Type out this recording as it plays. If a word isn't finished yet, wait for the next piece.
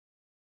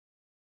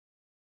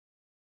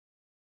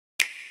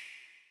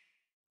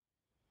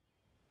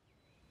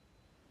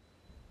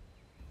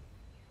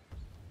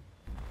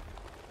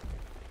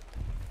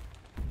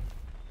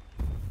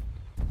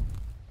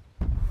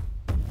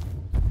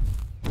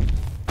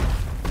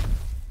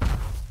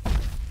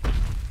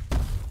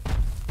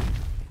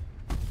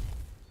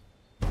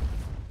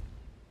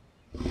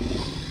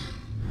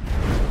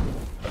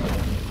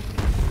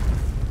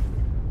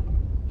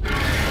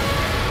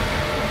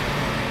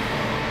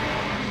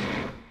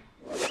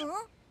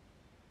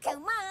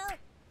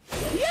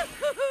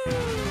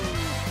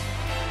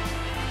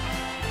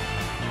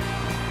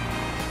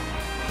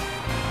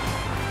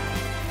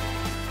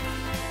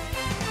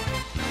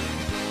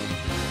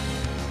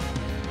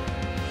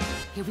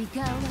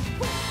go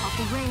off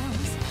the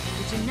rails.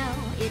 But you know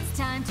it's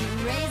time to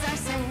raise our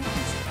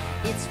sails.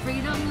 It's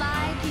freedom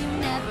like you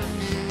never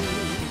knew.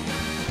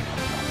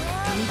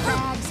 20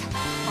 flags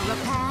or a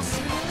pass.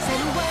 Say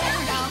the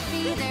word, I'll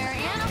be there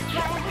in a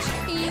flash.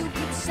 You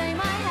could say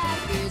my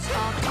hat is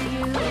off to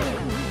you.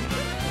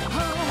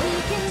 Oh, we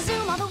can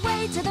zoom all the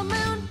way to the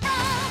moon.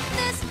 Oh,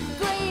 this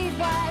great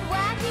wide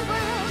wacky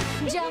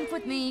world. Jump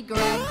with me,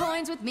 grab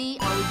coins with me.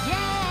 Oh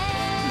yeah.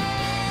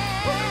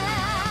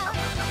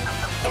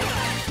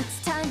 It's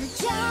time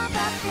to jump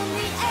up in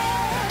the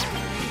air.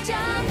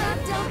 Jump up,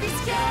 don't be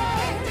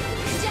scared.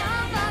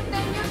 Jump up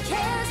and your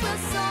cares will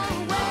soar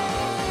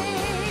away.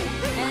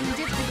 And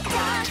if the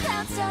dark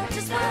clouds start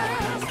to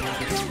swirl,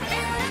 don't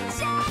fear and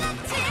shed a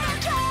tear,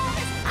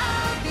 'cause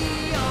I'll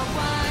be your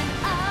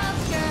one-up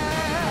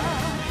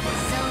girl.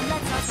 So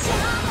let's all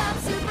jump up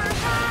super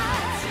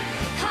high,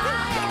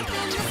 high up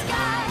in the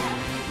sky.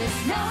 There's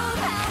no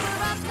power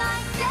up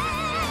like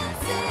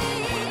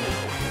dancing.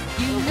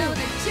 You know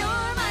that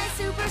you're my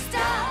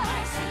superstar.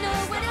 No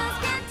one else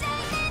can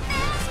take me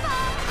this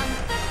far. I'm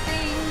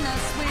flipping the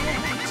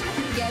switch.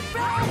 Get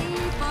ready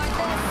for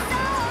this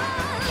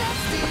song.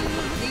 Let's do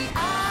the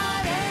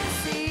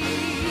Odyssey.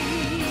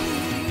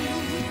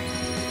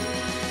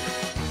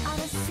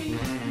 Odyssey,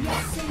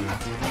 yes, see.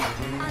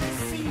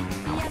 Odyssey,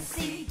 yes, see. Odyssey, yes,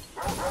 see.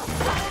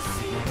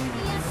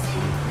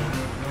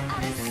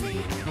 Odyssey,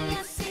 yes, see. Odyssey,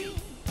 yes, see.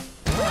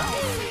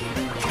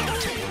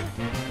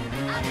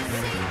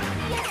 Odyssey,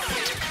 yes,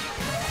 see.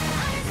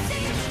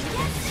 Odyssey,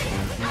 yes, see.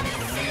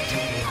 Odyssey,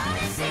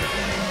 Odyssey.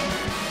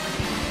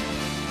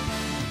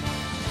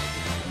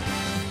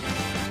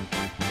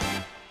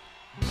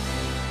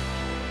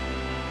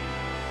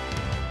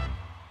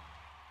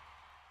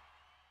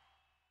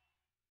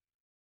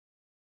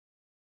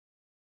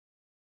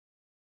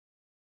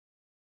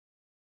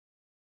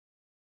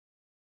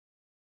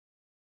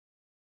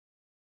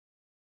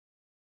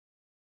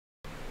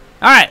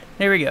 Alright,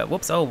 here we go.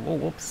 Whoops,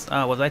 whoops.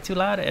 Was I too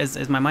loud?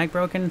 Is my mic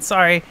broken?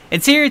 Sorry.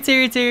 It's here, it's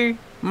here, it's here.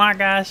 My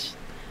gosh.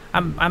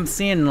 I'm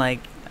seeing like,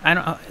 I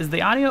don't, is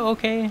the audio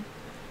okay?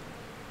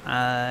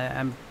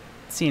 I'm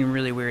seeing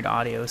really weird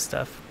audio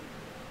stuff.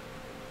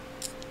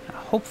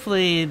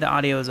 Hopefully the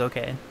audio is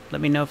okay.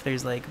 Let me know if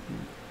there's like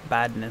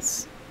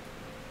badness.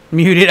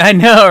 Muted, I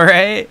know,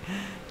 right?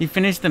 You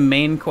finished the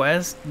main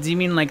quest? Do you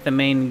mean like the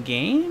main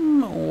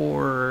game,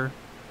 or?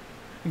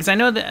 Because I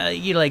know that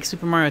you like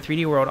Super Mario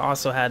 3D World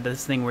also had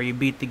this thing where you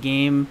beat the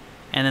game,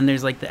 and then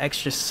there's like the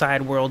extra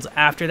side worlds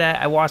after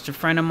that. I watched a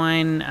friend of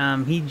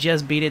mine, he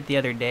just beat it the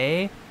other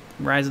day.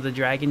 Rise of the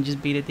Dragon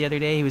just beat it the other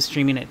day. He was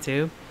streaming it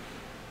too.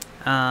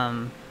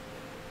 And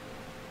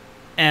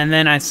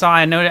then I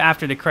noted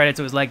after the credits,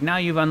 it was like, now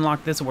you've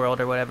unlocked this world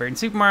or whatever. And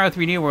Super Mario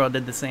 3D World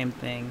did the same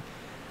thing.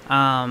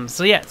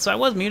 So yeah, so I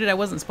was muted. I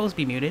wasn't supposed to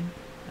be muted.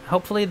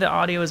 Hopefully the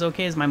audio is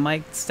okay. Is my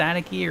mic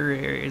staticky, or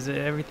is it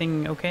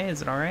everything okay?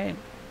 Is it all right?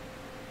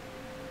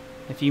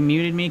 If you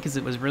muted me because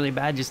it was really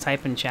bad, just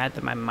type in chat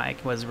that my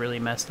mic was really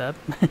messed up.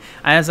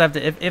 I just have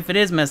to, if it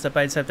is messed up,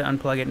 I just have to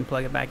unplug it and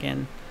plug it back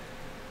in.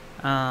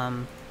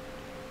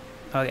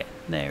 Okay,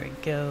 there we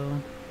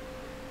go.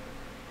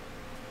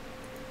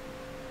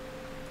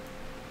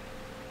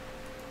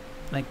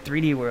 Like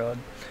 3D World.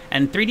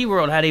 And 3D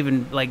World had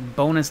even like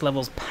bonus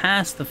levels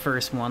past the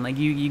first one. Like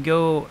you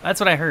go, that's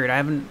what I heard.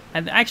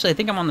 Actually, I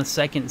think I'm on the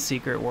second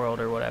secret world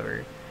or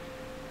whatever.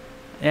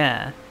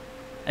 Yeah.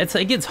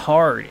 It gets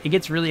hard. It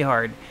gets really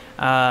hard.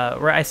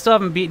 I still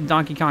haven't beaten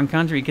Donkey Kong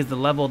Country because the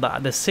level,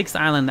 the sixth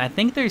island, I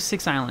think there's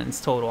 6 islands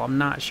total. I'm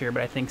not sure,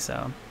 but I think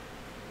so.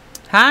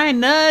 Hi,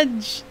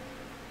 Nudge!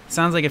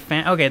 Sounds like a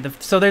fan. Okay,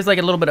 so there's like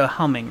a little bit of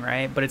humming,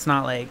 right? But it's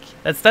not like,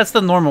 that's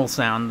the normal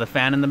sound, the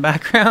fan in the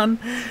background.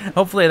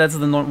 Hopefully that's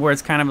the where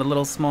it's kind of a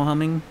little small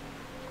humming.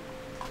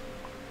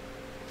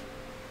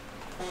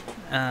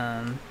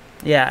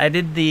 Yeah, I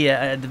did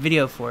the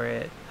video for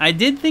it. I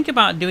did think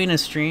about doing a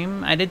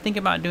stream.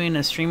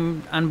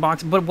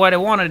 Unboxing, but what I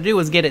wanted to do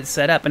was get it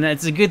set up, and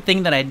it's a good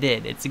thing that I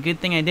did. It's a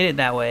good thing I did it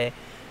that way,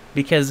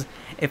 because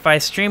if I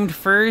streamed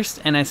first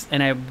and I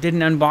did an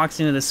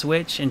unboxing of the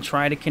Switch and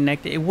try to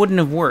connect it, it wouldn't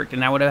have worked,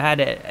 and I would have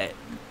had it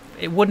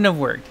wouldn't have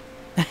worked.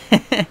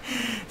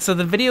 So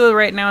the video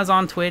right now is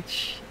on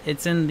Twitch.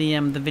 It's in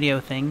the video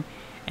thing,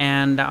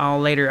 and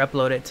I'll later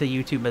upload it to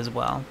YouTube as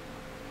well.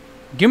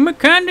 Give me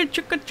candy,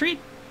 trick or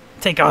treat.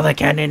 Take all the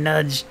candy,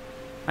 Nudge.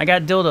 I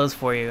got dildos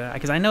for you,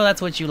 because I know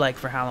that's what you like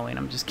for Halloween.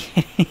 I'm just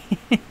kidding.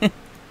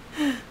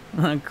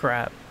 Oh,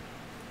 crap.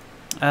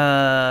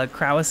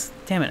 Krause.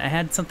 Damn it, I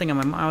had something on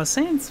my mind. I was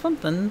saying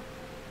something.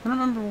 I don't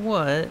remember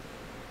what.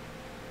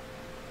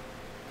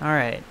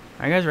 Alright.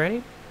 Are you guys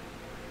ready?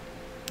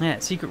 Yeah,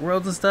 secret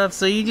worlds and stuff.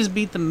 So you just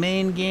beat the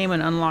main game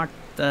and unlocked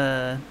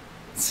the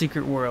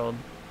secret world.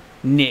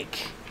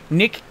 Nick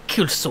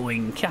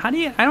Kilsoing. How do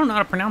you... I don't know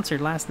how to pronounce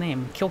your last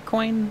name.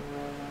 Kilcoin?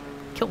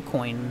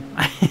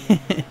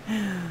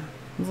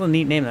 It's a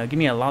neat name though. Give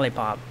me a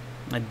lollipop,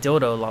 a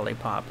dildo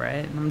lollipop,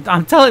 right?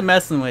 I'm totally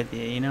messing with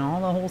you, you know,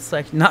 all the whole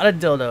section. Not a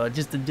dildo,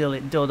 just a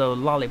dildo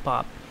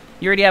lollipop.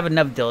 You already have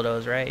enough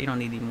dildos, right? You don't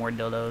need any more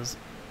dildos.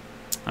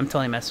 I'm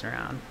totally messing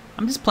around.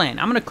 I'm just playing.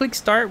 I'm gonna click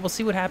start. We'll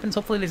see what happens.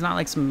 Hopefully there's not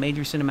like some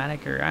major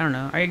cinematic or I don't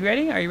know. Are you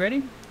ready? Are you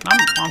ready?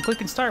 I'm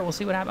clicking start. We'll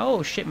see what happens.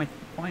 Oh shit, my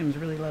volume's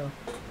really low.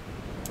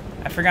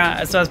 I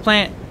forgot. So I was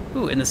playing.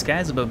 Ooh, in the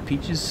skies above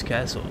Peach's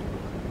castle.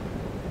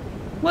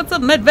 What's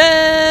up,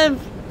 Medvev?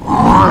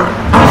 Oh,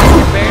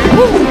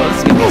 this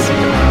is gonna be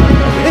super.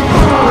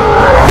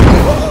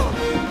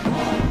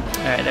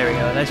 Alright, there we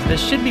go.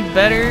 This should be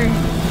better.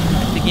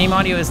 If the game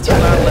audio is too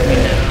loud, let me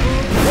know.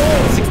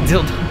 6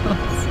 dildos.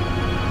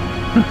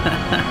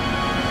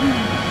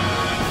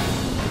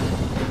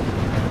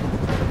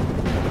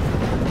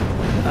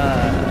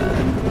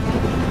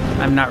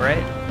 I'm not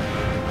right.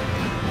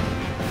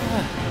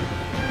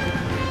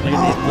 Look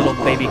at these little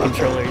baby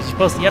controllers. You're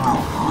supposed to, yep.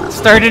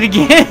 Start it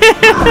again.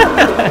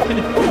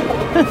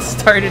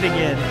 Start it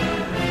again.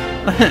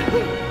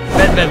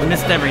 Bedbev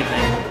missed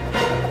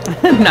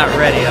everything. Not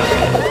ready,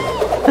 okay.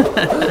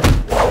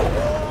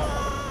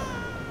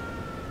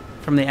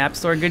 From the App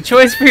Store. Good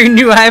choice for your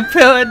new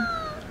iPod.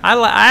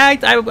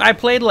 I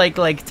played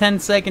like 10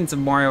 seconds of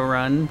Mario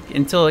Run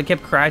until it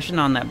kept crashing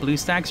on that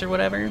BlueStacks or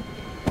whatever.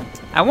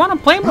 I want to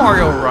play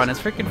Mario Run. It's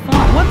freaking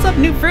fun. What's up,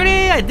 New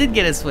Fruity? I did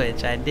get a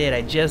Switch. I did.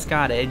 I just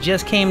got it. It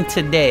just came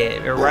today.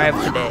 It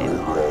arrived today.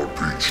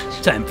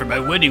 Time for my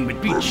wedding with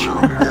Peach.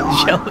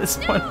 Jealous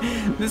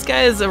one. This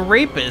guy is a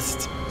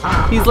rapist.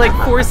 He's like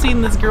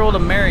forcing this girl to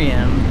marry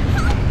him,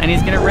 and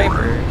he's gonna rape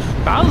her.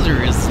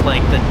 Bowser is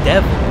like the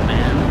devil,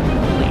 man.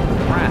 Holy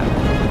crap.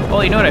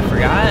 Oh, you know what I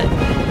forgot?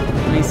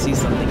 Let me see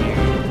something here.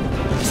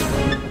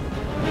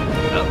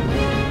 Oh.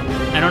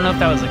 I don't know if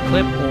that was a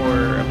clip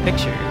or a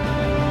picture.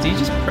 Did you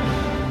just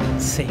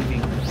saving?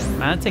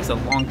 Man, that takes a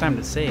long time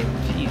to save.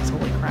 Jeez,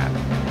 holy crap.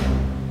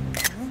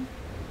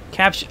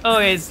 Capture. Oh,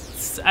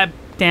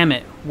 damn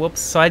it. Whoops.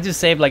 So I just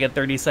saved like a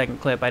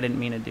 30-second clip. I didn't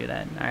mean to do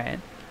that. All right.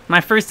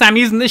 My first time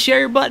using the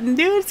share button,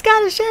 dude. It's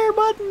got a share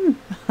button.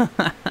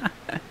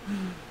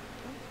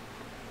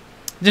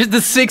 Just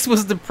the 6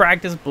 was to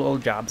practice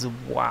blowjobs.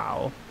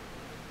 Wow.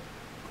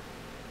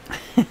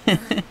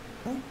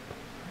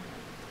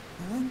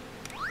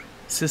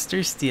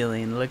 Sister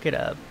stealing. Look it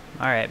up.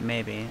 All right,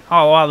 maybe.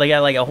 Oh wow, they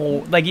got like a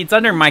whole, like it's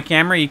under my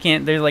camera. You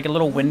can't. There's like a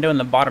little window in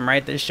the bottom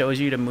right that shows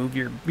you to move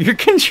your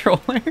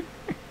controller.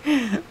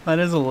 That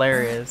is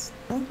hilarious.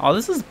 Oh,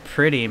 this is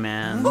pretty,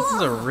 man. This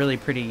is a really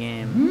pretty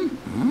game.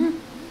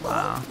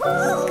 Wow.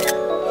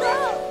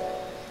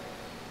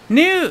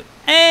 New.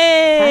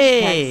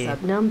 Hey. Hashtag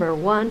sub number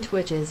 1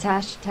 Twitches.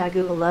 Hashtag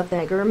I love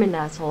that German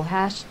asshole.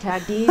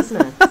 Hashtag these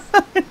nuts.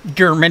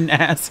 German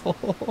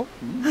asshole.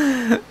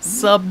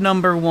 Sub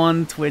number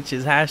 1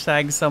 Twitches.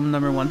 Hashtag sub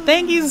number 1.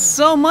 Thank you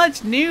so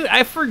much, Newt.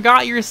 I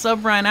forgot your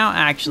sub ran out,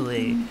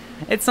 actually.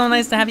 It's so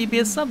nice to have you be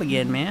a sub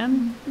again,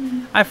 man.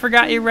 I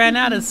forgot you ran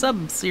out of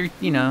subs. You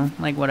know,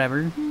 like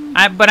whatever.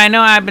 But I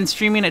know I've been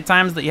streaming at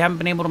times that you haven't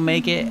been able to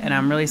make it, and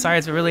I'm really sorry.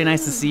 It's really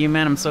nice to see you,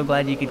 man. I'm so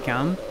glad you could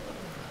come.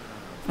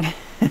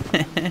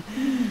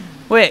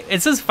 Wait,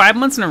 it says 5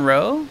 months in a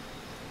row?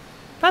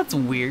 That's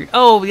weird.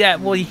 Oh, yeah,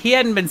 well, he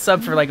hadn't been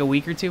subbed for like a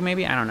week or two,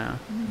 maybe? I don't know.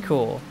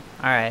 Cool.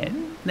 Alright.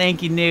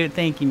 Thank you, Newt.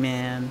 Thank you,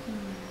 man.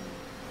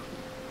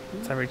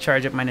 So I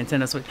recharge up my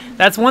Nintendo Switch.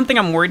 That's one thing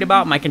I'm worried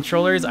about. My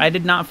controllers, I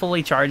did not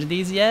fully charge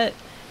these yet.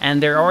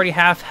 And they're already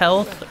half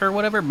health or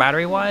whatever,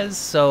 battery-wise.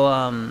 So,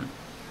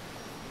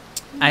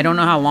 I don't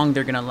know how long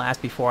they're going to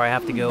last before I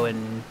have to go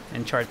and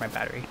charge my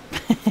battery.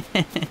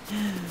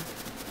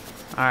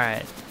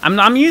 Alright.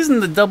 I'm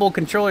using the double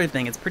controller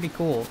thing. It's pretty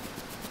cool.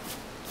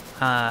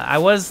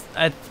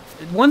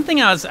 One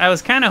thing I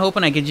was kind of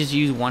hoping I could just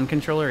use one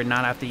controller and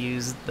not have to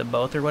use the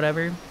both or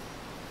whatever.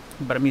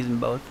 But I'm using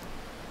both.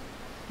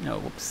 No,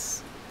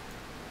 whoops.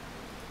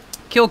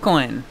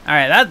 Killcoin.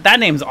 Alright, that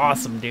name's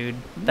awesome, dude.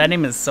 That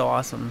name is so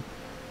awesome.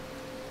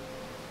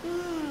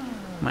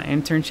 My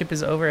internship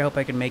is over. I hope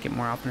I can make it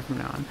more often from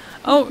now on.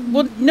 Oh,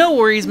 well, no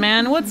worries,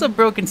 man. What's up,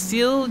 Broken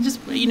Steel? Just,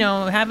 you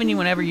know, having you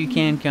whenever you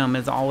can come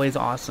is always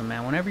awesome,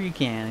 man. Whenever you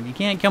can. If you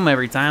can't come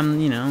every time,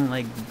 you know,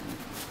 like,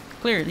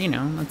 clear, you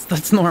know,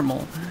 that's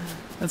normal.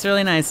 That's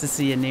really nice to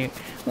see you, Newt.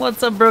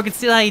 What's up, Broken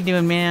Steel? How you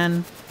doing,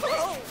 man?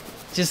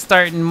 Just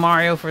starting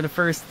Mario for the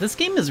first... This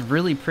game is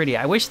really pretty.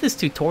 I wish this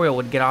tutorial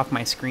would get off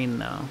my screen,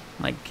 though.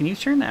 Like, can you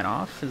turn that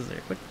off? Is there...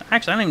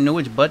 Actually, I don't even know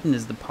which button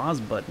is the pause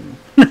button.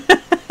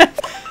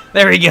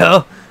 There we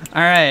go.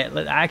 Alright,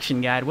 action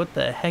guide. What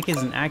the heck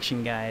is an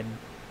action guide?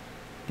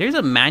 There's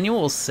a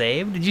manual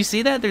save. Did you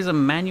see that? There's a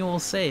manual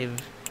save.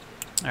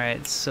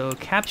 Alright, so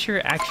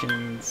capture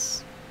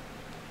actions.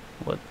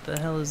 What the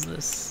hell is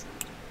this?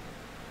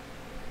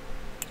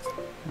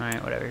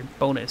 Alright, whatever.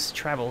 Bonus,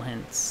 travel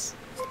hints.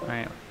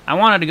 Alright, I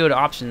wanted to go to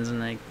options and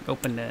like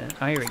open the...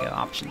 Oh, here we go,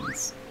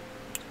 options.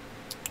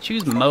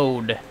 Choose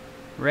mode.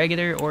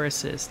 Regular or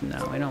assist.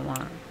 No, we don't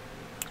want...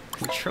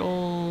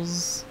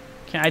 Controls...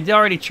 I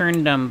already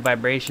turned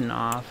vibration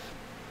off.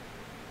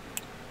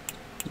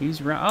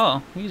 Use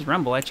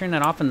Rumble. I turned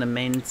that off in the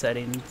main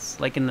settings,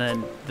 like in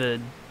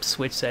the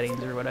Switch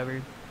settings or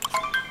whatever.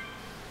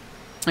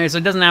 Okay, so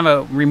it doesn't have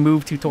a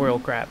remove tutorial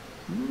crap.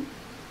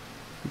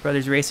 Your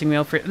brother's racing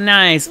wheel for...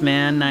 Nice,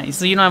 man. Nice.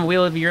 So you don't have a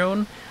wheel of your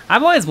own?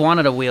 I've always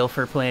wanted a wheel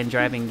for playing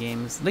driving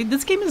games. Like,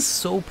 this game is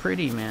so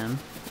pretty, man.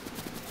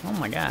 Oh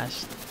my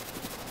gosh.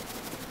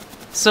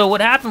 So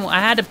what happened, I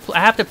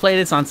have to play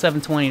this on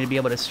 720 to be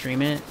able to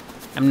stream it.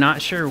 I'm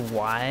not sure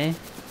why.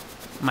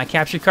 My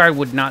capture card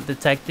would not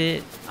detect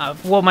it.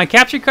 Well, my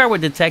capture card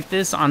would detect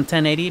this on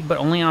 1080, but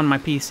only on my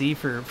PC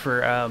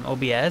for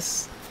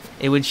OBS.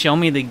 It would show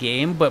me the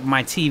game, but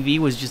my TV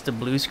was just a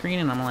blue screen,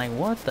 and I'm like,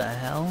 what the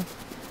hell?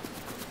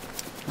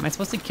 Am I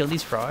supposed to kill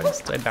these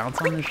frogs? Do I bounce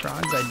on these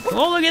frogs?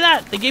 Oh, look at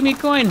that! They gave me a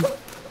coin!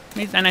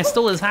 And I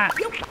stole his hat.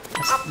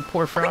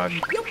 Poor frog.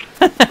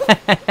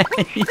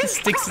 He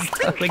sticks his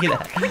tongue. Look at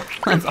that.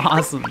 That's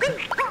awesome.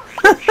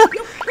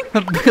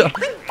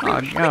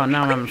 Oh,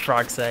 now I'm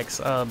frog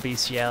sex. Oh,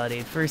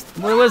 bestiality.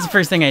 What was the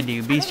first thing I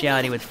do?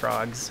 Bestiality with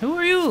frogs. Who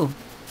are you?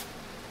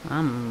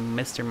 I'm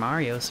Mr.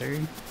 Mario, sir.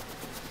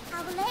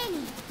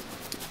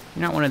 You're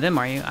not one of them,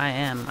 are you? I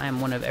am. I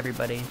am one of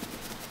everybody.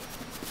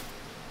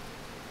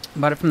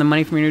 Bought it from the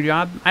money from your new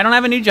job? I don't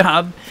have a new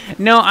job.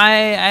 No, I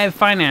have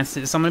financed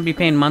it, so I'm going to be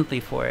paying monthly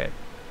for it.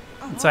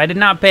 So I did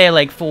not pay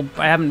like full...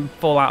 I haven't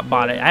full out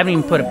bought it. I haven't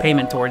even put a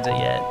payment towards it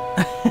yet.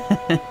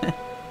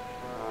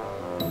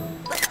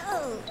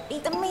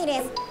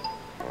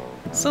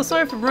 So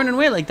sorry for running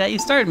away like that. You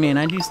started me, and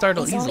I do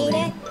startle easily.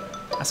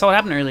 I saw what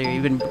happened earlier.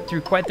 You've been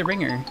through quite the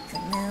ringer.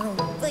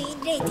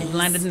 You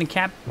landed in the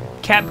Cap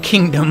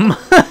Kingdom.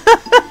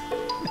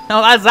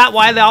 Oh, is that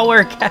why they all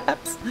wear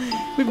caps?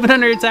 We've been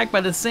under attack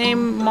by the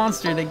same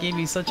monster that gave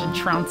you such a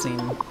trouncing.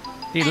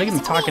 Dude, look at him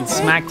talking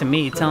smack to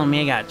me, telling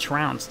me I got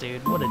trounced,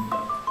 dude. What a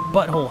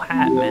butthole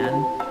hat,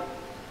 man.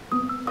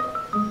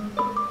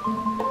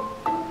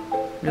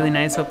 Really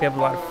nice. Hope you have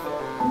a lot of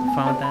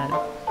fun with that.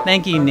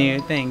 Thank you,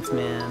 Newt. Thanks,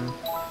 man.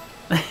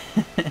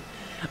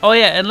 Oh,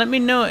 yeah, and let me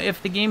know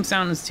if the game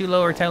sound is too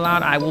low or too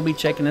loud. I will be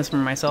checking this for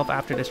myself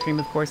after the stream,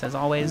 of course, as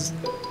always.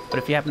 But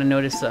if you happen to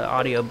notice the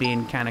audio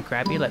being kind of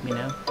crappy, let me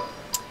know.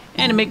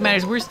 And to make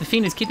matters worse, the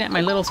fiend has kidnapped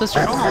my little sister.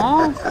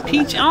 Aww,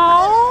 Peach.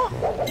 Aww.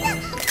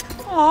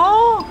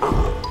 Aww.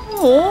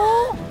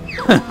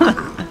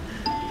 Aww.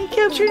 He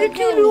captured a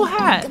cute little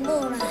hat.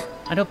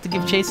 I'd hope to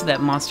give chase to that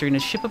monster in a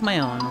ship of my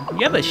own.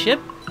 You have a ship?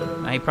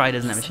 No, he probably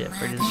doesn't have a ship.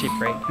 Or does a ship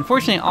break?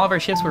 Unfortunately, all of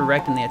our ships were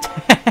wrecked in the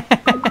attack.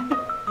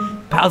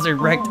 Bowser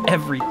wrecked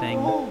everything.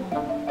 You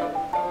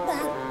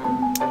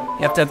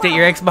have to update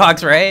your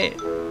Xbox, right?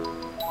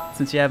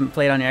 Since you haven't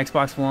played on your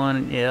Xbox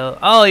One, you know.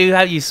 Oh,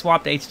 you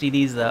swapped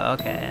HDDs though.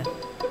 Okay. I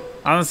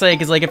was gonna say,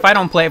 because like if I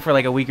don't play it for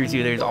like a week or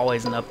two, there's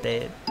always an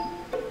update.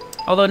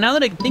 Although now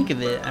that I think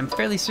of it, I'm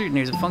fairly certain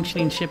there's a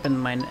functioning ship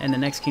in the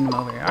next kingdom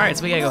over here. All right,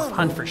 so we gotta go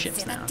hunt for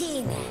ships now.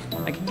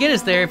 I could get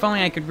us there if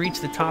only I could reach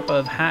the top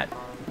of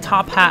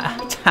Top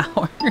Hat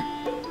Tower.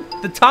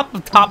 The top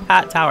of Top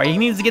Hat Tower. He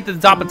needs to get to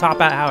the top of Top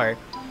Hat Tower,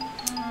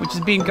 which is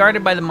being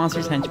guarded by the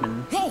monster's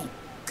henchmen.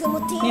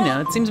 You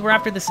know, it seems we're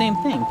after the same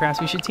thing. Perhaps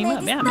we should team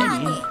up. Yeah,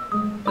 maybe.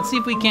 Let's see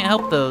if we can't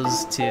help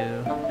those two.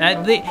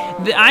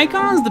 The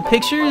icons, the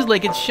pictures,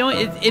 like it's showing,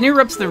 it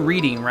interrupts the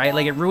reading, right?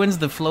 Like it ruins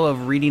the flow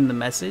of reading the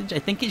message. I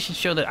think it should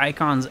show the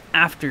icons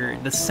after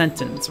the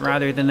sentence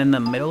rather than in the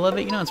middle of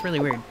it. You know, it's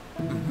really weird.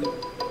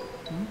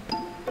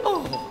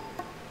 Oh.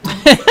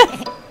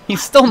 He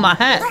stole my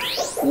hat.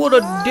 What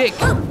a dick.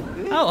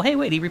 Oh, hey,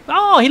 wait, he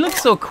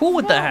looks so cool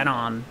with the hat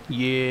on.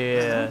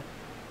 Yeah.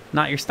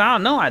 Not your style?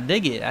 No, I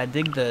dig it. I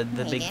dig the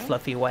big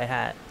fluffy white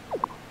hat.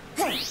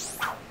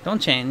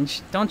 Don't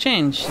change. Don't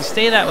change. Just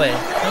stay that way.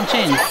 Don't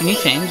change. Can you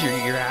change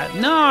your hat?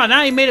 No,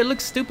 now you made it look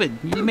stupid.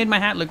 You made my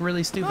hat look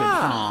really stupid.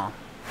 Aw.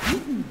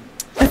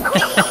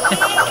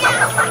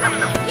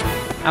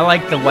 I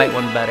like the white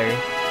one better.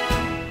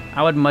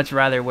 I would much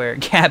rather wear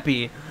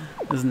Cappy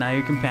as now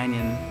your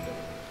companion.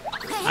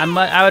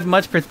 I would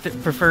much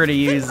prefer to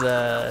use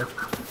the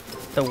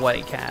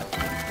white cap.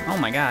 Oh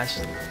my gosh.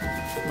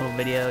 Little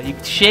video. You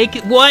can shake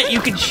it. What? You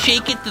can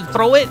shake it to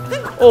throw it?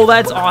 Oh,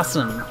 that's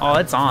awesome. Oh,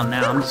 it's on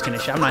now. I'm just gonna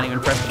I'm not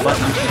even pressing the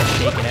button. I'm just gonna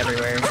shake it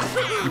everywhere.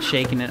 I'm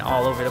shaking it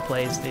all over the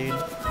place, dude.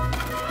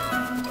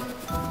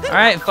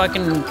 Alright,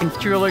 fucking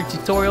controller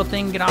tutorial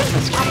thing, get off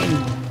the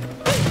screen.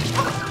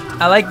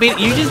 I like being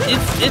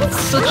it's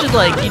such a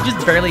like you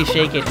just barely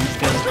shake it and it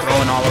goes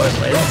throwing all over the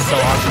place. It's so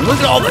awesome. Look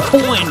at all the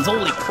coins!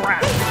 Holy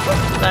crap!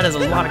 That is a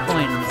lot of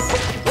coins.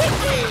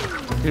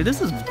 Dude,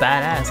 this is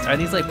badass. Are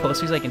these like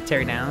posters I can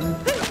tear down?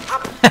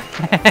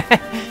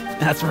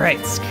 That's right.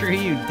 Screw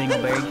you,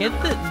 Dingleberry. Get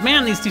the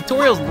man. These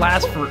tutorials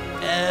last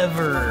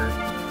forever.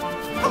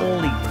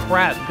 Holy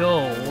crap!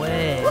 Go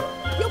away.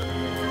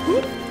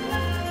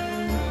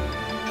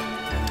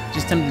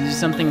 Just tempted to do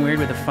something weird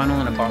with a funnel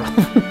and a bottle of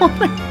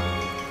water.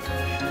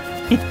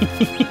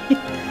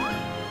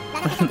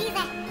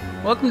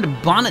 Welcome to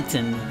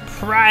Bonneton,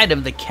 pride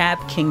of the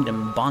Cap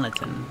Kingdom,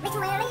 Bonneton.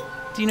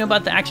 Do you know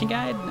about the action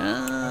guide?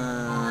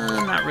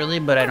 Not really,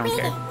 but I don't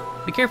care.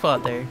 Be careful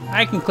out there.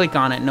 I can click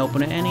on it and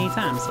open it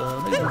anytime,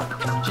 so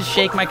just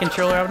shake my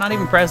controller. I'm not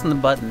even pressing the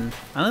button.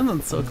 I think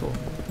that's so cool.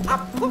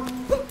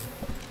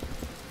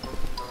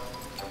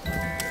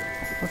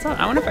 What's up?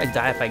 I wonder if I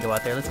die if I go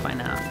out there. Let's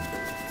find out.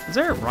 Is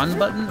there a run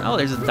button? Oh,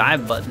 there's a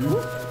dive button.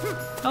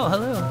 Oh,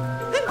 hello.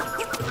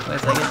 Wait a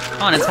second.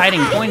 Oh, and it's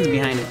hiding coins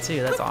behind it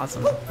too. That's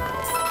awesome.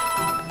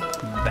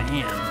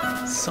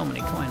 Bam. So many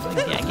coins.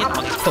 Like, yeah, get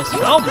all these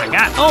posters. Oh my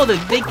god. Oh,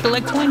 they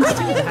collect coins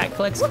too. The hat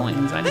collects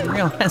coins. I didn't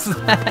realize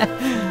that.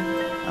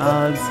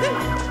 Let's see.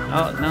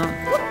 Oh, no.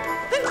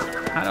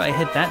 How do I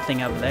hit that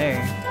thing up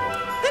there?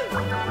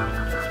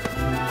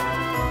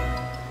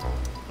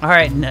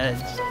 Alright,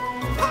 nudge.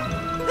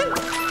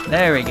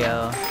 There we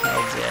go.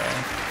 Hells yeah.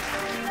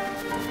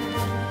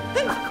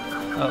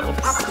 Oh,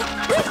 oops.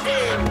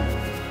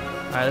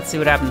 Alright, let's see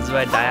what happens if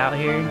I die out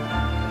here.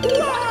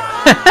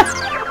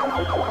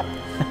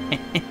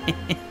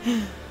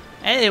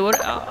 Hey, what?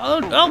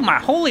 Oh, my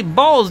holy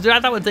balls, dude. I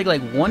thought it would take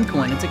like 1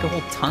 coin. It took a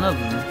whole ton of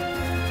them.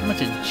 How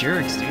much of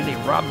jerks, dude. They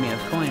robbed me of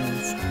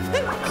coins.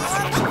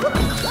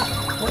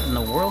 What in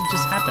the world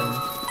just happened?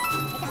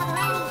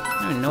 I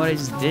don't even know what I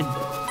just did.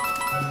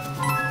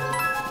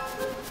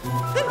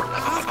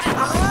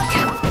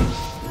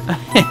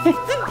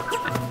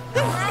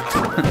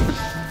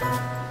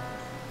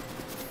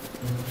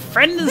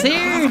 Friend is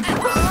here!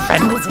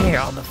 Friend is here,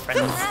 all the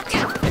friends.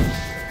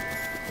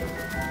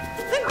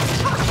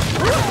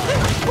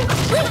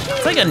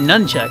 It's like a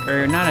nunchuck,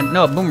 or not a,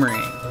 no, a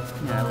boomerang.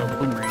 Yeah, a little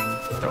boomerang.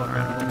 Throwing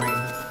around a boomerang.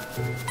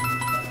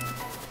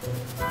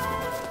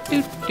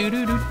 Do do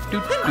do do do do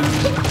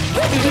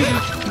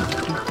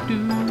do.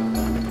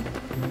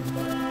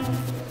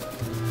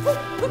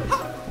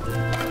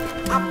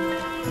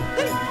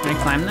 Can I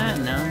climb that?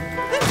 No.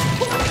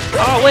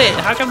 Oh wait,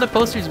 how come the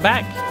poster's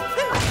back?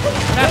 What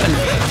happened?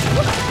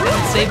 Did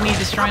it save me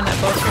destroying that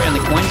poster and the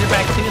coins are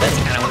back too? That's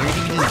kind of weird.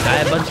 You can just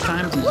die a bunch of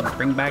times and just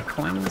bring back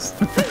coins.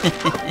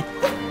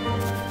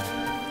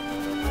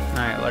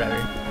 Alright, whatever.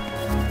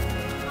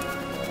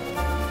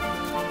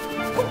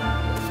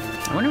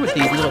 I wonder what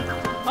these little...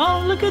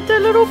 Oh, look at the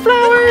little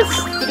flowers!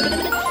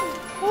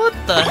 What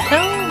the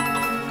hell?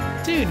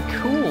 Dude,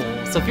 cool.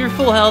 So if you're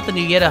full health and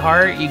you get a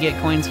heart, you get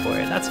coins for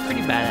it. That's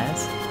pretty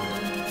badass.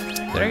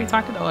 Did I already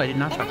talk to the... Oh, I did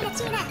not talk to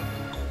this guy.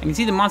 I can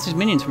see the monster's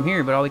minions from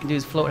here, but all we can do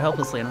is float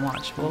helplessly and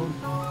watch. Well,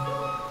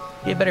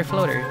 be a better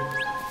floater.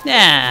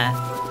 Yeah.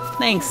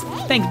 Thanks.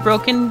 Thanks,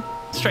 Broken.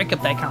 Strike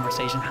up that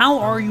conversation. How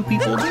are you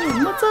people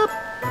doing? What's up?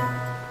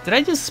 Did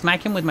I just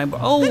smack him with my...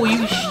 Oh,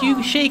 you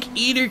shake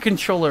either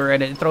controller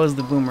and it throws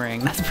the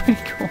boomerang. That's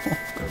pretty cool.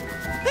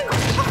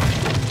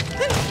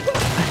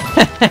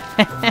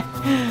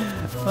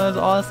 That's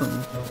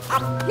awesome.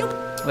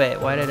 Wait,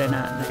 why did I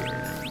not...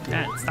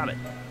 Ah, stop it.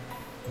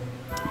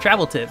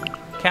 Travel tip.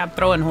 Cap,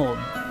 throw, and hold.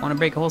 Want to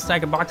break a whole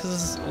stack of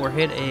boxes or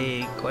hit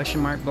a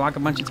question mark block a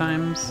bunch of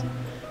times?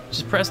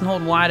 Just press and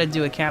hold Y to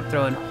do a cap,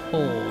 throw, and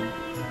hold.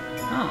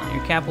 Oh,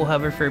 your cap will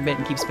hover for a bit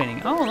and keep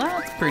spinning. Oh,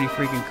 that's pretty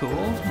freaking cool.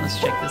 Let's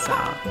check this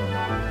out.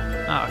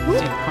 Oh,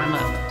 dude, climb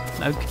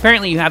up.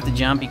 Apparently you have to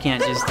jump. You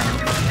can't just,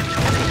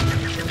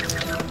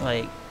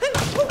 like,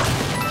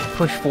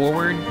 push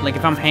forward. Like,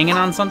 if I'm hanging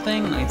on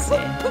something, let's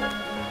see.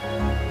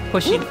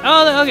 Pushing.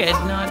 Oh, okay.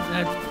 No,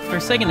 for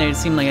a second there, it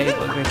seemed like I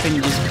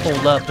couldn't just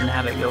hold up and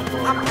have it go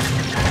forward.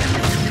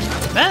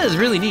 That is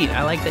really neat.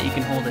 I like that you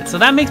can hold it. So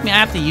that makes me, I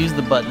have to use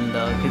the button,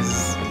 though,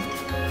 because,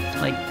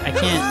 like, I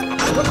can't...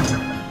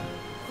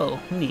 Oh,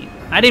 neat.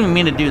 I didn't even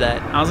mean to do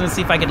that. I was going to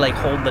see if I could, like,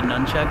 hold the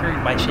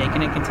nunchucker by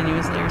shaking it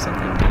continuously or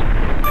something.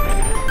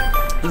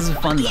 This is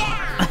fun, though.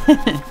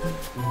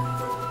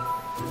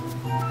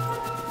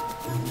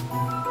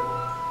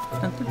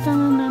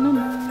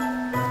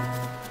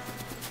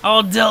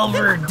 Oh,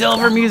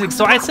 Delver Music.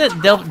 So I said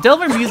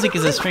Delver Music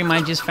is a stream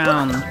I just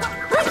found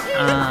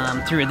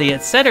through the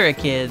Etc.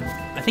 Kid.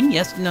 I think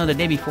the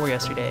day before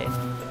yesterday.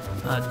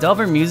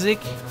 Delver Music.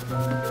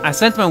 I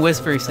sent them a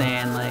whisper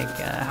saying like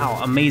how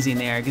amazing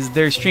they are because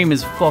their stream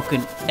is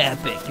fucking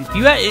epic.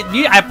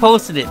 I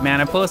posted it,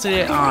 man. I posted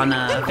it on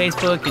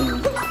Facebook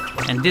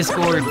and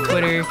Discord and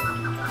Twitter.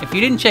 If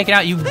you didn't check it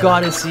out, you've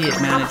got to see it,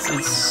 man.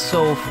 It's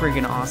so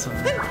friggin' awesome.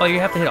 Oh, you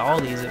have to hit all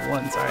these at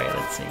once. All right,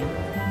 let's see.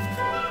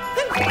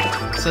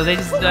 So they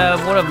just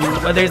one of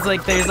them. Well, there's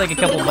like a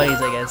couple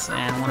buddies, I guess,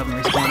 and one of them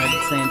responded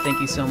saying thank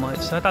you so much.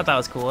 So I thought that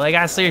was cool. Like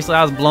I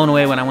was blown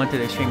away when I went to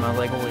their stream. I was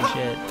like, holy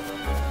shit.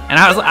 And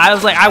I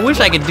was like, I wish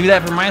I could do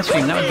that for my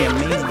stream. That would be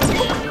amazing.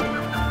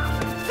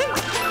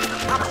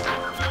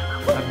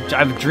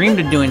 I've dreamed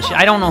of doing shit.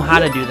 I don't know how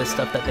to do the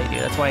stuff that they do.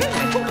 That's why,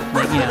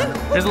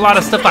 there's a lot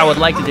of stuff I would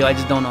like to do. I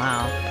just don't know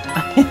how.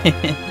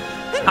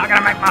 How can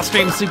I make my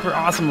stream super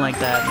awesome like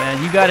that,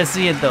 man? You gotta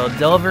see it though.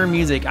 Delver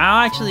Music.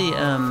 I'll actually,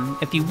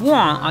 if you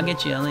want, I'll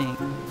get you a link.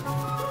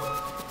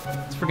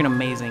 It's freaking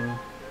amazing.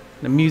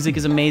 The music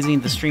is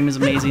amazing. The stream is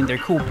amazing. They're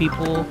cool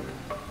people.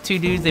 2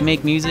 dudes. They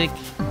make music.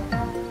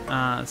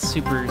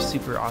 Super,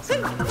 super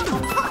awesome.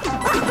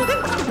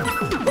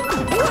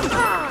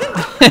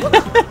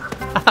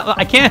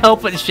 I can't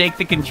help but shake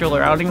the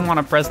controller. I don't even want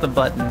to press the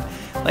button.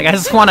 Like I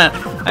just wanted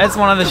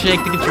to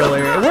shake the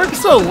controller. It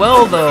works so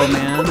well though,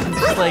 man. It's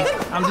just like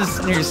I'm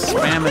just here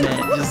spamming it.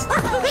 Just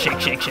shake,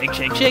 shake, shake,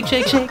 shake, shake,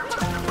 shake, shake.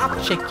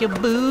 Shake your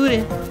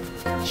booty.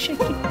 Shake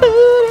your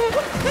booty.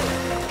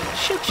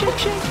 Shake, shake,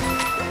 shake.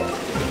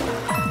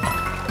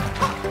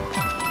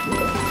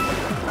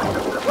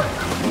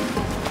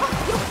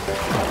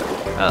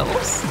 Oh,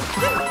 oops.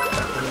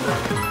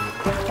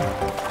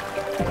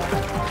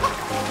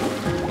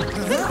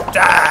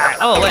 Die!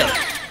 Oh, wait.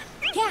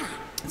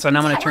 So now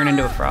I'm gonna turn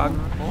into a frog?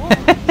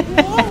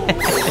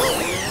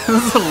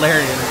 This is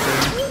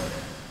hilarious, dude.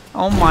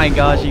 Oh my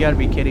gosh, you gotta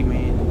be kidding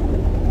me.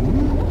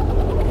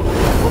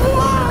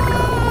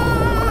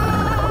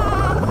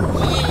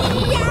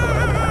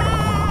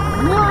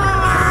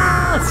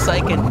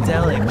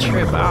 Psychedelic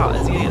trip out.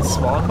 Is he gonna get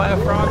swallowed by a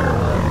frog or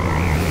what?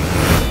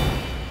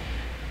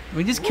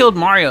 We just killed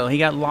Mario. He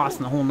got lost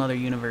in a whole nother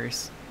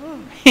universe.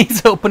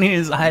 He's opening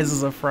his eyes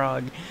as a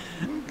frog.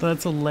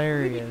 That's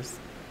hilarious.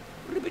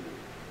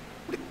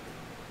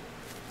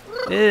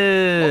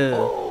 Ew.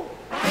 Oh,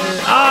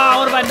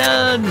 what have I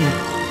done?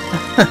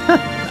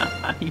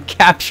 You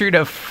captured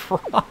a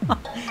frog.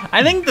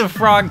 I think the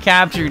frog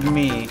captured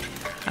me.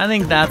 I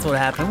think that's what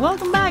happened.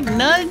 Welcome back,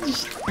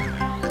 Nudge.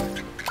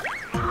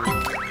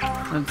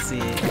 Let's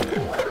see.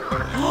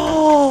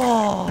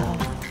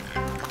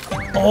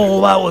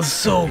 Oh, that was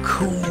so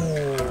cool.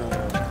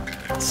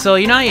 So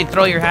you know how you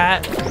throw your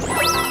hat?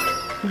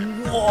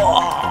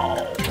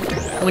 Whoa!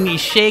 When you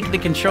shake the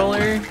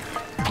controller,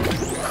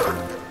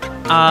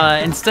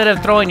 instead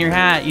of throwing your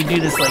hat, you do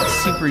this like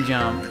super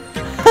jump.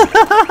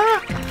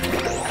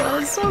 That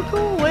was so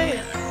cool. Wait,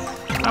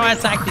 how do I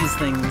attack these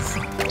things?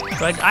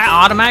 So I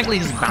automatically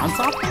just bounce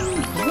off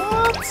them?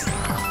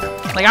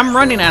 What? Like I'm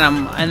running at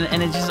them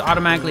and it's just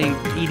automatically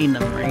eating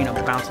them or, you know,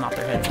 bouncing off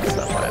their heads and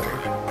stuff, whatever.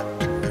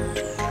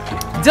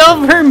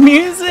 Delver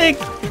Music!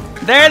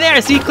 There they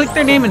are. See, click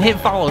their name and hit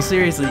follow.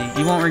 Seriously,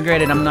 you won't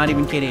regret it. I'm not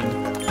even kidding.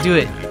 Do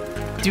it.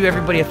 Do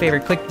everybody a favor.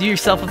 Do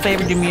yourself a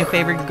favor. Do me a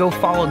favor. Go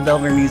follow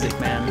Delver Music,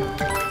 man.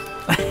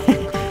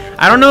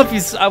 I don't know if you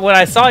saw, when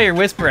I saw your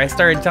whisper, I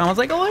started telling. I was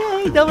like, oh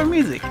yeah, hey, Delver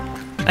Music.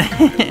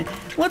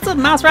 What's up,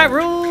 Mouse Rat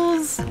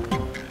Rules?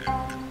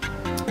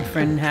 My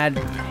friend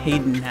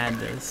Hayden had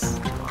this.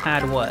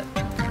 Had what?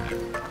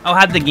 Oh,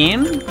 had the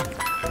game?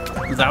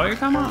 Is that what you're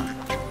talking about?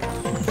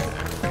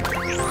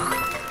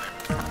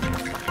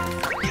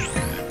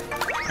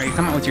 Are you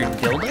coming out with your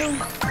dildo?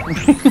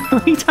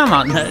 What are you talking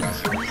about, Nudge?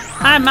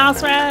 Hi,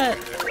 Mouse Rat!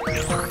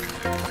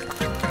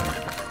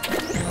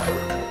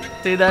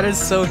 Dude, that is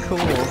so cool.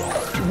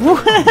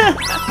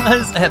 That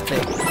is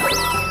epic.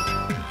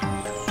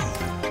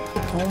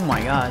 Oh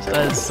my gosh,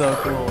 that is so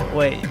cool.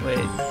 Wait,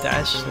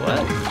 dash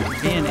what?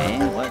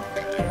 DNA? What?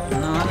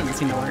 No, that doesn't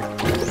seem to work.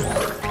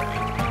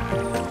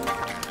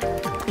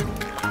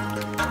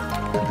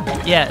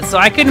 Yeah, so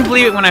I couldn't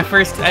believe it when I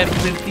first,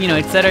 you know,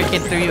 it said our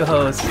kid threw you a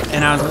host,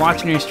 and I was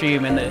watching her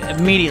stream, and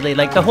immediately,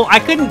 like I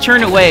couldn't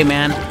turn away,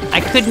 man.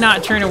 I could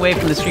not turn away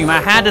from the stream.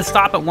 I had to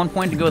stop at one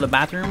point to go to the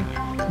bathroom,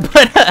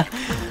 but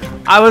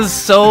I was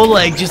so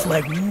like, just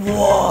like,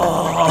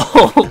 whoa,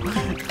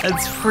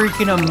 that's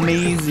freaking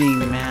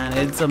amazing, man.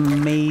 It's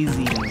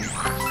amazing.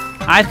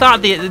 I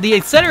thought the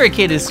Etc.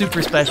 kid is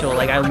super special.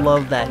 Like, I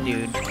love that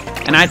dude,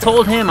 and I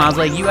told him, I was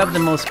like, you have the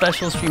most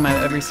special stream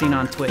I've ever seen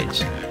on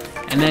Twitch.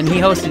 And then he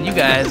hosted you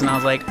guys, and I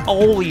was like,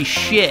 holy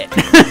shit.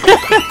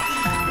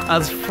 That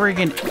was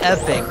friggin'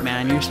 epic,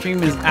 man. Your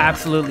stream is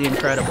absolutely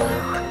incredible.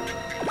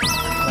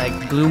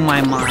 Like, blew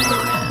my mind,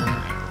 man.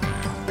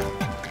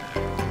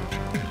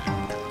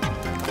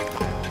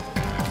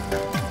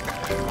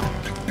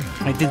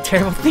 I did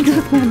terrible things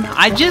with my mouse.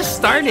 I just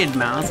started,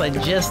 Mouse. I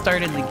just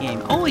started the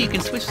game. Oh, you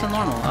can switch to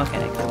normal.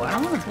 Okay, cool. I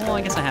don't want to, well,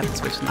 I guess I have to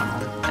switch to normal.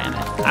 Damn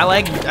it. I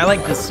like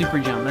the super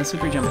jump. That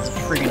super jump is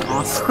friggin'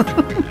 awesome.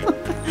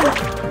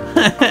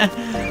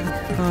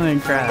 Holy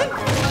crap.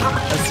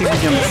 That super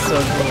jump is so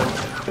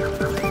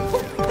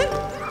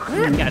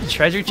cool. We got a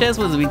treasure chest?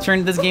 Was we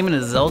turned this game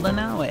into Zelda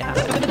now? Wait, how?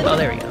 Oh,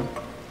 there we go.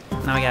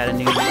 Now we got a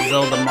new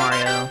Zelda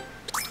Mario.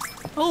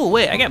 Oh,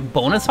 wait, I got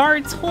bonus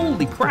hearts?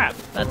 Holy crap.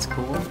 That's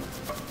cool.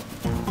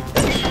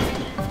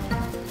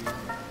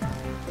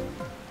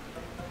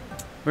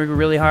 Worked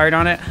really hard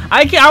on it.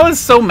 I was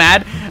so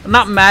mad.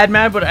 Not mad,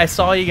 but I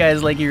saw you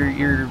guys, like,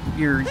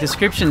 your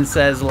description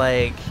says,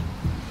 like,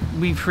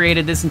 we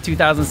created this in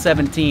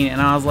 2017,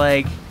 and I was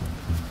like,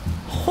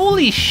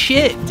 holy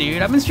shit,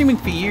 dude. I've been streaming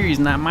for years,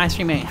 and my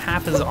stream ain't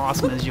half as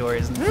awesome as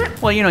yours.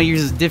 Well, you know,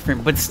 yours is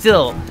different, but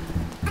still,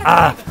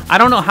 I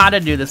don't know how to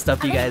do the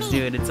stuff you guys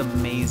do, and it's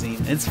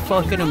amazing. It's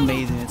fucking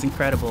amazing. It's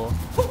incredible.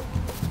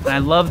 And I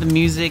love the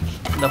music.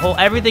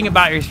 Everything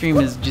about your stream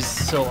is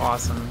just so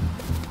awesome.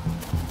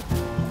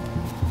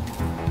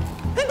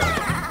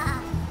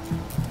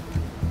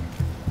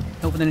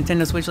 Open the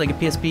Nintendo Switch like a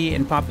PSP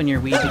and pop in your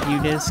Wii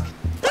U disc.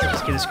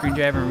 Just get a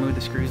screwdriver and remove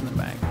the screws in the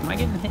back. Am I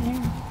getting hit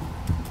here?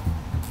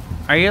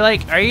 Are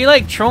you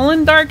like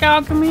trolling Dark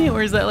Alchemy,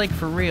 or is that like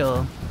for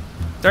real?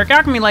 Dark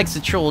Alchemy likes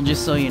to troll,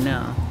 just so you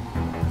know.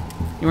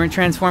 You weren't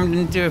transformed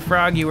into a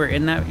frog, you were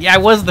in that. Yeah, I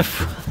was the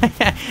frog.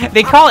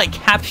 They call it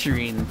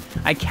capturing.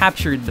 I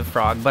captured the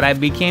frog, but I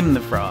became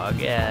the frog.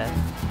 Yeah.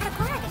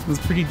 It was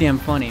pretty damn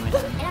funny, man.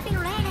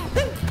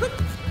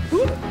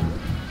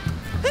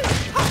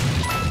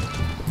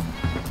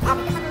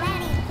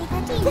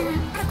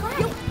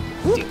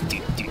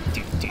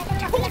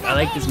 I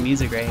like this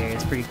music right here.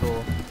 It's pretty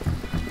cool.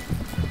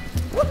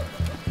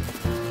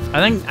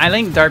 I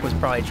think Dark was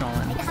probably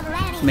trolling.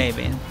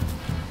 Maybe.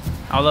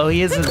 Although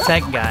he is a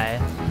tech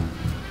guy.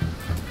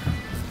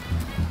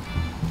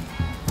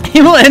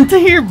 He will enter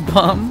your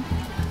bum.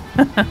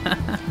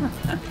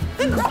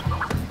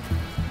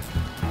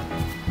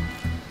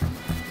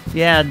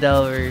 Yeah,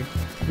 Delver.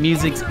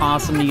 Music's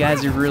awesome. You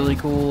guys are really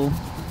cool.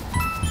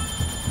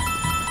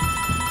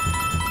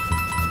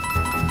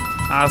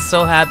 I was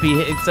so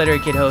happy Etc.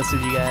 Kid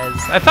hosted you guys.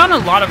 I found a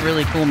lot of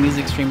really cool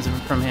music streams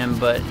from him,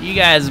 but you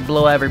guys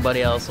blow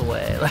everybody else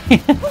away.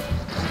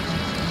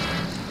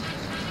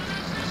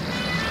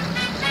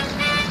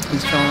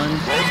 He's trolling.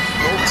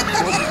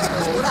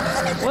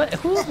 What?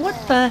 Who?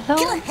 What the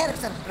hell?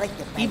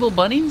 Evil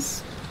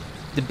bunnies?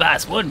 The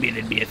boss warned me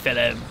there'd be a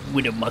fella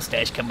with a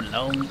mustache coming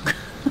along.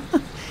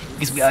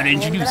 Guess we ought to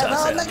introduce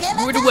ourselves.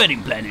 We're the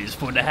wedding planners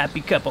for the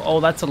happy couple.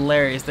 Oh, that's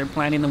hilarious. They're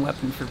planning the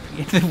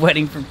the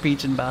wedding for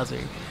Peach and Bowser.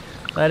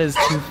 That is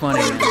too funny,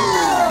 man.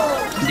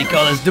 They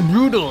call us the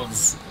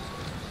Brutals.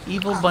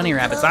 Evil bunny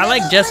rabbits. I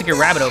like Jessica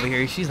Rabbit over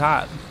here. She's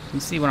hot. You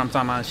see what I'm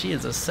talking about? She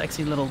is a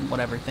sexy little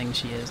whatever thing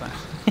she is.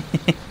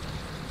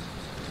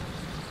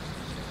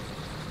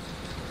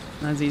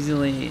 That's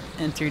easily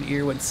entered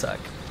ear would suck.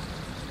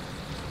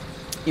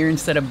 Ear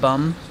instead of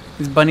bum.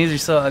 These bunnies are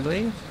so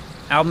ugly.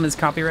 Album is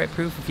copyright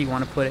proof if you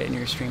want to put it in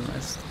your stream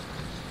list.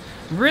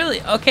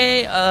 Really?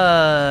 Okay,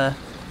 oh,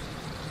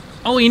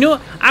 you know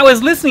what? I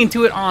was listening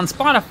to it on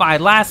Spotify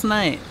last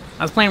night.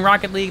 I was playing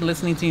Rocket League,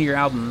 listening to your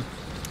album.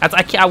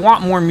 I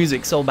want more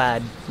music so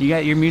bad.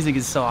 Your music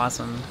is so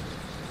awesome.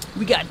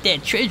 We got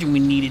that treasure we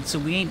needed, so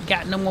we ain't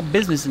got no more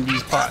business in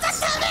these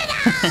parts.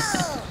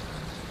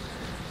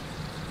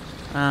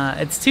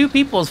 It's 2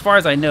 people as far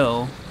as I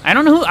know. I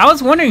don't know who. I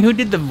was wondering who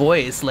did the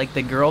voice, like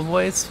the girl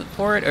voice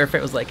for it, or if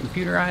it was like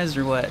computerized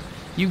or what.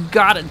 You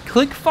gotta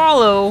click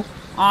follow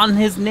on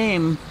his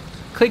name.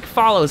 Click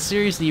follow.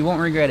 Seriously, you won't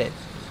regret it.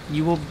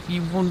 You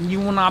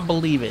will not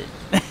believe it.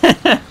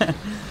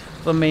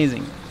 It's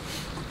amazing.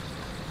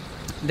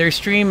 Their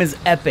stream is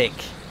epic.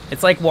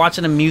 It's like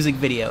watching a music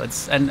video.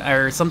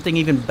 Or something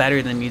even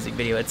better than a music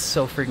video. It's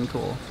so freaking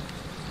cool.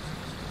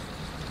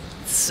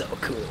 It's so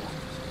cool.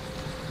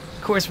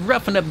 Of course,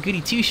 roughing up Goody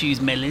Two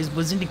Shoes medleys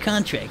was in the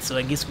contract, so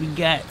I guess we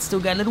still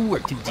got a little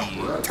work to do.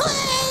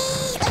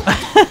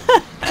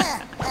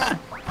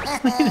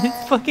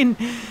 It's fucking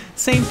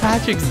St.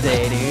 Patrick's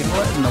Day, dude.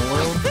 What in the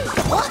world?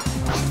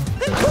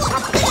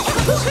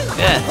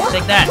 Yeah,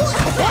 take that.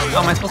 Oh,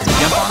 am I supposed to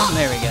jump on him?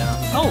 There we go.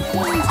 Oh,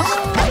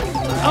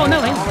 oh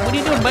no, man. What are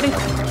you doing, buddy?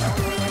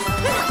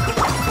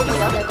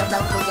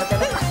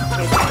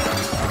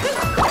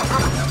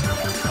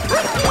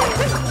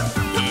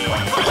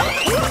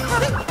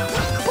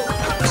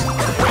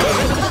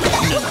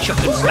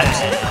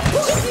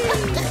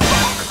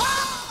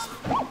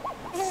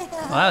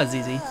 Well, that was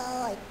easy.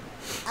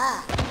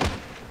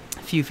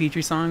 A few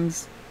feature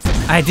songs.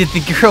 I did the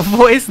girl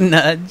voice,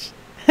 Nudge,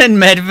 and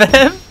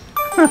Medvedev.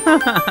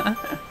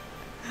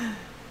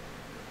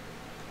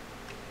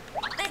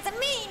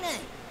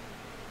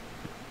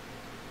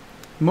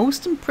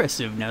 Most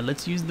impressive. Now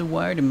let's use the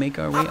wire to make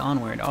our way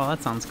onward. Oh,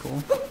 that sounds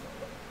cool.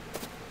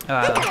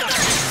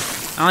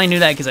 I only knew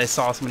that because I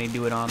saw somebody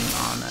do it on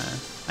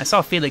I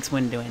saw Felix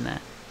Wynn doing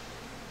that.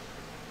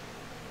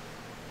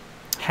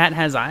 Hat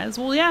has eyes?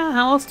 Well, yeah,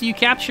 how else do you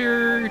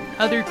capture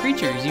other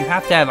creatures? You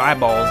have to have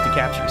eyeballs to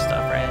capture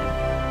stuff, right?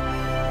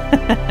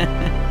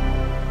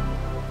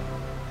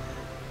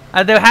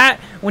 The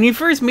hat, when you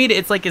first meet it,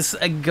 it's like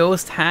a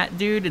ghost hat,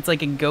 dude. It's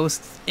like a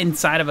ghost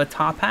inside of a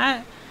top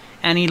hat.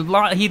 And he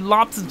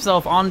lops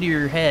himself onto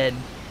your head.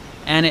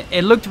 And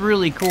it looked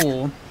really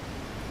cool.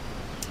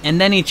 And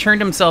then he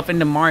turned himself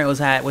into Mario's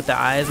hat with the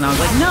eyes. And I was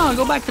like, no,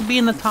 go back to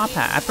being the top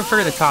hat. I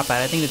prefer the top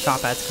hat. I think the top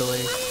hat's cooler.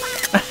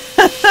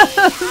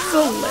 This is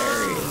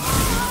hilarious.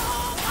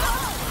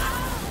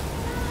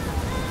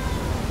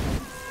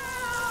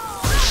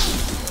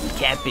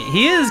 Cappy.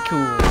 He is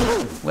cool.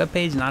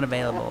 Webpage not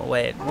available.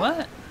 Wait,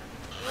 what?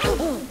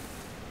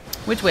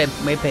 Which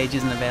webpage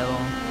isn't available?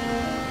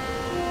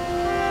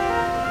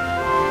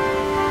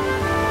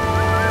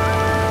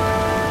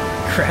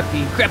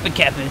 Crappy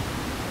Cappy.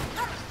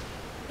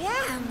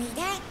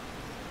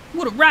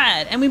 What a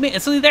ride! And we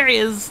made so there he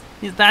is.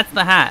 That's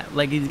the hat.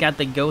 Like he's got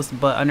the ghost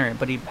butt under it,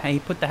 but he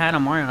put the hat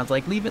on Mario. I was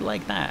like, leave it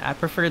like that. I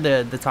prefer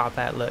the top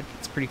hat look.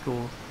 It's pretty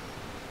cool.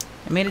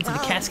 I made it to the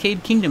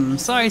Cascade Kingdom.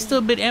 Sorry, still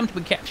a bit amped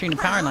with capturing the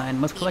power line.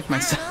 Must collect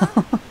myself.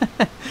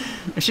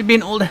 There should be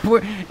an old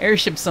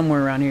airship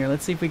somewhere around here.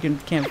 Let's see if we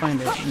can't find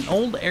it. An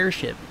old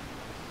airship.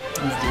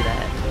 Let's do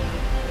that.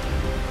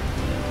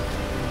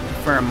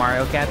 For a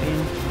Mario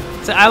capping.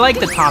 So I like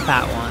the top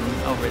hat one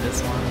over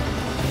this one.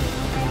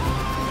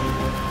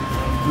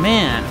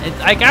 Man,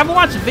 like I've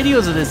watched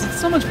videos of this. It's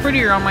so much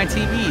prettier on my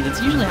TV. That's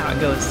usually how it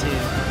goes too.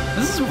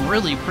 This is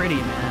really pretty,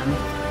 man.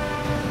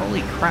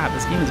 Holy crap,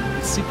 this game is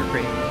super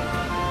pretty.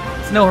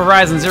 It's no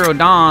Horizon Zero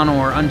Dawn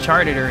or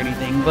Uncharted or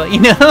anything, but you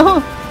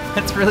know,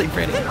 it's really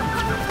pretty. Get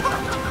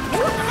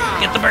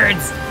the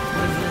birds.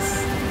 What is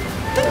this?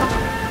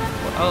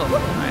 Oh,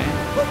 alright.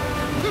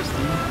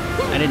 Interesting.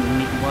 I didn't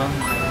need well.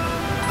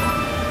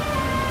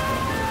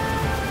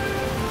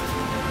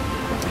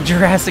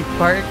 Jurassic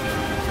Park.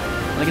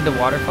 Look at the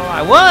waterfall.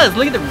 I was!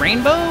 Look at the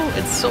rainbow!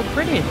 It's so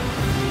pretty.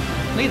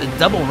 Look at the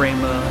double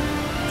rainbow.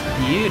 It's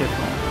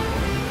beautiful.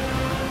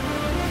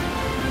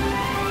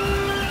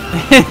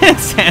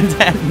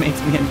 Santa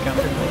makes me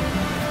uncomfortable.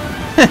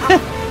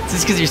 It's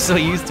just because you're so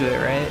used to it,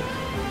 right?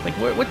 Like,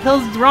 what the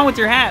hell's wrong with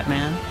your hat,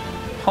 man?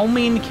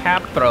 Homing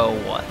cap throw,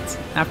 what?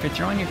 After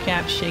throwing your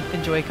cap, shake the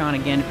Joy-Con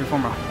again to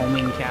perform a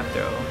homing cap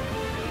throw.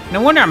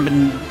 No wonder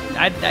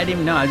I didn't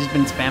even know, I've just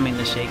been spamming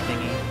the shake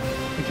thingy.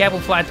 The cap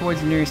will fly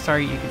towards the nearest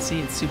target you can see.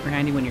 It's super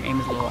handy when your aim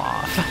is a little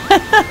off.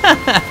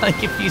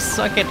 Like, if you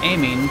suck at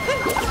aiming,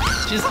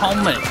 just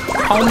home it.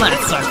 Home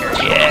that sucker,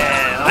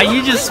 yeah! Like,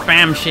 you just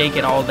spam shake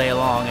it all day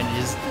long and it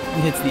just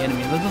hits the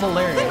enemy. This is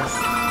hilarious.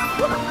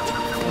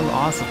 That was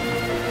awesome.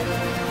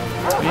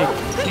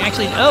 You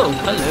actually, oh,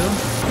 hello.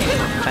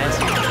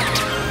 Bastard.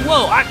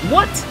 Whoa,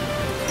 what?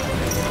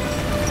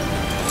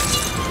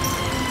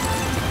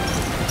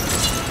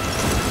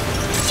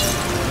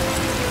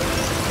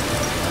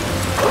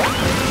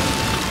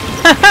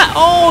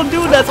 Oh,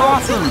 dude, that's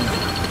awesome.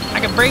 I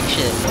can break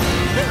shit.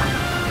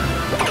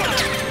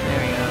 There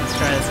we go, let's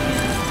try this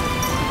again.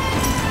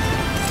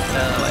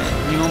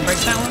 Wait, you won't break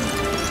that one?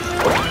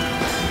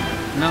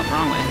 Nope,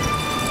 wrong way.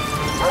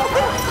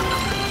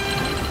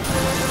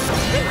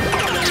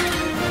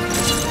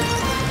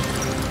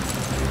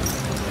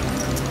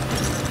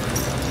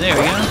 There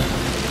we go.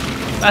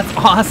 That's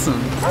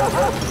awesome.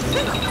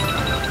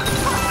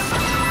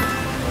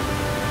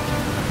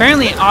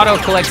 Apparently auto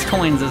collects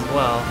coins as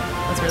well.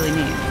 That's really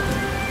neat.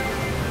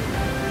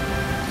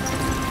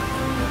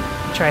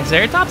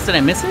 Triceratops? Did I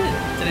miss it?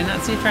 Did I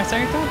not see a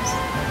Triceratops?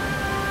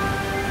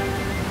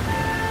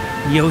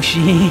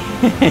 Yoshi.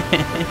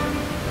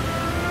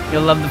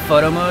 You'll love the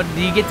photo mode.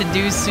 Do you get to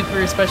do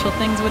super special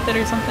things with it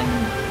or something?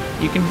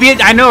 You can be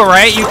I know,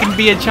 right? You can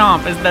be a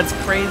chomp. That's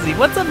crazy.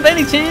 What's up,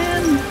 Benny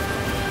Chan?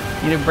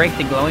 You to break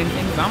the glowing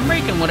things? I'm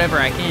breaking whatever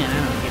I can. I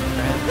don't give a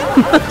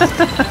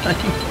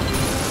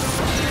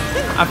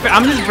crap.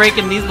 I'm just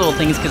breaking these little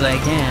things because I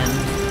can.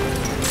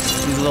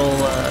 These little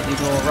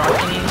rock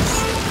thingies.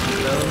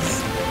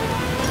 Those.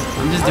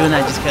 I'm just doing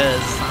that just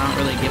because I don't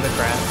really give a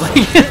crap.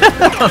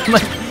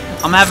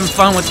 I'm having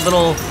fun with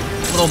little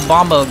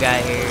Bombo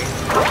guy here.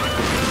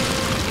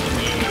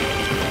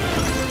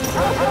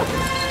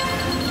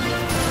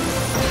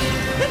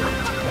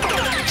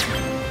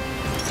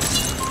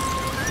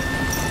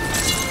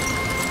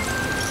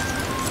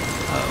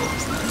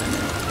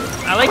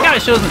 I like how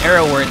it shows an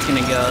arrow where it's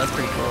gonna go. That's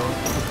pretty cool.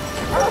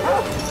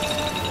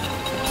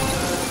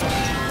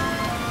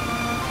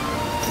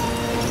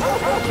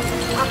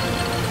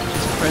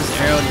 Just press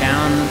arrow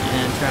down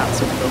and try out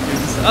some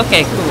filters.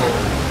 Okay, cool.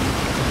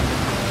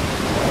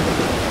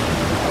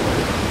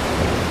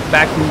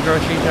 Back from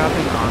grocery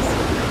shopping.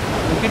 Awesome.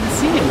 Well, good to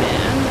see you,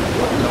 man.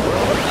 What in the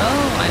world?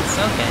 Oh, it's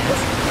okay.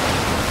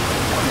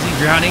 Is he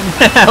drowning?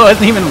 I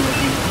wasn't even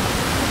looking.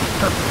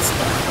 Purple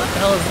stuff. What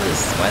the hell is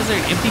this? Why is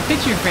there an empty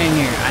picture frame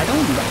here? I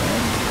don't know.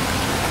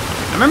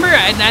 I remember,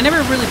 I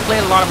never really played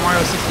a lot of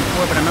Mario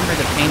 64, but I remember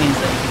the paintings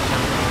that you could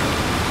jump on.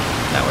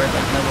 That were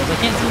like levels. I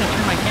can't seem to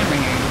turn my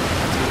camera here.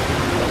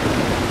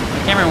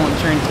 My camera won't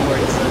turn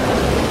towards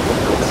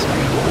the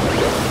screen.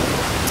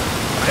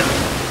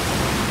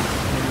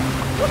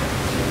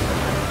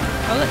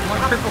 Oh look,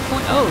 more purple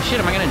point. Oh shit,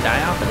 am I gonna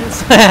die off of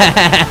this?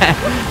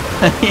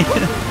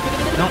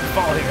 Don't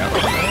fall here.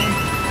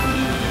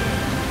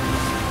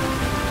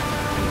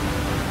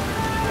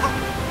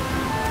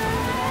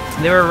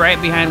 They were right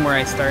behind where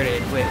I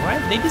started. Wait,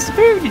 what? They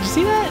disappeared. Did you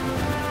see that?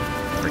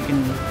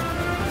 Freaking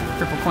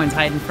purple coins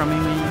hiding from me,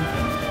 man.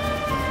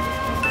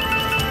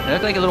 They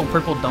look like little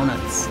purple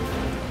donuts.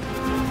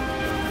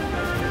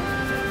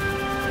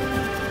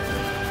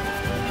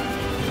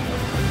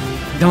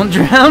 Don't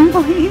drown,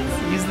 please.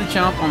 Use the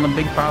chomp on the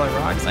big pile of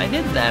rocks. I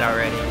did that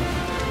already.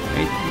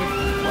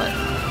 What?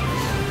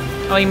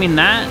 Oh, you mean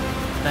that?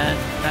 That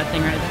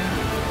thing right there?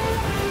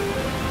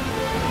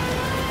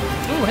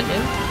 Oh, hello.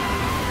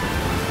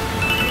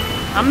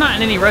 I'm not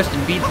in any rush to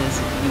beat this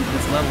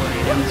level or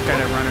anything. I'm just kind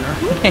of running around.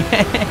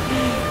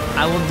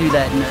 I will do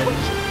that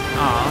nudge.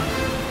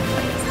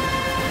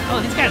 Aw.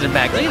 Oh, these guys are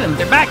back. Look at them.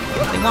 They're back.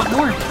 They want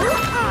more.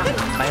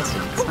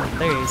 Bastards. How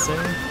dare you, sir.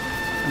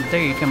 How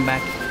dare you come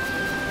back.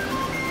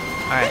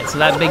 Alright, so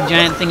that big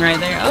giant thing right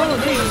there. Oh,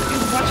 there you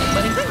go. Watch it,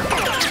 buddy.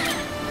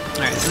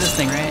 Alright, so this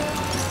thing, right?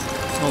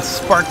 Little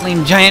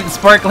sparkling, giant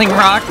sparkling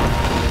rock.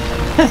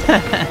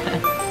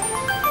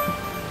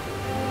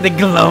 The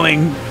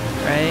glowing.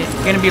 Right?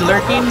 You're gonna be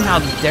lurking? How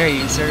dare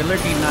you, sir?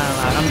 Lurking not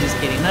allowed. I'm just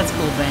kidding. That's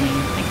cool, Benny.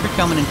 Thanks for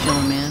coming and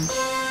chilling, man.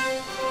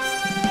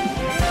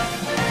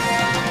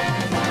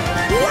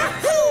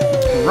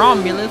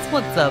 Romulus,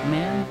 what's up,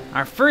 man?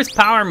 Our first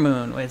power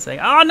moon. Wait a sec.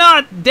 Oh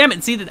no! Damn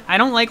it! See, I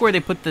don't like where they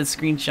put the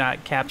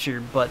screenshot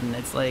capture button.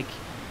 It's like,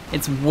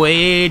 it's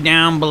way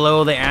down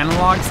below the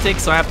analog stick,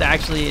 so I have to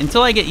actually,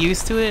 until I get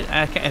used to it,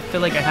 I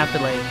feel like I have to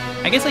like,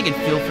 I guess I could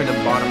feel for the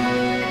bottom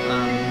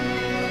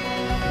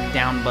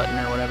down button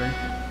or whatever.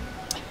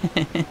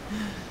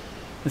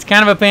 It's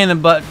kind of a pain in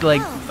the butt,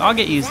 like, I'll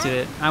get used to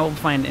it. I will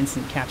find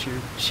instant capture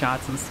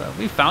shots and stuff.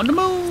 We found the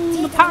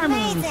moon, the power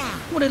moon.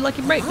 What a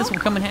lucky break! This will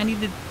come in handy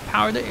to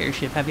power the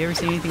airship. Have you ever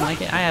seen anything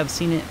like it? I have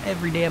seen it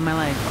every day of my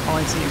life. All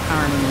I see are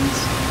power moons.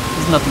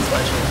 There's nothing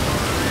special.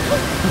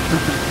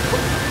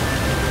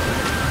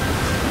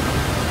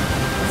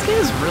 This game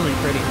is really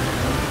pretty, man.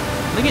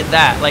 Look at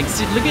that. Like,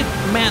 see, look at,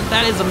 man,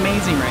 that is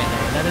amazing right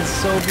there. That is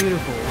so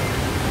beautiful.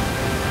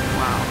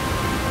 Wow.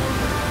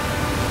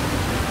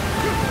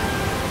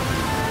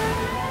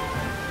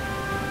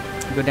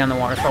 Go down the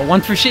waterfall.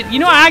 One for shit. You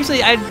know,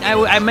 actually,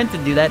 I meant to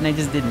do that and I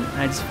just didn't.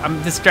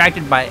 I'm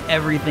distracted by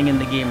everything in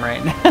the game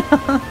right now.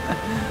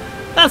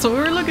 That's what we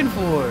were looking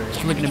for.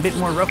 It's looking a bit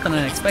more rough than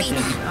I expected.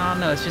 Oh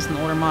no, it's just an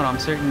older model. I'm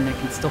certain it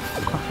can still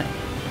fly.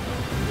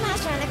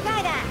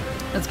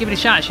 Let's give it a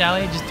shot, shall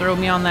we? Just throw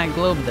me on that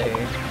globe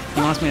there. He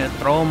wants me to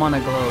throw him on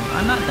a globe.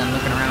 I'm not done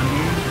looking around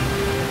here.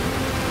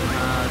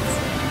 Let's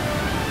see.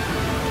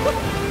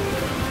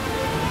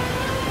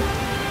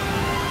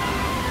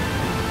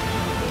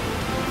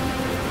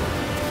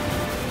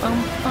 Bum,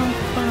 bum,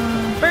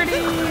 bum.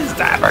 Birdies!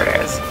 Ah,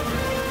 birdies!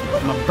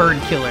 I'm a bird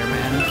killer,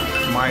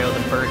 man. Mario the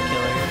bird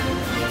killer.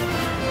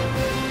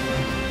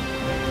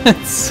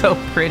 It's so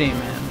pretty,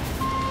 man.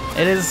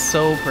 It is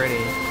so pretty.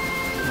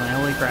 Like,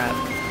 holy crap.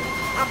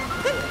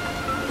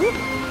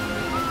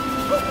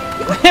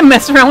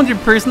 Mess around with your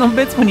personal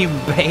bits when you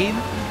bathe?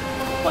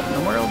 What in the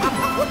world?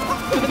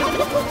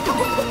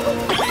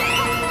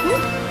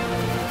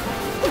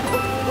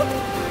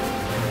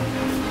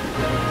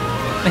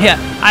 Yeah,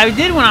 I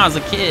did when I was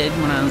a kid,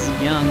 when I was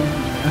young.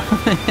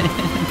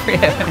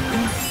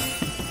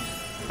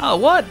 Oh,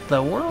 what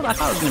the world? I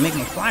thought it was gonna make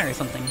me fly or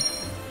something.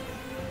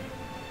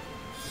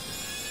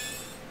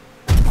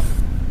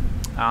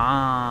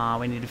 Ah,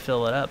 we need to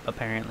fill it up,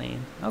 apparently.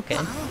 Okay.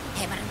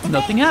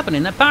 Nothing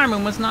happening. That power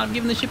moon must not have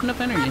given the ship enough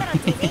energy.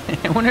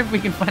 I wonder if we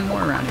can find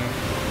more around here.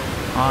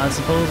 I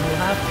suppose we'll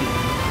have to.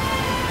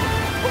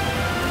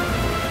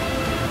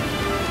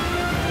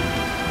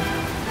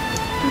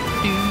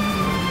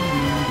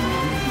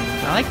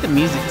 I like the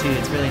music, too.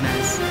 It's really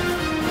nice.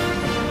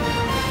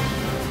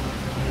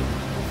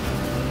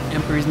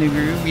 Emperor's New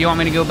Groove. You want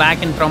me to go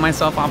back and throw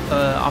myself off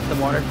the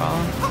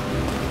waterfall?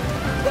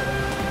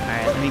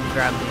 Alright, let me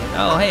grab the...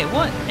 Oh, hey,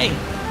 what? Hey,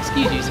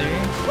 excuse you, sir.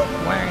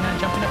 Why are you not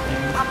jumping up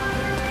there?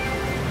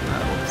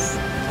 Oops.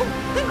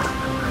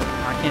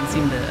 I can't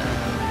seem to...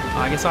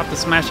 I guess I'll have to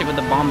smash it with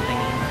the bomb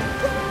thingy.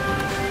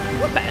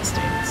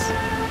 Bastards.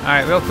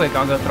 Alright, real quick,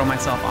 I'll go throw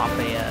myself off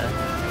a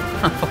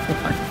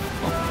waterfall.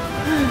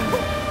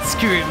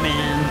 Screw it,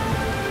 man.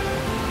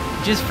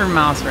 Just for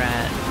Mouse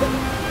Rat.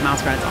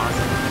 Mouse Rat's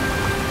awesome.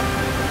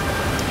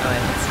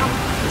 Alright, let's see.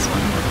 This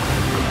one.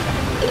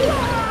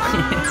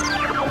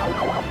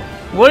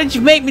 What did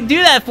you make me do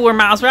that for,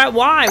 Mouse Rat?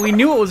 Why? We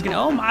knew it was gonna...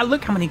 Oh my,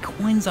 look how many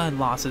coins I've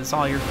lost. It's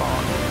all your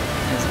fault.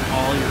 It's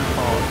all your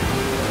fault.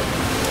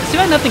 It's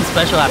too bad nothing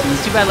special happens.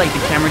 It's too bad, like,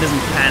 the camera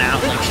doesn't pan out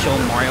and, like, show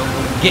Mario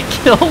get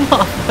killed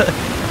off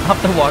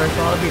the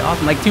waterfall. It'd be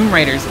awesome. Like Tomb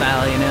Raider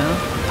style, you know?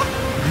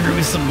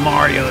 Gruesome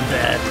Mario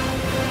death.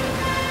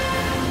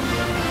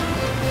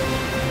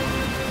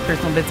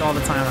 Personal bits all the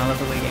time. I love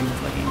the way the game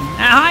is looking.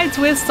 Hi,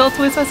 Twist. Tell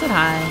Twist I said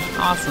hi.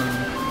 Awesome.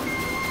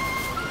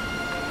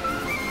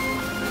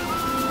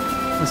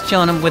 I was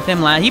chilling with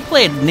him last. He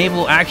played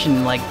Naval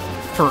Action like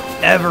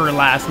forever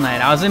last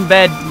night. I was in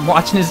bed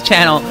watching his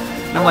channel,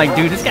 and I'm like,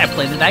 dude, this guy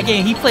played that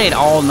game. He played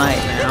all night,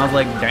 man. I was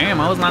like, damn,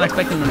 I was not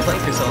expecting him to play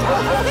for so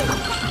long.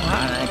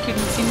 I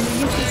couldn't seem to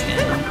get this guy.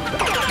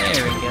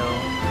 There we go.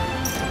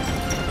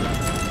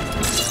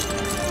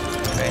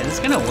 Alright, is this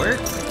gonna work?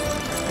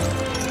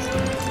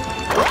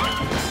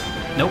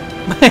 Nope.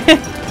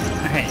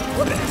 Alright,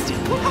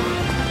 bastard.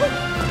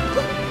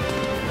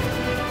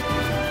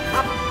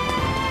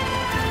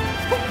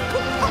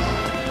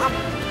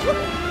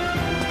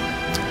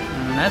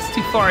 That's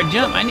too far a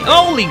jump. I need.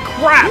 Holy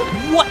crap!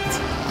 What?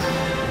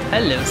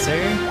 Hello,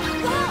 sir.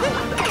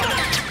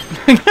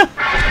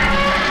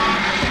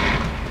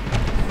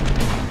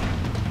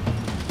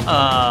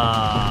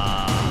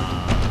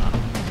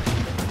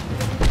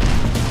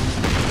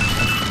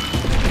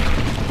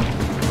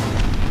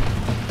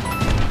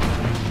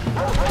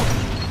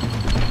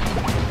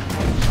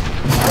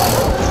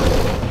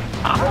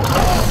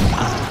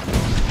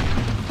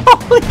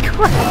 Holy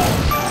crap!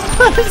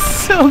 That is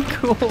so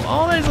cool.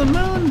 Oh, there's a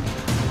moon.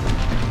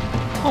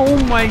 Oh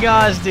my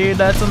gosh, dude,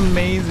 that's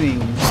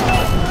amazing.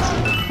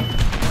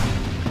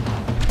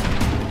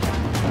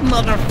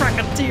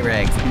 Motherfucking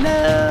T-Rex,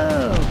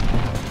 no!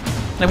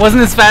 It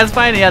wasn't as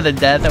satisfying. Yeah, the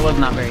death, that was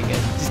not very good.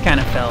 Just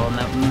kind of fell,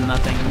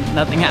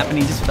 nothing happened,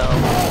 he just fell.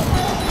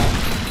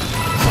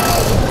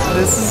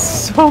 This is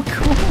so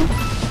cool.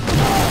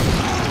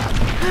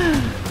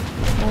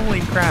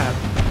 Holy crap.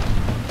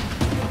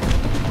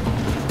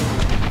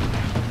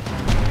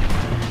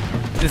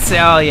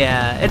 Oh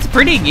yeah, it's a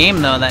pretty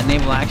game though. That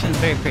naval action is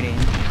very pretty.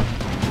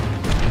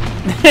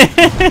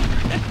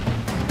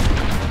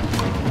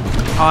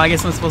 Oh, I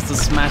guess I'm supposed to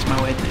smash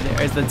my way through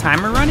there. Is the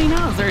timer running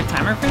now? Is there a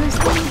timer for this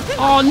thing?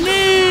 Oh,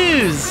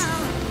 news!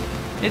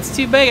 It's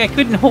too big. I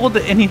couldn't hold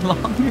it any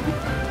longer.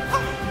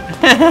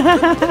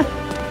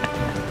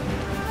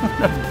 What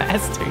a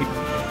bastard.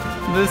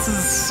 This is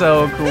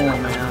so cool,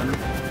 man.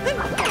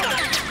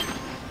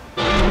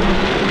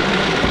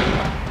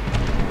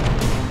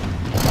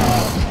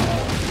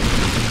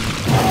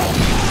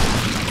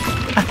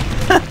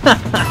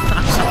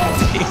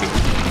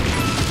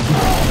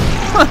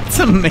 That's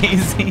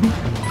amazing.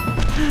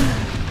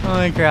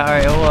 Holy crap.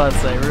 Alright, hold on a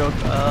second.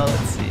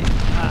 Let's see.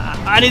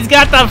 And he's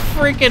got the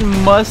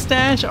freaking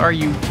mustache? Are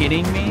you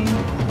kidding me?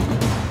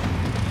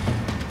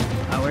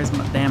 Where's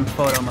my damn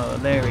photo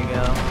mode? There we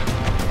go.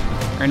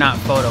 Or not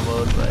photo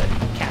mode, but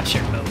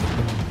capture mode.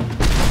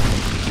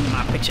 Give me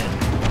my picture.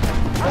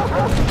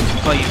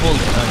 Oh, you hold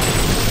it. Okay.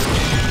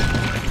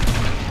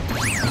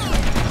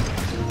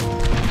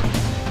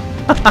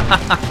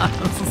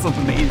 This is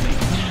amazing.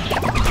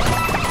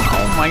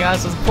 Oh my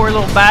gosh, those poor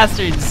little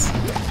bastards.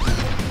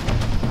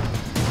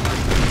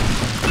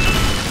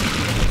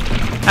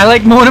 I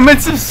like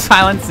moments of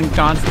silence and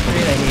concentrate.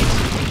 I hate you.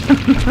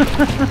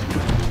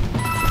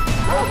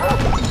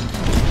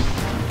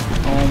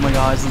 Oh my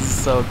gosh, this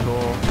is so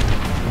cool.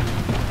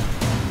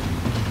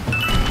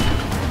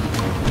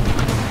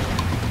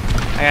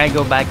 I gotta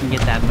go back and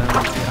get that moon too.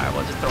 Alright,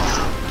 we'll just throw him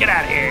out. Get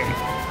out of here.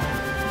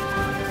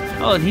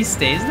 Oh, and he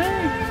stays there?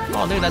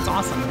 Oh, dude, that's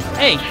awesome.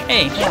 Hey,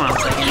 hey, hold on a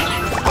second.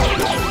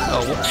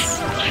 Oh, whoops.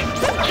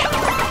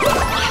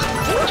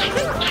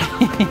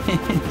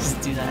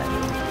 Just do that.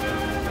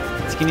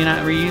 Can you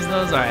not reuse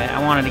those? Alright, I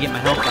wanted to get my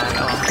health back.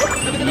 Oh.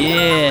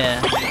 Yeah,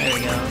 there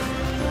we go.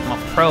 I'm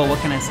a pro, what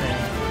can I say?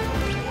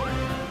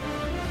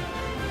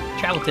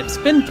 Travel tip,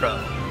 spin throw.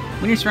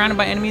 When you're surrounded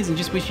by enemies and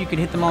just wish you could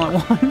hit them all at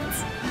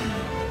once,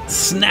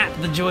 snap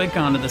the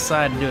Joy-Con to the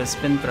side and do a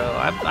spin throw.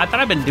 I thought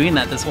I've been doing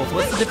that this whole time.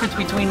 What's the difference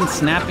between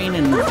snapping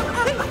and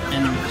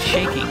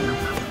shaking?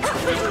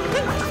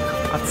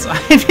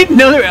 I didn't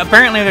know there.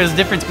 Apparently there's a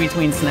difference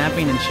between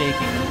snapping and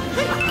shaking.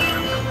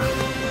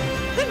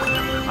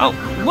 Oh,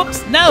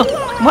 whoops, no!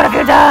 What have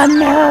you done?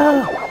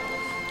 No!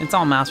 It's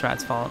all Mouse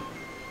Rat's fault.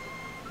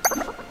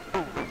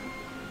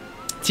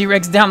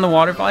 T-Rex down the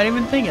waterfall? I didn't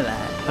even think of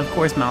that. Of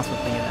course Mouse would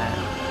think of that.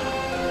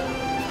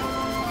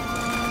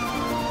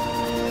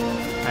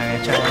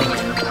 Alright, try that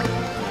again.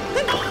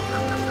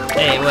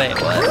 Hey, wait,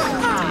 what?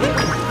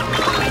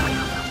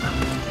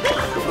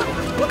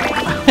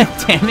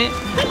 Damn it.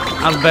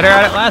 I was better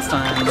at it last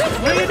time.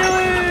 What are you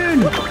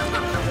doing?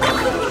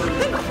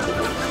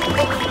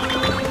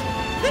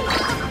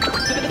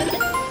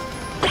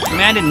 I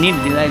mean, I didn't need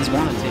to do that, I just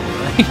wanted to.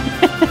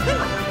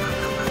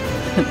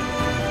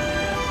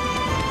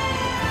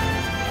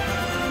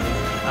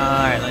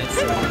 Alright, let's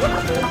see.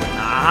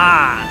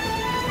 Ah!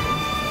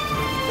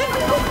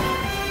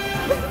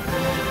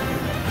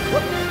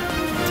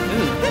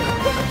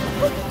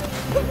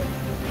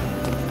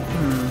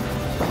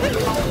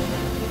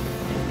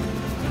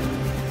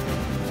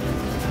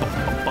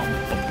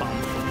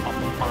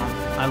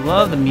 I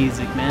love the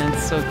music, man.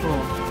 It's so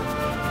cool.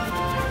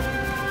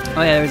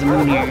 Oh yeah, there's a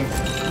moon here.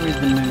 Where's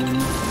the moon?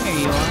 There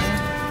you are.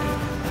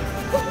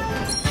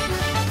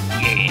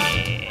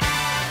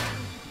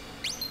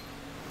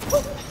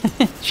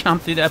 Yeah.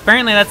 Jump through that.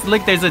 Apparently that's,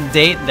 look, there's a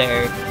date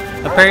there.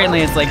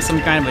 Apparently it's like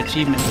some kind of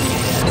achievement thing, I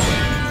guess.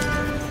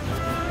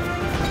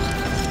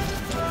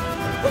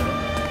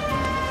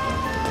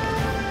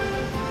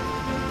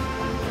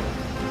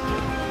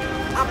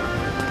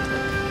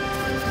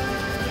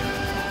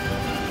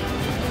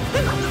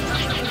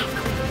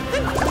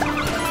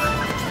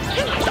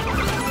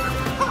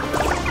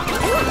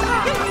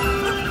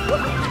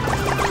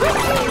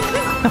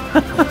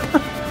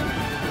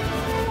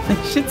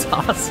 This shit's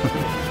awesome.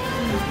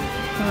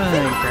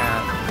 Holy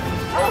crap.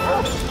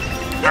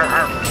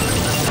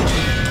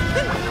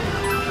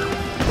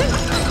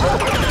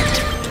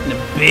 The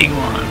big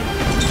one.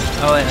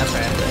 Oh wait, that's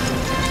right.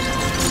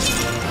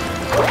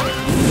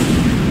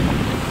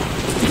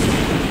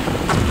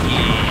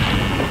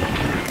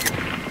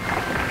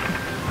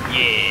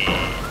 Yeah.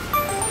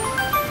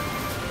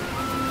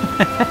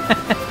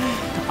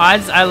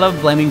 I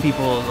love blaming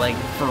people like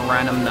for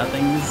random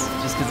nothings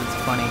just because it's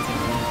funny to me.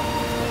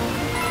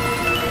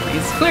 Like,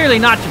 it's clearly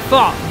not your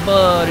fault,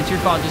 but it's your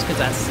fault just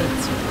because I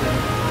said so.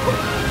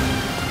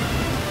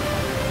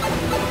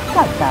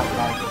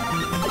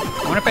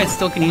 I wonder if I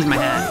still can use my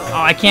hat.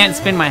 Oh, I can't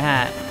spin my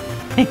hat.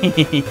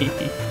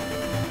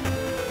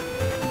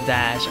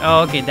 Dash.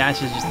 Oh, okay,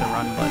 dash is just the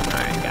run button.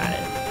 Alright, got it.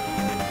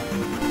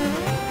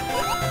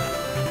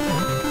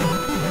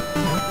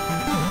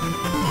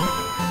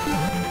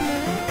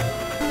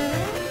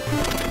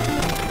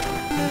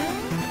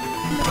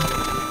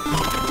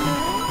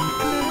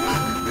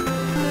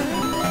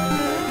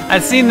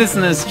 I've seen this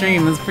in the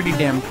stream. It's pretty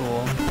damn cool.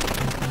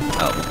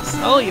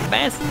 Oh, you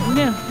bastard!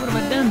 No, what have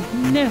I done?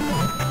 No.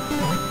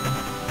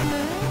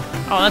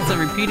 Oh, that's a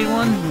repeated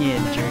one?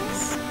 Yeah,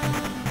 jerks.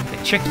 They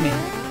tricked me.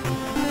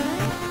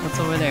 What's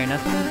over there?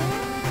 Nothing?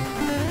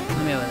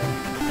 Let me over there.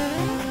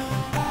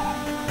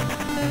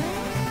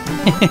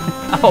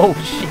 Oh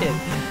shit!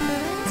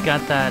 It's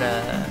got that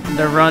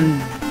the run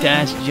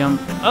Dash,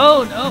 jump.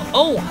 Oh, no.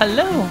 Oh,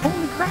 hello.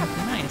 Holy crap.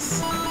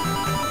 Nice.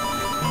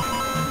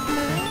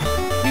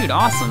 Dude,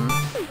 awesome.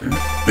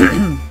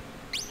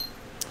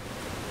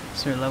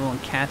 Start level in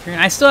Catherine.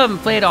 I still haven't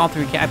played all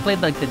three. I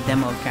played like the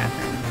demo of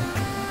Catherine.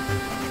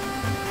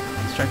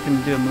 Instructed him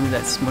to do a move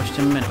that smushed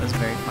him, and it was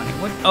very funny.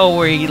 What? Oh,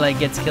 where he like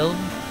gets killed?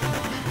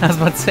 I was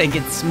about to say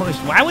gets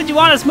smushed. Why would you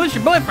want to smush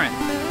your boyfriend?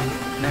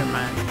 Never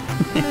mind.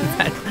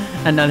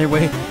 Another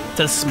way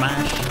to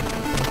smash.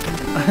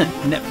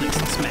 Netflix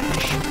and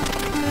smash.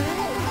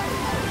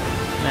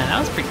 Man, that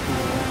was pretty cool.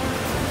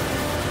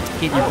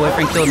 Getting your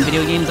boyfriend killed in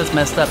video games? That's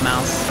messed up,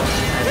 Mouse.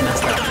 That's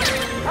messed up.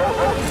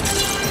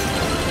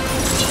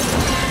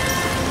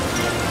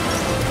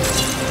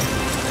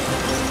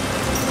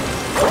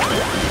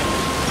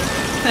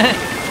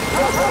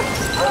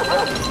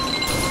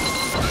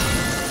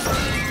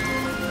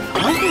 I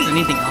wonder if there's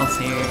anything else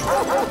here.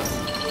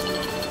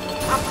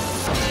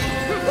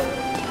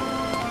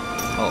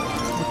 Oh,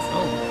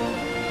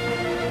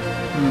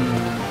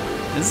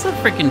 is this a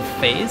freaking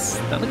face?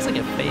 That looks like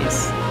a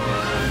face.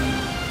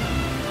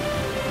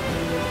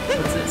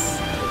 What's this?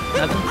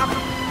 Nothing?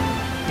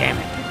 Damn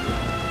it.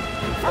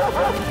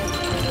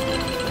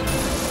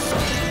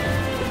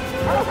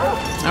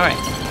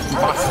 Alright,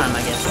 boss time,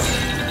 I guess.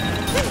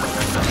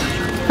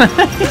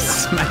 He's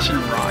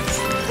smashing rocks.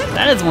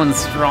 That is one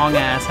strong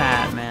ass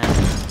hat, man.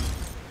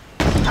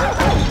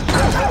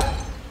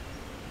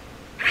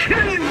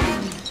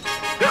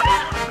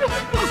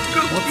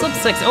 What's up,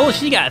 sex? Oh,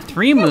 she got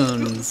 3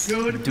 moons.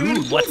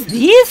 Dude, what's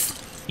this?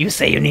 You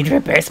say you need to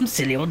repair some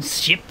silly old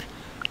ship?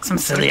 Some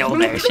silly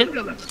old airship?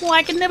 Well,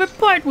 I can never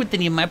part with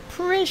any of my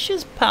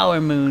precious power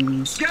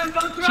moons.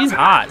 She's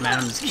hot, man.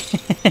 I'm just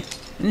kidding.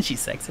 Isn't she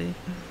sexy?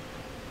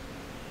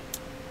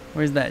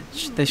 Where's that?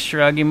 The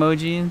shrug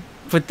emoji?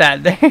 Put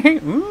that there.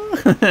 Ooh.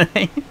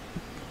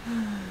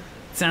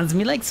 Sounds to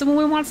me like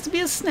someone wants to be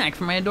a snack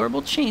for my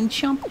adorable chain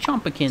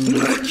chompikins.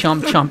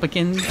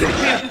 Chompikins.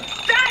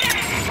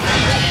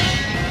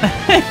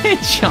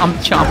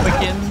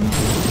 Chompikins.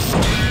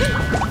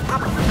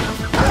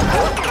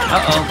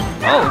 Uh-oh.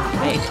 Oh,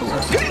 hey, cool.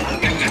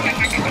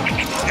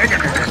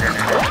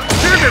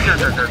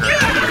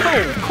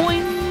 Oh,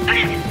 coins.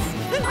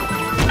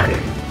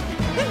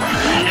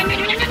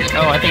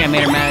 Oh, I think I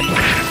made her mad.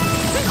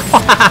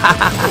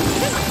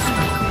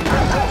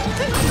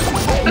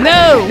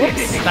 No!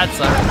 Whoops, that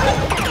sucked.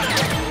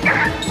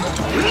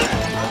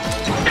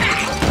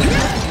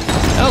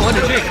 Oh, what a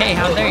jerk. Hey,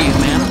 how dare you,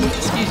 man?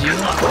 Excuse you.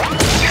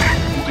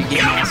 You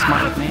getting all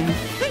smart with me.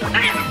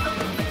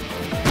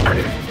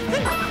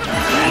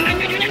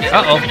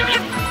 Uh-oh.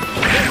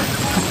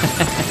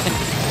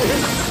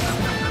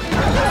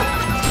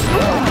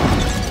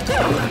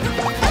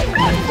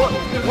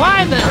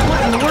 Why the...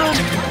 What in the world?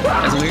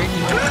 That's weird.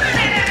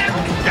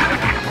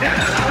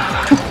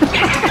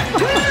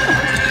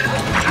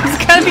 This is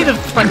gotta be the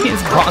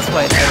funniest boss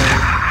fight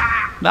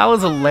ever. That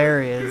was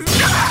hilarious.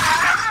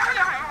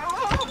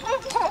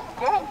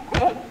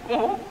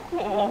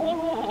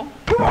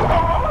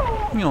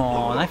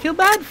 Aw, I feel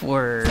bad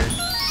for her.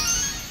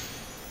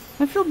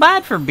 I feel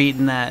bad for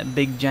beating that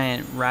big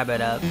giant rabbit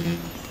up.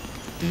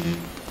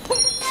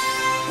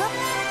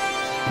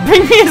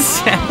 Bring me a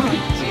sandwich.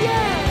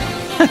 Yeah.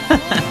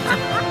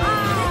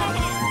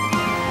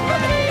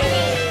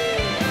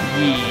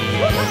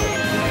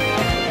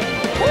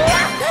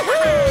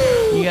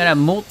 You got a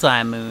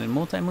multi-moon.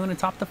 Multi-moon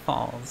atop the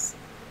falls.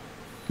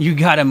 You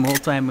got a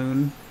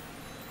multi-moon.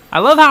 I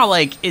love how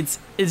like it's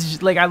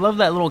just, like I love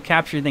that little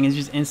capture thing. It's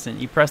just instant.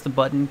 You press the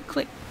button,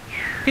 click.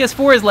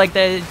 PS4 is like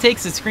that. It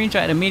takes a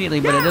screenshot immediately,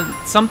 but it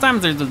doesn't.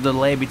 Sometimes there's a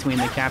delay between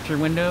the capture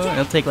window.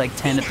 It'll take like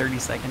 10 to 30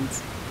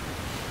 seconds.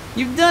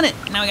 You've done it.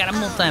 Now we got a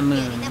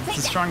multi-moon. It's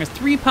as strong as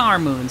 3 power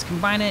moons.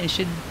 Combine it, it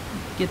should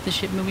get the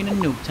ship moving in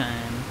no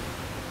time.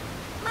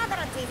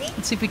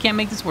 Let's see if we can't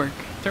make this work.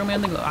 Throw me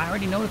on the globe. I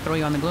already know to throw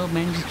you on the globe,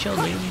 man. Just chill,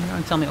 baby. You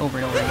don't tell me over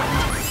and over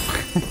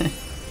again.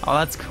 Oh,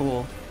 that's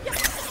cool.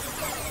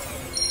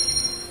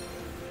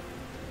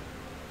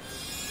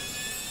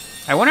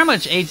 I wonder how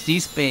much HD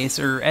space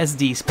or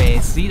SD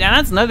space. See, and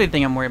that's another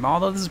thing I'm worried about.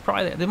 Although this is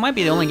probably, it might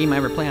be the only game I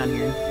ever play on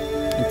here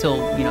until,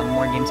 you know,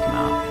 more games come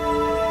out.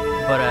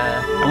 But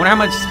I wonder how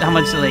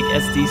much like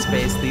SD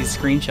space these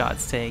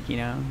screenshots take. You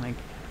know, like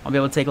I'll be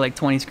able to take like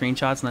 20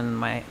 screenshots and then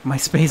my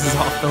space is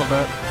all filled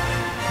up.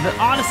 The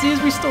Odyssey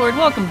is restored.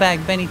 Welcome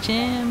back, Benny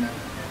Chan.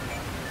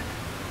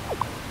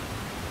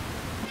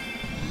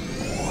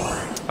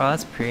 Oh,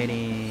 that's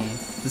pretty.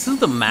 This is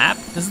the map?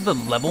 This is the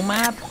level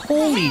map?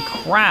 Holy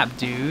crap,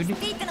 dude.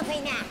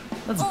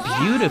 That's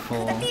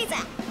beautiful.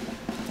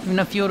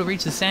 Enough fuel to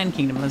reach the Sand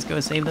Kingdom. Let's go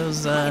save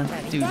those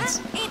dudes.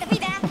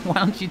 Why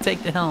don't you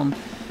take the helm?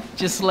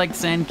 Just select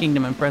Sand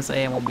Kingdom and press A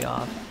and we'll be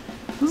off.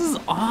 This is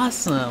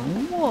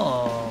awesome.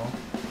 Whoa.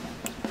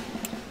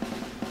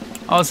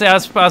 Oh, see, I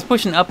was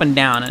pushing up and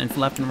down and it's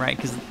left and right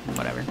because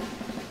whatever.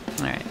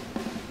 Alright.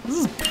 This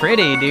is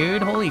pretty,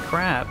 dude. Holy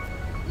crap.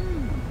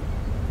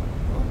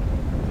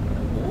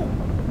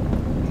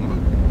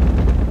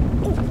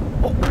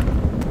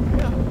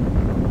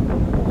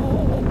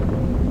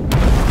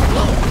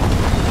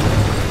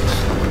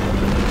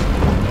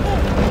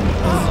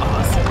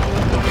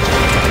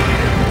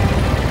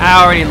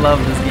 I already love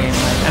this game,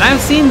 and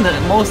I've seen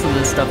most of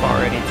this stuff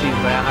already too.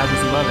 But I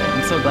just love it.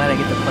 I'm so glad I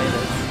get to play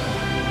this.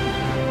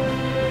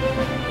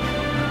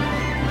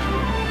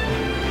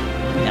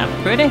 Yeah,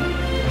 pretty.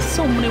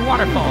 So many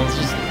waterfalls,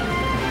 just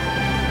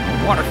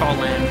waterfall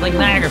land, like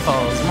Niagara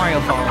Falls, Mario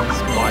Falls,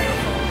 Mario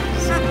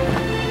Falls.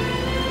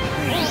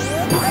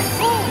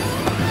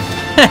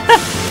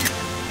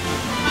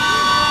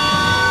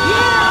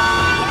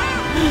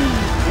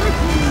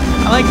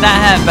 I like that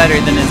hat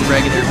better than his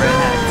regular red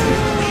hat too.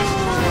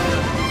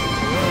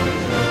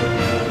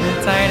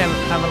 I'm tired.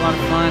 Have a lot of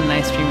fun.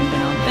 Nice streaming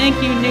down.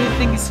 Thank you, Newt.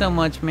 Thank you so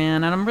much,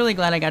 man. And I'm really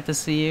glad I got to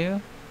see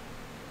you.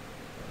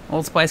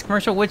 Old Spice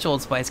commercial? Which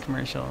Old Spice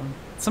commercial?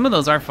 Some of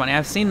those are funny.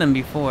 I've seen them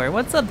before.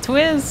 What's up,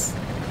 Twiz?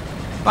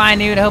 Bye,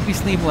 Newt. I hope you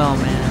sleep well,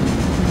 man.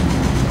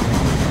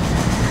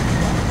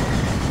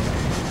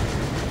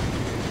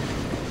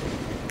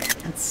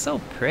 It's so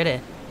pretty.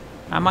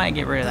 I might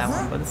get rid of that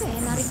one, but it's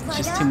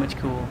just too much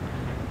cool.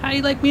 How do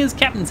you like me as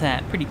captain's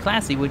hat? Pretty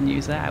classy, wouldn't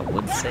you say? I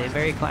would say.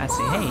 Very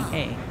classy. Hey,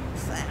 hey.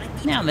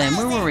 Now then,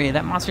 where were we?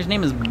 That monster's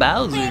name is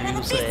Bowser,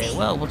 you say.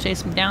 Well, we'll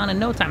chase him down in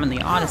no time in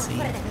the Odyssey.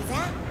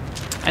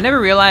 I never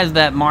realized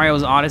that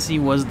Mario's Odyssey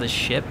was the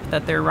ship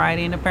that they're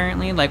riding,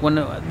 apparently. Like, when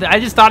I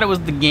just thought it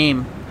was the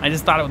game. I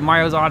just thought it was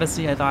Mario's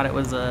Odyssey. I thought it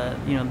was,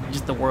 you know,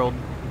 just the world.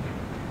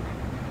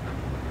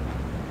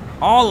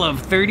 All of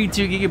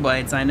 32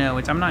 gigabytes, I know,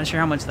 which I'm not sure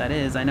how much that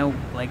is. I know,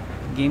 like,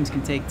 games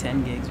can take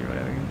 10 gigs or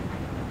whatever.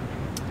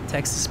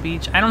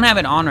 Text-to-speech. I don't have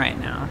it on right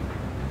now.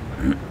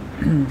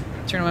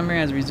 Internal memory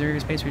has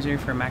reserved space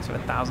reserved for a max of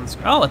 1,000.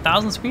 Oh,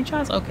 1,000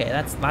 screenshots? Okay,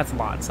 that's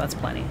lots. That's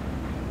plenty.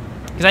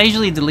 Because I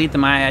usually delete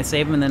them. I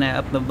save them and then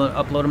I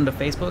upload them to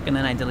Facebook and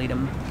then I delete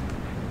them.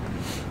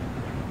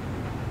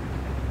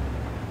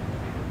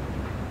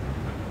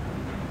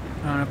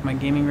 I don't know if my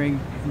gaming rig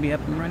will be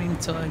up and running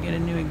until I get a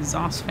new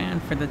exhaust fan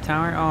for the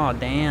tower. Oh,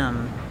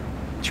 damn.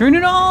 Turn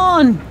it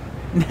on!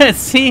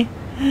 See?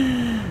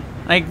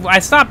 Like, I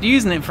stopped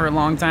using it for a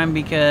long time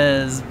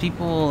because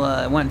people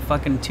went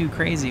fucking too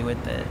crazy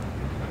with it.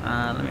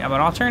 But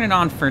I'll turn it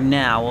on for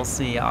now. We'll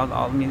see.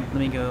 Let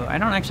me go. I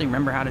don't actually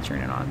remember how to turn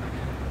it on.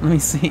 Let me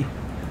see.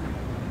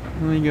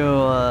 Let me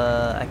go.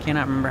 I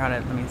cannot remember how to.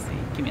 Let me see.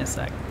 Give me a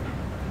sec.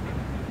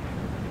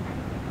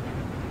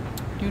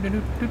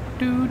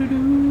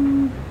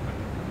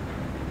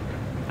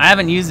 I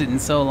haven't used it in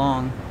so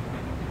long.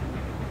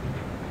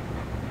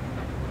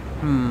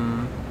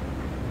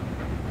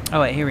 Oh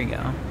wait, here we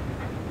go.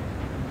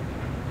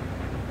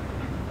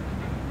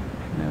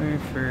 Number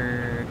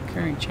for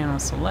current channel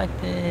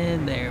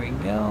selected. There we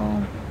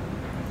go.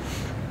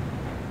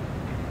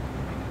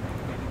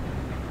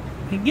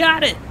 We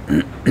got it.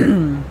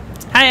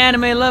 Hi,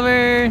 anime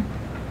lover.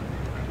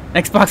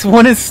 Xbox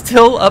One is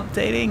still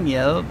updating.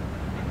 Yup.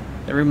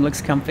 The room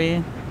looks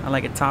comfy. I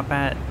like a top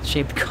hat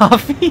shaped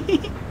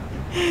coffee.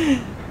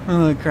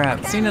 Oh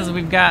crap. As soon as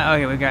we've got,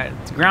 okay, we've got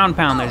ground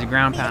pound. There's a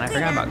ground pound. I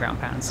forgot about ground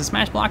pound. So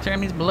smash blocks or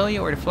enemies below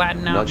you or to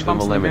flatten out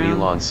bumps on the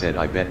ground. Elon said,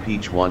 I bet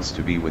Peach wants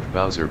to be with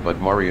Bowser, but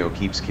Mario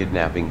keeps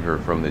kidnapping her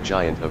from the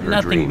giant of her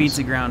dreams. Nothing beats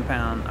a ground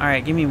pound.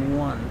 Alright, give me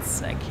 1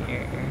 sec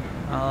here.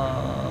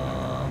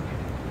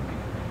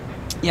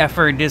 Yeah,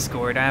 for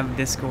Discord. I have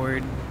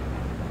Discord.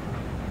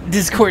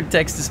 Discord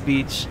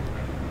text-to-speech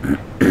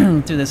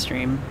to the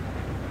stream.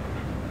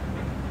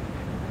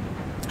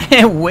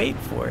 Wait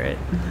for it.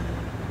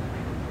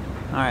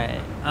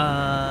 Alright,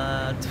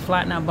 to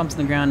flatten out bumps in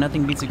the ground,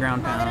 nothing beats a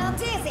ground pound.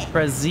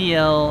 Press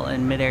ZL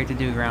in midair to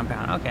do a ground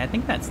pound. Okay, I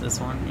think that's this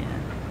one, yeah.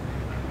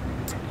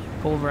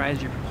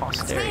 Pulverize your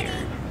posterior.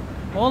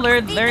 Well, there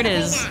it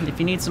is. If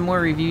you need some more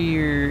review,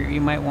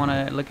 you might want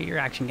to look at your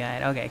action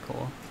guide. Okay,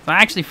 cool. So I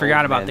actually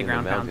forgot about the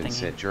ground pound thing.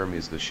 Said Germ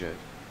is the shit.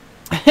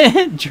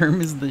 Germ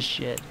is the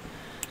shit.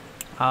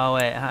 Oh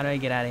wait, how do I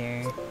get out of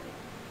here?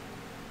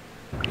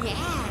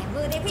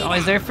 It's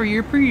always there for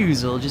your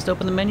perusal. Just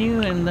open the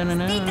menu and then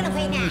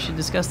we should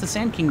discuss the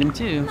Sand Kingdom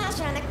too.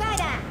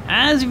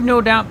 As you've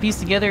no doubt pieced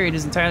together, it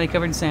is entirely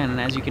covered in sand,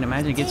 and as you can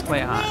imagine, it gets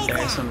quite hot. There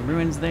are some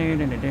ruins there. I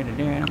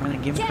don't really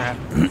give a crap.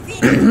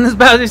 This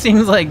Bowser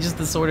seems like just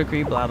the sort of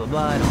creep. Blah blah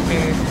blah. I don't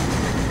care.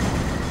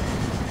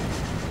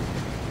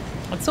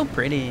 It's so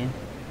pretty.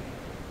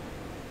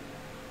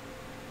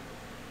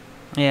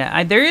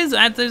 Yeah, there's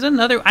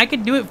another. I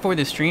could do it for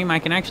the stream. I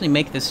can actually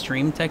make the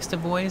stream text to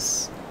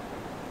voice.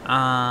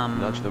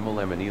 Nudge the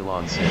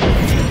Elon said,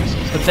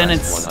 but then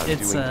it's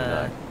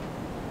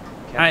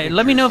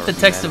let me know if the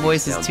text to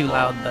voice is too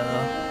loud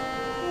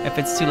though. If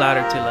it's too loud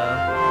or too low.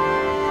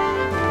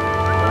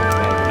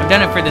 I've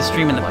done it for the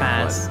stream in the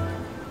past.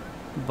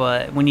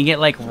 But when you get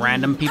like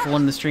random people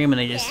in the stream and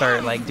they just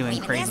start like doing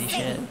crazy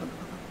shit.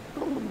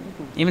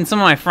 Even some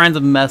of my friends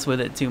have messed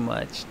with it too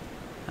much.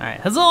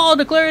 Alright, Huzzah!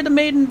 Declare the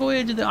maiden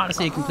voyage of the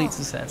Odyssey a complete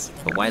success.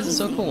 But why is it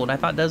so cold? I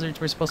thought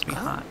deserts were supposed to be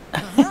hot.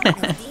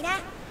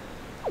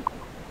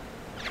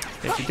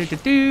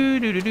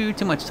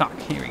 Too much talk.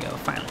 Here we go,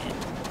 finally.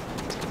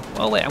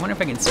 Oh wait, I wonder if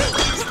I can see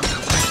this.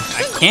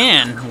 I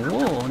can!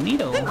 Whoa,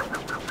 neato.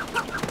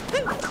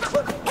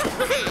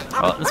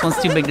 Oh, this one's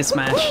too big to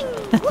smash.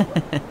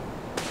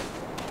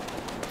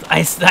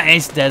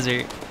 Ice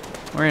desert.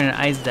 We're in an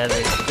ice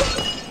desert.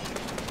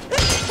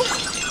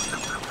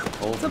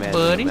 Old up, man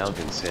buddy? in the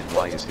mountain said,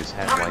 why is his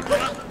hat white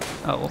now?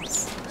 Oh,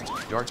 whoops.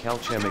 Dark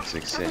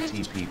Alchemix said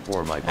TP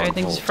for my Everything's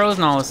bunghole.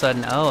 frozen all of a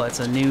sudden. Oh, it's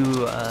a new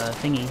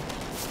thingy.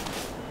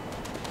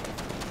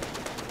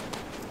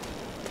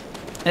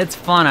 It's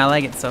fun. I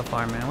like it so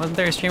far, man. Wasn't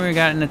there a streamer who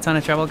got in a ton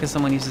of trouble because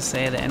someone used to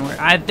say the N-word?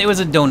 It was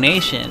a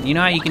donation. You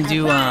know how you can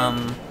do,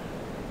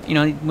 you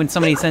know, when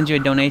somebody sends you a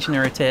donation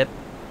or a tip,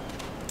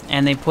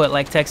 and they put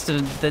like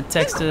the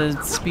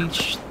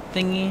text-to-speech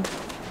thingy?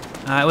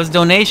 It was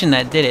donation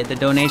that did it. The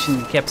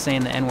donation kept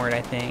saying the N-word,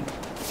 I think.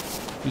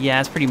 Yeah,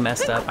 it's pretty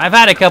messed up. I've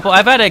had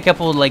a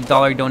couple like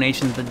dollar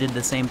donations that did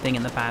the same thing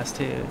in the past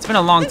too. It's been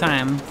a long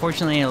time.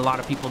 Fortunately, a lot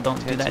of people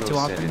don't do that too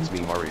Tetsuo said, often. it's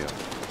me, Mario.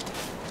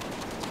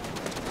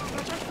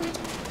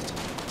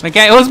 My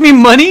guy owes me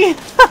money?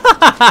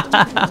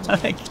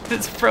 Like,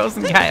 this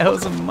frozen guy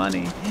owes him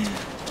money.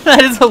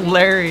 That is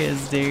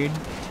hilarious, dude.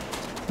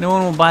 No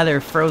one will buy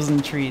their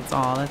frozen treats.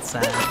 Aw, that's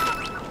sad.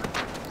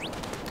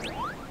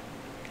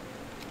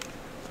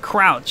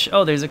 Crouch.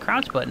 Oh, there's a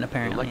crouch button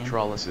apparently.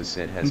 Electrolysis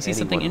said, You can has see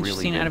something anyone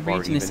interesting really out of been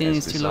reach far and the even ceiling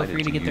has is too low for you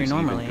to decided get there use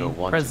even normally. go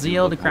want Press to do ZL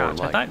to look more crouch.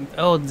 I like? thought,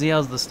 oh,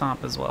 ZL's the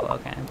stomp as well.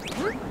 Okay.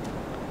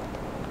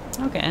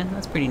 Okay,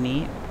 that's pretty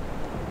neat.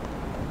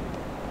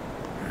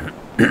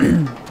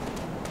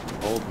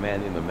 Old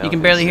man in the mountain You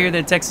can barely said, hear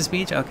the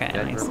text-to-speech? Okay,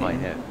 that nice. hurt my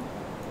head.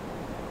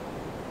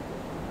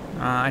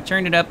 I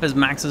turned it up as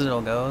max as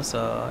it'll go,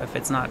 so if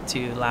it's not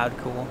too loud,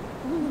 cool.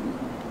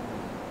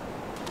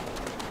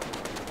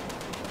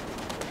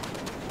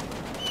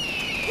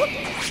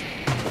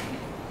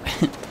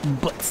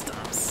 Butt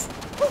stomps.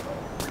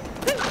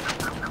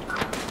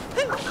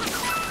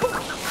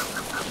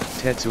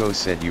 Tetsuo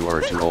said you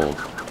are too old.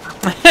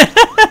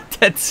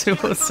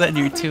 Tetsuo said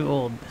you're too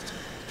old.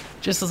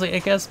 Just as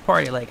like us,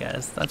 party like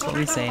us. That's what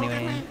we say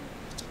anyway.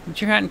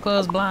 Put your hat and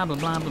clothes, blah blah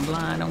blah blah blah.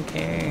 I don't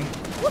care.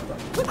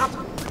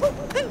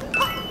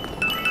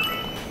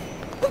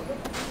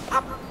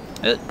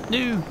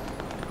 No.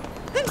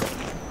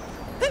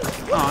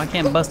 Oh, I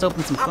can't bust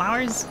open some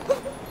flowers.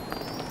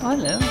 Oh,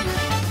 hello.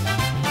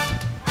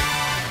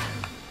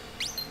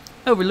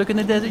 Overlooking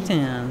the desert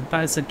town.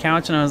 Thought it said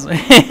couch and I was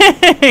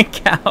like,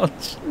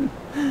 couch.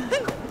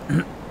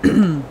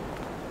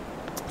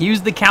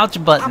 Use the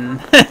couch button.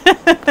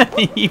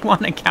 You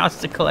want a couch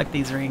to collect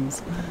these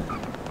rings.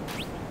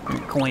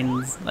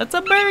 Coins. That's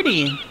a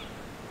birdie.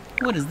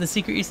 What is the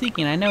secret you're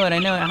seeking? I know it, I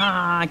know it.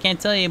 Ha, I can't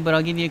tell you, but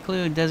I'll give you a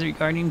clue. Desert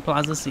Garden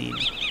Plaza Seed.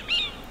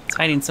 It's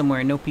hiding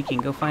somewhere, no peeking.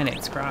 Go find it.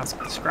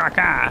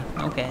 Scraka.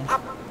 Okay.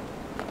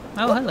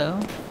 Oh, hello.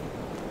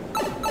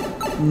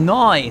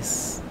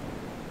 Nice.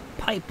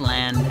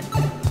 Pipeland.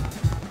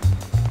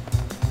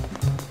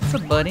 What's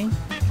up, buddy?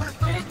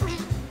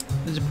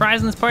 There's a prize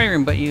in this party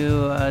room, but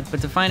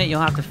to find it,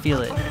 you'll have to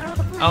feel it.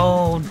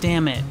 Oh,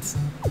 damn it.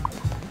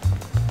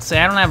 So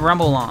I don't have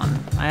Rumble on.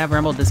 I have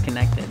Rumble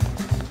disconnected.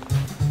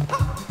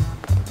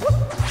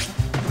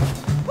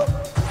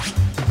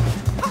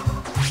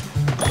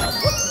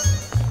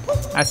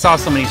 I saw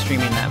somebody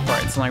streaming that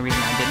part. It's the only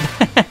reason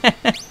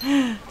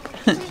I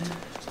did.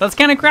 That's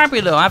kind of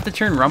crappy though. I have to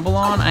turn Rumble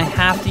on. I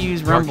have to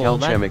use Rumble.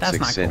 Dark Alchemix That's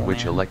not said, cool,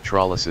 which man.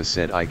 electrolysis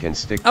said I can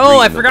stick. Oh,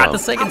 three I in forgot bum. the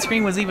second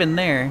screen was even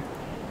there.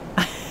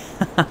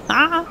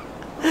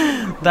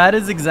 That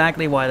is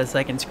exactly why the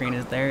second screen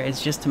is there.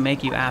 It's just to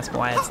make you ask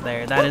why it's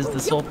there. That is the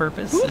sole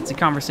purpose. It's a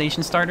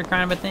conversation starter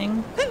kind of a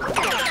thing.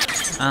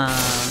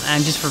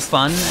 And just for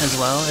fun as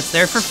well. It's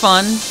there for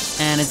fun,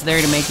 and it's there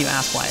to make you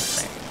ask why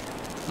it's there.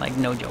 Like,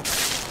 no joke.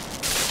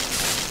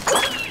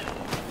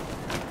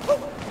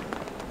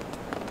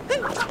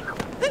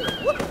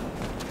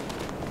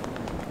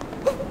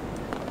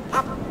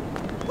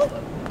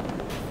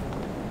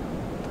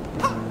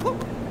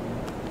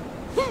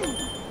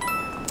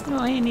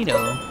 Oh, hey,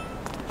 neato.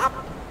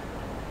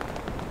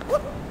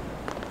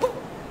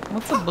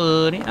 What's up,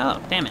 buddy?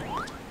 Oh, damn it.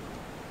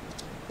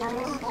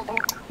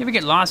 You ever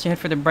get lost, you head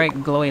for the bright,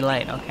 glowy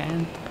light,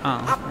 okay?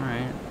 Oh,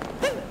 alright.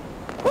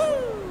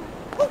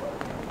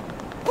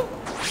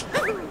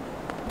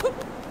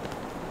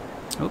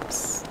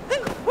 Oops.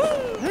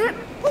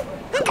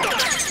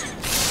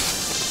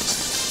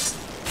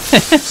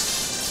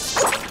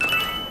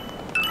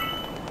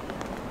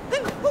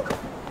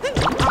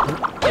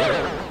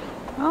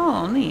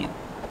 Oh, neat.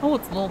 Oh,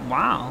 it's a little...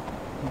 Wow.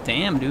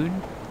 Damn, dude.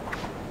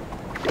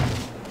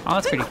 Oh,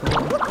 that's pretty cool.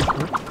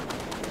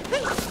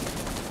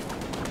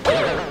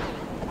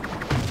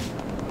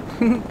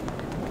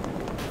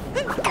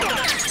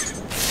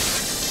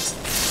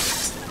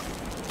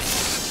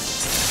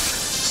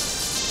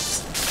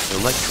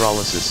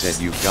 Electrolysis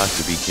said, you've got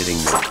to be kidding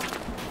me.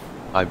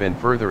 I've been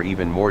further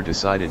even more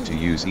decided to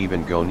use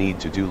even go need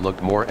to do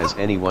look more as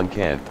anyone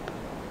can.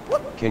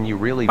 Can you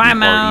really Bye, be far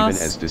mouse.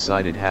 even as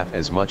decided half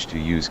as much to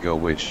use go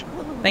which?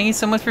 Thank you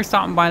so much for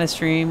stopping by the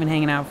stream and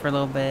hanging out for a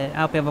little bit.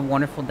 I hope you have a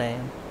wonderful day.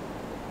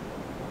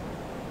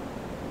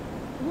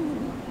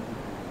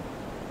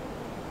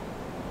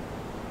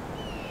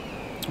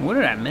 What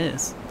did I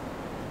miss?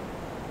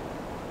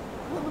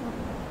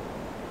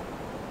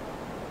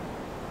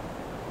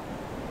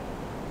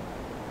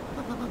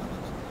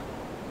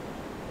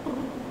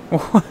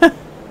 What?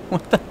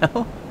 What the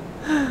hell?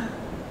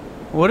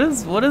 What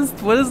is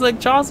like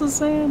Charles was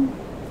saying?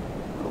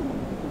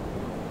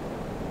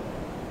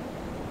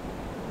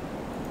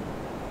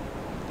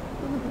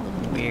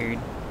 Weird.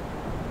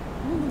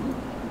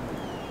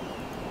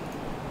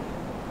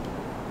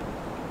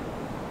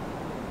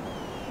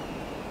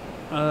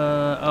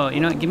 Oh, you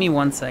know what? Give me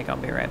 1 sec. I'll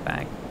be right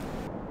back.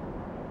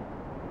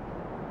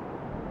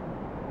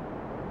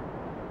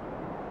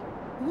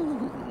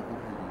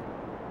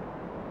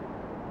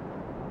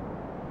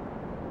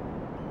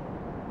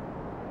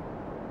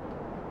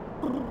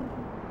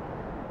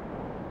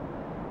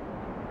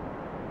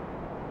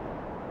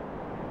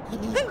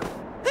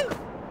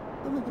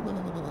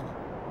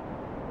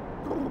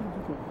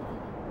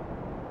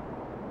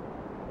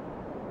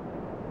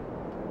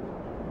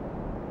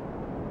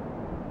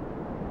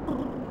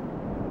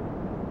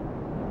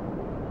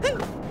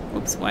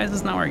 Oops, why is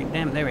this not working?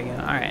 Damn, there we go.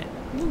 Alright.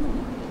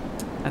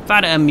 I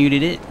thought I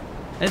unmuted it.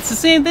 It's the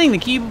same thing, the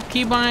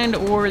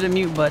keybind or the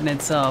mute button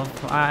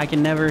itself. I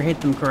can never hit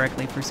them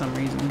correctly for some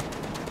reason.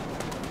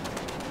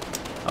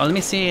 Oh, let me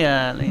see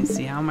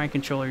how my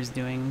controller's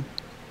doing.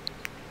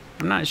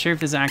 I'm not sure if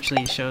this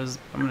actually shows.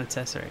 I'm gonna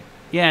test it.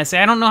 Yeah, see,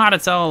 I don't know how to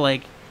tell,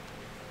 like,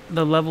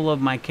 the level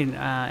of my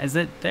is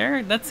it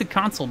there? That's the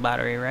console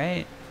battery,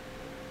 right?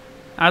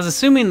 I was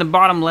assuming the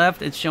bottom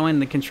left, it's showing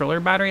the controller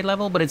battery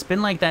level, but it's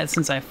been like that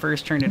since I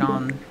first turned it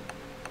on.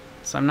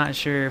 So I'm not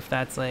sure if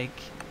that's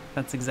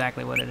that's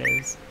exactly what it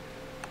is.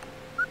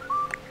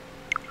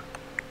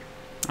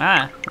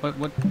 Ah,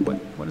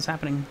 what is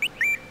happening?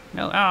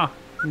 No, oh,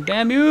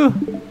 damn you!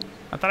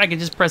 I thought I could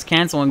just press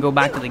cancel and go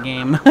back to the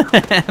game.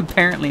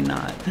 Apparently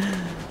not.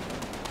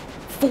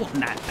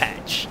 Fortnite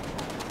patch.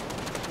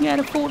 You got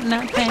a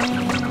Fortnite patch.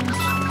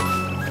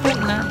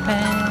 Fortnite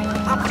patch.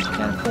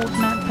 Got a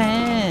Fortnite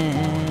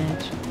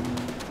patch.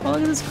 Oh,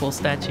 look at this cool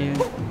statue.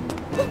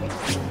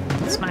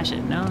 Smash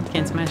it. No,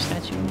 can't smash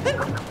statue.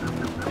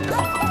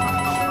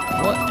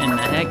 What in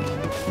the heck?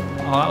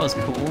 Oh, that was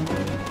cool.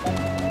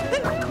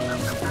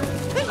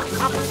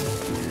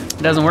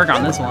 It doesn't work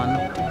on this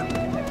one.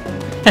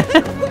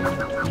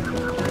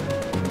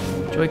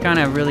 Joy-Con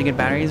have really good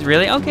batteries.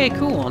 Really? Okay,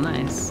 cool,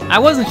 nice. I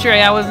wasn't sure.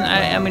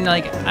 I mean,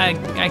 like,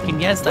 I could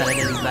guess that it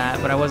is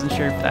that, but I wasn't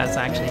sure if that's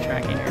actually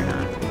tracking it or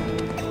not.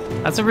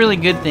 That's a really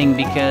good thing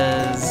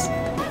because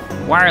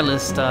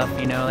wireless stuff,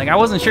 you know, like I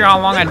wasn't sure how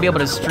long I'd be able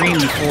to stream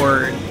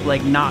before,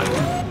 like,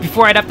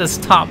 before I'd have to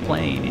stop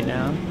playing, you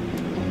know.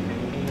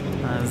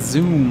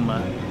 Zoom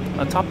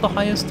atop the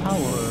highest tower.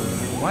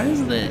 Why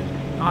does it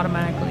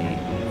automatically?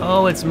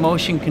 Oh, it's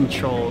motion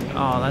controlled.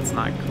 Oh, that's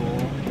not cool.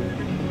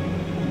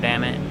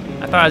 Damn it.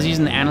 I thought I was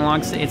using the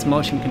analog stick. It's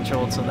motion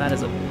controlled, so that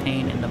is a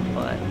pain in the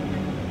butt.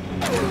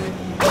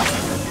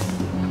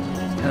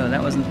 Oh,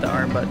 that wasn't the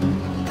R button.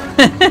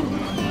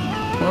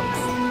 Whoops.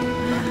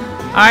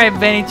 Alright,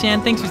 Benny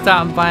Chan, thanks for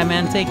stopping by,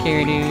 man. Take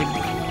care, dude.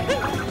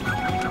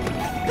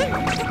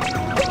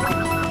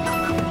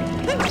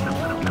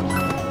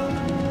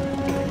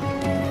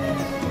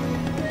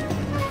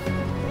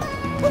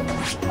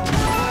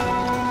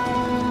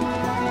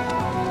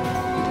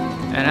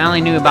 And I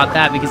only knew about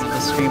that because of the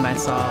stream I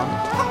saw.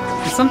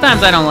 And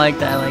sometimes I don't like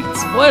that, like,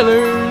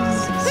 spoilers!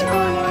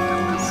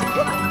 Spoilers!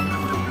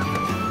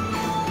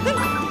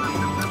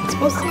 It's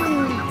supposed to,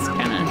 it's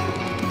kinda,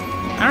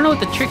 I don't know what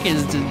the trick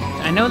is to,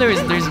 I know there's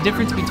a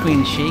difference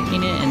between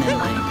shaking it and then,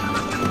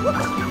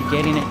 like,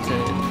 getting it to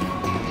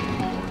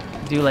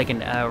do, like,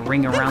 a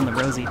ring around the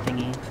rosy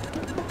thingy.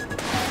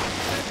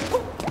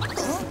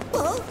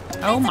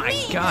 Oh my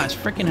gosh,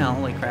 freaking hell,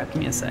 holy crap,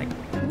 give me a sec.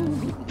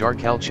 Dark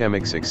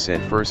Alchemix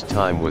said first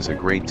time was a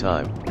great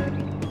time.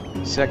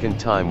 Second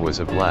time was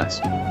a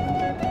blast.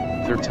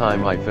 Third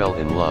time I fell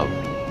in love.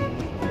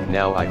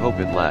 Now I hope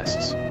it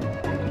lasts.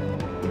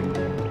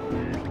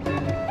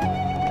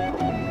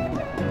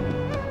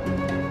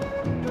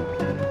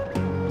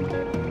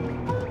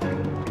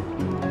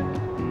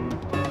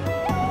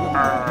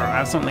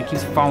 I have something that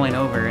keeps falling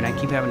over and I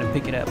keep having to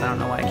pick it up. I don't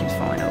know why it keeps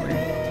falling over.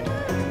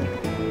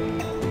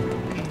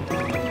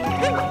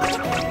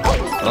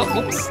 Oh,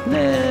 whoops.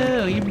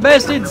 No, you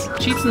bastards!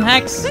 Cheats and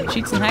hacks,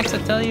 I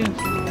tell you.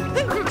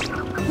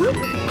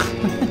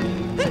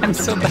 I'm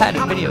so bad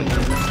at video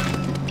games.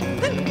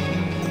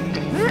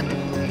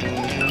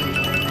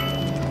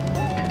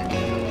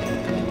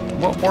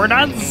 What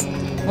Wardods?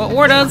 What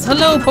Wardods?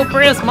 Hello,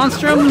 Poprius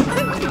Monstrum!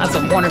 That's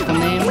a wonderful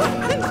name.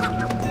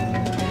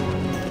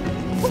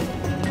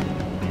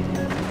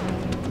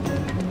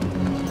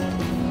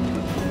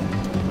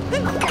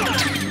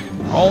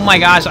 Oh my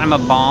gosh, I'm a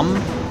bomb.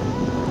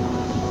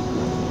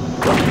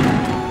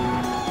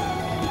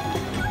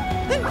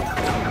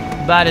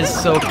 That is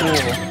so cool.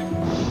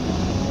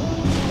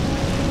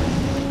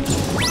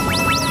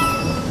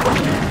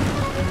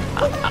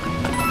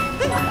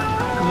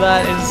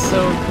 That is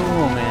so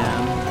cool, man.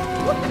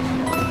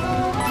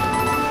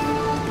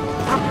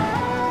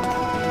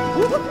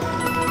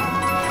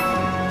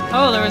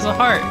 Oh, there was a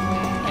heart. I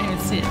didn't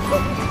even see it.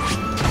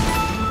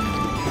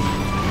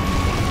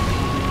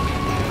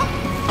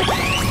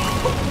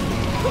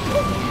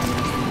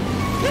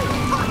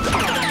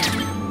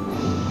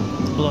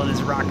 blow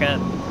this rock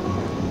up.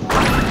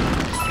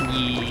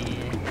 Yeah.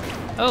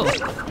 Oh,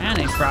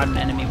 and I brought an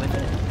enemy with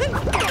it.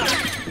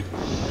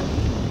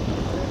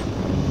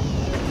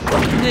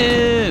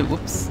 No,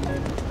 whoops.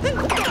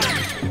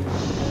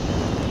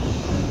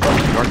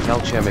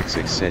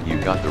 Calchemic6 said you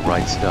got the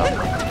right stuff.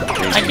 Baby.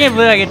 I can't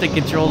believe I get to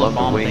control Love the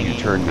bomb way you thingy.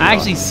 turned me I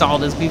actually on. saw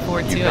this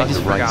before You too. I got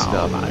just the right forgot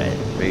all stuff, about it.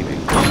 baby.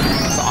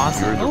 That's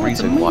awesome. You're the Oh,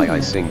 it's a reason why I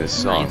moon. sing this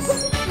song.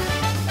 Nice.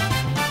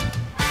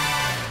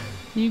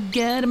 You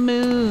get a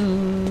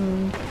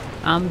moon.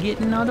 I'm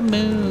getting all the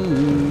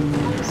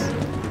moons.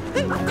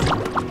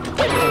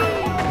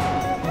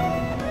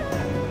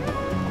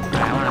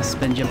 Alright, I want to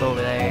spin jump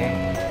over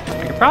there.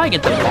 I could probably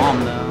get the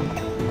bomb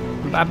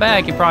though. I bet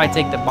I could probably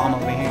take the bomb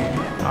over here.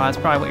 Oh, that's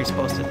probably what you're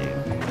supposed to do.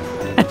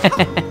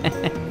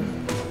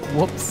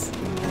 Whoops.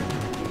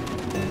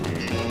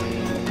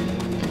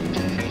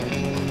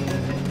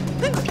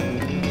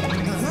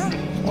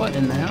 What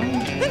in the hell?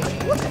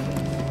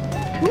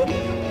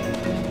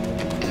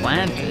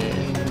 Planted.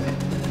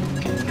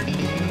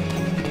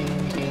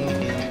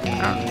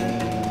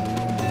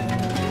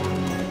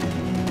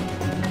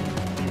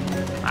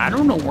 I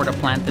don't know where to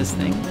plant this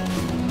thing.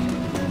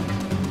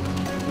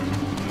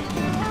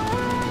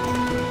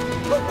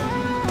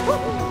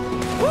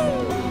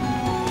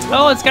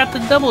 Oh, it's got the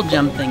double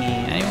jump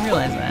thingy. I didn't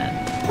realize that.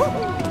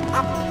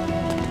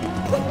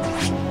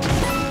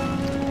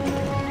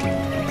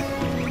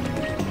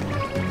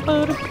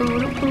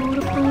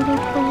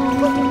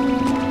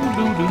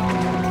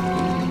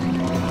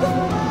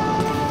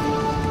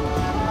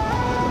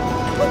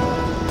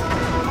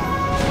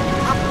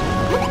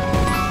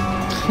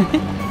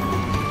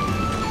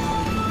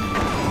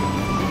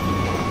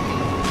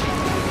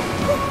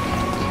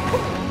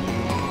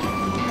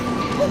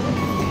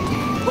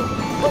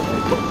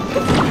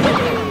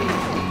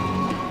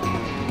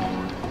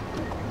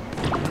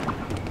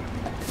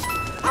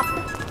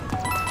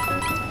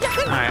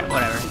 Alright,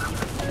 whatever.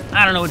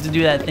 I don't know what to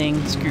do that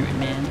thing. Screw it,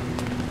 man.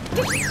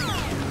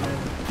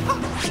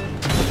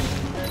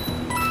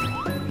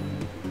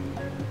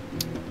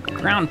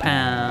 Ground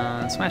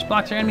pound. Smash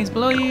blocks or enemies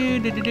below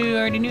you. I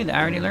already knew that.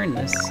 I already learned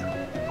this.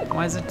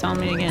 Why is it telling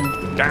me again?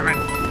 Damn it.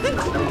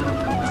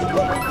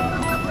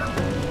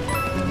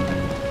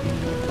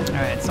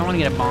 Alright, so I want to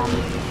get a bomb.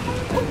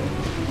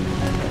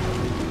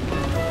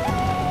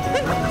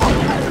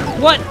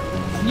 What?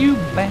 You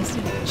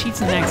bastard.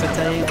 Cheats and hacks, I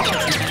tell you.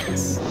 Cheats and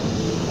hacks.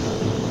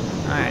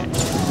 Alright.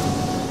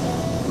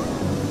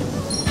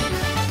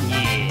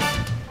 Yeah.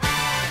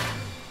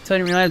 So I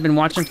didn't realize I've been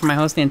watching for my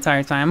host the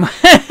entire time.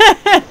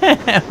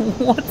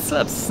 What's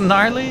up,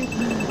 Snarly?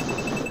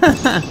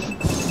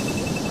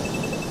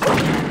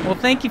 Well,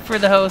 thank you for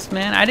the host,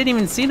 man. I didn't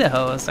even see the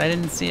host. I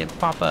didn't see it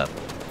pop up.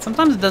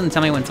 Sometimes it doesn't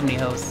tell me when somebody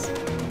hosts.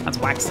 That's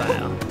whack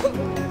style.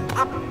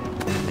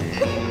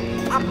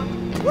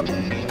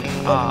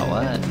 Oh,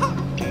 what?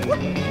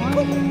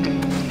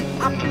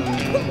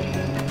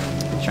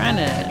 Trying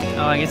to.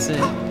 Oh, I guess it.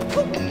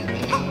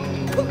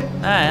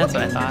 Ah, that's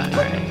what I thought.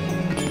 Alright.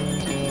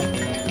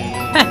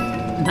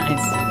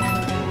 Nice.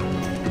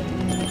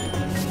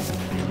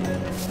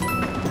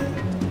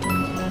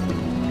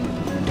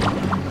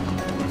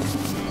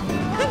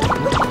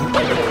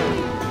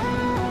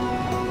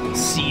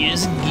 See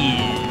us give.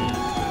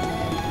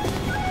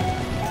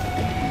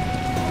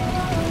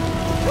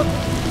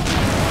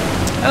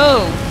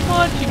 Oh,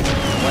 what you?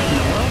 What in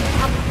the world?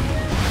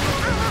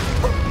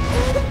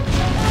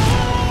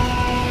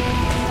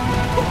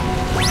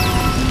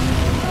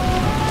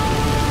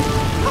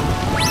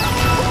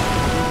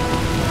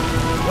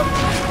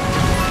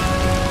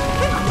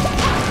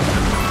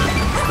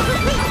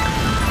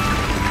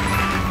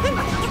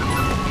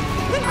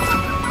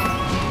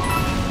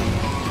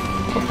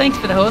 Well, thanks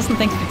for the host and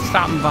thanks for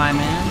stopping by,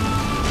 man.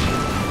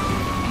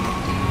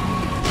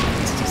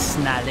 Mr.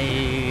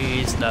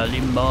 Snally,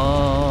 Snally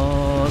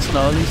Maw,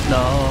 Snally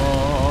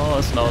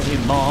Snaw, Snally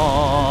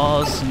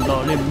Maw,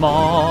 Snally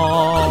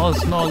Maw,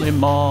 Snally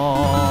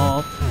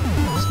Maw,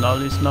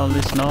 Snally,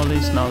 Snally, Snally,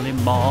 Snally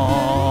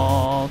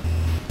Maw.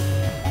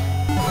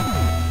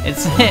 It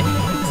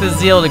says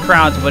Zeal to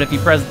crouch, but if you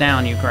press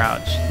down, you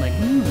crouch. Like,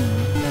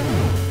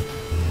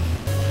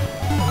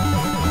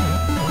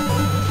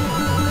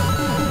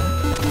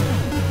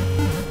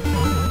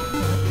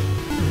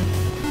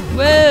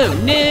 Whoa,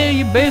 no,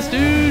 you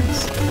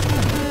bastards!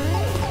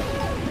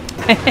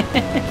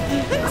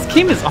 This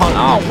game is on.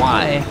 Oh,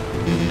 why?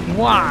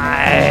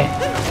 Why?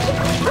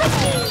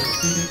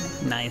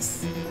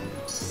 Nice.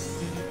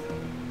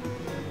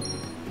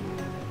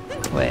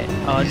 Wait,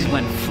 oh, it just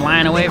went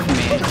flying away from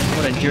me.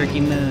 What a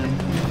jerky move.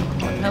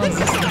 What the hell is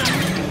this thing?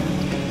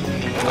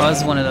 Oh, this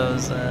is one of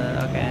those,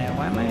 okay,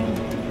 why am I?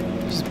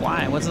 Just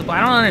why? What's the, I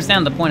don't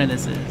understand what the point of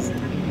this is.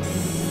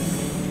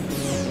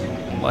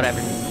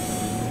 Whatever.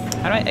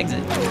 How do I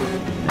exit? There we go.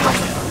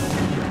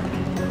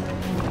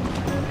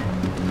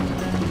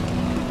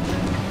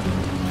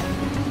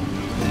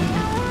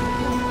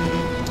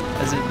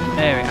 Is it?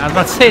 There we go. I was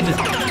about to say,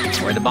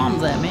 this, where the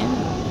bombs at, man?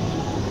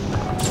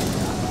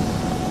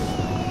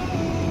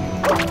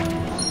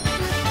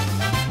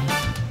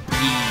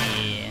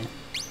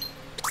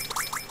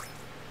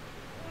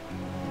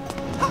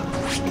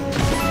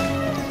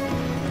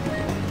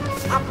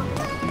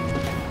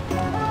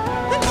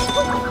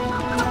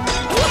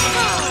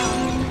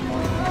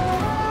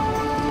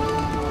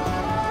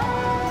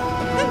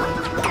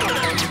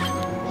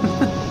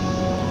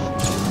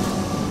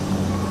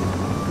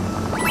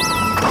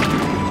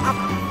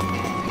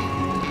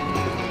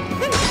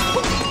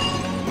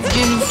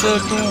 so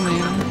cool,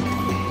 man.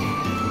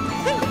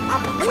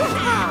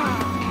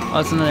 Oh,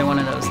 it's another one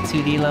of those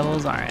 2D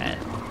levels. Alright,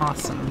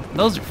 awesome.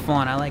 Those are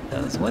fun. I like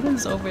those. What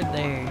is over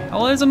there?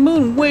 Oh, there's a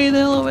moon way the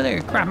hell over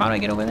there. Crap, how do I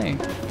get over there?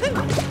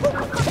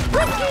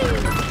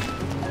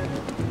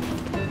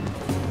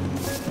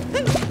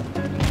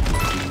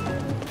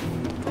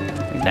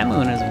 That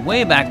moon is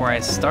way back where I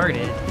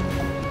started.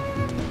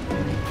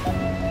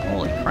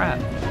 Holy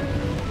crap.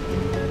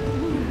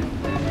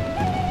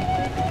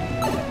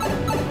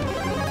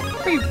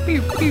 Pew,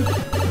 pew, pew.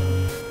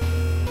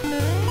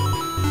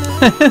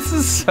 This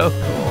is so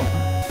cool.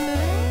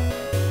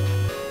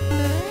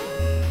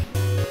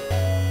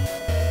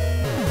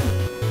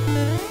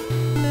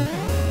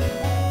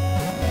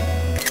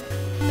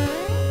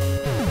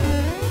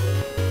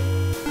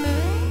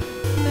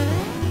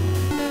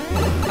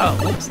 Oh,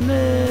 whoops,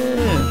 no.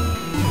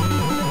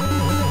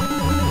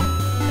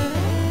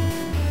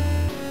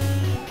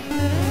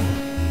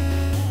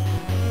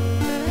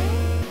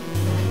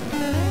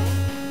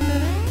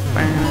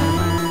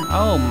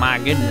 Oh my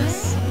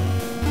goodness.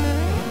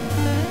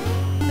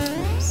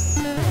 Oops.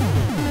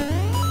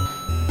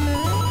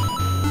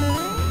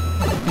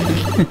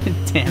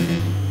 Damn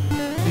it.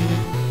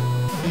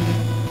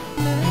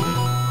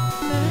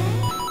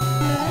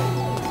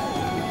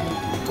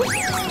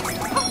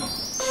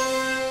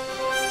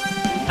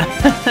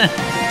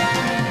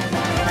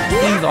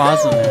 He's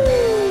awesome,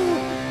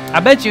 man. I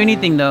bet you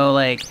anything though,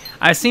 like,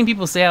 I've seen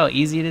people say how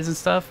easy it is and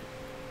stuff,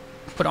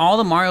 but all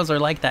the Marios are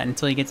like that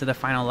until you get to the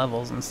final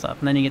levels and stuff.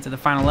 And then you get to the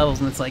final levels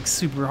and it's like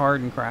super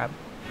hard and crap.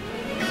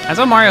 That's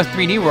what Mario's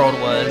 3D World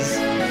was.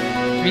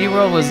 3D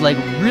World was like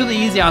really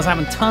easy. I was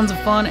having tons of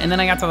fun, and then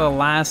I got to the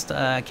last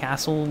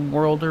castle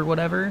world or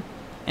whatever,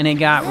 and it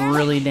got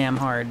really damn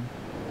hard.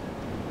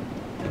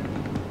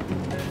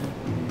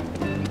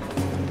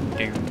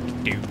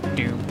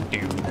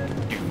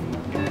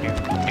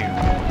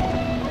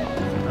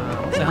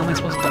 What the hell am I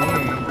supposed to do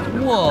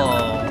here?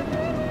 Whoa!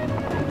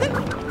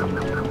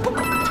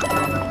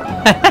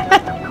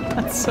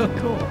 That's so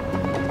cool.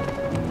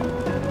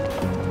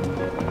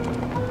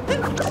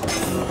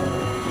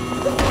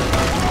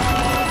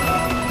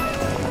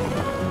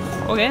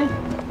 Okay,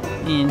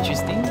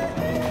 interesting.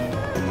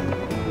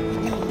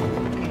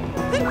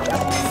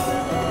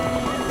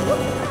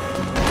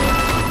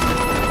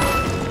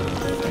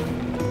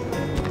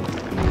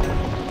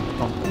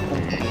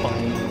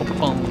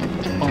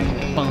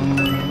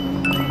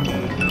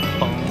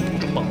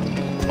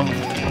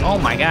 Oh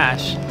my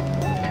gosh.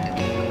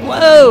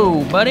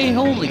 Whoa, buddy,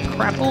 holy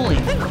crap, holy.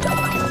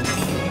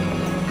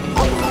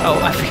 Oh,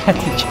 I forgot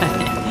to jump.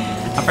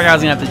 I forgot I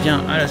was gonna have to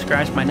jump. I just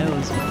scratched my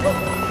nose.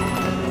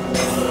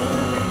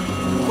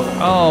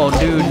 Oh,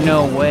 dude,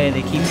 no way.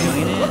 They keep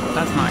doing it?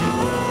 That's not...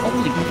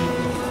 Holy...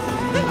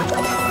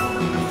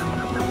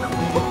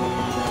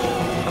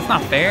 That's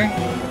not fair.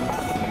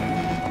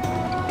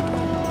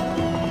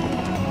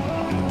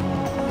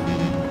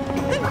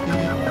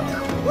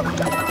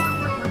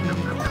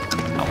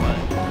 Oh, what?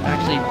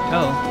 Actually,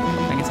 oh.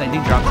 I guess I do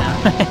drop now.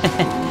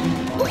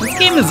 This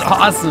game is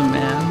awesome,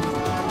 man.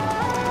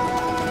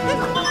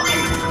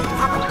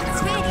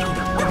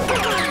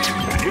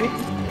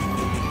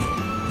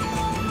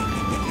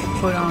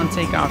 Put on,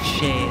 take off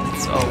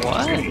shades. Oh,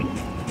 what?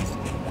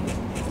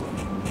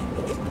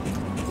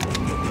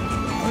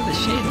 What are the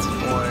shades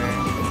for?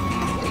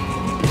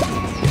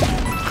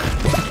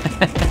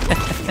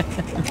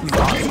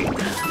 Awesome.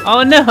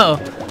 Oh no!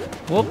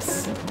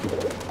 Whoops.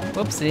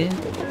 Whoopsie.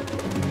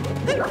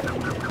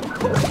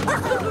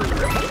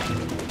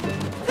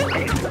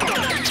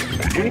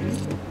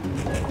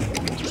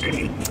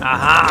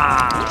 Aha!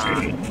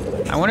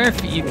 I wonder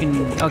if you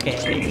can... Okay,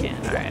 you can.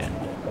 Alright.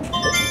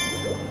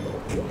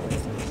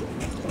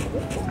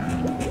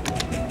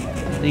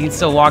 You can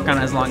still walk on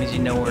it as long as you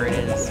know where it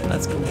is.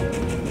 That's cool.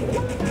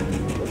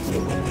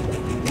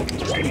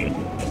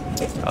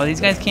 Oh,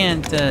 these guys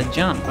can't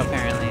jump,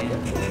 apparently.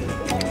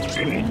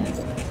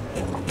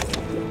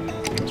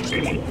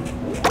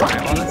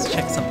 Alright, well, let's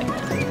check something.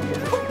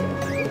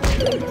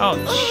 Oh,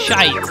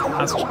 shite!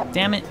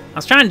 Damn it. I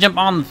was trying to jump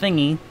on the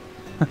thingy.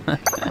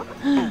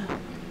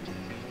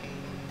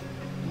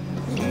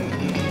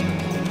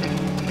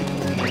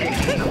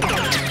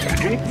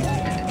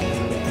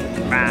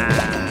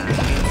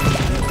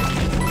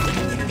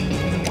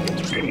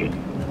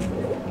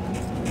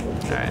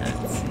 Alright,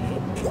 let's see.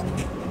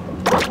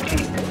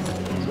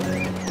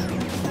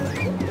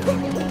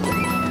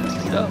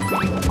 Go.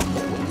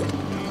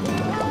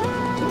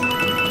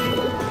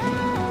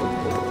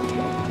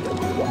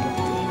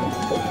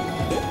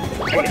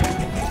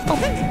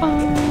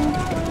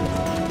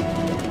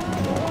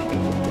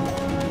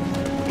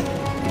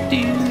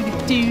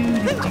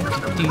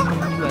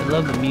 I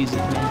love the music,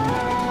 man.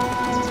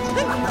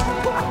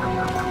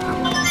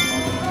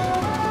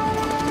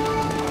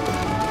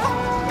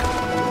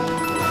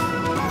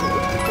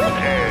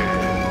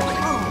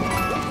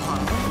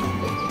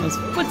 Those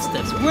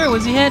footsteps. Where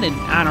was he headed?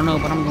 I don't know,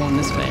 but I'm going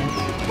this way.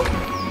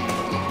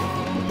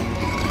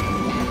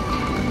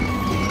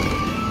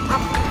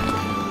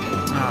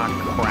 Ah,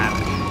 crap.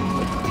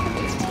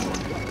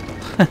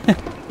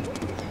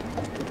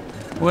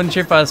 Wasn't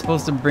sure if I was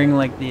supposed to bring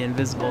like the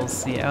invisible.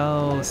 See,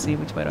 oh, see,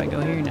 which way do I go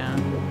here now?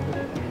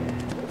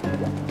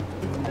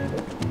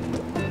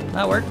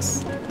 That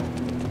works.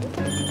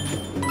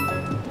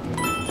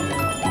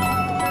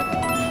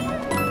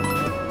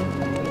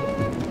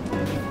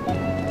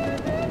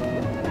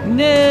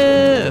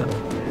 No!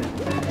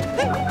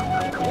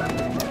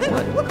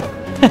 What?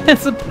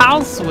 It's a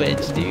POW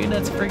switch, dude.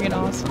 That's freaking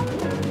awesome.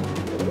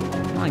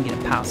 I want to get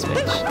a POW switch.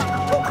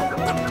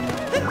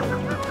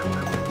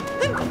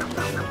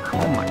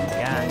 Oh my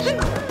gosh.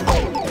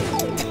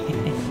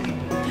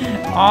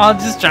 Oh, I'm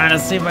just trying to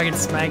see if I can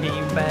smack at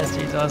you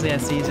bastards. Oh, see, I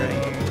see he's right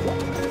here.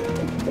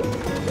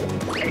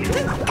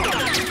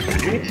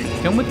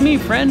 Come with me,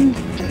 friend.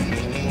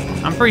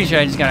 I'm pretty sure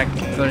I just gotta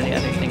go to the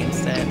other thing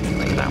instead.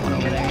 Like that one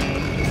over there.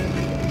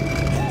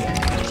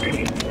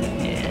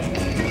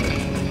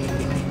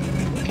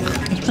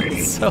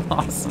 So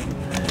awesome.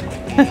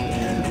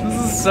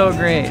 This is so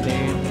great,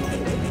 dude.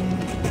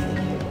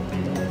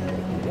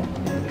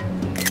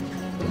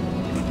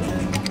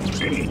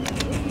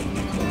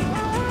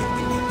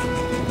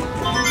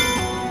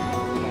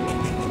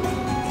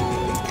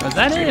 Was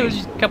that it? It was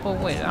just a couple.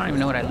 Wait, I don't even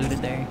know what I looted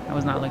there. I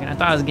was not looking. I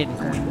thought I was getting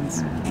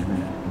coins.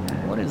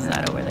 What is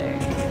that over there?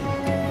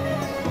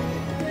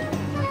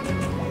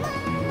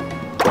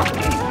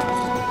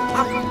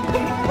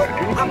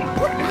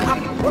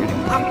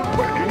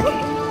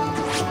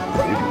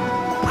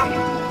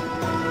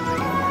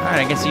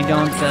 Alright, I guess you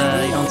don't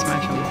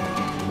smash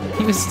him.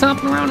 He was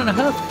stomping around in a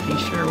huff. He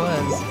sure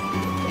was.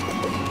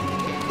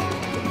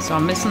 So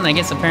I'm missing, I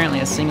guess, apparently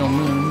a single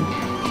moon.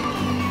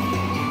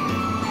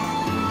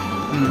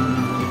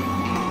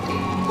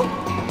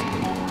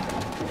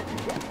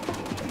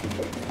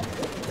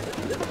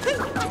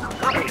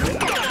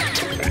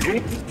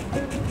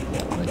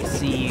 Let's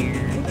see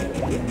here.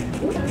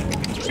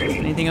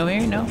 Anything over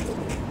here? No?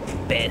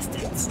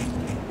 Bastards. I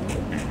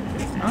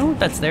don't know what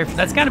that's there for.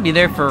 That's gotta be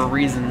there for a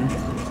reason.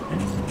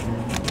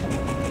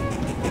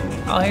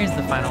 Oh, here's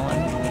the final one.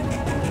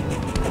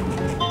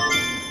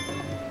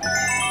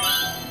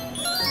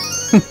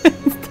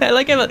 I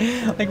like it.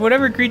 Like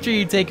whatever creature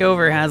you take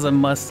over has a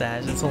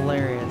mustache. It's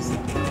hilarious.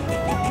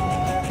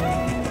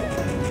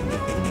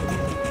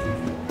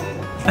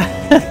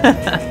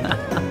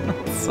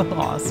 So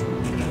awesome.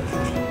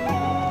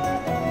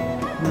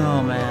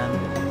 Oh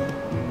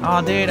man.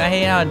 Oh dude, I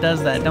hate how it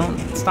does that. Don't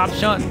stop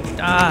showing.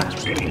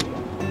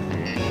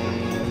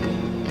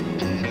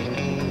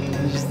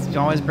 Just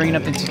always bringing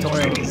up the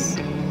tutorials.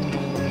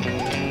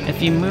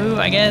 If you move,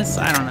 I guess,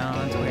 I don't know.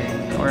 It's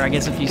weird. Or I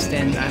guess if you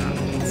stand, I don't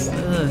know.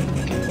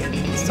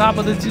 It's top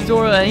of the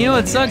tutorial. And you know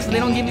what sucks? They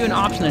don't give you an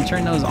option to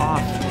turn those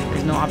off.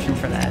 There's no option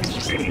for that. It's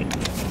just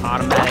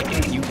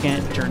automatic. You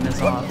can't turn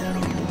this off.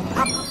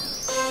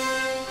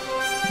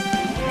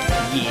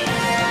 Yeah.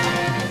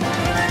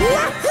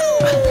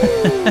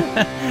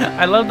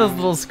 I love those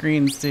little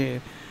screens too.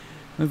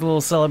 Those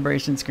little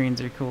celebration screens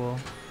are cool.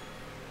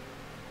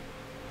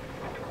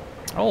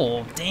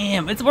 Oh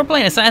damn! We're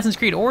playing Assassin's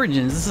Creed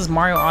Origins. This is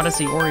Mario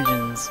Odyssey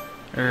Origins,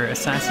 or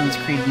Assassin's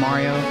Creed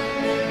Mario.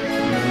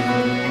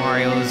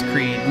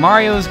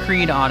 Mario's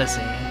Creed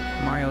Odyssey.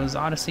 Mario's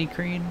Odyssey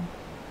Creed.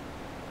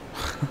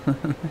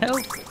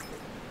 Help!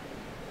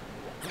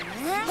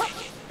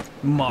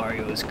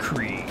 Mario's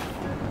Creed.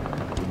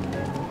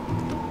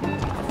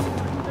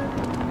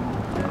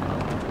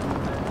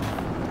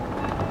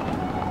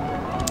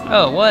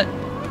 Oh, what?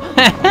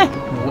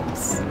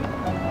 Whoops.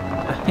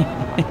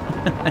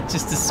 I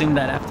just assumed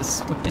I'd have to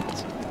switch.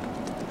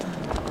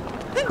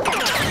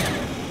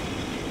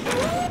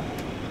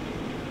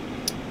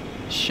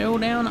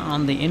 Showdown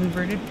on the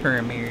inverted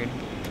pyramid.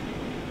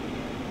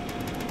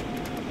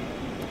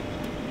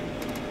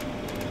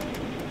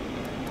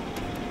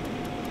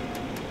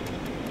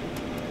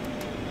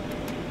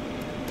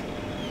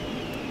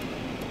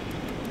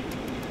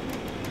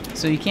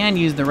 So you can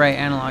use the right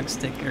analog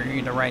stick or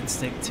the right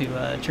stick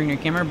to turn your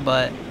camera,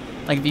 but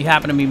like if you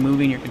happen to be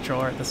moving your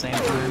controller at the same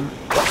time,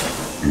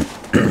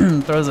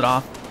 throws it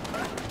off.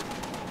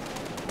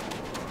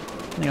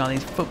 Look at all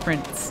these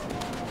footprints.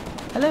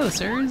 Hello,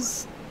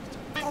 sirs.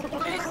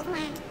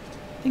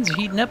 Things are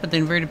heating up at the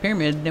inverted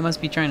pyramid. They must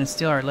be trying to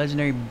steal our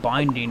legendary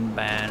binding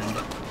band.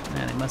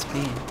 Yeah, they must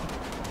be.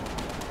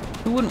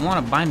 Who wouldn't want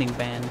a binding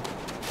band?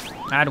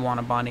 I'd want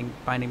a binding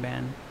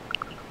band.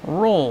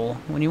 Roll.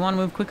 When you want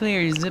to move quickly or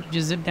you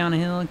just zip down a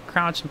hill,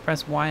 crouch and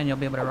press Y and you'll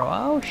be able to roll.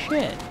 Oh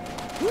shit.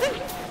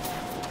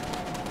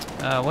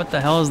 What the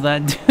hell is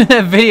that?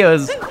 That video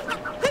is...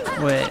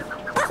 Wait.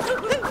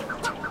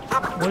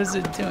 What is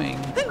it doing?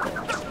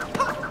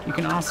 You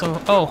can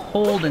also... Oh,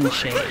 hold and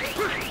shake.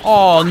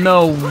 Oh,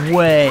 no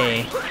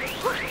way.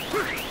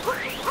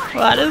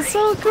 That is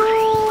so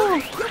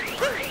cool.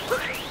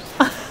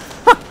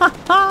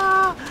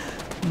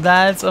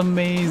 That's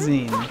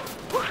amazing.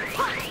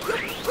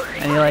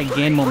 And you like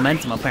gain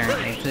momentum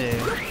apparently too.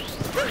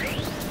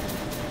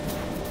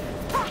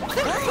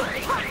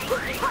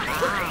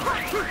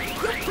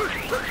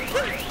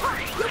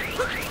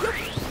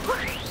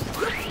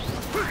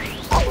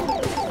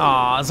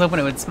 Aw, I was hoping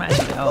it would smash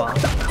it. Oh well.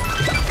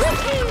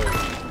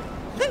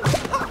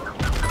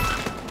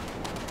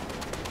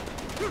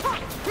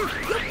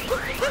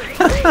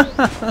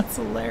 That's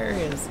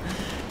hilarious.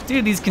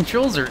 Dude, these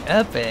controls are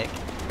epic.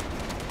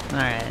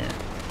 Alright.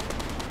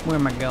 Where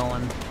am I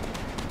going?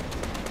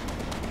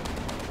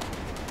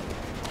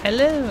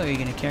 Hello, are you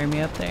gonna carry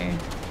me up there?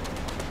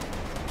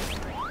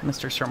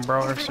 Mr.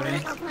 Sombrero,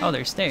 sir. Oh,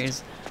 there's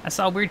stairs. I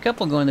saw a weird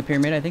couple go in the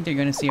pyramid. I think they're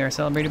gonna see our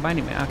celebrated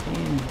binding.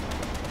 Okay.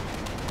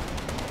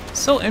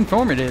 So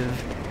informative.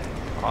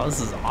 Oh, this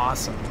is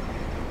awesome.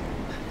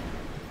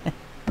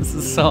 This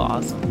is so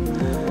awesome.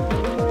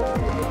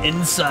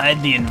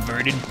 Inside the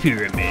inverted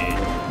pyramid.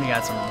 We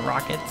got some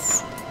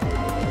rockets.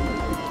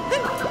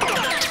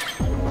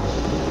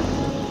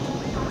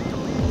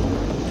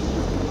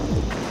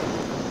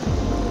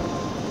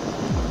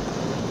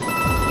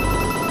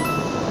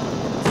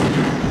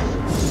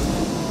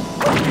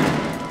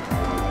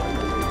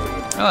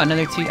 Oh,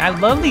 another 2D. I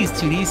love these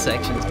 2D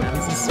sections, man.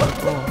 This is so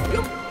cool.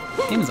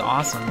 This game is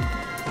awesome.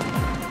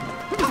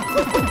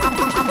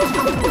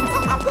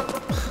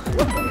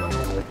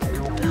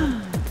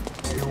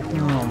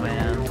 Oh,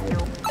 man.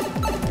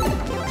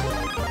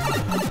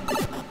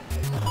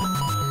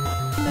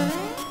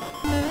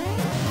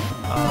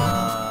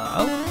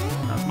 Oh,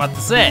 I was about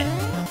to say.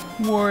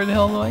 Where the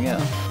hell do I go?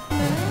 I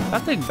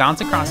have to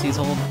bounce across these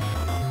whole...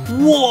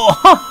 Whoa!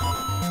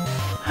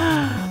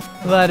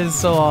 That is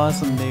so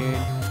awesome, dude.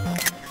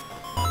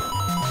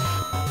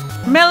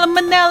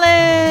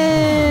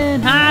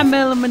 Melamanellin! Hi,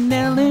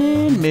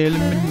 Melamanellin!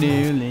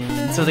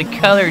 Melamanellin. So the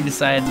color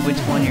decides which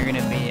one you're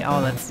gonna be.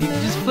 Oh, that's... You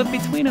can just flip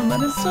between them.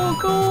 That is so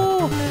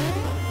cool!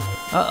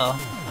 Uh-oh.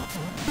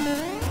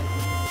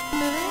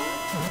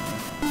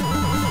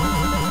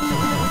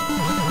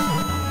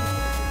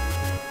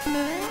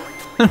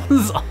 This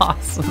is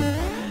awesome.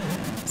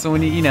 So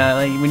when you know,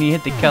 like, when you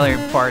hit the color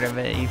part of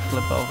it, you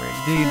flip over.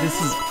 Dude, this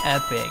is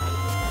epic.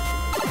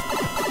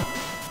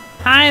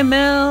 Hi,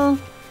 Mel!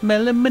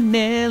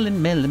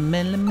 Melamanellin,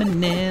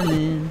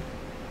 Melamanellin.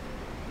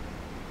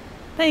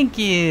 Thank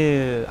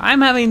you.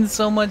 I'm having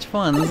so much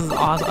fun. This is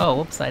awesome. Oh,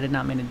 whoops, I did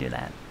not mean to do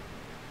that.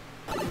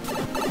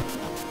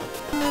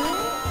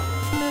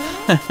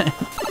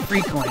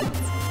 Free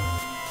coins.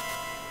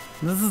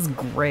 This is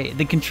great.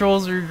 The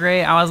controls are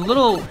great. I thought it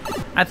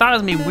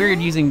was gonna be weird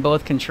using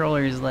both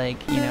controllers,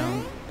 like, you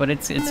know, but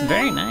it's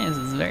very nice.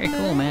 It's very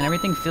cool, man.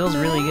 Everything feels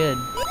really good.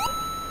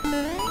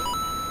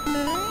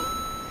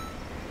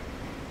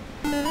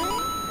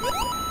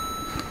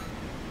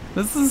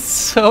 This is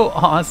so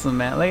awesome,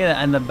 man. Look at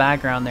that in the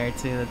background there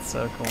too. That's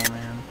so cool,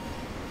 man.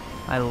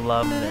 I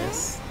love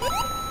this.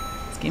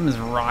 This game is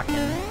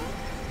rocking.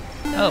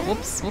 Oh,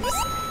 whoops.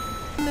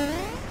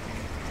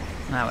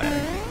 Nah, whatever.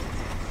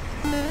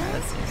 Alright,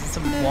 let's see. Is this a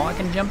wall I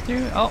can jump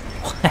through? Oh.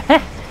 I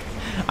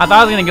thought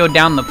I was gonna go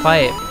down the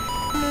pipe,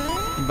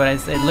 but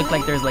it looked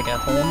like there's like a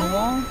hole in the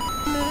wall.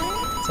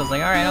 So I was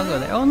like, alright, I'll go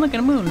there. Oh, and look at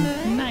a moon.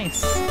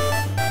 Nice.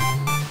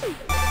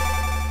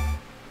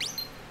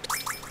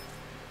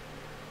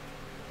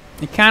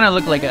 It kind of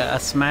looked like a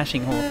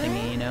smashing hole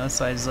thingy, you know?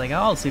 So I was like, oh,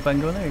 I'll see if I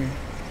can go there.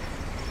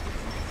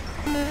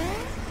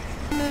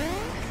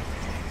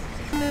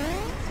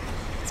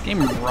 This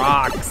game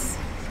rocks.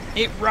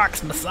 It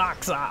rocks my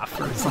socks off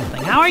or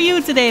something. How are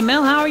you today,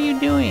 Mel? How are you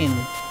doing?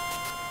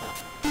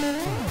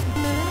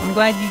 I'm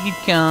glad you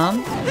could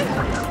come.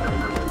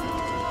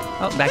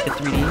 Oh, back to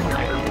 3D.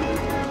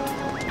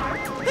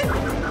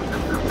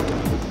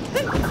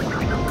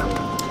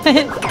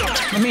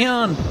 Let me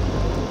on.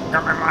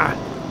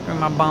 Got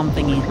my bomb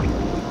thingy.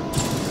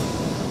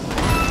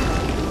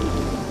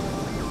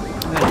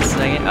 Wait a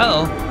second. Uh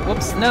oh.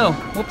 Whoops, no.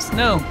 Whoops,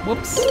 no.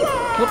 Whoops.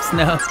 Whoops,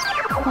 no.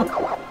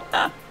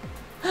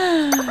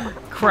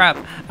 Crap.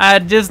 I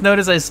just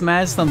noticed I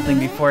smashed something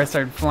before I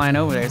started flying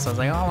over there, so I was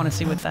like, oh, I want to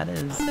see what that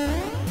is. I'm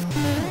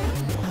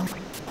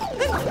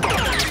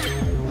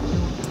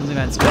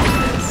gonna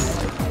smash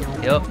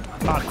this. Yup, I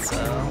thought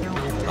so.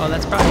 Oh,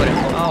 that's probably what it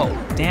was. Oh,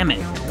 damn it.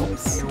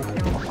 Whoops.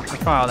 That's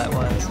probably all that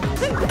was.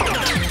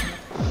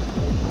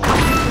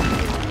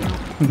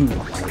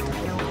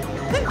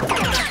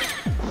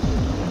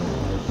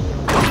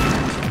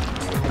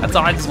 That's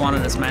all. I just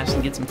wanted to smash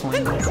and get some coins.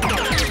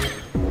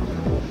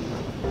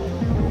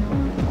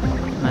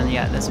 And then you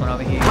got this one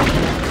over here.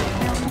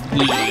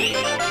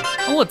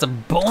 Yeah. Oh, it's a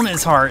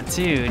bonus heart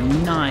too.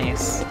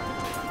 Nice.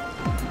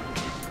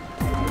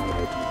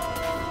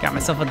 Got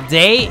myself a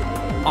date.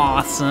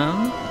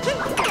 Awesome.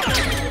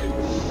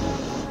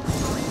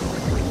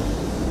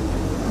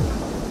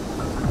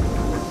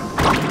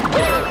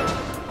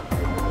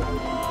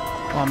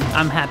 Well,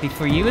 I'm happy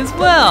for you as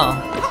well.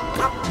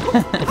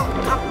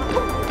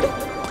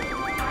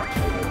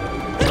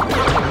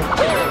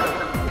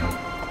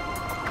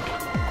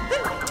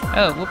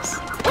 Oh, whoops.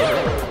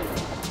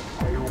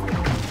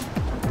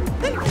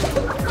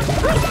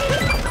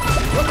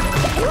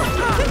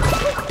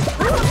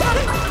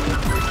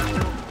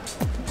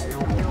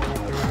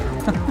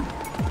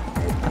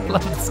 I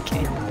love this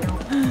game.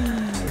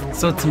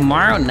 So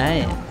tomorrow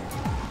night,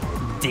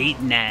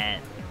 date night.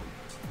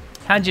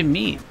 How'd you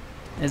meet?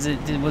 Was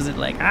it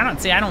like, I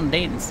don't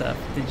date and stuff.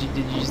 Did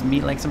you just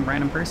meet like some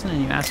random person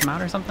and you asked them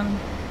out or something?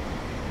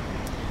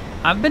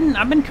 I've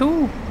been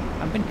cool.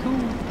 I've been cool.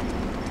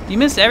 You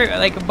missed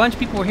like a bunch of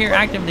people were here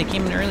active. They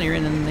came in earlier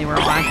and then they were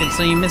all active.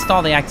 So you missed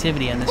all the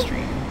activity on the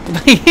stream.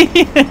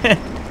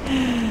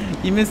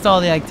 You missed all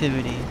the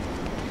activity.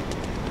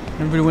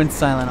 Everybody went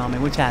silent on me,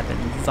 which happens.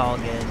 It's all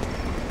good.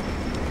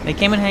 They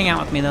came and hang out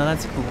with me though.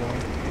 That's cool.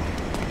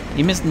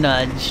 You missed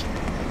Nudge.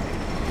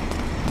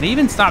 They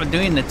even stopped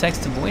doing the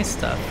text-to-voice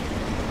stuff.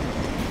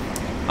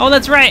 Oh,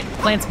 that's right.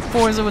 Playing some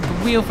Forza with the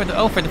wheel for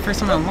the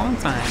first time in a long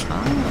time.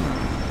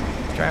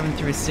 Oh. Driving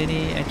through a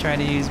city, I try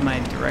to use my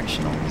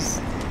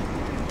directionals.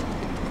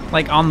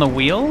 Like on the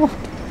wheel?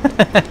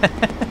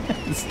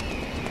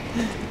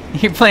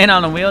 You're playing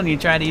on the wheel and you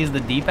try to use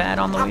the D-pad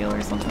on the wheel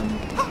or something?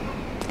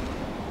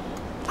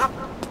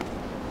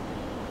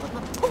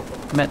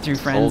 Met through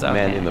friends. Old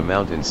man okay. in the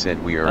mountain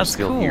said we are That's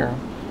still cool. here.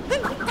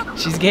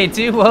 She's gay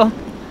too? Well,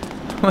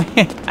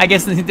 I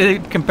guess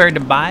compared to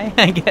bi,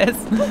 I guess.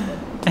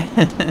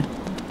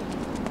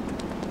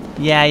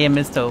 Yeah, you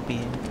missed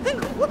Opie.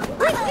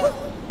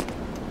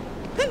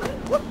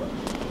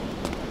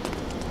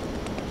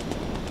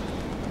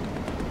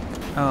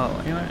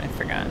 Oh, you know what? I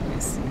forgot. Let me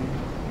see.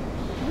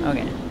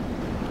 Okay.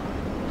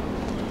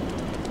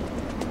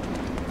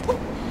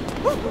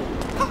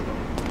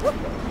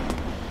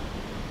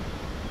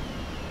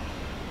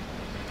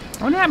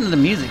 I wonder what happened to the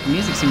music. The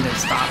music seemed to have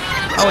stopped.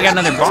 Oh, we got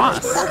another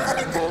boss.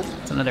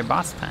 It's another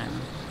boss time.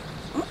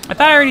 I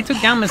thought I already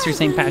took down Mr.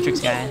 St.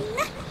 Patrick's guy.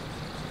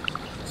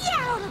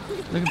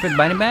 Looking for the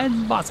biting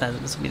bad? Boss has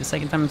it. This will be the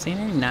second time I'm seeing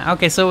her? Nah.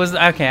 Okay, so it was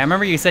okay. I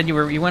remember you said you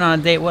went on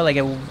a date. What, like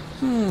a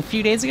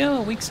few days ago,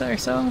 a week or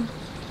so?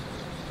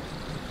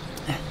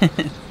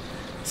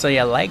 So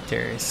you liked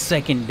her.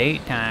 Second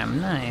date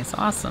time. Nice,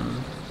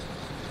 awesome.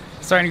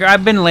 Starting to go.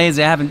 I've been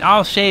lazy.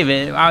 I'll shave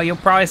it. You'll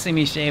probably see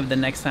me shave the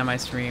next time I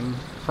stream.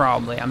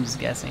 Probably. I'm just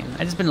guessing.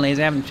 I just been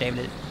lazy. I haven't shaved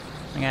it.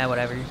 Yeah,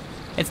 whatever.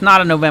 It's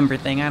not a November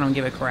thing. I don't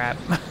give a crap.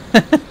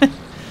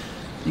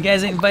 You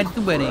guys ain't invited to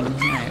the wedding.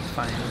 Alright,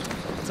 fine.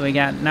 So we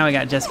got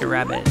Jessica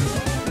Rabbit.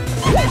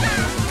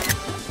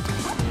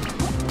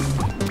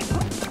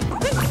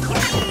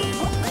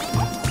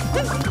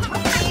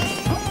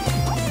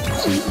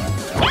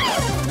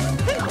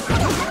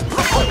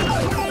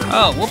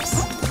 Oh, whoops.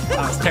 That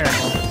was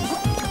terrible.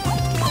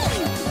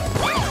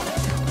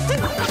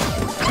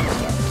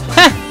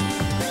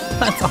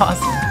 That's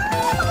awesome.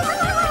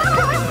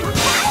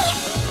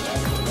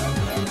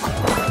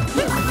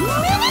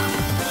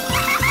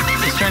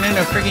 Just turned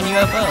into a freaking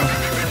UFO.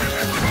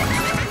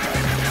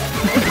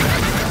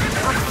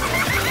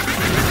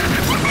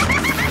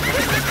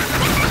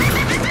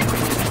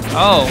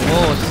 Oh,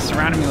 whoa, she's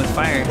surrounding me with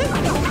fire.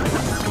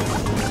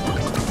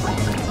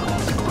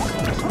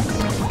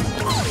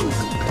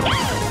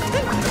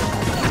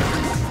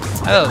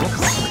 Oh,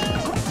 whoops.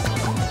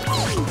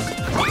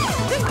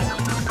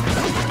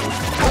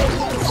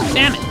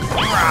 Damn it!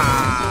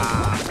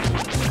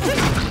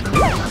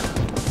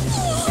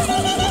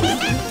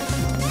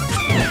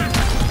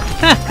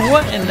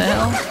 What in the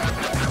hell?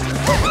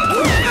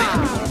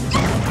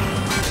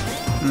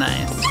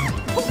 Nice.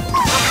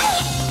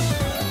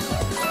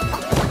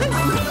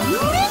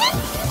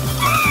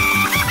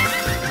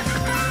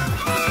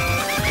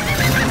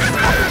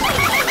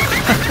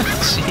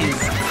 Jeez.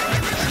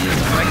 She is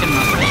wrecking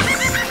my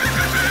face.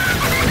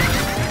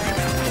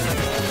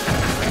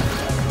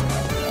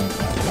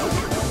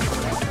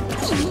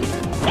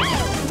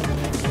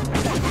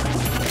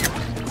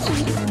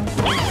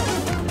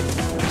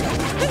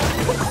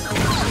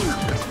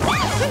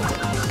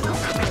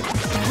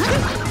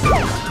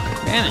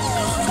 Damn it.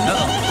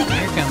 Uh-oh,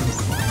 here it comes.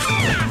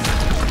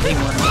 Big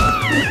one.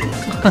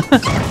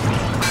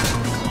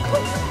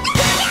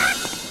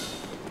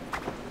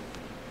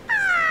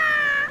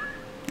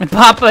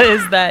 Papa,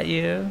 is that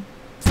you?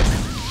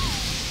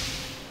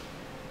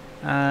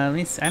 Let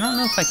me see. I don't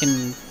know if I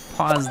can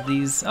pause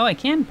these. Oh, I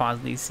can pause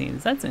these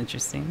scenes. That's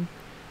interesting.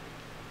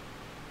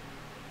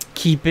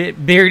 Keep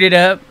it bearded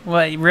up.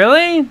 What,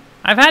 really?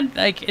 I've had,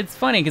 like, it's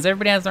funny because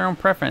everybody has their own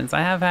preference. I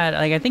have had,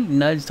 like, I think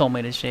Nudge told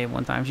me to shave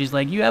one time. She's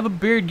like, you have a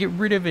beard, get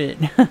rid of it.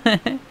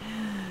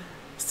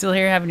 Still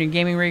here having your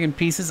gaming rig in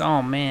pieces?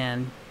 Oh,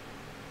 man.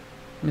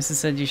 Mrs.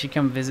 said you should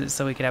come visit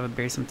so we could have a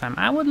beer sometime.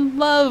 I would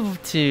love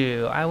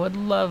to. I would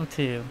love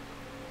to.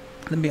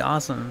 That'd be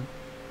awesome.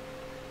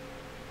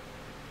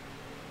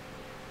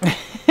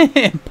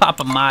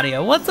 Papa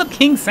Mario. What's up,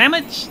 King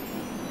Sandwich?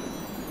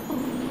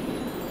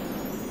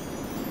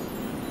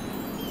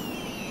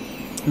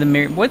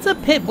 What's a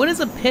pip? What is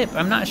a pip?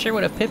 I'm not sure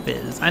what a pip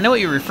is. I know what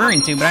you're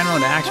referring to, but I don't know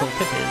what an actual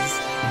pip is.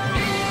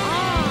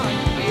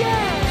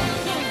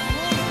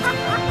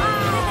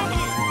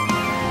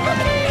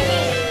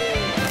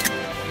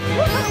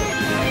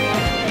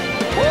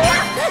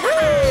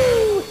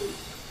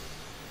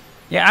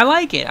 Yeah, I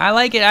like it. I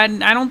like it. I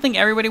don't think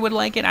everybody would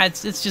like it.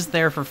 It's just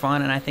there for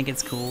fun, and I think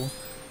it's cool.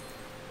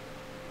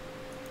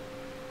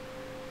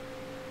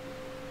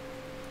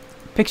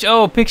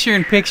 Picture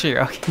in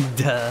picture. Okay,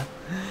 duh.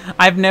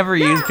 I've never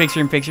used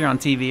picture-in-picture on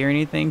TV or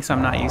anything, so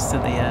I'm not used to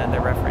the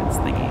reference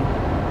thingy.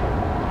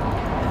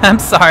 I'm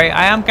sorry,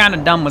 I am kind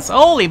of dumb with.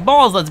 Holy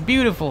balls, that's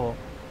beautiful.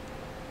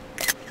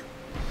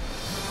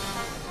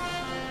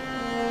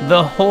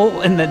 The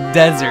hole in the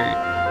desert.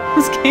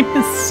 This game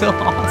is so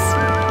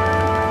awesome.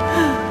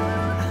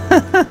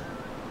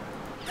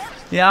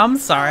 Yeah, I'm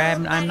sorry.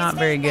 I'm not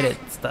very good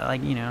at stuff.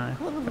 Like, you know,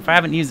 if I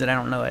haven't used it, I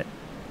don't know it.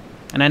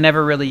 And I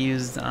never really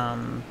used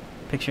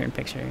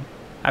picture-in-picture.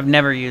 I've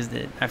never used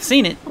it. I've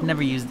seen it,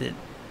 never used it.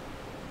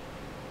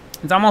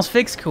 It's almost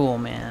fixed cool,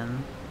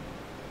 man.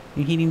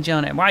 You're heating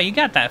Jonah. Wow, you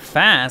got that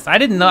fast. I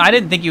didn't know. I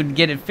didn't think you'd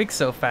get it fixed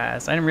so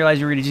fast. I didn't realize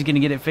you were just gonna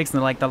get it fixed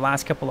in like the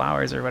last couple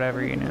hours or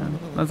whatever. You know,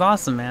 that's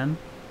awesome, man.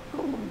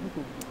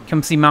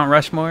 Come see Mount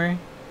Rushmore.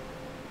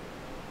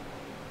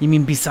 You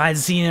mean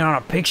besides seeing it on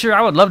a picture?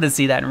 I would love to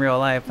see that in real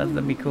life.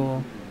 That'd be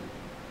cool.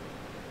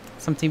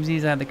 Some teams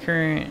use have the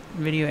current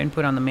video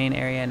input on the main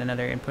area and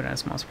another input on a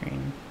small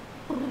screen.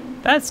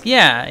 That's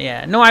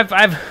yeah. No,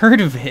 I've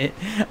heard of it.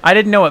 I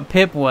didn't know what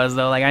pip was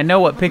though. Like I know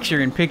what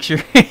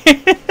picture-in-picture.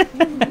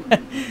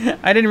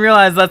 I didn't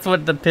realize that's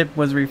what the pip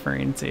was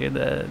referring to,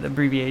 the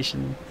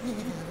abbreviation.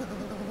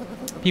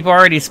 People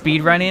already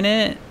speedrunning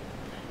it.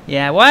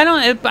 Yeah, well,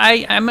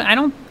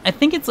 I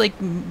think it's like,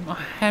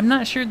 I'm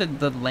not sure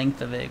the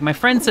length of it. My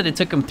friend said it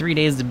took him 3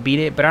 days to beat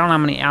it, but I don't know how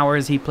many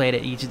hours he played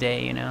it each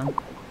day, you know.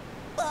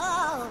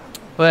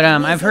 But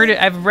I've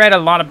read a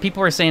lot of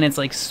people are saying it's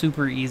like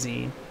super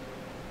easy.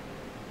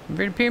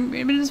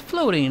 It is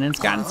floating and it's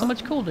gotten so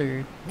much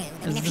colder.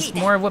 Is this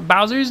more of what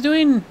Bowser's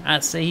doing?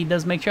 I say he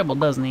does make trouble,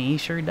 doesn't he? He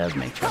sure does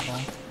make trouble.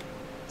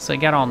 So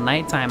it got all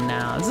nighttime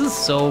now. This is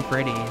so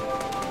pretty.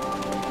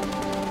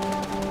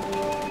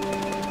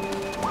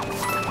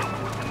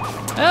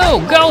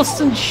 Oh,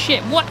 ghosts and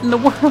shit! What in the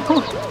world?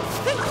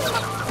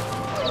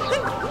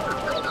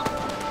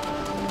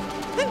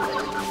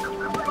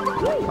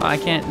 Well, I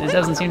can't. It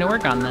doesn't seem to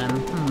work on them.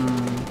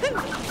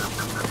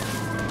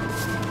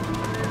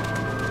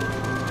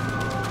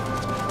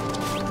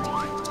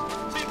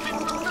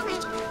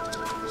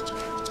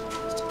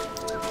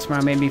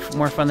 Tomorrow may be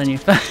more fun than you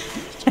thought.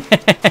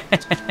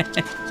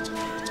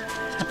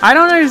 I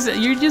don't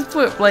understand. You just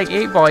put like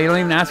 8-ball. You don't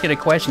even ask it a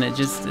question. It's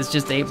just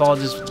 8-ball.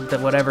 Just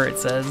whatever it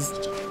says.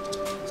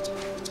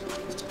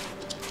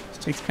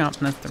 Fixed comp,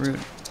 that's the root.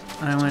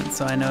 I went,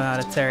 so I know how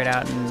to tear it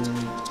out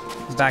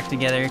and back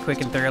together quick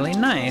and thoroughly.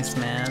 Nice,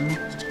 man.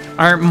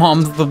 Aren't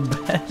moms the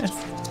best?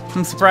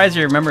 I'm surprised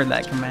you remembered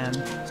that command.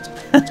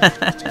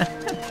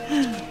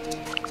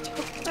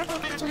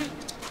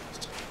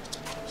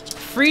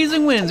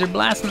 Freezing winds are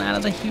blasting out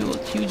of the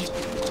huge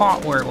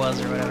pot where it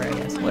was, or whatever, I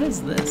guess. What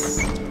is this?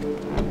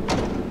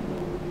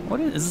 What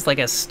is this, like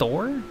a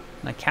store?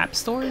 A cap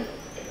store?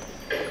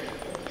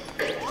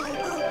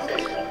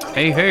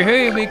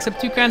 Hey, we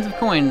accept 2 kinds of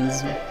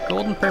coins.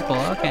 Gold and purple.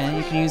 Okay,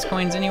 you can use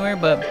coins anywhere,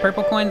 but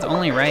purple coins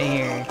only right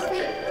here.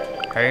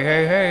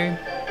 Hey.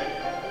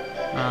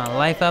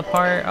 Life up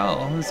heart.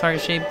 Oh, this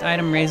heart-shaped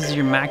item raises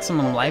your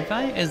maximum life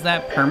value? Is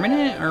that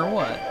permanent or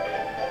what?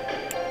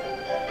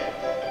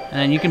 And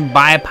then you can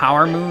buy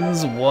power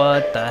moons.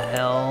 What the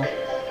hell?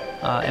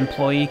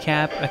 Employee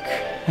cap.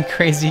 A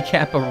crazy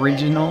cap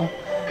original.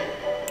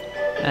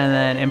 And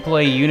then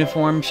employee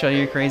uniform, show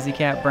your crazy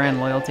cat brand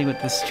loyalty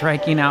with the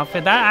striking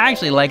outfit. I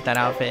actually like that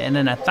outfit. And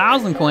then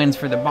 1,000 coins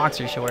for the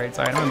boxer shorts.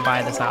 Alright, I'm gonna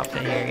buy this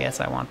outfit here. Yes,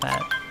 I want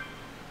that.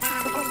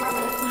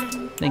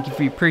 Thank you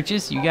for your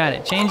purchase. You got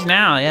it. Change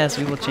now. Yes,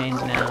 we will change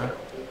now.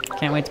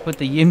 Can't wait to put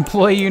the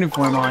employee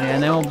uniform on,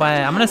 and then we'll buy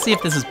it. I'm gonna see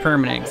if this is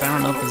permanent, because I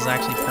don't know if this is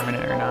actually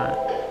permanent or not.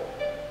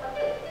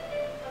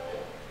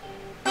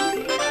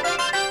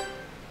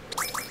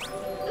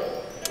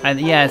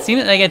 Yeah, it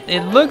seems like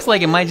it looks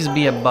like it might just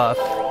be a buff,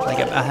 like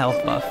a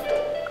health buff.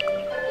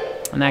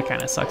 And that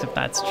kind of sucks if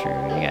that's true.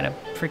 You got a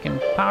freaking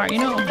power, you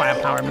know, buy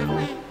a power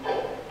move.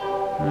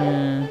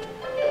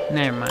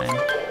 Never mind.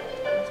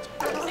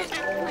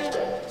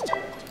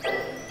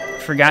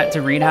 Forgot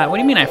to read how, what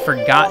do you mean I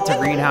forgot to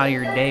read how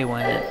your day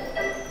went?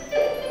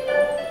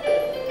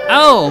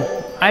 Oh,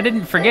 I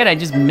didn't forget, I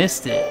just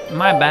missed it.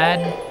 My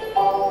bad.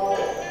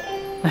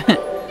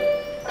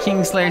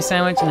 Kingslayer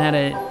sandwich and had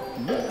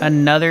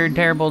another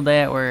terrible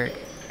day at work.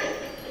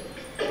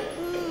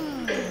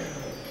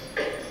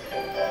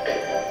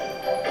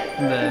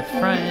 The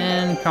front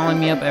end calling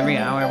me up every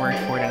hour, worked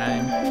 4 to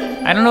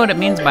 9. I don't know what it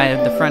means by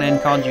the front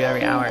end called you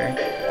every hour.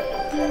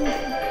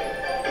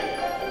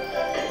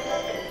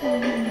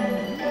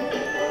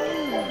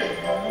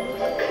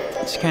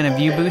 Just kind of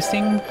view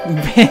boosting.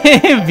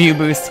 View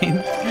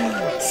boosting.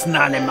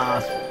 Snot him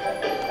off.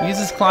 Use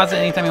this closet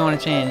anytime you want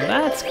to change.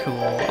 That's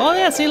cool. Oh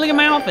yeah, see, look at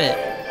my outfit.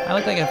 I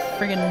look like a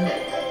friggin'...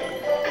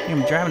 I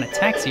think I'm driving a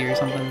taxi or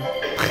something.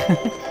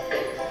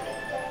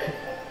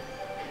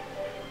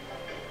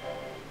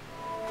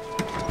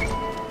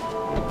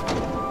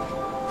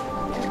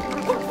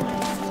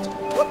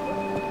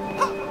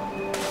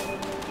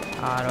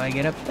 How do I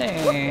get up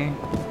there?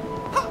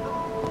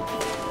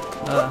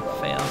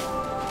 Fail.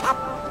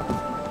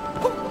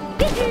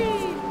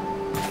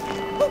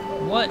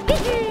 What?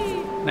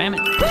 Damn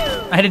it.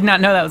 I did not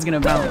know that was gonna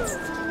bounce.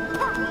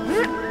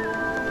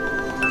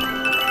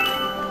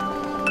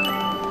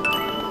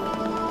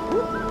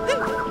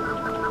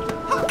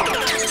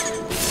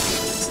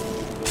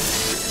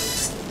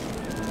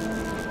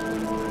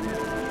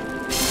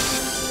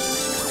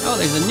 Oh,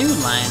 there's a new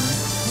line.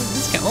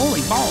 This guy,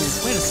 holy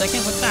balls. Wait a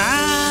second. What the?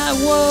 Ah,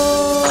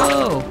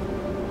 whoa!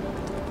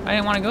 I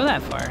didn't want to go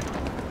that far.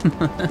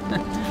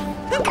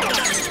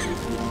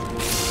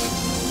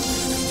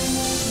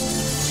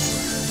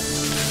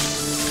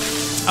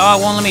 Oh,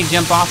 it won't let me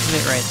jump off of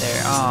it right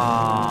there.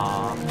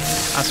 Oh,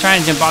 I was trying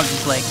to jump off,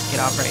 just like get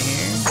off right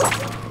here.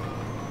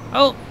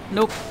 Oh,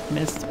 nope,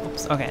 missed.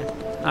 Oops. Okay,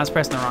 I was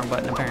pressing the wrong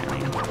button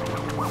apparently.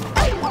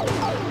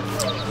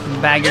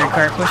 Bag your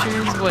cart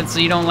pushers. What? So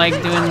you don't like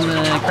doing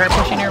the cart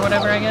pushing or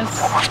whatever? I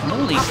guess.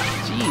 Holy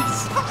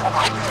jeez.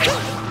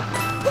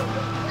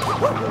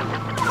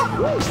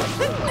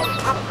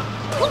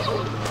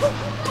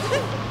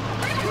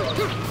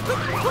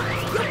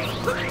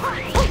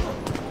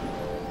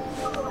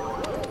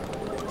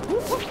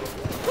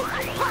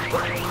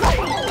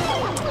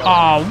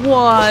 Oh,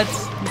 what?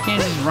 You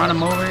can't just run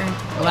them over?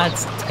 Well,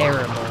 that's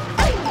terrible.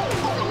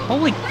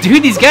 Holy,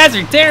 dude, these guys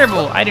are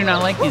terrible. I do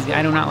not like these guys.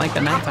 I do not like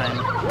the nighttime.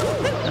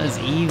 That is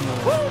evil.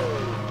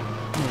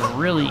 That is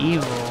really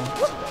evil.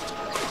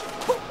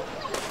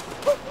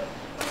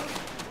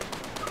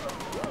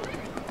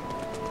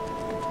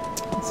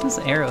 What's this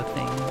arrow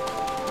thing?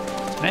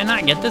 Did I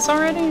not get this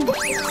already?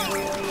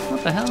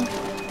 What the hell?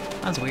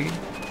 That's weird.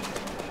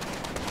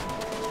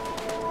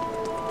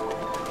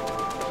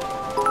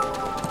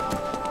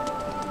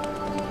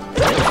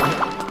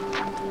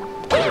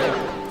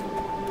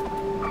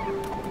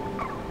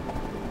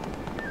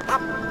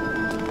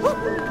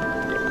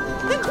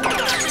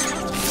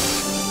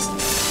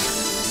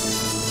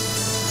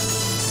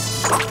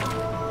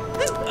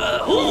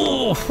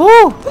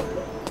 Whew!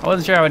 I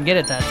wasn't sure I would get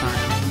it that time.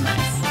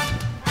 Nice.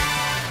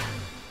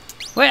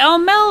 Wait, oh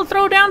Mel,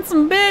 throw down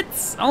some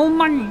bits! Oh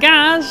my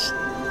gosh!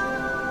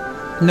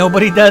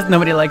 Nobody does,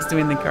 nobody likes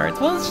doing the cards.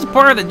 Well, it's just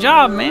part of the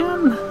job,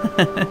 man.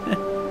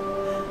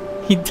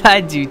 He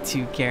died due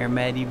to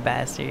Caramed, you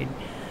bastard.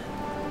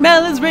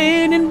 Mel is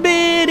raining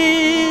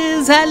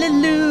biddies,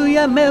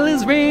 hallelujah, Mel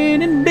is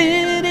raining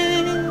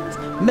biddies.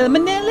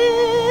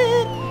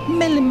 Melamanelli,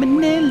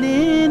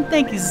 Melamanelli,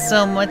 thank you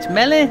so much,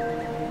 Melly.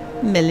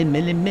 Melly,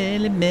 Melly,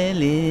 Melly,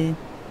 Melly.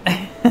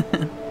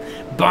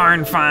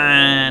 Barn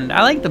find.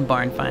 I like the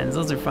barn finds.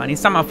 Those are fun.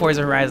 He's talking about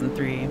Forza Horizon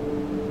 3.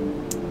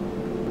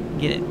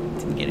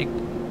 Didn't get a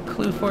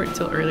clue for it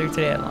till earlier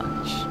today at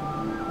lunch.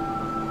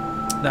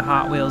 The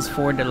Hot Wheels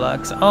 4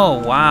 Deluxe. Oh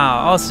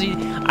wow. Oh, see,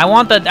 I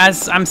want that.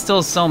 I'm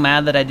still so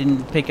mad that I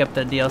didn't pick up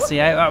the DLC.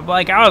 I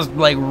was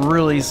like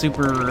really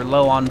super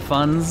low on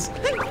funds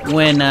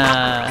when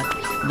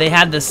they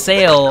had the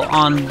sale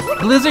on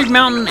Blizzard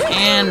Mountain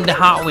and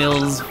Hot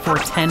Wheels for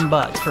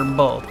 $10 for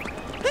both.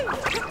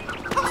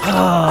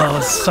 Oh, it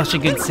was such a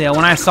good sale.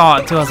 When I saw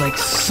it too, I was like,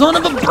 son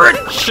of a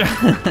bitch!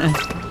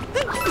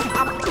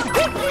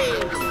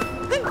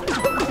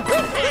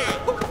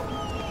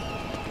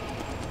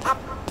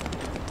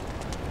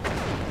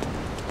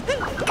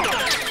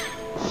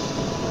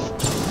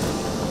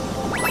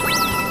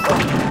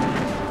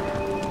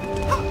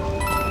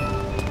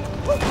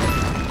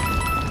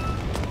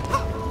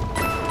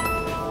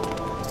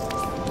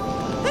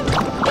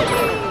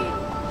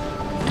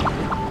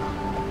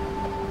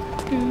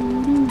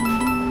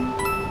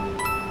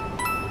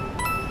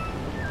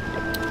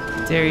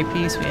 Dairy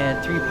piece, we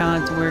had 3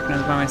 pallets to work and I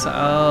was by myself.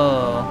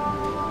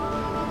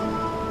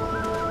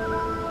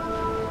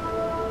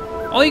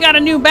 Oh, you got a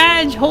new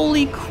badge?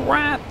 Holy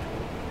crap.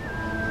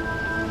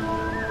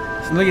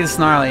 So look at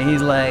Snarly,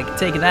 he's like,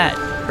 take that,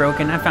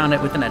 broken. I found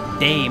it within a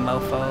day,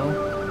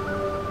 mofo.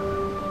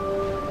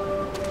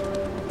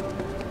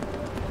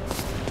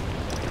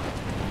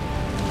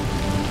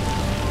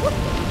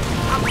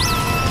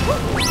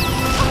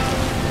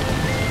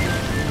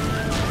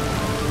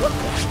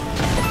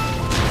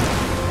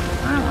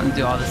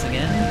 Do all this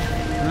again.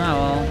 Oh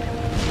well,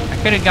 I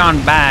could have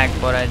gone back,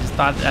 but I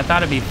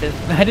thought it'd be fit.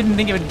 I didn't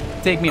think it would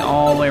take me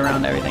all the way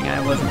around everything.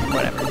 I wasn't,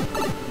 whatever.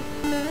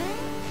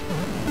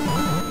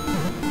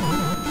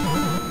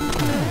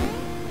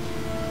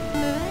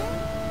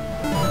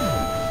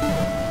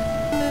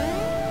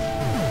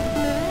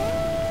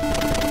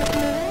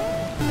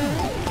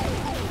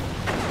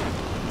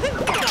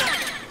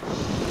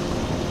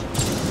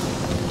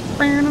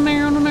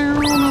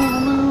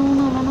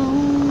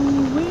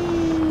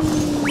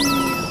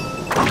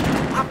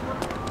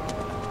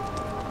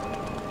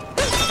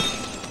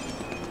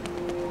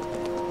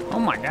 Oh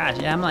my gosh,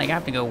 yeah, I'm like, I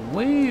have to go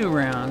way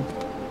around.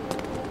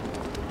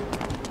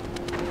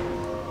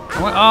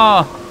 What?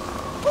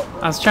 Oh!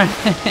 I was trying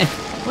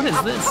what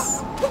is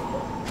this?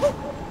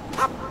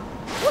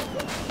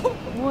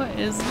 What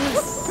is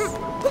this?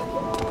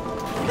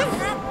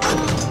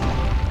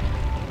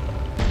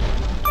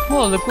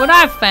 Whoa, look what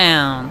I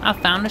found! I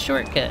found a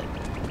shortcut.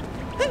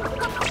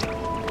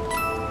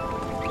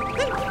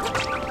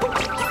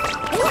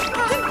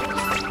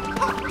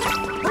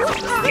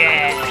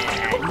 Yeah!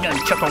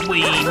 chuck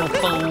away,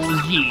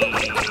 mofos, yeah.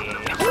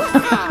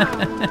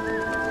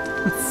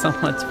 It's so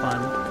much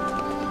fun.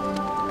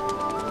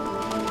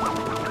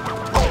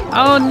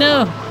 Oh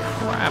no!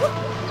 Crap.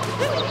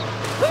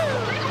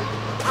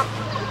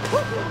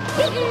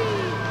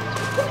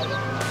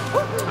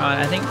 Oh,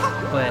 I think,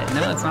 but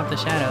no, it's not the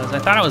shadows. I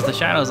thought it was the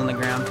shadows on the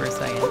ground for a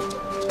second.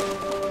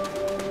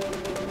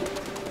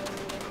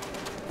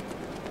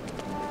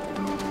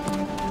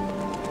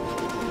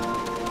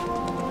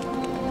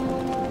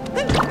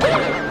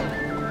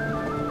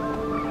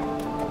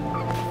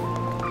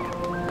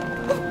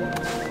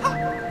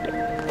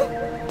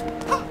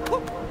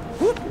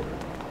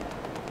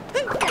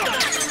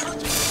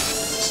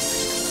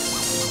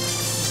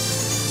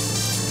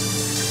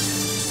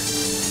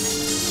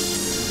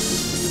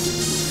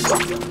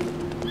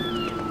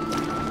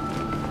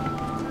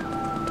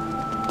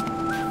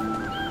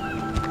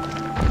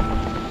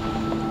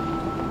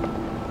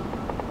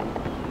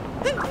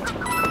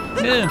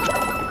 Yeah.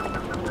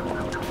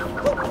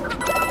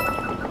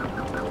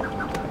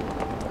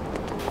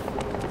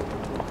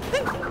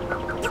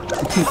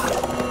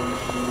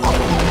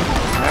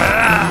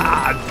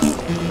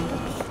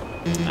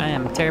 I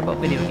am terrible at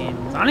video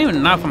games. I don't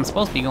even know if I'm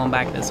supposed to be going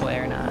back this way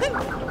or not.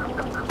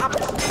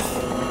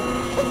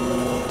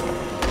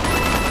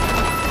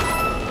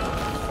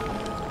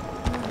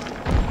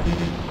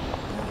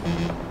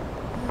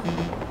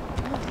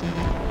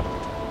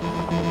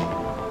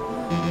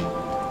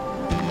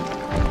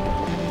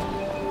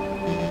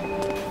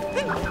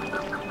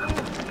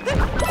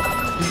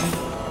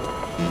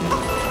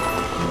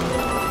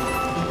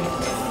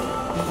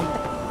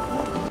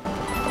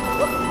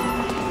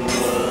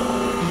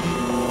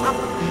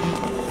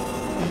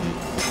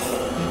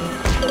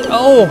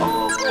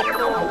 Oh!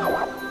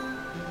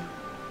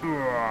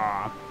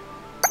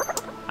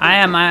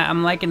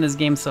 I'm liking this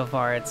game so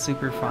far. It's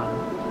super fun.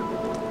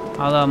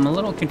 Although I'm a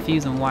little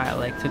confused on why it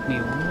like took me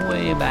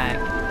way back.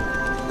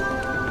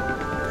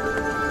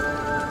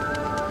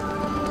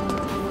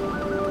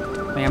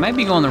 I might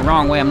be going the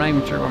wrong way. I'm not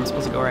even sure where I'm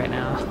supposed to go right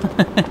now.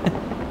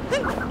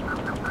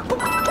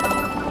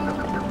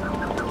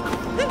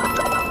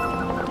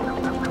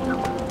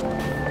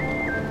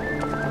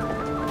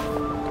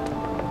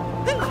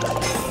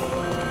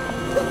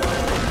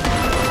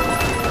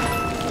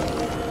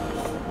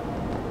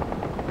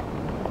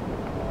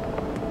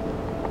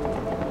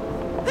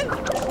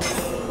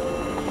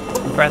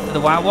 Breath of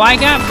the Wild. Well, I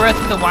got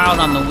Breath of the Wild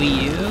on the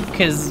Wii U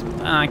because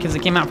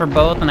it came out for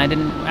both, and I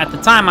didn't at the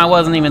time. I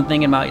wasn't even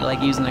thinking about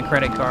like using a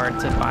credit card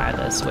to buy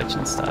the Switch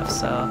and stuff.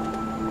 So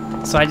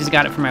I just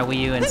got it for my Wii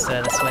U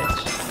instead of the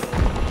Switch.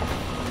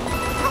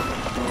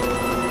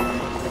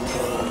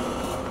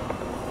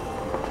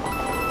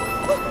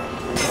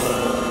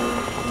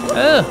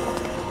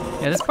 Oh,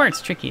 yeah, this part's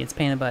tricky. It's a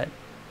pain in the butt.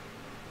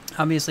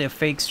 Obviously, a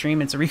fake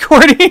stream. It's a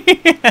recording.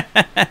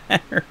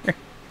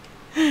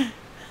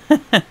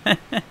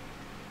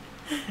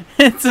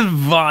 It's a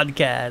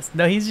vodcast.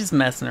 No, he's just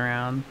messing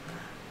around.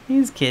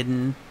 He's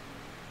kidding.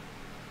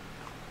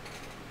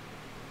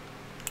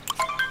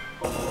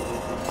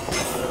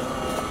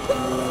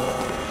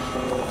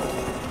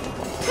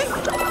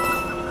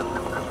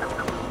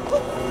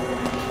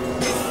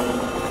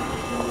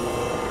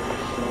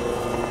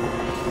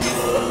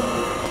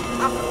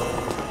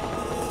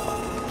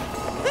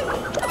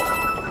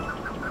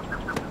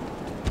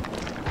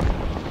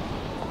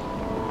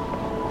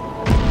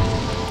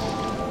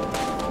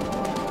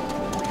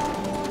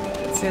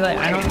 See, like,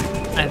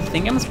 I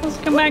think I'm supposed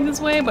to come back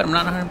this way, but I'm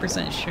not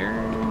 100% sure.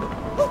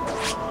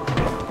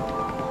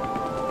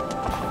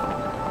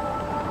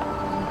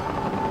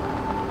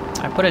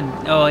 I put a,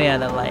 oh yeah,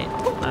 the light.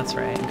 That's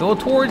right. Go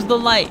towards the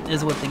light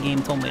is what the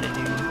game told me to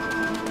do.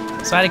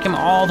 So I had to come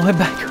all the way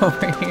back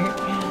over here.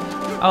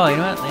 Oh, you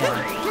know what?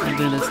 Yeah, I'll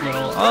do this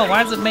little, oh,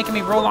 why is it making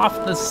me roll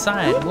off the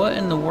side? What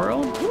in the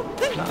world?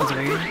 That was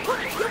weird.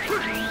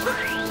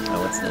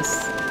 Oh, what's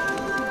this?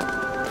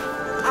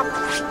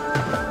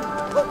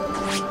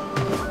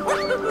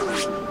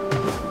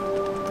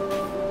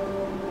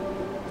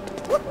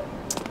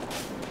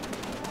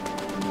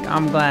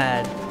 I'm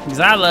glad.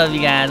 Because I love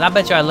you guys. I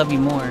bet you I love you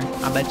more.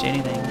 I bet you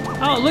anything.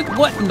 Oh, look,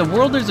 what in the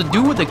world there's a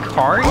dude with a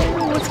car here?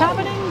 What's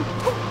happening?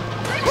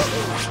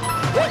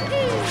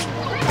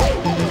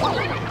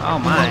 Oh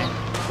my.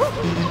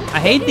 I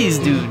hate these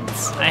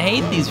dudes. I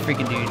hate these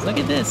freaking dudes. Look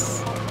at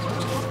this.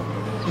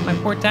 My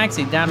poor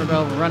taxi down to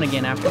overrun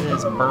again after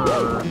this.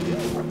 Brr.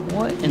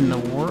 What in the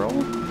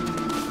world?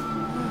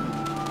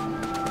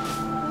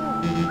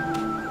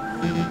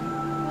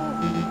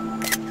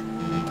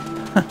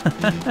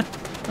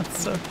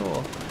 That's so cool.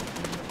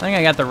 I think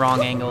I got the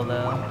wrong angle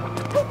though.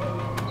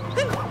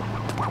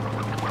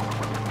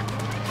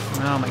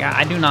 Oh my god,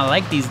 I do not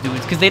like these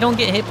dudes because they don't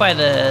get hit by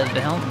the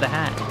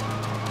hat.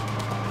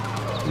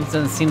 It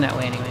doesn't seem that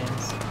way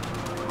anyways.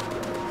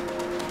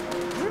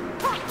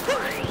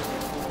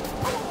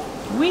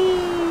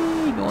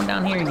 Whee! Going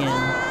down here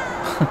again.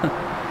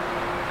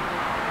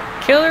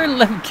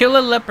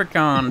 Killer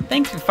Leprechaun.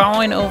 Thanks for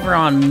following over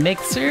on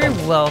Mixer.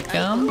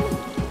 Welcome.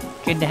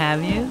 Good to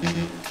have you.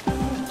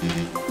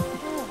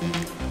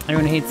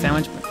 Everyone hates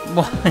Sandwich.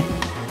 What?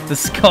 The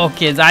Skull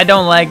Kids. I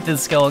don't like the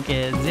Skull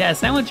Kids. Yeah,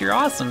 Sandwich, you're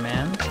awesome,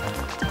 man.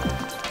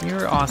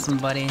 You're awesome,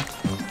 buddy.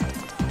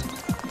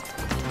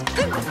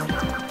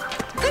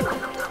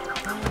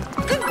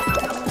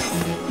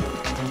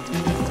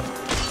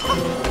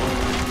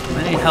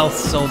 I need health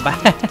so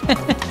bad.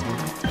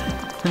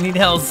 I need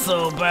health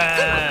so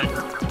bad.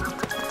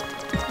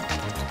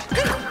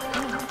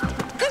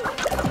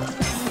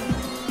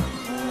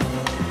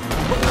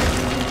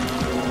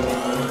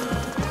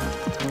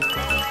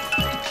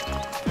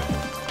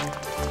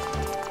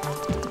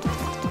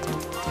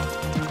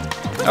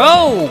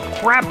 Oh,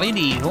 crap,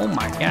 lady. Oh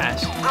my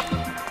gosh.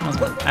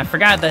 I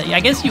forgot that. I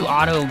guess you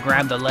auto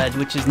grab the ledge,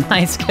 which is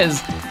nice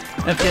because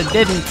if you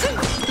didn't,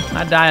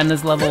 I'd die on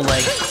this level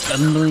like a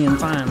million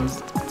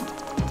times.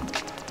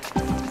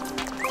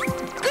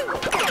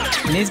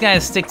 And these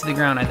guys stick to the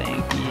ground, I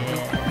think.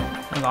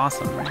 Yeah, that's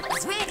awesome.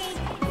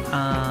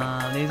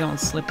 They don't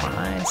slip on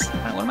ice.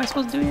 What am I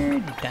supposed to do here?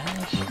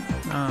 Dash?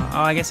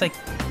 Oh, I guess I.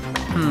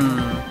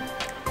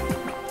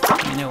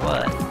 You know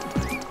what?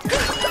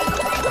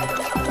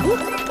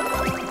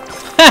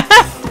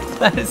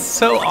 That is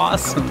so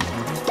awesome.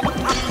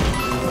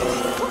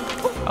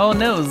 Oh,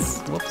 nose.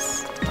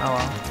 Whoops. Oh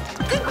well.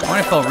 I wonder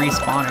if he'll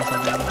respawn or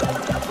something.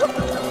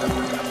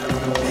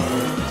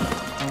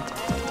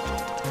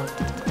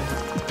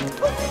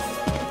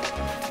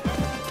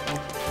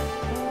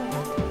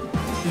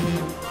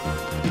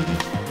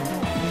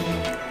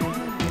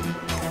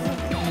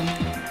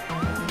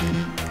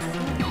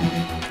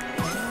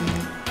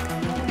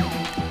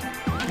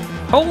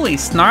 Holy,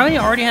 Snarly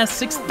already has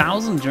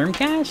 6,000 germ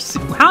cash?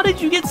 How did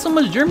you get so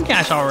much germ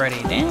cash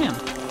already? Damn.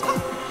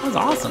 That was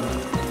awesome.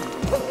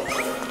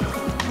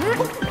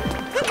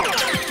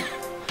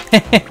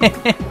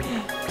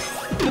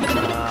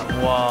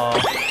 Whoa.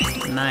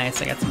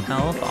 Nice, I got some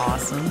health.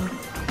 Awesome.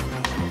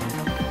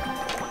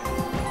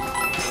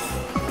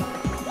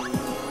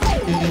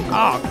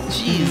 Oh,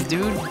 jeez,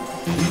 dude.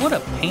 What a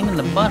pain in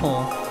the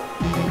butthole.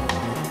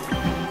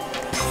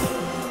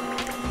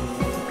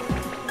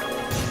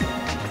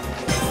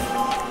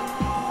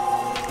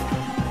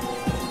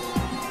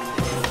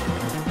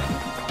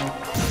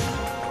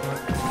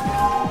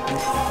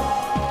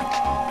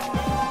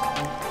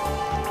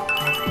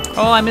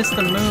 Oh, I missed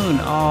the moon.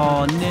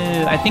 Oh,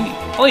 no. I think...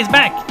 Oh, he's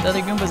back. The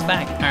other Goomba's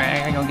back.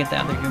 Alright, I gotta go get the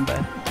other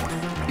Goomba.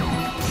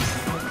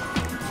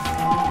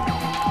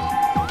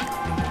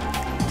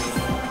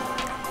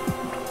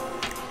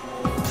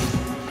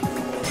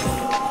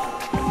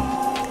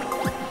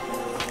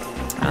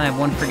 I only have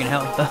one freaking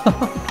health, though.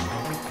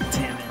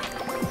 Damn it.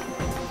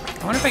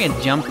 I wonder if I can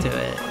jump to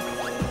it.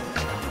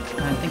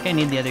 I think I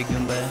need the other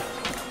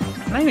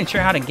Goomba. I'm not even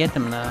sure how to get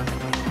them, though.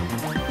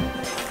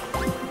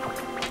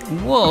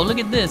 Whoa, look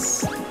at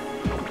this.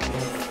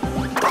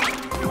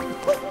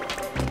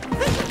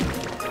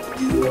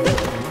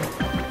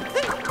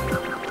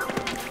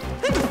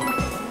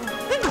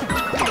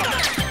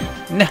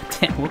 No,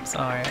 damn, whoops,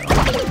 alright.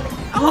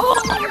 Oh,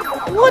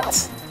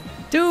 what?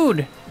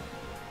 Dude.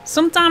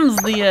 Sometimes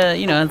the,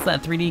 you know, it's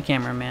that 3D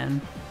camera,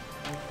 man.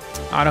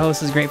 Auto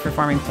host is great for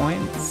farming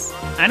points.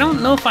 I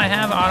don't know if I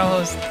have auto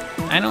host.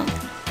 I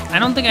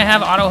don't think I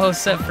have auto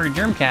host set for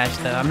germ cache,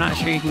 though. I'm not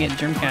sure you can get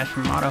germ cache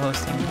from auto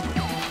hosting.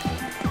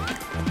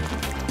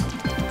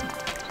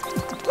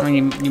 I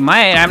mean, you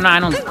might. I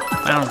don't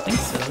think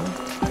so.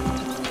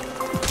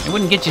 It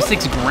wouldn't get you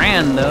 6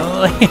 grand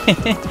though.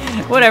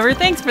 Whatever.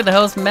 Thanks for the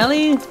host,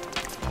 Melly.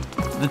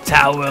 The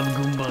Tower of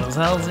Goombas.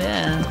 Hells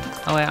yeah.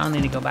 Oh wait, I'll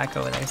need to go back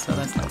over there, so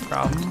that's no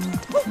problem.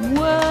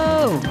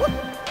 Whoa!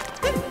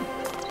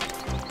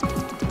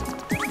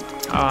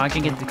 Oh, I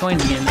can get the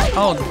coins again.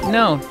 Oh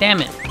no!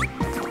 Damn it!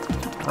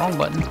 Wrong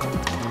button.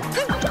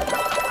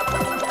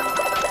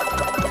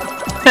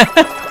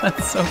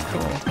 That's so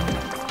cool.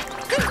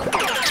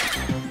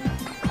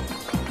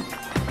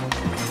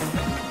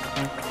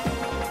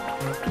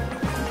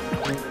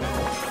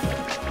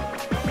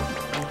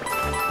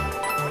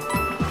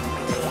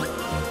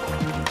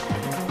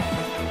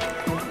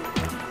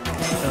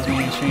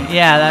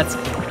 Yeah, that's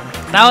cool.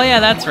 Oh yeah,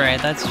 that's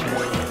right, that's true.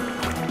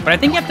 But I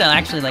think you have to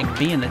actually like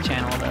be in the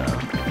channel though.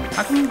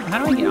 How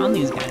do I get on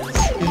these guys?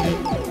 I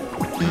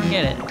don't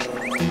get it.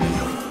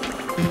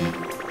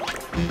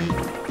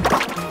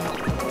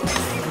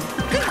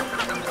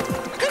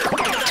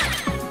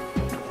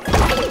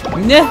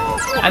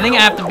 I think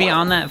I have to be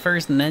on that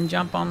first and then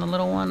jump on the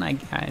little one. I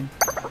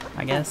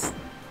guess.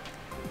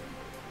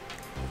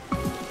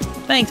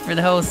 Thanks for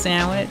the whole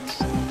sandwich.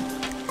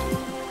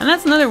 And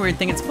that's another weird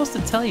thing. It's supposed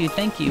to tell you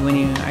thank you when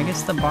you... I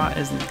guess the bot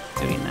isn't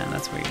doing that.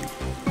 That's weird.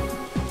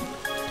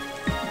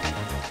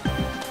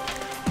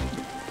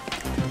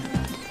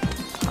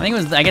 I think it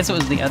was... I guess it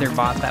was the other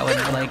bot that would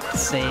like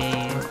say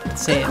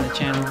it in the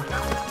channel.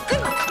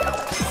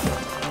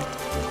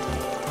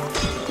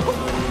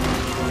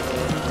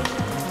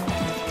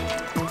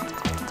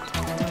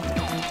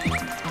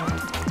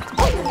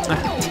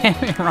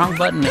 Damn it! Wrong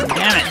button. Damn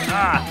it!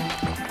 Ah.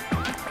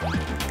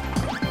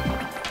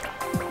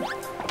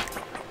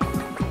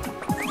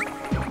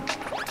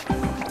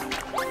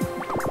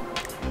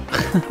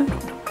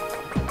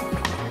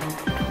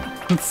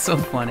 It's so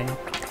funny.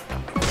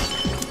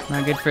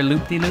 Not good for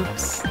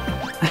loop-de-loops.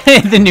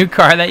 The new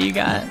car that you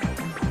got.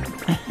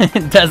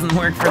 It doesn't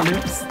work for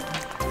loops.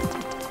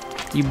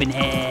 You've been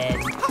had.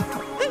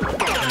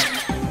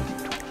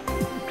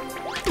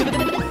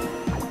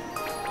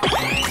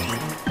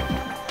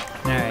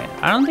 Alright,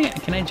 I don't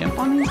think, can I jump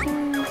on these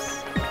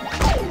guys?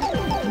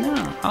 No.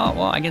 Oh,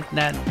 well, I guess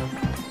that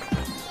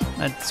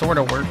sort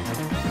of worked.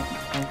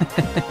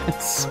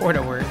 Sort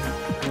of worked.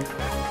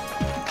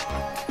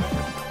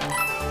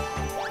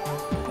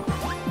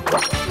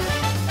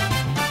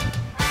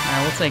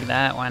 Alright, we'll take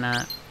that, why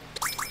not?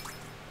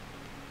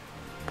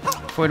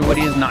 Ford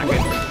Woody is not good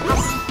for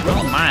this.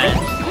 Oh my.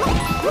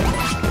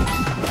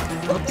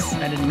 Oops,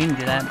 I didn't mean to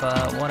do that,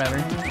 but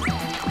whatever.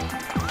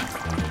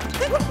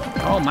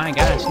 Oh my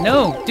gosh.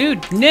 No,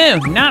 dude, no,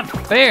 not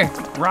fair.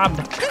 Robbed.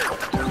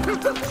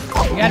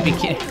 You gotta be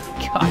kidding.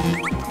 God.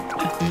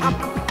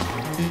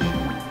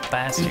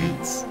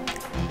 Bastards.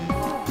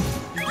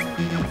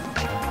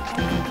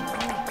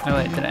 Oh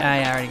wait,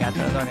 I already got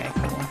those. Okay,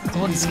 cool. So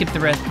we'll just skip the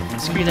rest.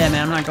 Screw that,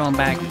 man. I'm not going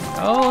back.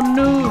 Oh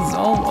no!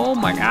 Oh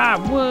my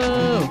God!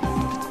 Whoa!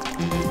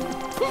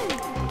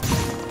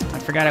 I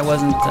forgot I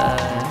wasn't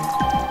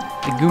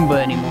the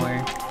Goomba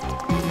anymore.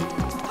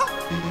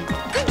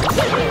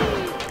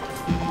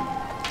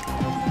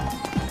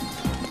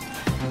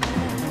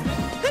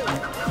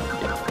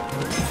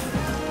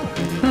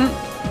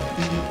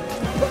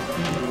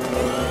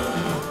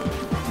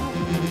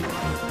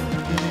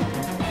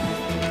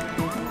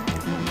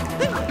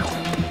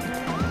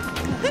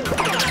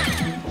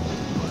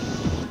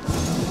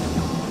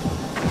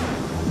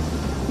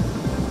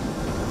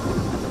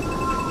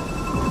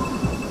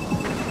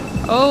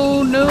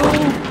 Oh no!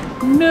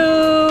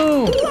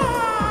 No!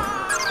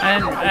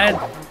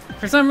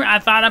 For some reason, I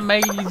thought I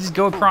might just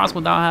go across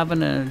without having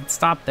to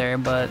stop there,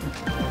 but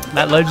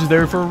that ledge is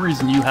there for a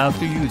reason. You have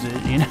to use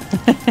it, you know?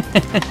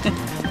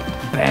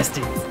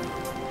 Bastards.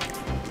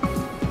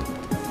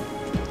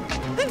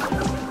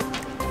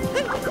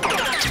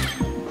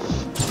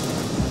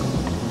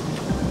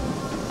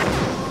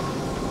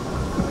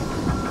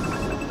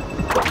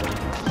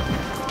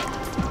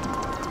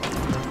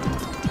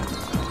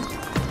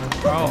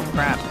 Oh,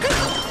 crap.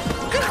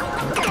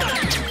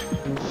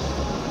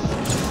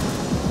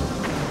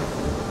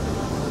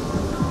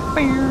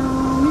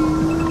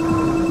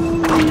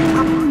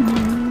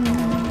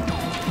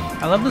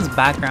 I love this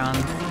background.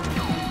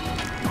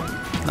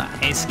 The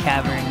ice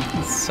cavern.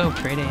 It's so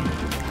pretty.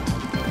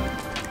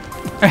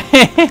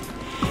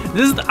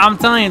 I'm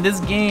telling you, this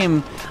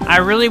game, I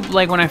really,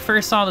 like, when I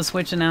first saw the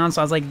Switch announced,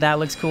 I was like, that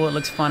looks cool, it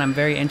looks fun, I'm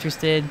very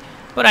interested.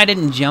 But I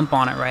didn't jump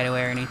on it right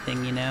away or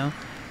anything, you know?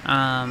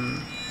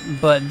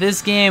 But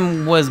this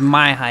game was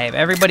my hype.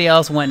 Everybody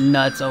else went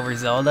nuts over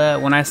Zelda.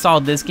 When I saw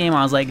this game,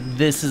 I was like,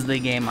 this is the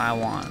game I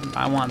want.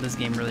 I want this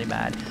game really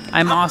bad.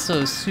 I'm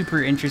also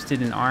super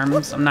interested in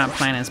ARMS. I'm not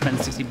planning to spend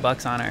 60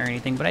 bucks on it or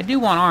anything, but I do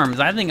want ARMS.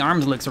 I think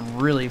ARMS looks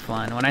really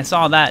fun. When I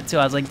saw that too,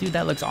 I was like, dude,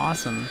 that looks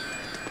awesome.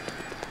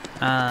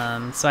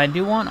 So I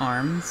do want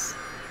ARMS.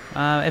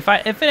 If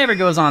it ever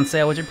goes on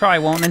sale, which it probably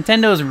won't,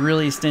 Nintendo's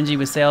really stingy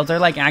with sales. They're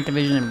like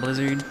Activision and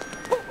Blizzard.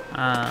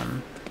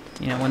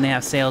 You know, when they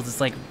have sales, it's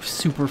like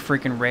super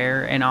freaking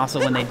rare. And also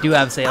when they do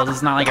have sales,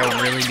 it's not like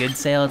a really good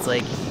sale. It's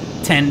like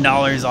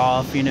 $10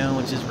 off, you know,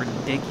 which is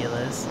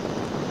ridiculous.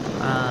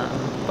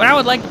 But I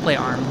would like to play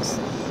ARMS.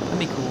 That'd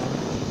be cool.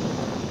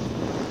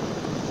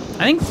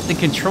 I think the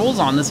controls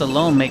on this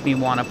alone make me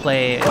want to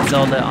play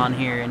Zelda on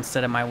here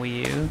instead of my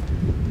Wii U.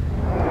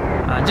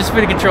 Just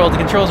for the controls. The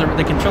controllers are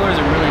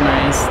really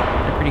nice.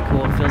 They're pretty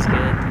cool. It feels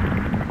good.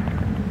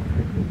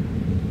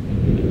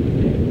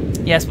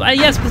 Yes,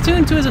 yes,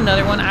 Splatoon 2 is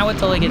another one. I would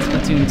totally get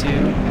Splatoon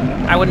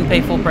 2. I wouldn't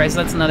pay full price.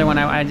 That's another one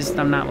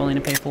I'm not willing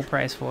to pay full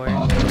price for.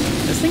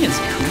 This thing is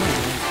cool.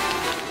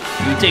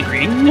 You take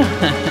ring.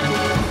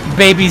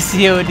 Baby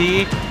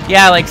COD.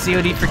 Yeah, like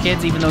COD for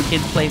kids, even though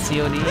kids play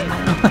COD.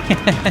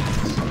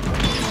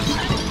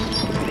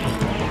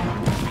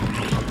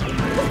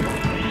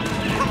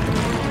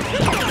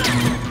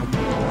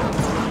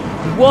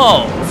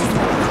 Whoa!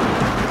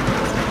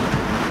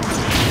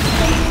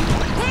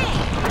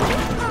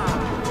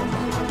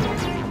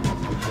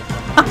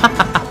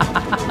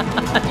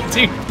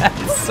 Dude,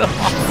 that's so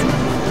awesome.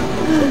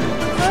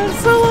 That's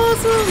so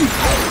awesome.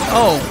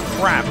 Oh,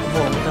 crap.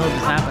 Whoa, what the hell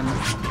just happened?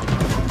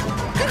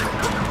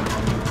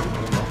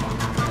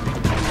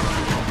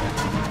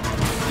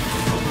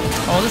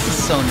 Oh, this is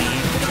so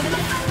neat.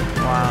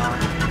 Wow.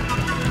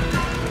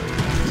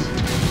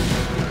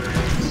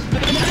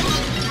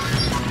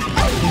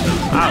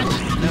 Ouch.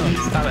 No,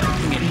 stop it.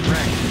 I'm getting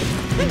wrecked.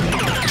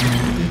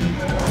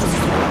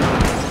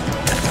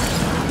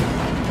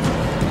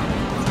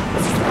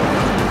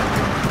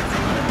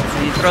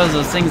 He throws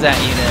those things at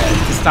you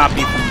to stop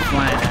you from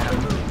flying at him.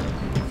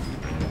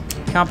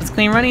 Comp is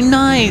clean running.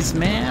 Nice,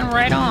 man.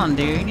 Right on,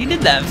 dude. You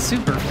did that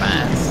super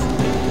fast.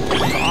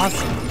 That's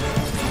awesome.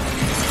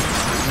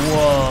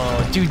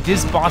 Whoa. Dude,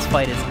 this boss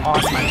fight is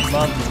awesome. I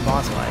love this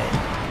boss fight.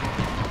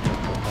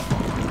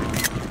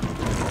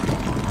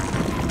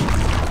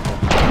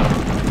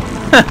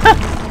 Oh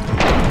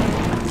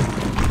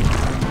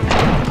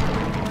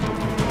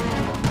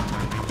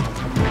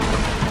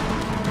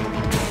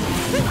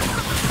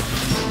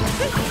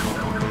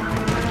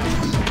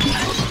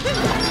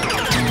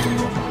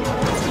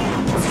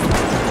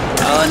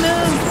no!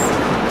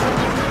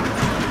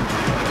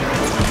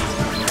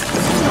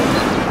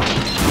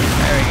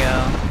 There we go.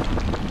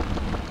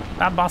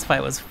 That boss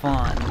fight was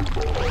fun.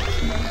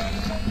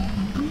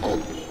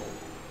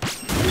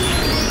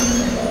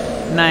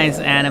 Nice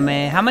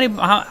anime. How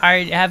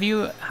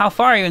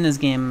far are you in this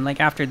game?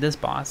 Like after this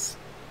boss?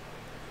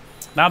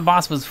 That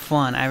boss was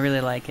fun. I really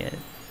like it.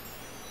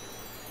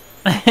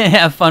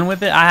 Have fun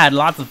with it? I had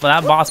lots of fun.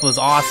 That boss was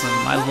awesome.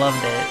 I loved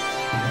it.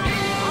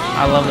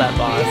 I love that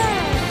boss.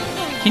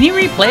 Can you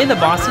replay the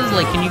bosses?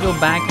 Like, can you go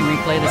back and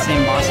replay the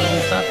same bosses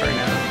and stuff, or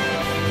no?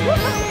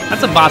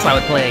 That's a boss I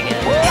would play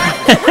again.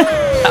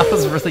 That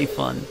was really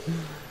fun.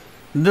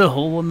 The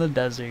hole in the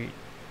desert.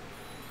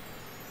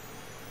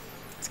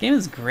 This game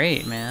is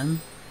great, man.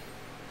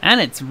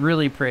 And it's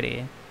really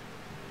pretty.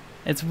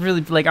 It's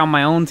really, like, on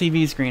my own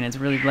TV screen, it's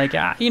really, like,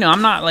 you know,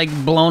 I'm not, like,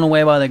 blown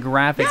away by the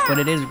graphics, but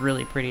it is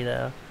really pretty,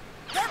 though.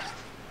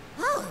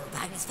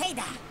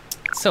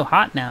 It's so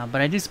hot now,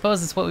 but I do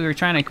suppose it's what we were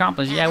trying to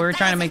accomplish. Yeah, we were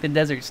trying to make the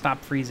desert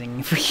stop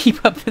freezing. If we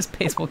keep up this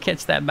pace, we'll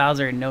catch that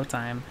Bowser in no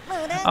time.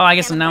 Oh, I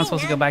guess now I'm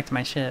supposed to go back to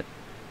my ship.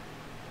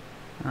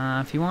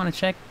 If you want to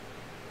check,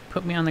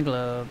 put me on the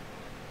globe.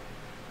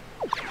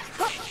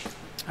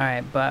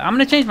 Alright, but I'm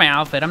going to change my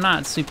outfit. I'm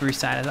not super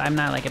excited. I'm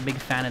not, like, a big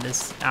fan of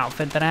this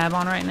outfit that I have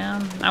on right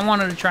now. I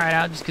wanted to try it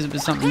out just because it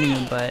was something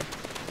new, but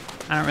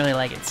I don't really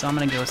like it, so I'm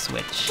going to go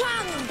switch.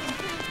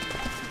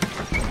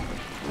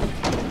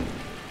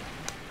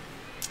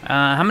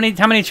 How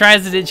many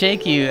tries did it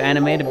take you,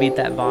 Anime, to beat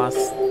that boss?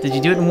 Did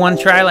you do it in one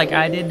try like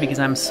I did because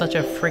I'm such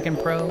a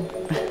freaking pro?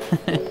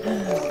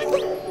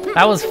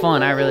 That was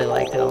fun. I really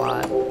liked it a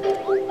lot.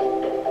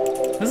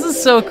 This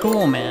is so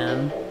cool,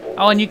 man.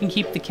 Oh, and you can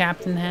keep the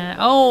captain hat.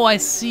 Oh, I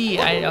see.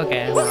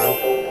 Okay, hold on.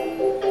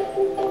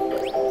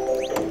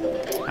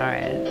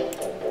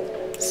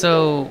 Alright.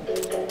 So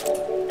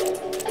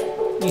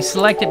you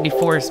select it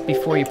before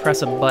you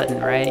press a button,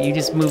 right? You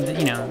just move the,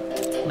 you know,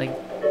 like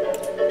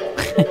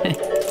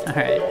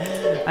Alright,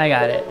 I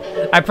got it.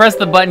 I pressed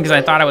the button because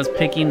I thought I was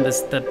picking the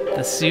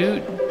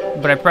suit,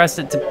 but I pressed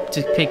it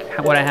to pick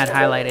what I had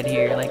highlighted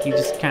here. Like, you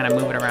just kind of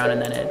move it around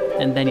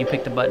and then you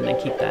pick the button and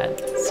keep that.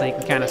 So you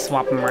can kind of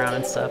swap them around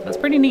and stuff. That's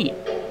pretty neat.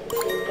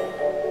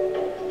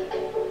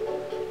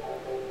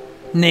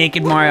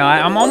 Naked Mario.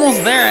 I'm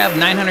almost there. I have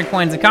 900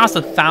 coins. It costs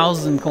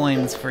 1,000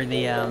 coins for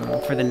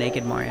the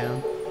Naked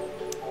Mario.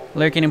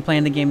 Lurking and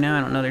playing the game now.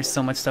 I don't know. There's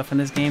so much stuff in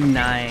this game.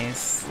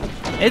 Nice.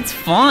 It's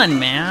fun,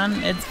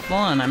 man. It's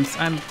fun. It's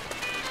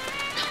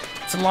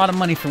a lot of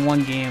money for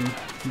one game,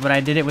 but I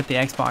did it with the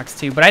Xbox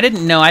too. But I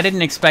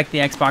didn't expect the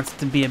Xbox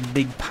to be a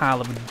big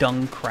pile of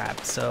dung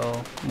crap.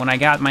 So when I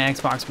got my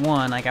Xbox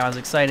One, like, I was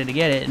excited to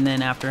get it, and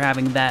then after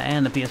having that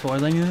and the PS4, I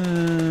was like, you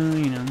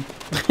know.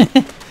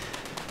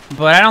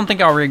 But I don't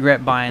think I'll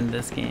regret buying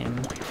this game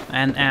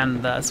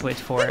and the Switch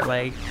for it.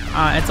 Like,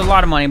 it's a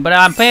lot of money, but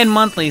I'm paying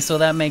monthly, so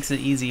that makes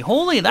it easy.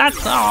 Holy,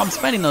 I'm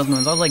spending those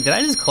moons. I was like, did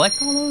I just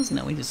collect all those?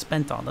 No, we just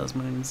spent all those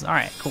moons. All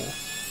right, cool.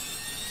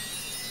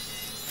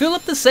 Fill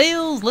up the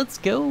sails. Let's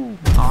go.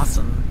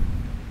 Awesome.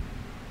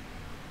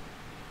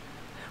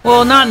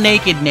 Well, not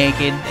naked.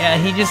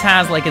 He just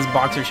has, like, his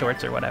boxer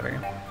shorts or whatever.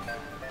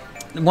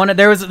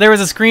 There was a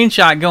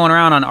screenshot going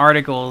around on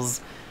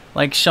articles,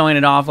 like, showing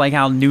it off, like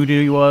how nude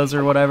he was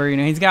or whatever. You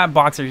know, he's got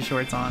boxer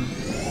shorts on.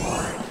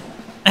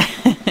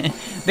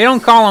 They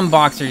don't call them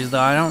boxers, though.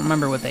 I don't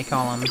remember what they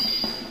call them.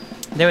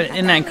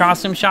 In that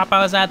costume shop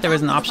I was at, there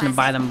was an option to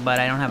buy them, but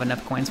I don't have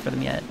enough coins for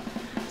them yet.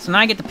 So now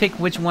I get to pick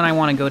which one I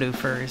want to go to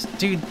first.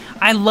 Dude,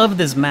 I love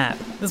this map.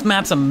 This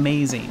map's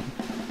amazing.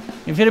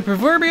 You've hit a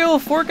proverbial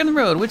fork in the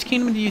road. Which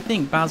kingdom do you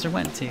think Bowser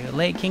went to?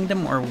 Lake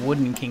Kingdom or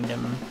Wooden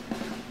Kingdom?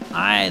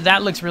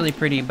 That looks really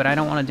pretty, but I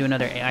don't want to do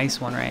another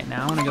ice one right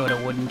now. I want to go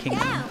to Wooden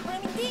Kingdom.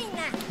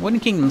 Wooden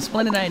Kingdom,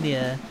 splendid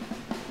idea.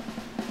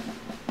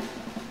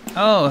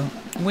 Oh,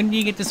 when do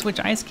you get to switch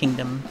Ice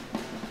Kingdom?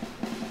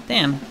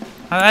 Damn.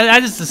 I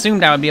just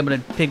assumed I would be able to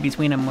pick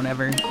between them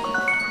whenever.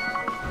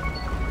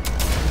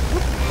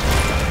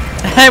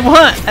 I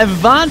want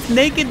Advanced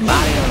Naked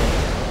Mario.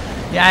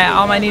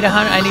 Yeah, I need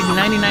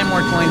 99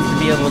 more coins to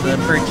be able to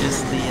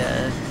purchase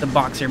the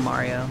Boxer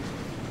Mario.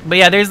 But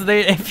yeah,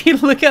 if you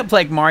look up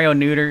like Mario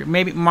Nude or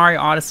maybe Mario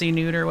Odyssey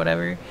Nude or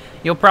whatever,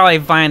 you'll probably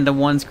find the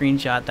one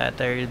screenshot that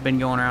there's been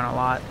going around a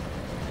lot.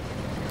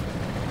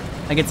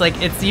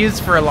 Like it's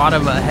used for a lot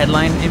of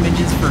headline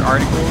images for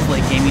articles,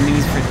 like gaming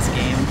news for this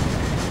game.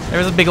 There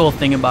was a big old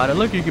thing about it.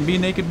 Look, you can be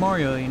Naked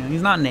Mario. You know,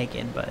 he's not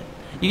naked, but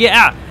you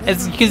get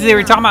it's because they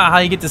were talking about how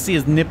you get to see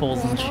his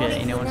nipples and shit.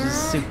 You know, which is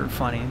super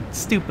funny,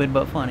 stupid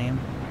but funny.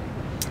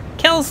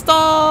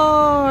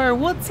 Kelstar!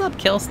 What's up,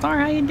 Kelstar?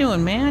 How you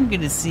doing, man?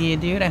 Good to see you,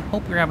 dude. I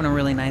hope you're having a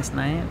really nice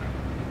night.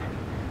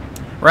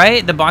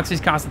 Right? The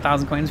boxers cost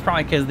 1,000 coins,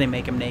 probably because they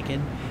make him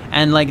naked.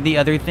 And like the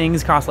other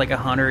things cost like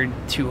 100,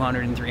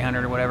 200, and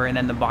 300 or whatever, and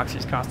then the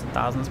boxers cost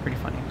 1,000. It's pretty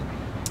funny.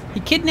 He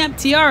kidnapped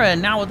Tiara,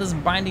 and now with this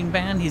binding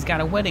band, he's got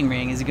a wedding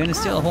ring. Is he gonna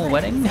steal a whole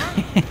wedding?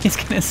 He's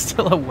gonna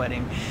steal a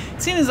wedding.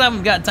 Seeing as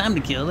I've got time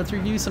to kill, let's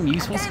review some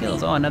useful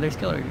skills. Oh, another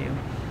skill review.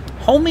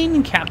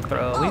 Homing cap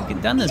throw.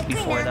 We've done this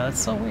before though.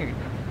 It's so weird.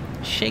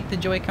 Shake the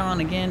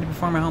Joy-Con again to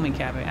perform a homing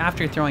cap.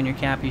 After throwing your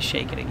cap, you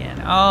shake it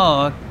again.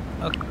 Oh,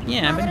 okay.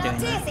 Yeah, I've been doing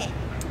that.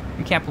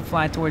 Your cap will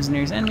fly towards the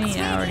nearest enemy.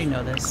 I already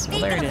know this. Well,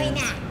 there it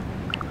is.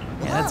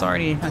 Yeah, that's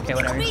already... Okay,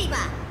 whatever.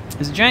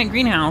 There's a giant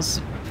greenhouse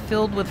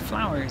filled with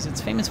flowers.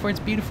 It's famous for its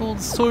beautiful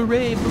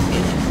soiree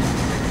bouquet.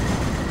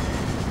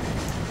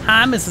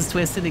 Hi, Mrs.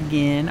 Twisted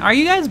again. Are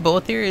you guys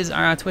both here?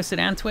 Are Twisted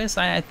and Twist?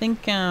 I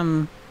think,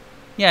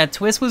 yeah,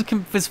 Twist was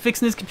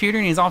fixing his computer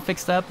and he's all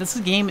fixed up. This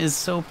game is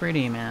so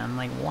pretty, man.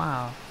 Like,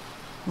 wow.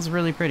 It's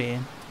really pretty.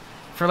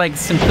 For, like,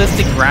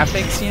 simplistic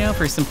graphics, you know,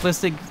 for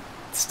simplistic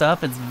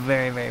stuff, it's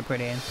very, very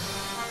pretty.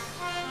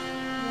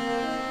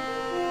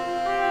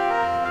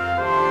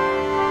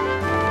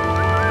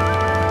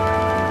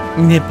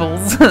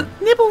 Nipples.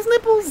 Nipples,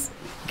 nipples.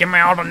 Give me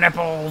all the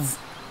nipples.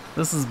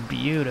 This is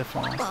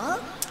beautiful.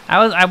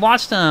 I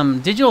watched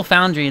Digital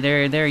Foundry,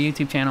 their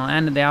YouTube channel,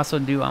 and they also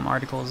do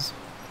articles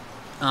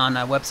on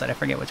a website. I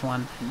forget which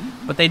one,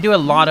 but they do a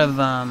lot of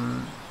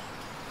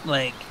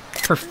like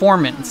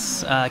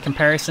performance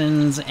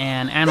comparisons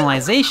and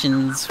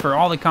analyzations for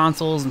all the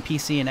consoles and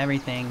PC and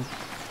everything.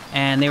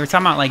 And they were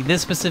talking about like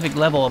this specific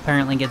level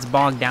apparently gets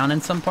bogged down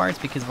in some parts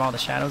because of all the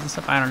shadows and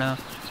stuff. I don't know.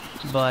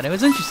 But it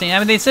was interesting. I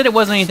mean, they said it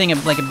wasn't anything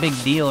like a big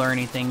deal or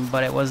anything,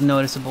 but it was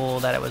noticeable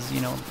that it was, you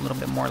know, a little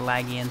bit more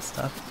laggy and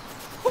stuff.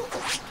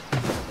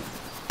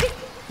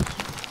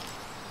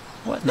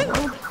 What in the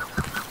world?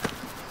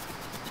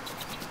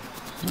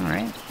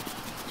 Alright.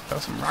 Throw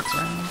some rocks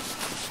around.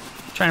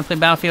 Trying to play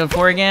Battlefield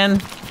 4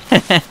 again?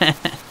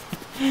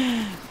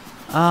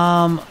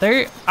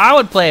 I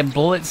would play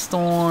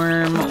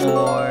Bulletstorm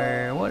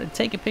or what?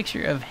 Take a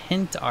picture of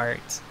hint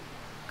art.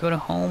 Go to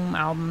home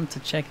album to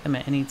check them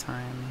at any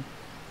time.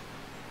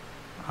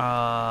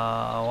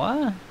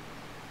 What?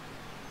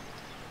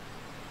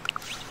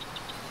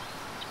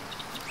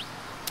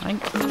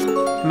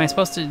 Am I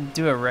supposed to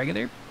do a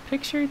regular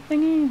picture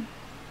thingy?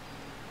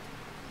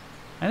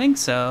 I think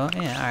so.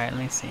 Yeah, alright,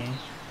 let me see.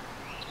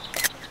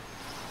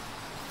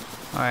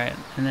 Alright,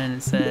 and then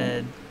it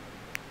said...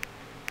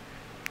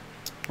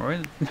 Where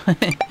is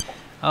it?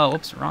 Oh,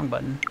 whoops, wrong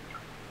button.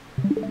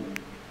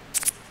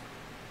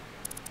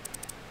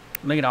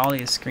 Look at all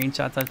these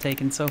screenshots I've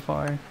taken so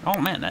far. Oh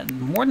man, that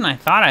more than I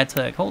thought I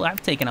took. Holy,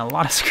 I've taken a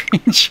lot of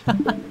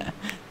screenshots.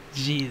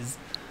 Jeez.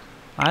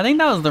 I think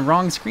that was the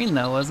wrong screen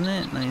though, wasn't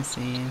it? Let me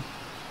see.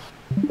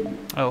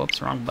 Oh,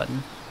 oops, wrong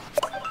button.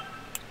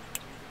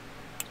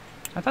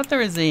 I thought there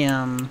was a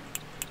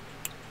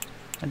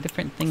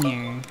different thing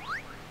here.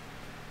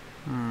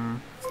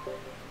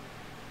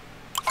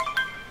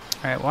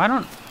 Alright, well I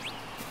don't...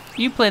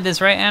 You played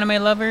this, right,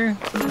 Anime Lover?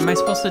 Am I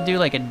supposed to do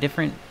like a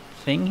different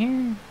thing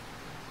here?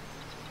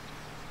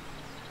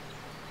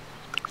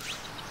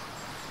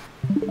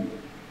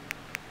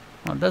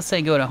 Well, it does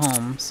say go to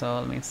home, so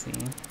let me see.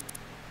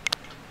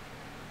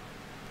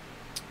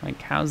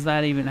 Like, how's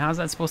that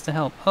supposed to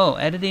help? Oh,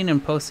 editing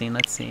and posting,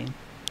 let's see.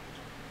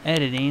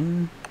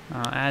 Editing,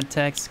 add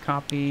text,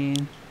 copy.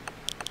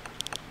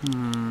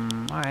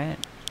 Alright.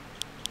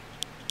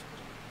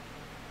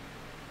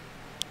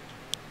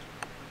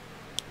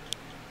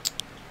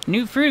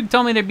 New Fruit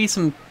told me there'd be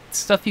some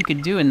stuff you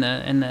could do in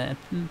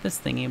this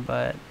thingy,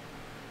 but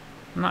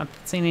I'm not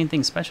seeing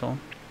anything special.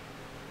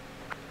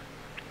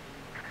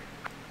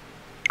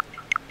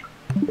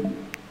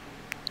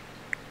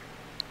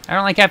 I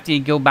don't like after you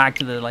go back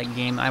to the like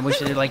game. I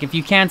wish it, like if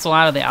you cancel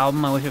out of the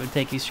album, I wish it would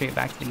take you straight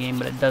back to the game,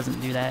 but it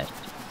doesn't do that.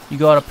 You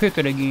gotta pick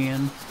it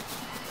again.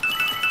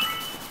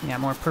 Yeah,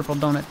 more purple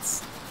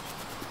donuts.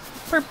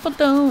 Purple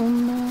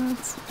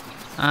donuts.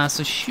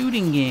 So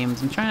shooting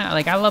games. I'm trying to,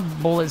 like, I love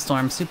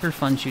Bulletstorm, super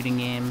fun shooting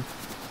game.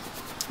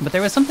 But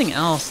there was something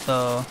else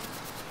though,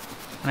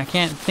 and I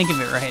can't think of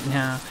it right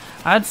now.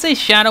 I'd say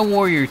Shadow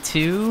Warrior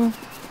 2.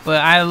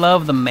 But I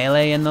love the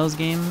melee in those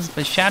games.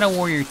 But Shadow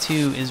Warrior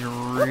 2 is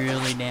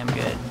really damn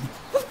good.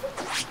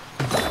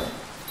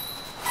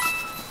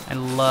 I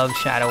love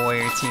Shadow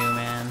Warrior 2,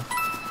 man.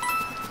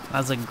 That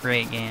was a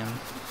great game.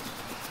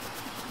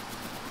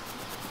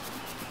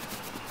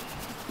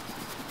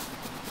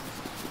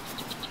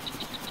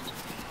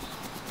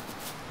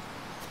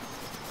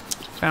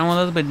 Found one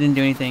of those, but didn't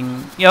do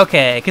anything. Yeah,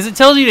 okay, because it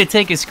tells you to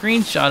take a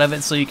screenshot of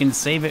it so you can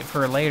save it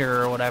for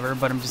later or whatever.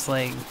 But I'm just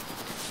like,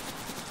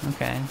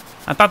 okay.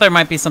 I thought there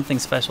might be something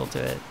special to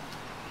it.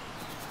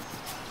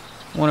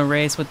 Want to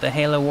race with the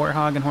Halo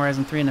Warthog in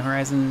Horizon 3 and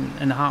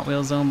the Hot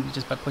Wheels Zone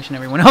just by pushing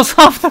everyone else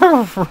off the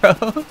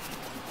road.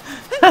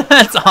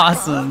 That's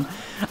awesome.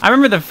 I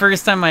remember the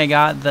first time I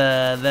got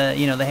the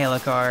Halo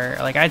car.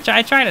 Like I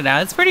tried it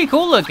out. It's pretty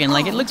cool looking.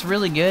 Like it looks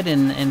really good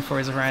in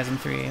Forza Horizon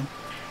 3.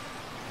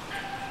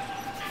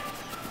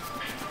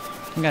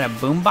 We got a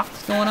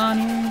boombox going on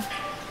here.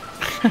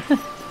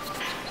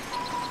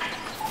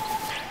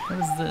 What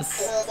is this?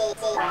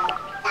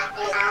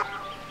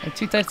 There are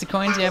 2 types of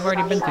coins. Yeah, I've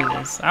already been through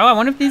this. Oh, I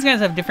wonder if these guys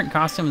have different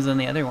costumes than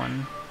the other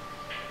one.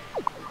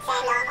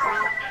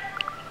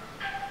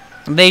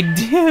 They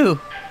do!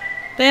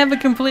 They have a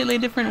completely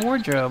different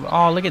wardrobe.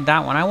 Oh, look at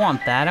that one. I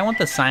want that. I want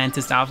the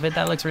scientist outfit.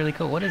 That looks really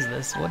cool. What is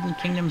this? Wooden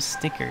Kingdom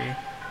sticker.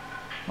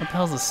 What the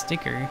hell's a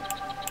sticker?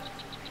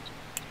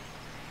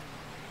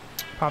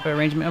 Proper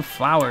arrangement of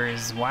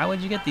flowers. Why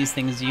would you get these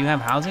things? Do you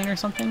have housing or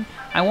something?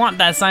 I want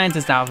that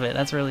scientist outfit.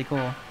 That's really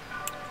cool.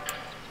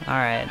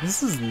 Alright,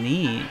 this is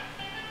neat.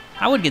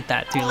 I would get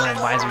that too, little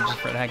visor just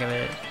for the heck of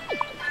it.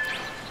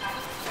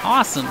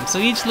 Awesome. So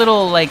each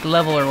little like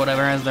level or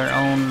whatever has their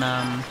own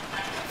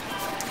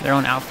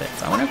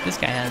outfits. I wonder if this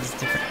guy has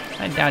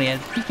different. I doubt he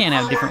has. He can't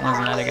have different ones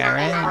than the other guy,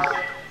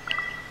 right?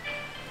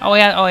 Oh,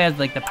 he has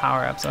like the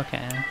power-ups.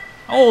 Okay.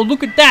 Oh,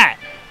 look at that!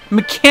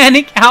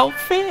 Mechanic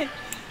outfit?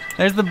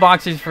 There's the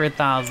boxers for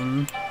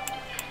 1,000.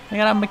 I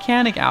got a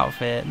mechanic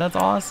outfit. That's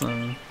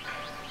awesome.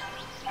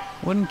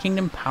 Wooden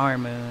Kingdom Power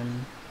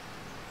Moon.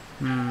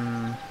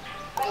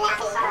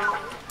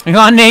 We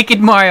got Naked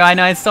Mario. I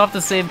know. I still have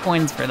to save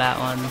coins for that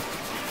one.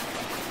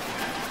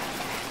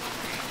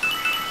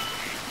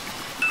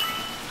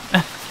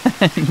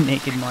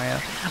 Naked Mario.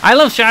 I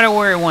love Shadow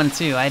Warrior 1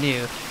 too. I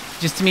do.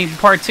 Just to me,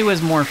 part 2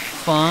 is more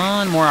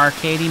fun, more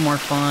arcadey, more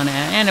fun,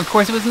 and of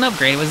course it was an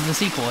upgrade. It was the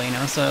sequel, you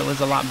know, so it was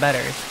a lot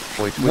better.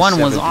 1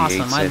 was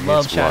awesome. I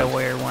love Shadow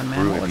Warrior 1,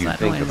 man. What was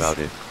that noise? If you think about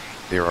it,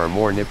 there are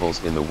more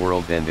nipples in the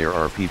world than there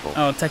are people.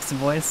 Oh, text to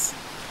voice.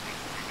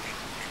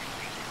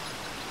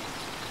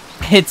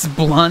 It's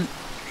blunt.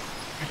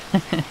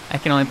 I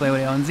can only play what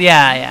he owns.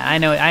 Yeah, I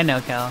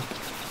know, Cal.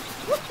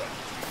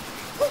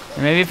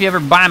 Or maybe if you ever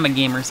buy him a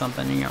game or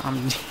something, you know,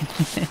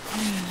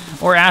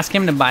 or ask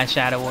him to buy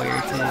Shadow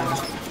Warrior 2.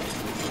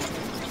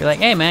 You're like,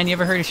 hey man, you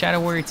ever heard of Shadow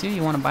Warrior 2?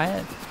 You want to buy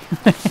it?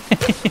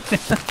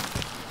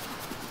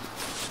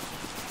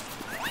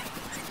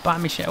 Buy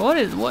me Shadow. What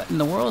in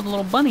the world? A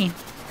little bunny.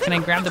 Can I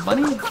grab the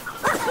bunny?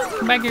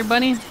 Come back here,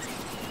 bunny.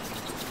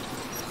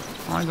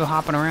 I want to go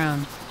hopping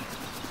around.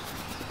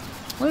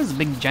 What is this, a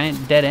big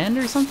giant dead end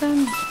or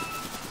something?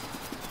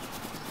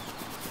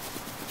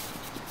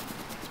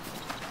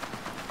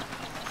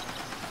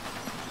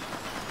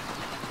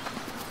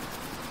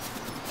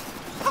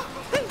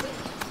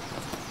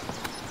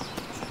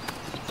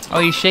 Oh,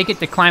 you shake it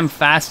to climb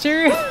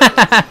faster?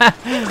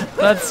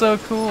 That's so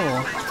cool.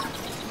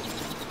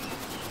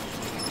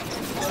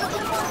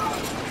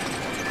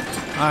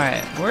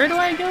 Alright, where do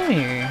I go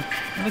here?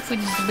 It looks like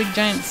a big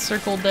giant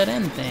circle dead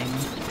end thing.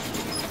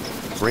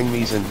 Bring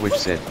me and which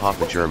said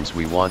Papa Germs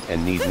we want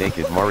and need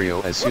Naked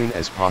Mario as soon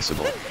as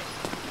possible.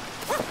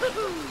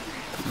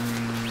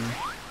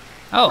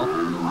 Oh.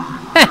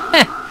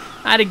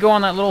 I had to go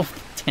on that little...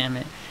 Damn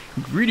it.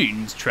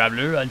 Greetings,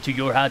 traveler, unto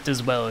your hat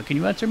as well. Can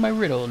you answer my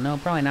riddle? No,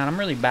 probably not. I'm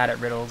really bad at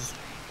riddles.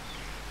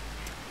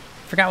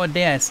 Forgot what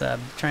day I subbed.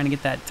 Trying to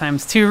get that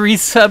 ×2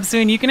 resub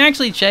soon. You can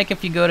actually check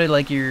if you go to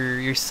like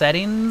your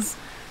settings,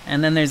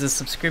 and then there's a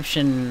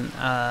subscription.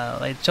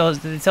 Like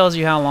it tells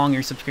you how long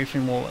your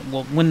subscription will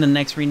when the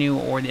next renew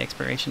or the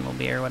expiration will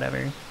be or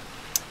whatever.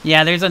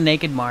 Yeah, there's a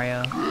Naked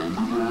Mario.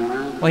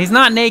 Well, he's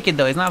not naked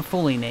though. He's not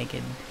fully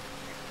naked.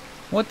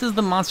 What does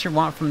the monster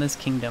want from this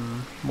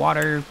kingdom?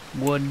 Water,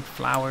 wood,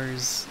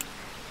 flowers.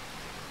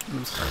 I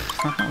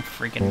don't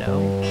freaking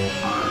know.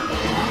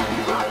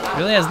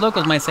 Really, as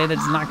locals might say, that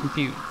does not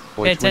compute.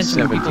 Pay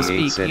attention when people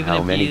speak, said, even how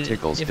if many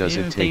tickles does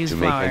it take to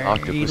make an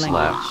octopus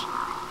laugh?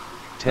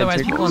 10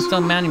 Otherwise, people in tickles.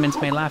 stone monuments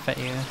may laugh at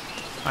you.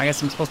 I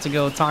guess I'm supposed to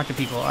go talk to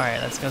people.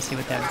 Alright, let's go see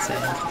what they have to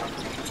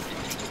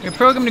say. You're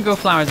programmed to grow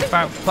flowers.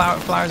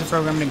 Flowers are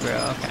programmed to grow.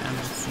 Okay,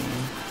 let's see.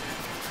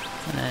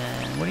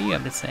 What do you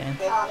have to say?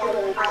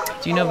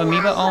 Do you know of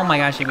amoeba? Oh my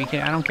gosh, I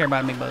don't care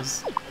about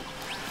amoebas.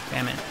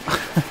 Damn it.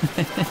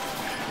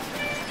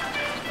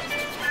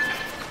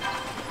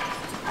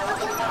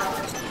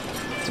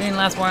 During the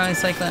last wireless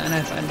cycle, and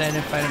I've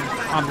identified an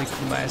object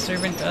by a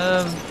servant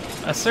of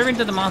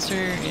the monster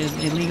is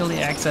illegally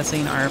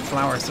accessing our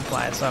flower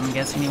supply, so I'm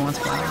guessing he wants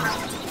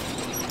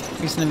flowers.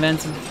 Recent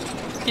events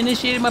have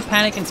initiated my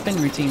panic and spin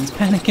routines.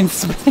 Panic and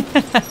spin.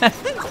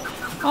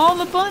 Oh,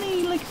 the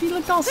bunny! Like he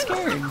looked all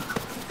scared.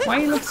 Why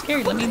do you look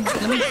scared? Let me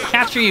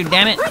capture you,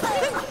 damn it!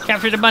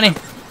 Capture the bunny.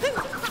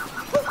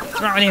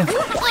 What's wrong with you?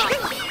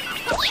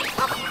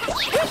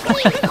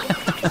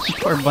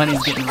 Poor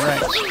bunny's getting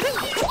wrecked.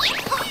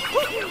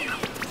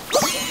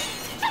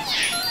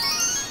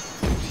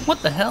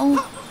 What the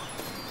hell?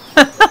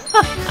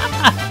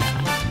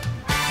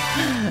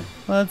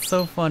 Well, that's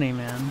so funny,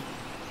 man.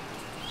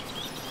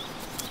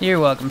 You're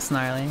welcome,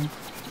 Snarly.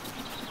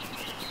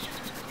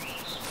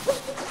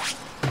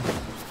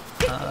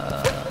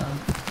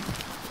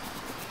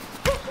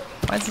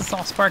 Why is this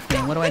all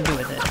sparkling? What do I do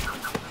with it?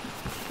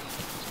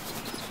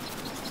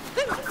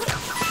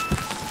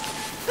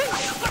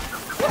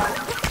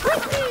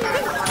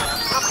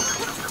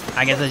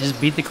 I guess I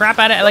just beat the crap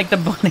out of it like the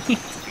bunny.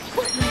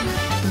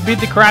 Just beat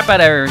the crap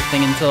out of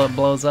everything until it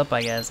blows up,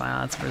 I guess.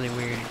 That's really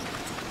weird.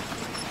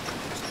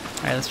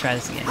 Alright, let's try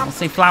this again. We'll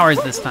say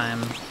flowers this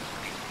time.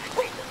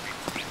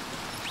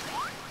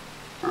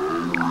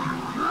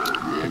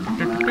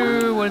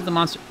 what is the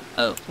monster?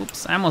 Oh,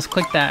 oops, I almost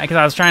clicked that because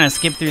I was trying to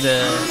skip through the...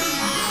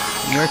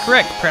 You are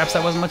correct. Perhaps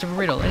that wasn't much of a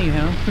riddle.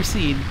 Anyhow,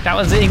 proceed. That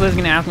was it. He was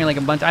going to ask me like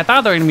a bunch... I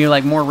thought there were going to be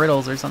like more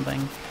riddles or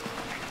something.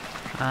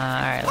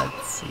 Alright,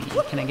 let's see.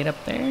 Can I get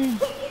up there?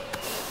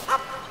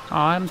 Oh,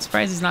 I'm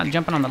surprised he's not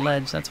jumping on the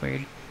ledge. That's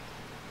weird.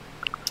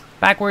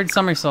 Backward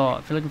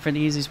somersault. If you're looking for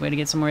the easiest way to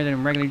get somewhere that a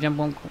regular jump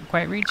won't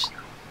quite reach,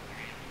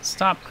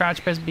 stop,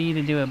 crouch, press B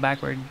to do a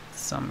backward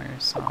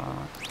somersault.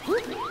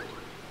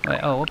 Wait,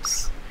 oh,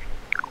 whoops.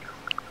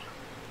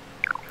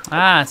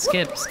 Ah,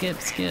 skip,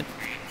 skip, skip.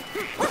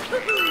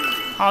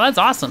 Oh, that's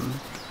awesome.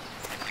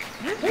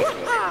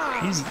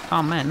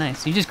 Oh man,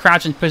 nice. You just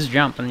crouch and push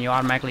jump and you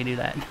automatically do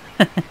that.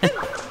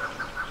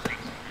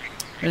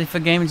 Really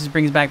fun game, it just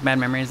brings back bad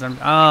memories.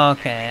 Oh,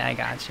 okay, I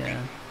gotcha.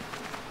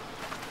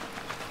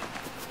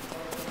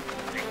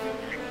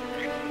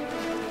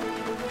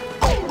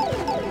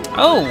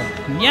 Oh,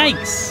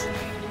 yikes.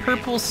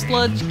 Purple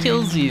sludge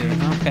kills you.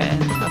 Okay,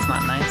 that's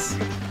not nice.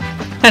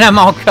 And I'm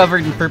all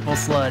covered in purple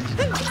sludge.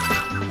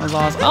 That was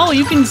awesome. Oh,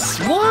 you can...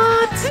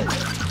 What?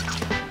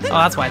 Oh,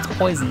 that's why it's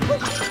poison.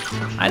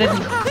 I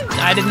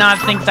did not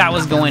think that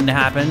was going to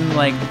happen.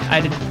 Like,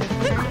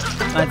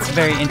 that's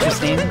very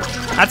interesting.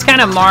 That's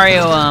kind of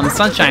Mario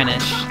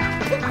Sunshine-ish.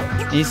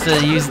 He used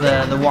to use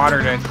the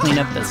water to clean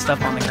up the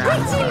stuff on the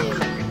ground and stuff.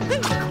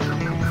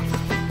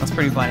 That's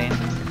pretty funny.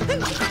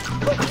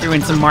 Threw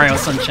in some Mario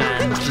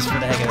Sunshine just for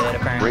the heck of it,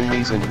 apparently. Bring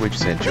me's and which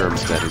said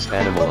Germs that is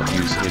animal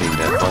abuse hitting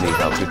that bunny.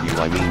 How could you?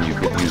 I mean, you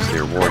could use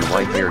their worn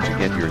white hair to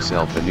get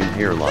yourself a new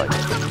hairline.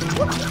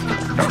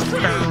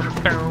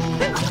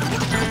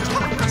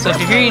 So if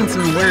you're hearing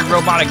some weird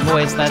robotic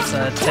voice, that's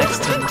a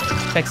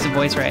text to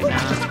voice right now.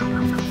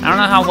 I don't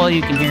know how well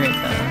you can hear it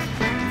though.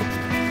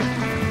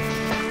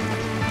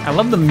 I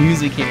love the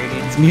music here,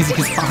 dude. This music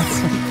is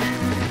awesome.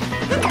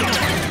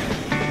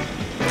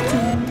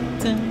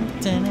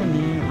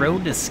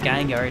 Road to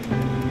Sky Garden.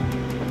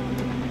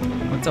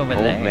 What's over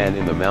there? Old man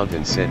in the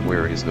mountain said,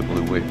 where is the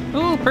blue wood?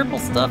 Ooh, purple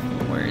stuff.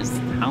 Where's...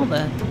 How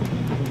the...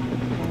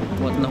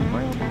 What in the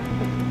world?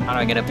 How do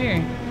I get up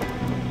here?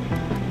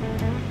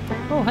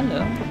 Oh,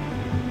 hello.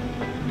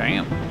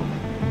 Damn.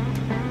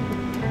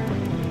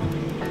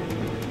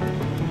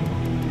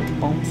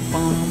 Boom,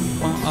 boom,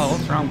 boom. Oh,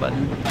 what's the wrong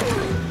button?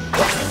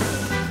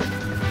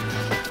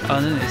 Oh,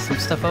 and then there's some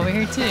stuff over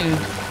here, too.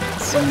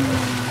 Some...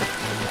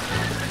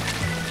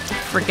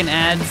 freaking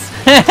ads.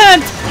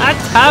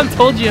 I've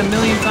told you a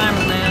million times,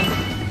 man.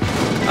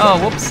 Oh,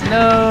 whoops,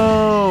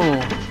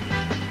 no.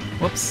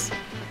 Whoops.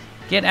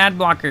 Get ad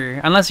blocker,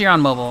 unless you're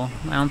on mobile.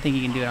 I don't think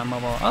you can do it on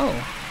mobile. Oh,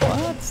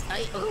 what?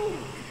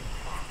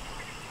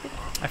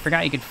 I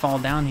forgot you could fall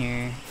down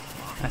here.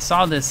 I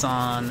saw this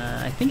on,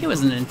 I think it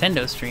was a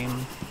Nintendo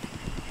stream.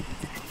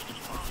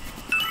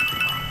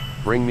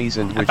 Bring me's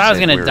and which I thought I was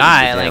gonna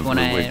die, like when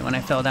wood?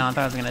 I fell down. I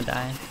thought I was gonna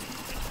die.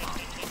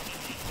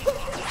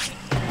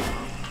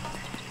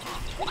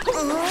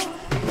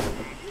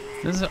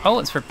 This is, oh,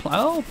 it's for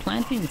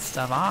planting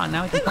stuff. Ah,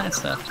 now we can plant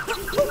stuff.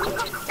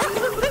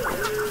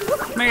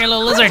 Come here,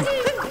 little lizard.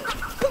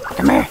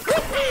 Come here.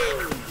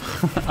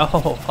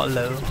 Oh,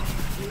 hello.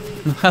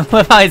 I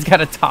love how he's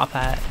got a top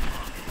hat.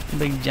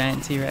 Big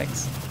giant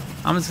T-Rex.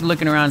 I'm just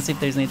looking around to see if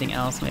there's anything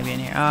else maybe in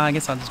here. I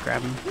guess I'll just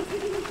grab him.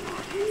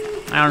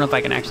 I don't know if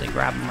I can actually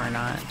grab him or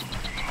not.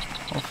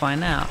 We'll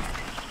find out.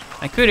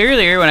 I could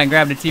earlier when I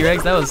grabbed a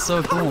T-Rex. That was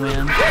so cool,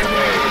 man.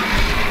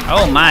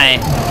 Oh my.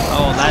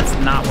 Oh, that's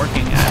not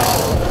working at all.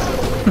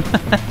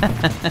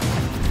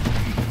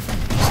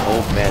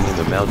 Old man in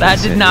the mountain That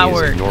did said not he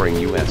is work. ignoring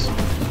US. A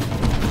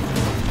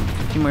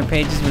few more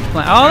pages with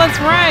oh, that's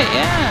right,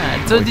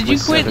 yeah. So did you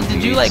quit?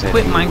 Did you like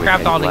quit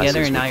Minecraft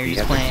altogether and now you're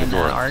just playing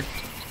Ark?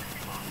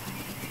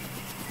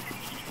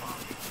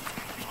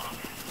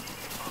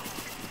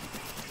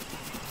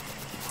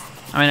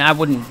 I mean, I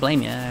wouldn't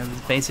blame you. It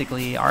was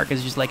basically Ark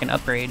is just like an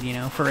upgrade, you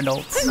know, for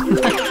adults.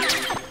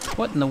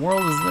 What in the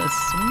world is this?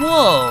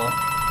 Whoa!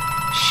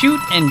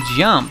 Shoot and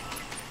jump.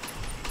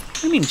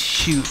 What do you mean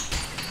shoot?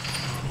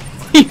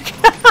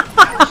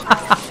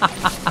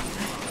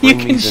 You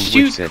can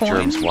shoot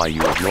coins. Germs, why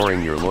you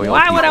ignoring your loyal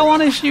Why would I people?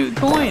 want to shoot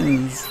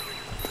coins?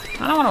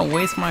 I don't want to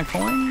waste my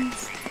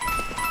coins.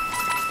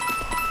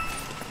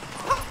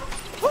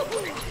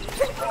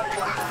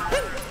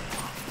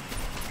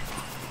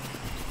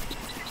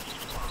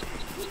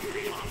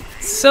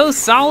 So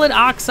solid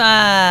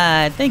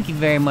oxide. Thank you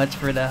very much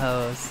for the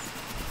host.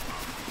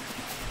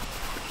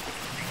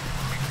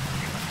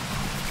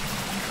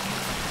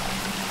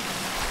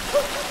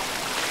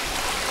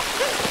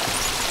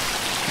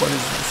 What is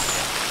this?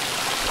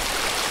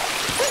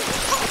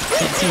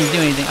 Can't seem to do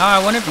anything. Oh, I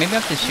wonder if maybe I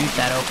have to shoot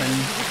that open.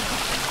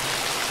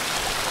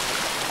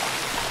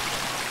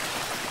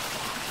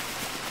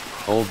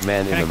 Old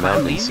man Can in I the climb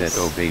mountain these? said,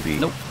 oh baby,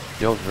 Nope.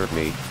 don't hurt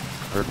me.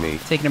 Hurt me.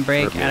 Taking a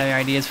break Hurt me. out of your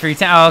ideas for your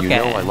time. Oh, okay.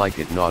 You know I like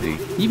it naughty.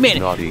 You made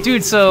it. Naughty.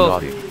 Dude, so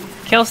Naughty. When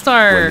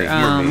Kelstar they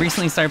hear me,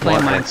 recently started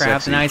playing want that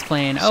Minecraft, sexy, and now he's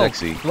playing. Oh,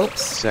 sexy,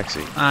 whoops.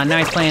 Sexy. Now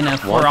he's playing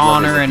For Want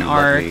Honor love it and if you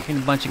let Ark me.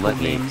 and a bunch of cool Let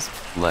me. games.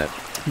 Let.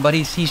 But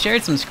he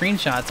shared some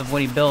screenshots of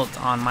what he built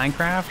on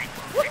Minecraft,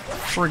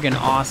 friggin'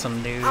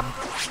 awesome, dude.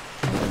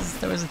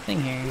 There was a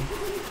thing here.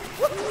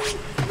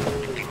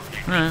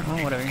 Alright,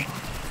 well, whatever.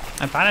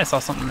 I thought I saw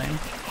something there.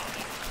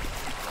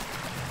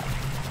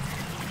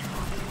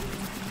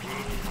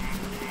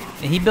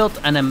 He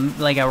built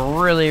like a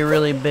really,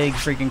 really big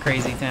freaking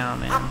crazy town,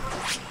 man.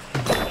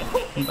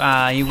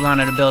 He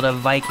wanted to build a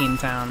Viking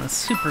town. That's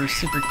super,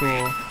 super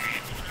cool.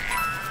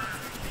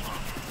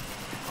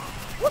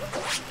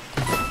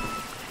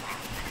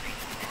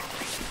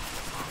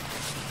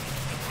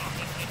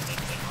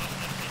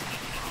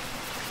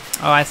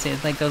 Oh, I see.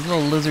 It's like those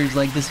little lizards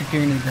like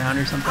disappearing to the ground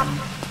or something.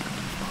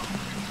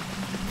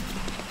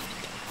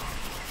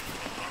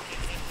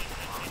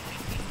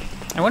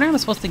 I wonder if I'm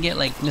supposed to get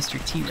like Mr.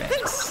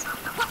 T-Rex.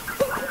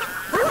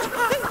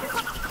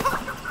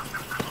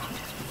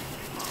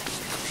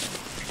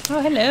 Oh,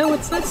 hello,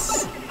 what's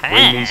this?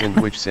 Rainey's and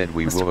which said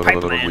we senpai,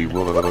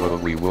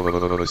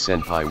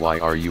 why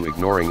are you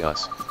ignoring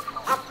us?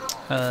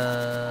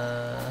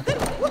 1,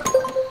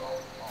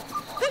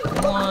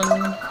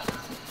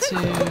 2,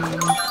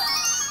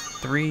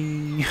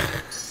 3.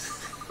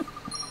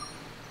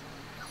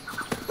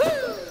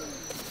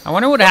 I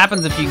wonder what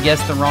happens if you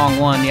guess the wrong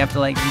one. You have to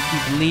like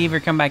you leave or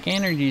come back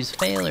in, or do you just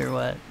fail or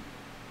what?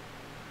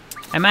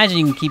 I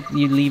imagine you can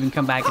you leave and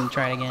come back and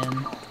try it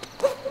again.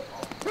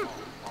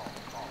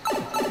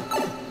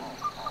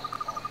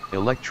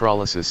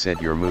 Electrolysis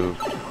said your move,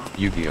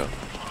 Yu-Gi-Oh!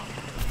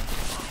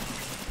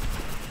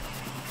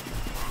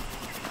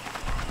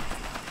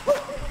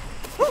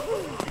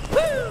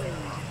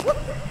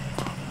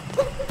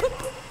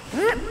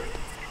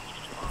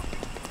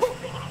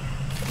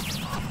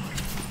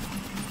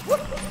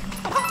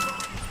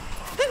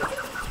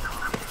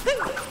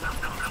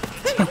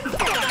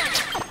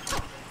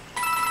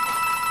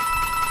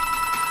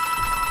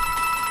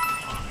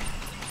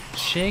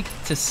 Shake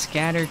to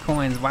scatter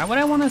coins. Why would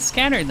I want to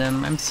scatter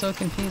them? I'm so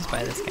confused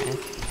by this guy.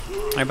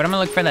 Alright, but I'm gonna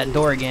look for that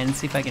door again and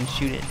see if I can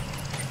shoot it.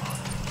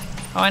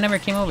 Oh, I never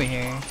came over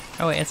here.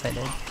 Oh wait, yes I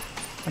did.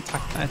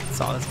 I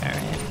saw this guy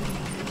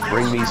right.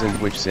 Rainey's and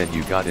which said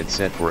you got it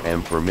set for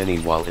M for mini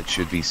while it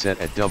should be set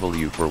at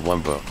W for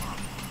Wumbo.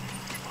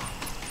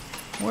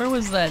 Where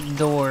was that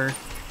door?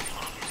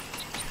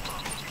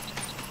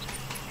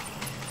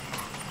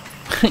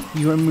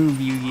 Your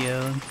move,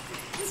 Yu-Gi-Oh!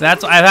 So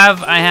that's what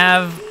I have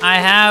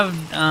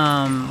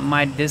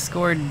my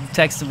Discord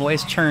text to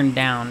voice turned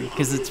down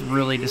because it's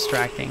really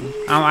distracting.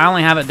 I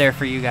only have it there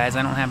for you guys.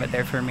 I don't have it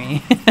there for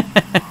me.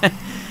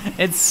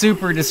 It's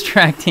super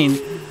distracting.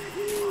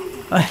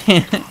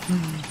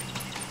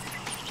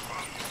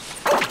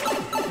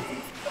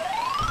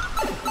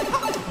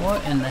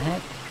 What in the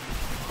heck?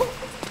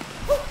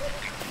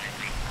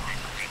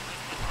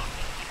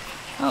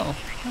 Oh,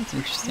 that's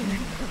interesting.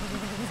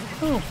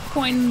 Oh,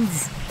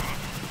 coins.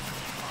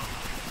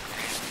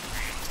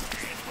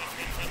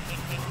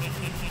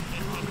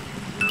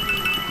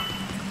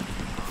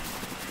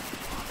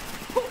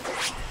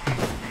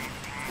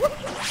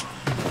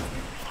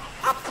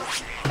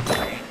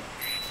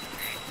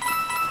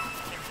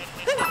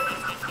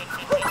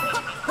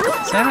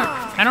 So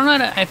I don't know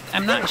how to,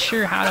 I'm not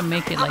sure how to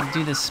make it like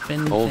do the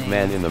spin Old thing.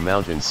 man in the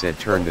mountain said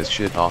turn this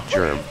shit off,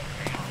 Germ.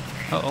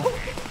 Uh-oh.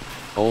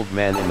 Old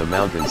man in the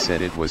mountain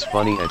said it was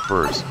funny at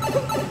first.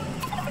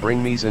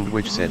 Bring me's and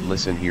which said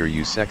listen here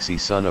you sexy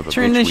son of a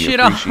Turn bitch, this we shit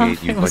appreciate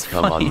off. you It but was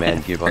come on funny man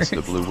at give us the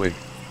first. blue wig.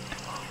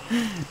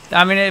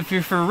 I mean, if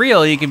you're for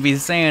real, you could be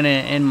saying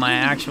it in my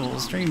actual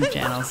stream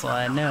channel, so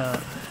I know.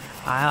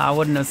 I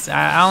wouldn't have.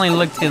 I only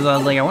looked because I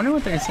was like, I wonder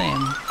what they're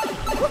saying.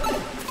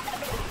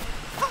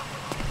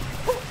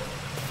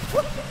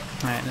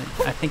 Alright,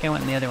 I think I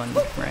went in the other one,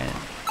 right?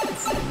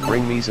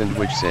 Bring me's and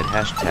which said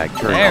hashtag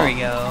turn There off. we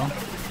go.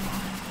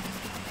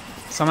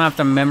 So I'm gonna have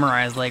to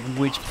memorize like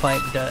which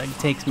pipe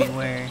takes me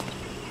where.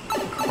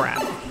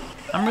 Crap.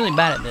 I'm really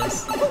bad at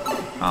this.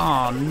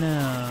 Oh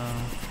no.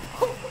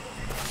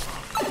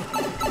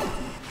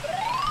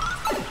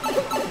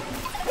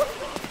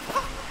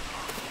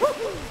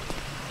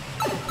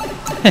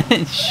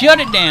 Shut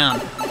it down!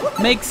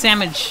 Make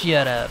Sandwich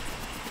shut up.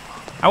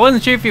 I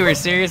wasn't sure if you were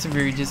serious or if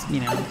you were just, you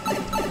know,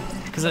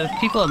 because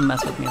people have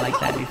messed with me like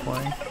that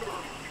before.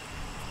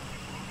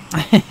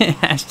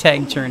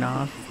 Hashtag turn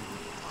off.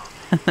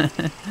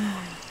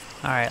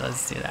 Alright,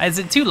 let's do that. Is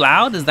it too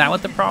loud? Is that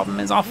what the problem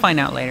is? I'll find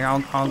out later.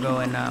 I'll go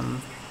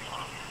and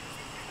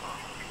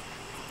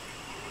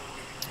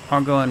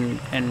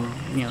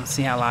you know,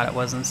 see how loud it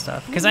was and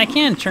stuff. Because I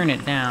can turn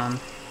it down.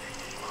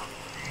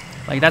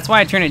 Like, that's why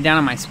I turn it down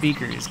on my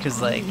speakers.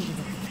 Because, like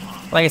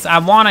I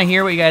want to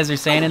hear what you guys are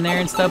saying in there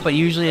and stuff. But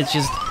usually it's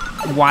just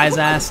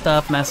wise-ass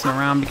stuff messing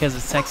around because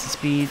it's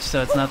text-to-speech.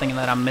 So it's nothing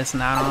that I'm missing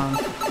out on.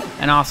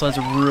 And also it's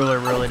really,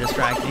 really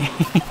distracting.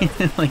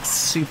 Like,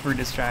 super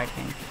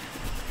distracting.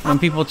 When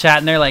people chat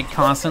in there, like,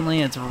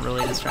 constantly, it's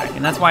really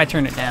distracting. That's why I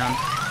turn it down.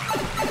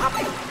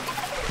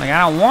 Like,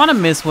 I don't want to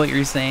miss what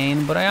you're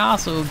saying, but I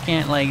also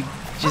can't, like,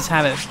 just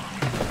have it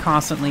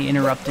constantly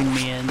interrupting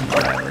me and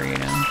whatever, you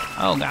know?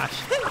 Oh, gosh.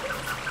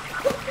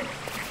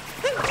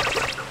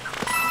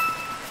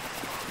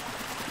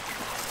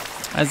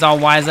 That's all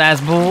wise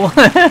ass bull.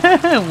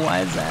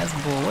 Wise ass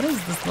bull. What is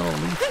this little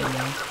leaf thing?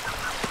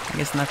 I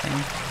guess nothing.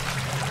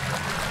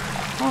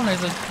 Oh,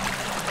 there's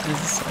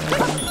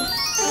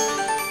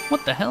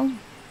what the hell?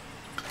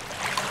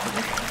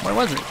 Where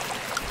was it?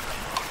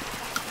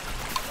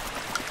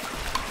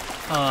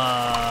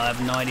 I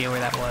have no idea where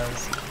that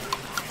was.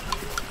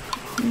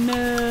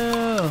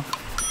 No!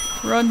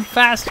 Run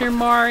faster,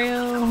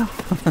 Mario!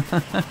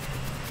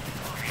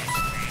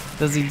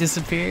 Does he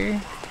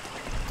disappear?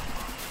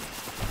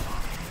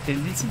 Did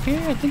he disappear?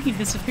 I think he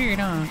disappeared,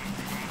 huh?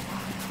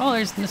 Oh,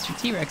 there's Mr.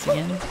 T-Rex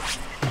again.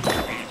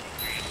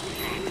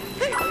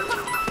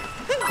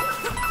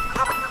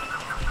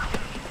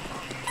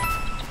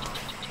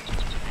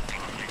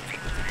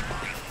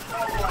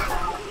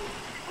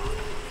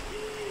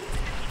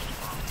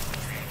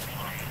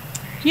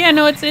 Yeah,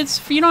 no, it's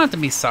you don't have to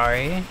be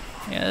sorry.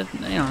 Yeah,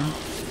 you know,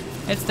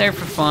 it's there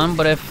for fun.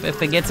 But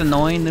if it gets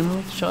annoying, then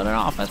we'll shut it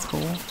off. That's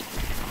cool.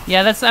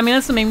 Yeah, that's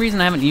the main reason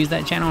I haven't used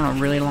that channel in a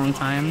really long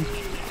time.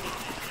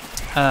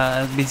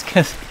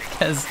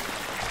 Because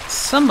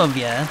some of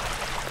ya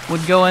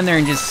would go in there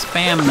and just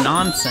spam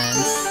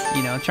nonsense,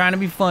 you know, trying to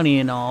be funny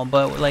and all,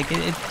 but like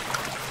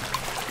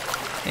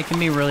it can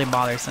be really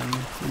bothersome,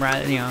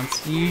 right? You know,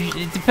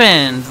 it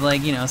depends.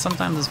 Like, you know,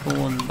 sometimes it's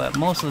cool, but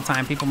most of the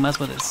time people mess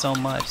with it so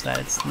much that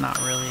it's not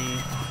really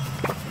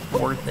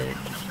worth it.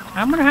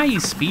 I wonder how you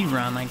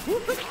speedrun. Like,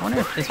 I wonder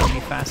if this would be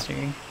faster.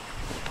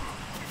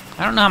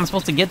 I don't know how I'm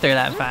supposed to get there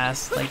that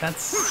fast. Like,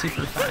 that's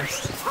super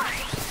fast.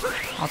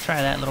 I'll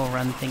try that little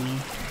run thingy.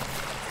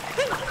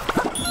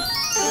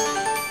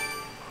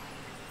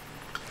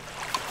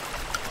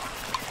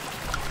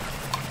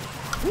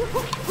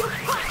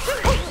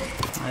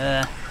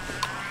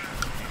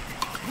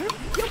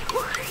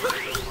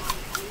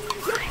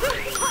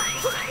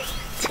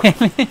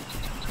 Damn it.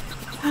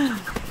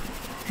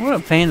 What a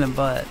pain in the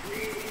butt.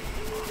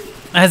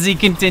 As he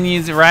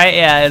continues, right?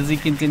 Yeah, as he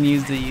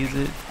continues to use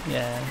it.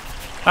 Yeah.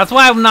 That's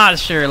why I'm not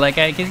sure. Like,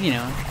 cause, you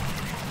know,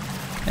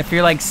 if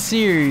you're like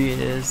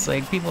serious,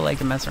 like people like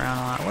to mess around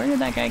a lot. Where did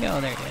that guy go?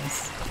 There he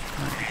is.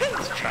 Alright,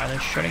 let's try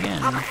this shit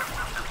again.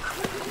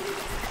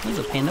 He's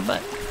a pain in the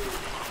butt.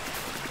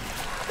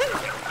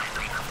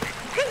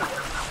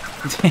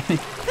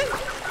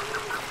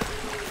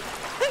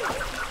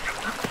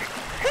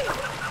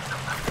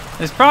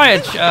 There's probably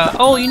a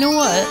oh, you know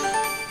what?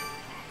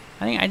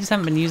 I think I just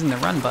haven't been using the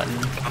run button.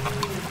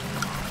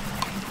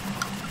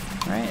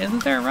 Right?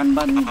 Isn't there a run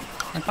button?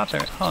 I thought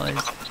there. Oh,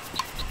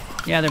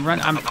 there's. Yeah, the run.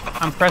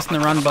 I'm pressing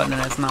the run button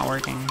and it's not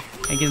working.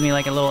 It gives me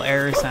like a little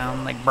error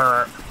sound, like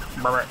burr,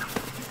 burr.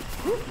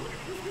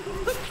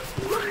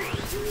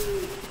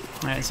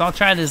 All right, so I'll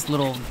try this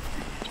little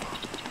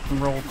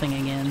roll thing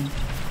again.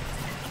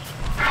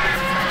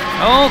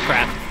 Oh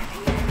crap!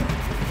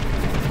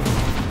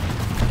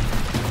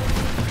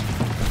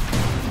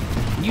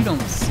 You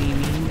don't see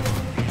me.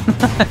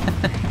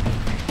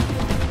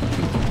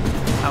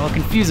 I will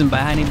confuse him by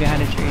hiding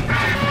behind a tree.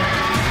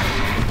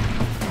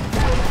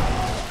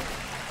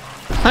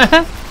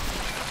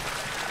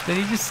 Did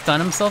he just stun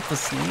himself to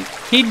sleep?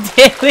 He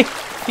did!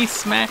 He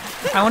smashed.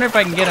 I wonder if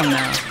I can get him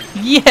now.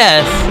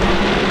 Yes!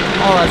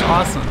 Oh, that's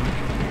awesome.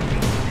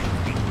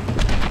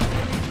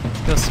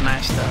 Let's go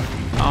smash stuff.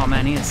 Oh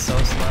man, he is so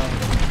slow.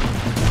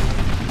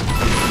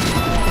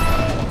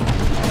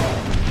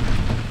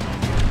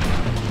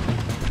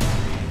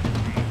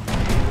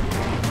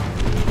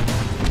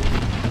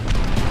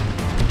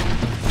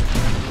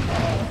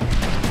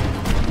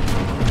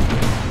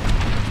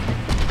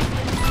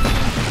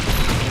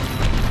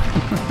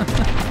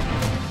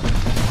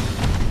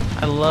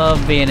 I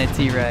love being a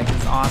T-Rex,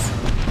 it's awesome.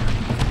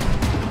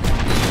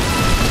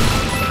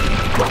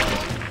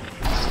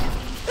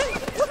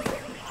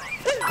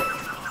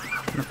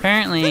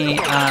 Apparently,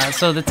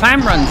 so the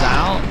time runs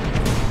out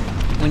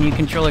when you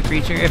control a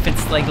creature, if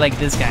it's like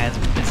this guy is a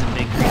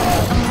big creature.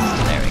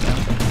 There we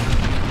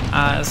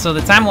go. So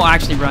the time will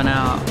actually run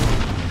out,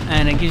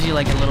 and it gives you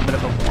like a little bit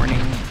of a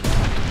warning.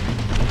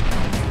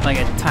 Like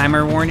a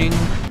timer warning.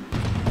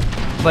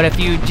 But if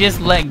you just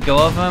let go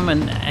of him,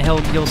 and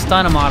you'll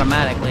stun him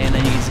automatically, and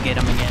then you just get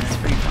him again. It's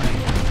pretty funny.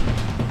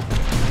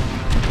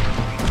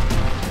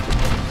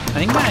 I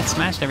think I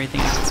smashed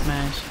everything I could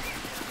smash.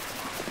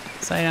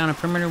 Sight on a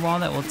perimeter wall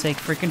that will take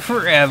freaking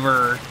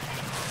forever.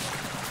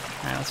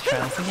 Alright, let's try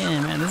this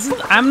again, man. This is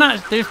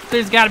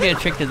there's gotta be a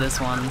trick to this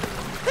one.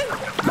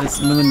 This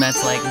moon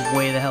that's like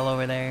way the hell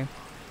over there.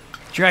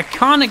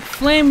 Draconic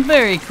Flame,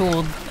 very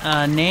cool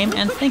name,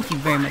 and thank you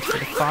very much for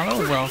the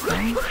follow.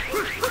 Welcome.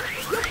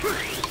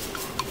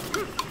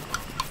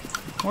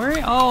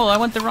 Where? Oh, I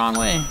went the wrong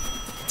way.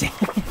 Damn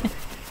it.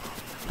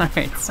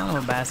 Alright, son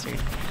of a bastard.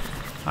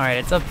 Alright,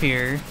 it's up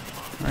here.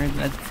 Alright,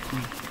 that's...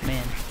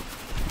 man.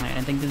 Alright,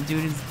 I think this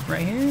dude is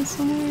right here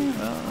somewhere.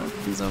 Oh,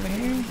 he's over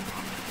here.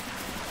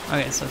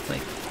 Okay, so it's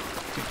like...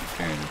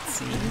 let's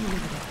see.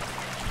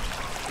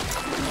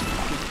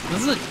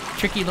 This is a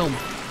tricky little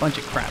bunch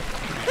of crap.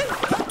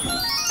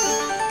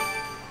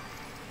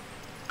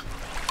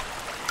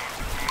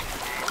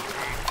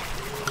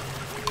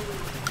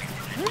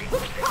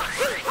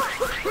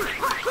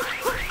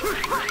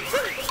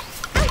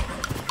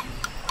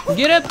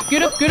 Get up,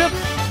 get up, get up.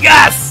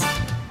 Yes!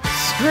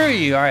 Screw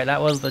you. Alright,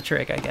 that was the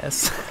trick, I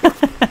guess.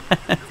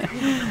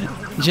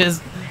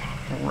 Just,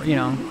 you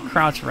know,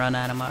 crouch run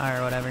at him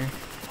or whatever.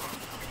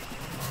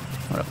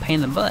 What a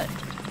pain in the butt.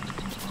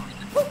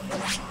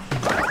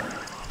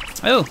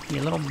 Oh,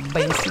 you little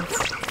bastards.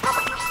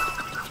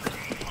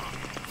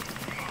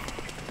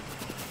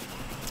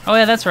 Oh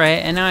yeah, that's right.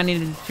 And now I need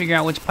to figure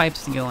out which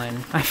pipes to go in.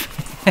 I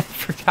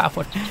forgot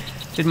what...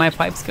 Did my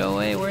pipes go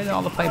away? Where did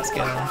all the pipes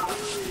go?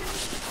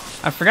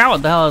 I forgot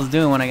what the hell I was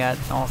doing when I got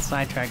all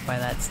sidetracked by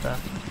that stuff.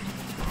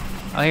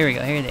 Oh, here we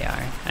go. Here they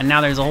are. And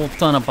now there's a whole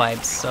ton of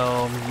pipes,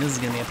 so this is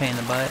going to be a pain in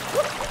the butt.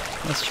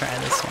 Let's try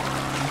this one.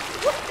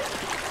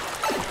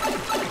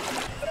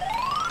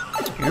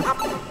 Here.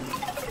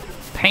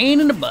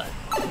 Pain in the butt.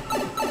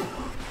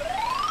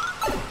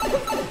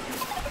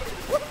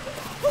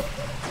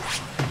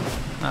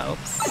 Oh,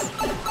 oops.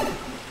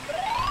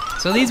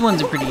 So these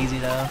ones are pretty easy,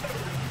 though.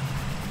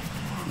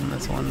 And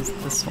this one.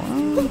 This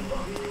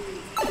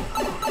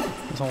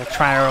whole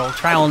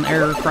trial and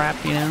error crap,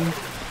 you know.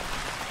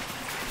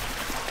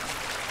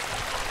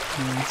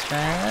 Let's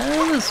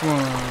try this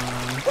one.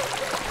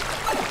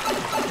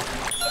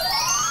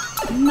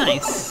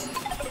 Nice.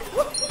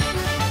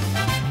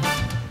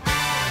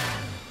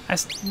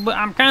 But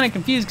I'm kind of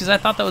confused because I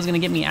thought that was going to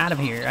get me out of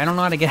here. I don't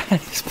know how to get out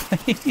of this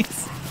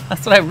place.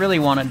 That's what I really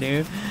want to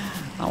do.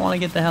 I want to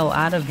get the hell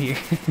out of here.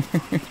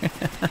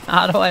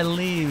 How do I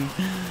leave?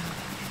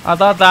 I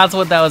thought that's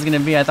what that was going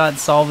to be. I thought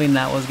solving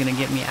that was going to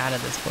get me out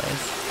of this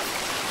place.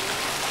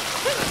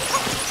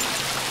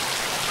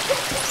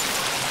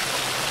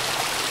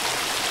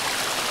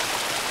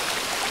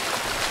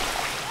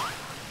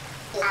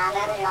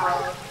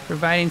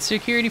 Providing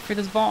security for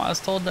this vault, I was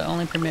told to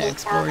only permit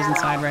explorers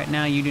inside right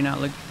now. You do not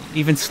look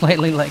even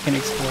slightly like an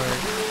explorer.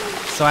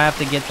 So I have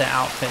to get the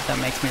outfit that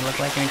makes me look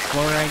like an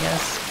explorer, I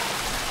guess.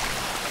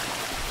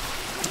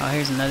 Oh,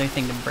 here's another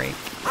thing to break.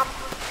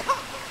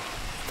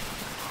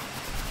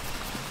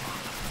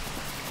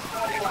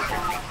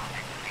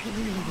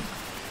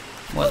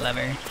 What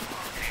lever?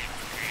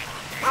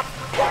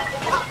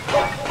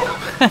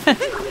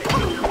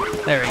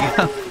 There we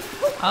go.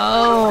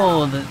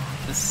 Oh,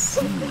 the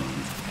seeds.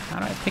 How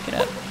do I pick it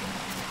up?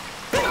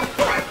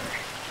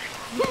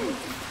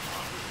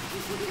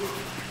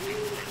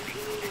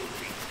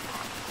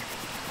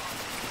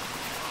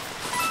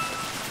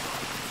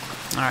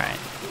 Alright.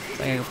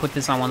 So I gotta put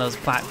this on one of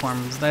those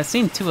platforms. I've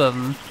seen two of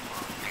them.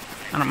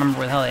 I don't remember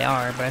where the hell they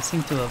are, but I've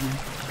seen two of them.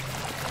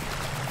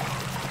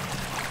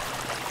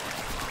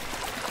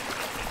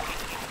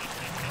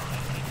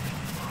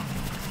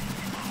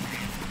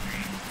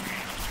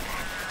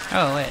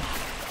 Oh, wait.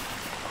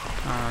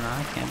 Oh, no,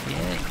 that can't be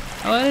it.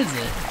 Oh, it is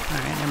it.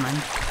 Alright, never mind.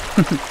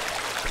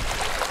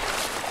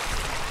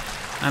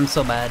 I'm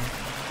so bad.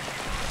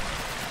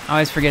 I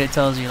always forget it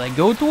tells you, like,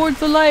 go towards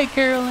the light,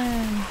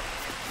 Carolyn!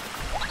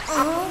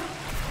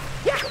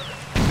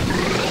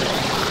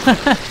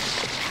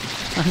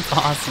 That's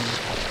awesome.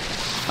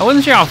 I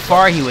wasn't sure how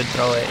far he would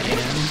throw it, you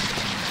know?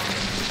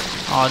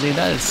 Oh, dude,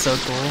 that is so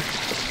cool.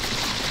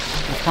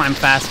 You climb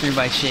faster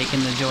by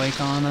shaking the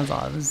Joy-Con. That's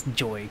awesome. This is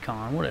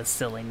Joy-Con. What a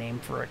silly name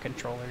for a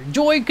controller.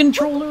 Joy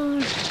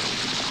controller!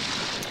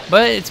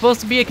 But it's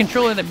supposed to be a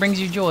controller that brings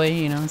you joy,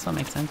 you know, so that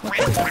makes sense. What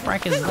the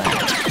frick is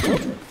that?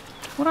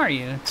 What are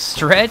you?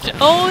 Stretch?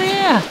 Oh,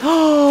 yeah!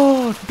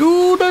 Oh,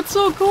 dude, that's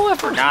so cool. I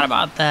forgot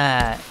about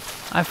that.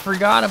 I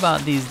forgot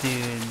about these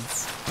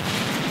dudes.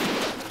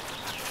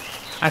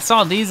 I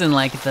saw these in,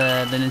 like,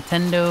 the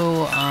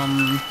Nintendo,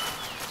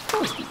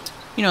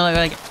 you know,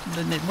 like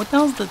what the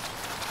hell's the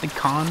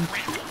con?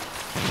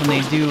 When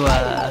they do,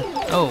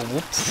 oh,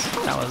 whoops.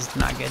 That was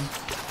not good.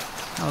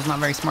 That was not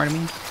very smart of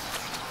me.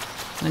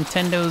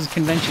 Nintendo's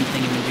convention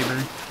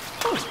thingamajigger.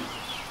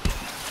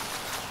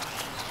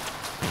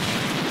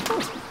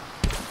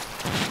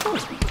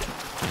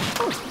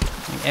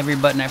 Like every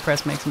button I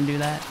press makes them do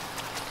that.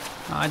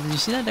 Did you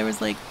see that? There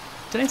was like,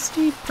 did I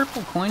see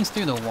purple coins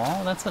through the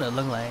wall? That's what it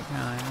looked like. Oh,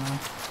 I don't know.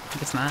 I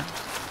guess not.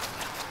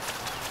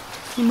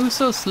 You move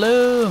so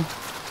slow.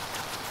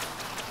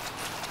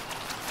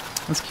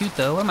 That's cute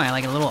though. What am I,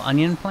 like a little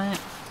onion plant?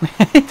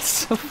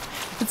 It's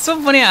so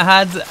funny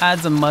how it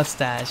adds a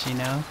mustache, you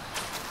know?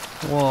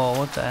 Whoa,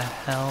 what the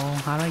hell?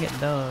 How do I get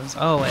those?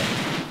 Oh, wait.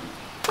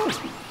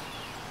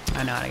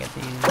 I know how to get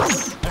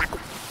these.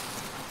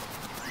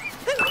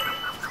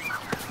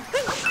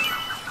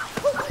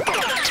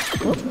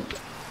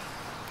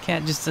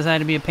 Cat just decided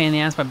to be a pain in the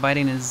ass by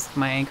biting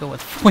my ankle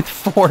with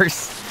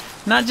force.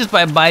 Not just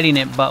by biting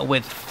it, but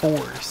with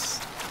force.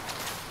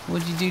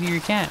 What'd you do to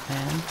your cat,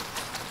 man?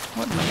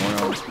 What in the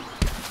world?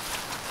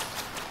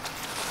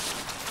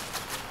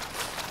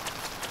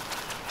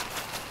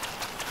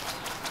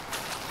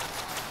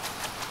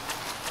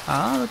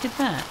 Oh, look at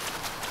that.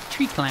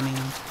 Tree climbing.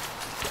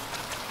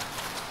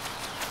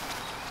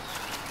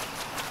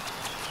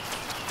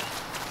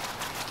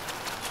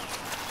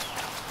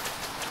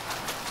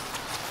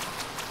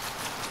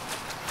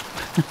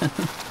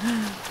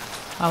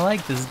 I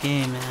like this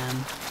game, man.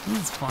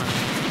 This is fun.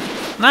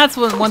 And that's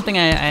one thing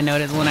I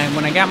noticed when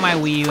I got my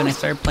Wii U and I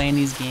started playing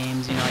these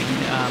games, you know, like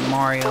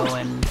Mario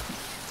and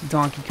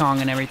Donkey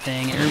Kong and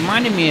everything. It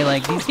reminded me,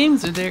 like, these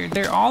games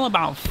they're all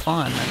about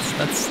fun.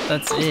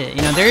 That's it.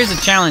 You know, there is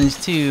a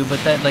challenge too,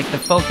 but that, like, the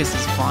focus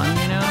is fun,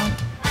 you know.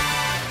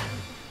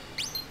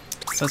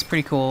 So it's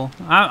pretty cool.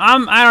 I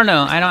don't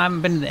know. I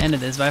haven't been to the end of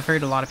this, but I've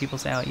heard a lot of people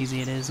say how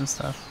easy it is and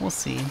stuff. We'll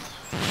see.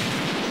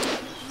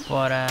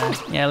 But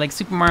yeah, like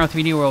Super Mario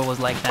 3D World was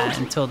like that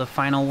until the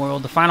final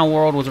world. The final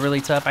world was really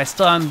tough. I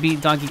still haven't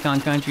beat Donkey Kong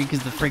Country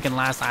because the freaking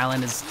last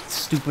island is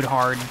stupid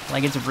hard.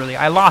 Like, it's really,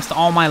 I lost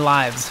all my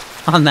lives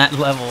on that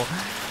level.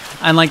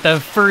 And like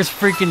the first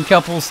freaking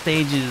couple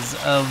stages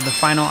of the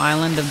final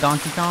island of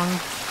Donkey Kong,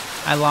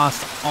 I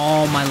lost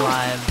all my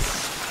lives.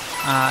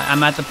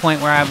 I'm at the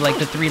point where I have like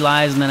the 3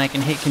 lives and then I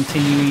can hit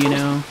continue, you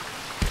know.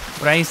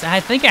 But I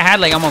think I had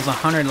like almost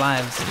 100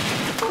 lives.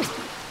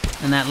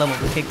 And that level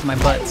kicked my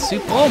butt.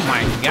 Oh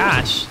my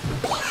gosh.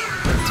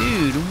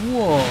 Dude,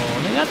 whoa.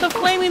 They got the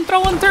flaming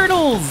throwing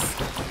turtles.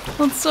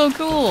 That's so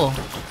cool.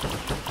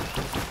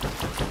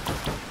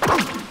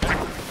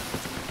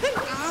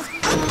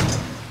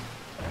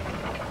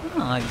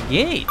 Oh, a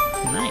gate.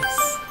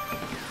 Nice.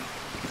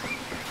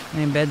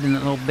 In bed and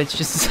that little bitch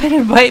just decided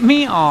to bite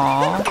me.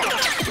 Aww.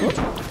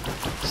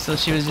 So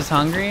she was just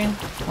hungry?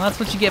 Well, that's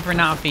what you get for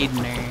not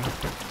feeding her.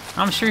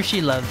 I'm sure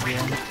she loves you.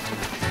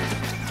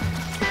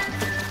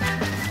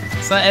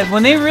 So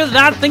when they really,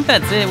 I think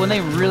that's it. When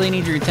they really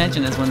need your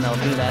attention is when they'll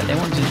do that. They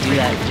won't just do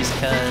that just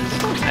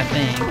cause, I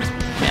think.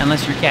 Yeah,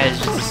 unless your cat is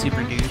just a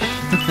super douche.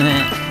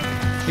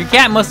 Your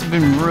cat must have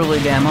been really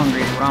damn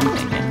hungry is what I'm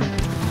thinking.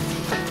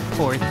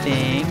 Poor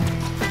thing.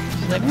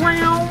 She's like,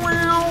 wow,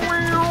 wow,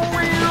 wow,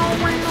 wow,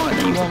 wow. And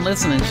then you won't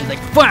listen and she's like,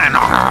 fine.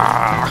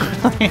 I'll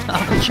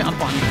jump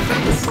on your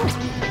face.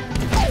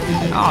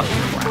 Oh,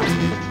 crap.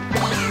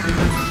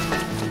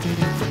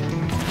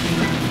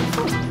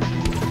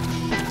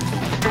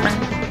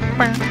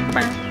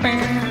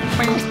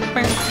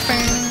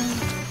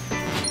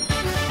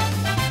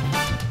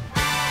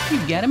 You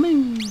gotta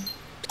move.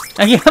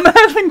 Okay, I'm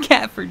having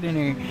cat for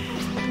dinner.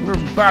 We're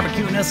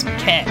barbecuing us some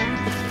cat.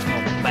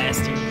 Oh,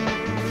 bastard.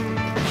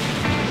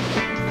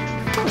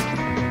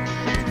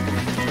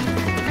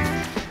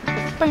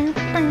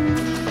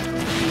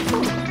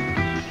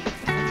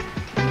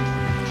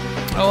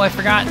 Oh, I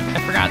forgot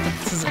that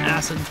this is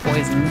acid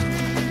poison.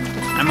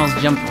 I almost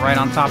jumped right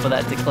on top of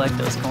that to collect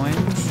those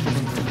coins.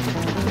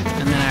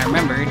 And then I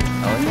remembered,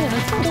 oh yeah,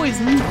 that's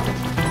poison.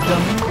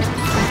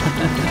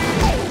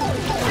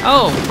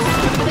 Oh!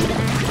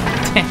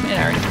 Damn it, I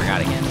already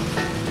forgot again.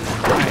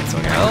 Alright, so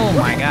we're oh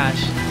my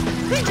gosh.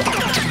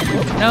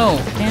 No!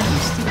 Damn, you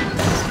stupid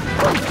bastard.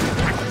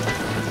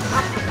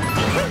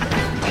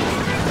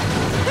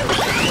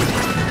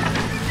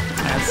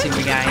 Let's see what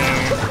we got here.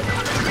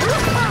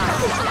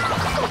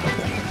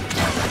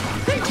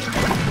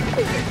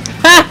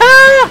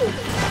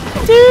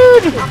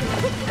 Dude!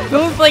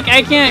 Those, like,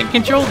 I can't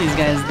control these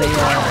guys. They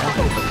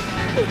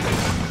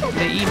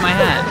eat my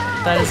hat.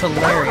 That is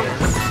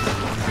hilarious.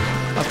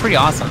 That's pretty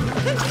awesome.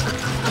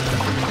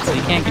 So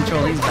you can't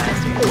control these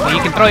bastards. But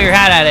you can throw your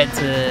hat at it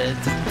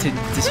to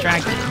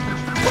distract it.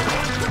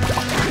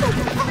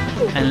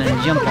 And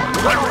then jump on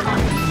it.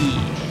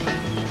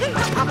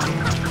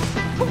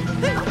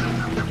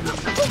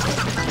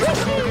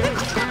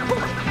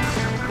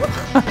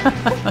 Yeah.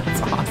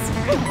 That's awesome.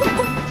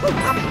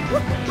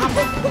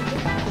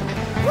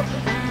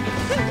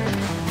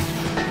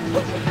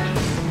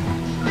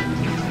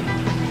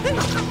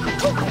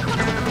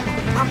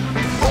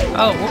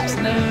 Oh, whoops,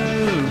 no!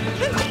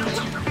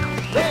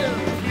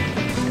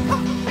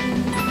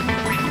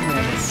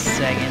 Wait a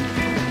second.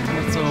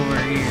 What's over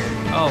here?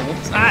 Oh,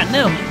 whoops. Ah,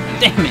 no!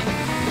 Damn it!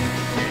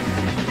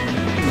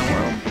 In the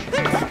world.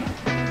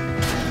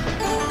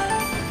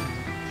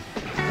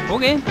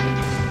 Okay.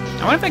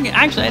 I wonder if I can.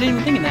 Actually, I didn't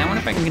even think of that. I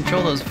wonder if I can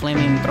control those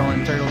flaming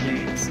throwing turtle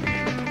dudes.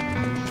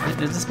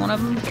 Is this one of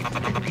them?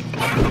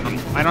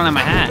 I don't have my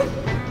hat.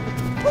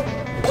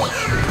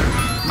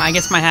 I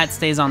guess my hat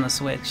stays on the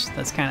Switch.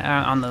 That's kind of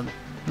on the,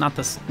 not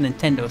the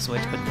Nintendo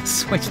Switch, but the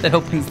Switch that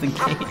opens the gate.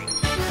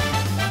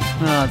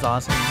 Oh, that's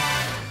awesome.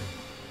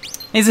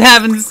 He's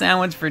having a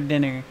sandwich for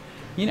dinner.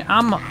 You know,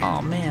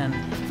 oh man.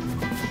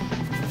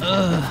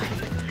 Ugh.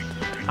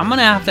 I'm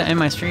gonna have to end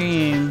my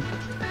stream.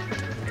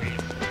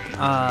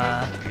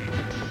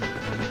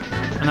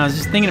 And I was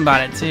just thinking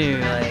about it too,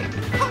 like,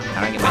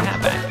 how do I get my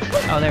hat back?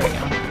 Oh, there we go.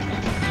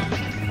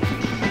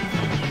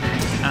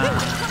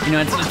 You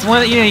know, it's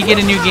one that, you know, you get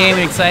a new game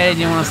and excited,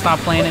 you don't want to stop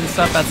playing it and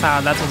stuff. That's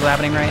what's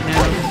happening right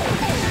now.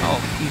 Oh,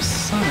 you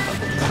son of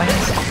a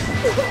bastard!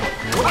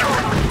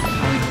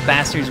 All these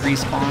bastards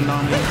respawned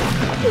on me.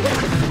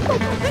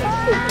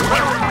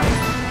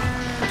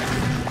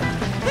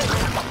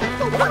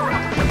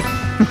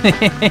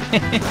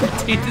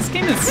 Dude, this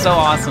game is so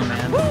awesome,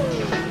 man.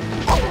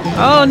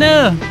 Oh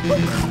no!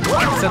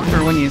 Except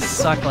for when you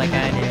suck like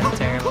I do. It's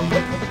terrible.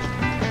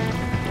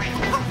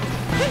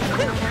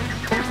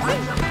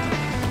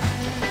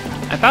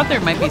 I thought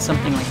there might be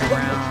something like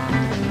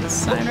around this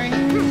side right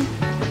here.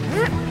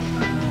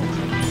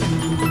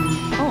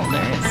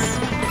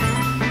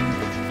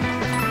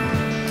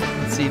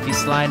 see if you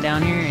slide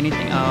down here.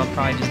 Anything? Oh,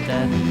 probably just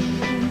death.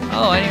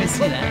 Oh, I didn't even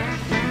see that.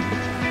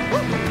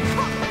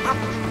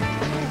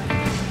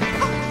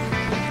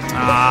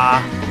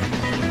 Ah.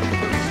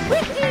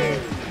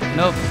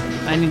 Nope.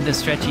 I need the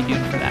stretchy dude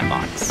for that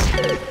box.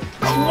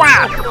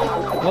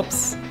 Crap!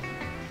 Whoops.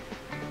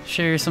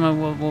 Sure,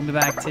 someone will be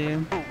back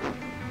too.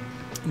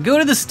 Go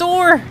to the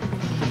store!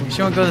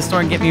 She won't go to the store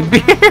and get me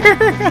beer.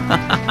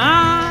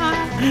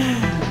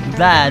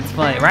 That's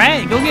funny,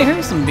 right? Go get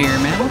her some beer,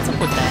 man. What's up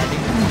with that, dude?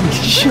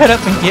 Shut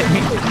up and get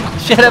me.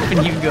 Shut up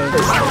and you go to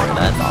the store.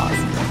 That's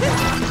awesome.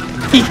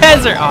 You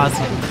guys are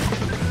awesome.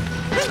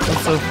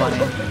 That's so funny.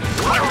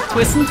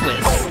 Twist and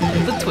twist.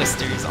 The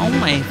twisters. Oh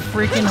my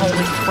freaking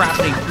holy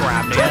crappity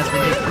crap, dude. That's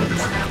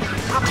ridiculous.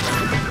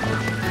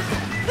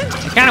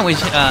 I kind of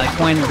wish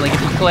coins, like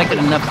if you collected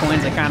enough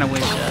coins, I kind of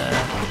wish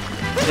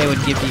they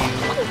would give you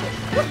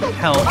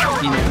help,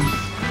 you know.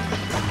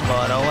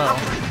 But oh well.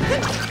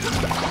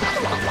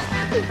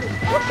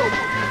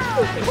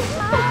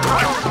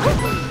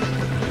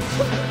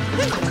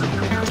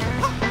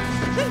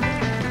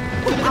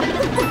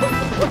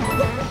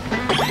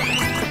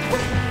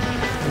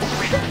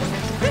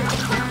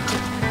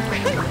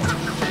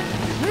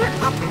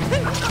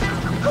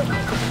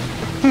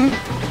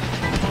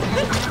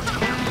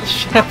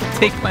 Shut up,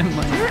 take my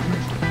money.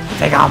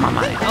 Take all my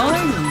money. Oh,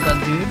 there's a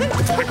dude.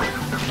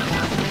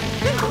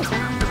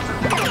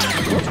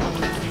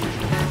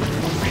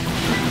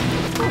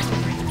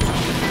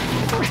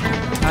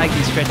 I like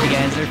these stretchy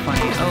guys, they're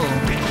funny. Oh.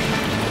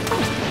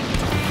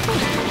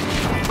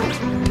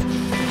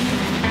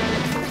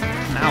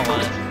 Now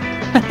what?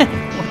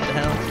 What the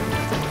hell?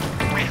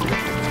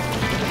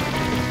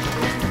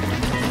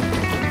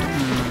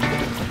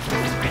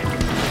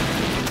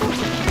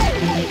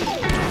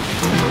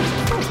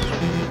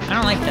 I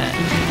don't like that.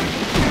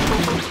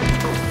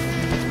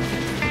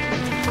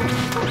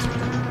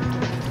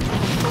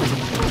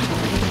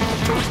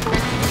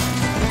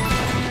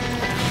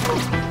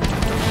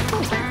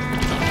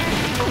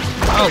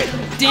 Oh,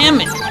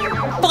 damn it!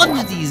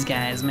 Fudge these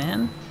guys,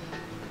 man.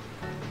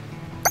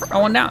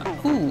 Oh, and now,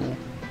 ooh,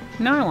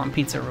 now I want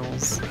pizza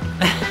rolls.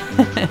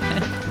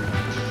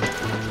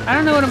 I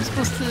don't know what I'm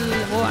supposed to.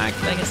 Well, I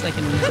guess I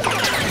can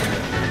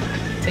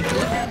take a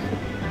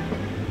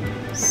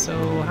look.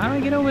 So, how do I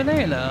get over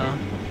there, though?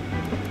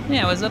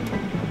 Yeah, what's up?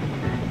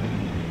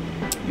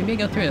 Maybe I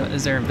go through.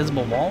 Is there an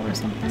invisible wall or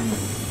something?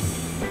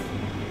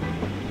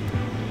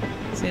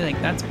 See,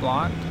 like that's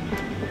blocked.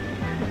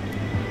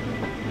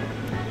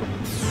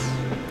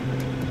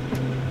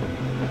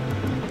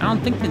 I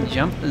don't think the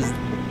jump is.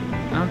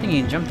 I don't think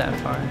you can jump that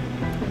far.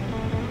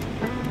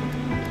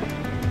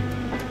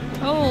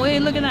 Oh, hey,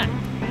 look at that!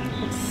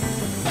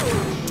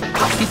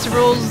 Pizza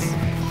rolls,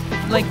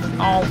 like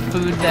all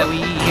food that we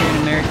eat here in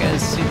America,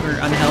 is super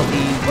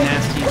unhealthy,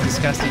 nasty,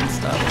 disgusting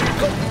stuff.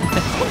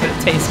 But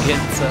it tastes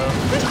good, so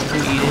we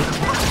eat it.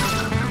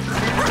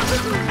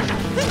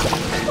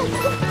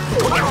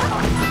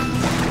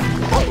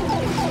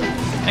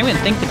 I didn't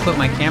even think to put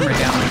my camera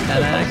down like that.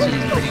 That actually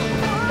is pretty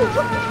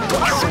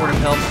sort of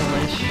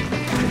helpful-ish.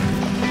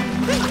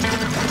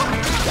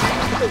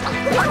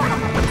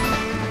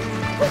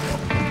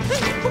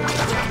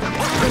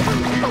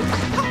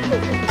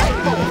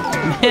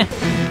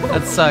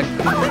 That sucked.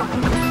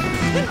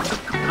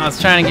 I was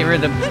trying to get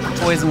rid of the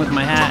poison with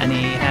my hat, and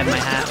he had my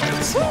hat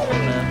like swallowed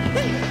up.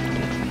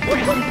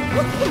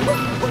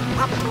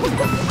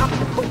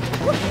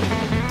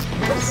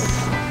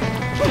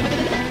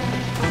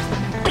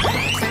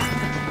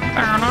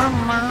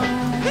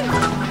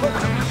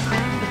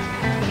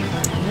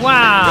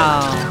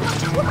 Wow!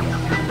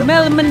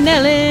 Melon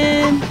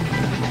Manellan!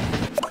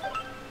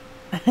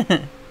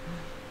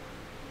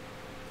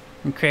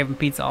 I'm craving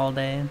pizza all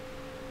day.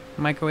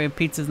 Microwave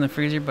pizzas in the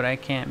freezer, but I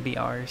can't be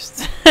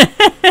arsed.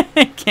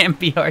 Can't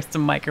be arsed to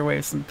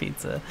microwave some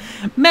pizza.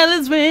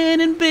 Melon's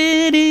raining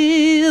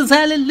biddies,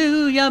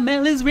 hallelujah.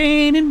 Melon's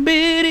raining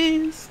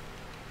biddies.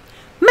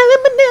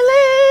 Melon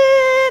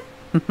Manellan!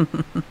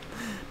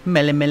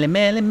 Melly, melly,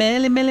 melly,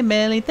 melly, melly,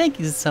 melly. Thank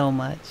you so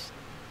much.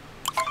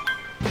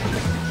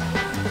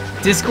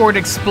 Discord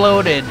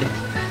exploded.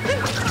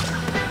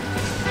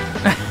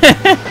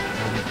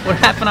 What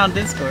happened on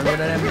Discord? What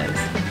did I miss?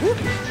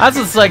 That's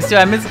what sucks too.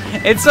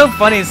 It's so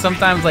funny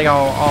sometimes. Like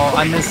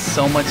I miss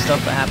so much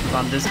stuff that happens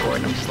on Discord,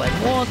 and I'm just like,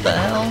 what the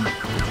hell?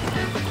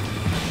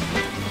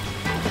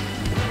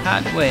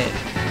 Wait,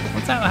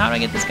 what's that? How do I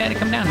get this guy to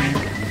come down here?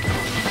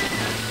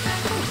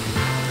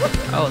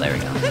 Oh, there we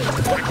go.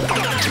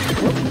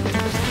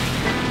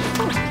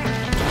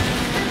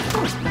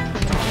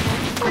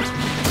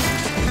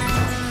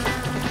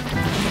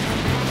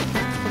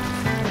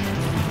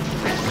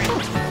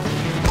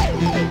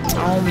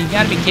 Oh, you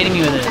gotta be kidding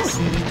me with this.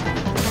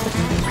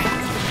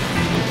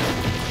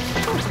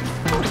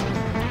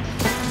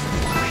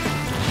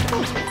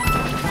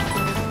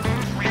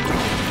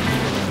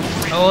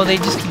 Oh, they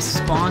just keep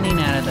spawning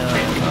out of those.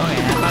 Oh,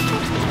 yeah.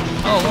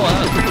 Oh,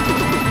 whoa.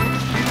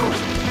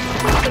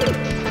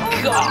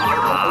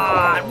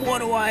 God, what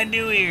do I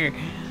do here?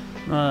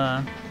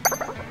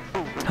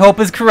 Hope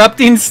is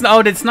corrupting.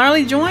 Oh, did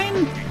Snarly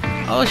join?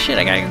 Oh shit,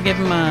 I gotta give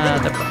him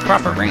the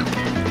proper rank.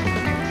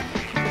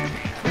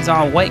 He's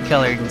all white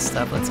colored and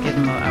stuff. Let's give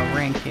him a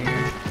rank here.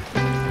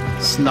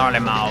 Snarly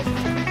mouth.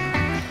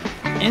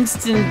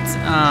 Instant,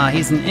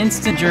 he's an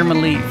instant Germ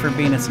elite for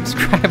being a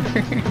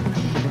subscriber.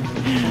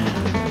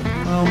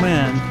 Oh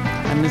man,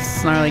 I miss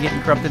Snarly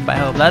getting corrupted by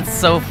Hope. That's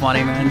so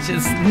funny, man.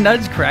 Just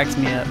Nudge cracks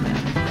me up, man.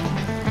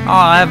 Oh,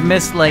 I have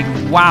missed like,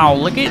 wow,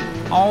 look at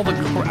all the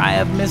I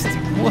have missed.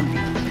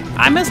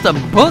 I missed a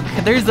book.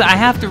 I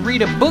have to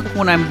read a book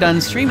when I'm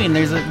done streaming.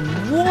 There's a,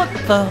 what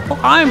the,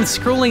 I'm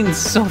scrolling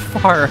so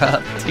far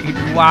up, dude.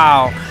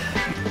 Wow.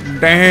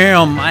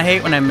 Damn, I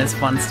hate when I miss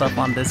fun stuff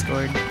on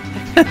Discord.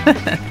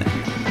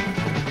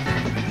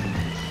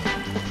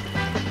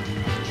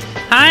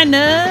 Hi,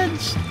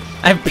 Nudge.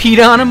 I've peed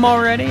on him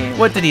already.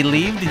 What, did he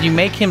leave? Did you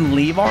make him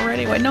leave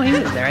already? Wait, no, he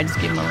was there. I just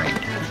gave him a rank.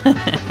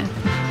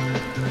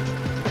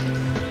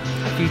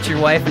 Future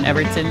wife in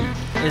Everton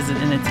is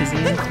in a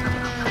tizzy.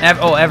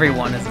 Oh,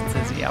 everyone is a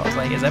tizzy. I was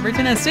like, is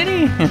Everton a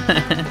city?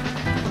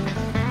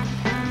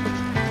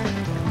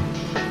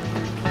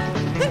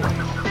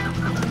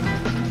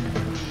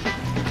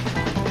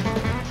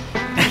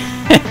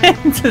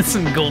 To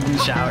some golden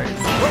showers.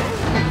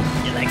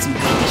 You like some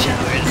golden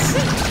showers?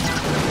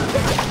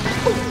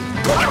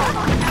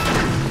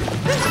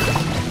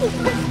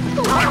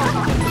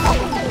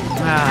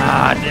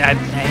 Ah, I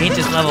hate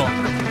this level.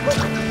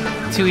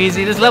 Too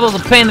easy. This level's a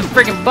pain in the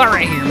freaking butt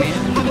right here,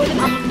 man.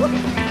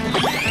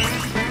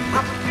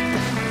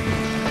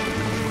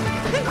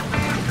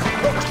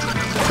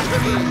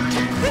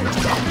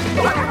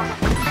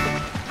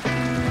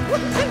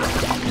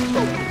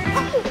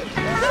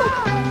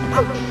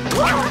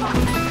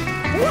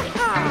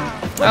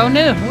 Oh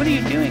no, what are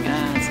you doing?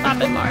 Ah, stop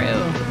it,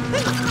 Mario.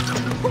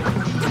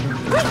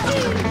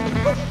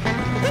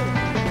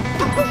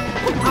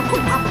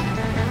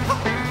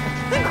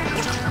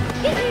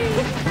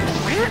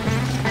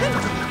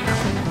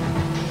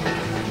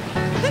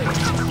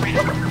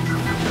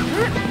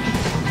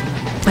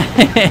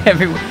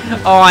 Everyone.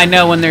 Oh, I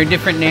know, when they're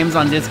different names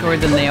on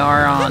Discord than they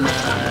are on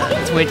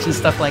Twitch and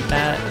stuff like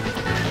that.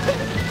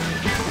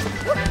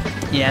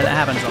 Yeah, that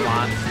happens a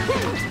lot.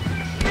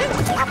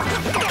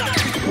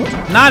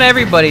 Not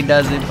everybody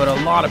does it, but a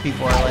lot of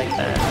people are like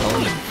that.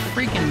 Holy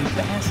freaking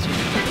bastard.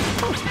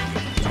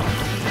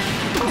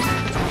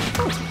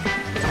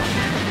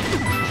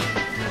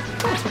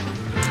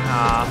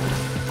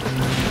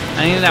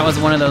 I think that was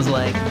one of those,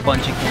 like,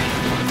 bunch of games.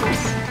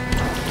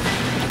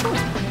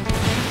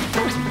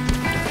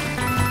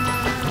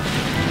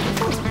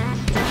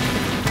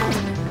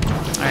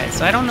 Alright,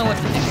 so I don't know what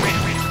to do.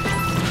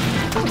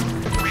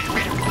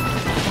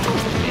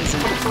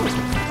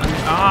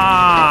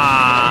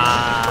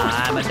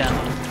 Ah, I'm a dummy.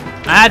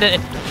 It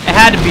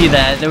had to be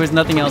that. There was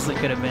nothing else that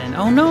could have been.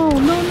 Oh no, no,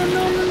 no,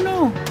 no, no,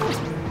 no.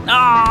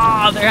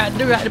 Ah, there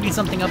had to be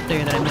something up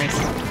there that I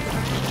missed.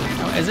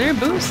 Oh, is there a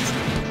boost?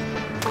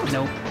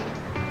 Nope.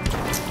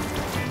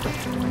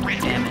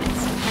 Damn it.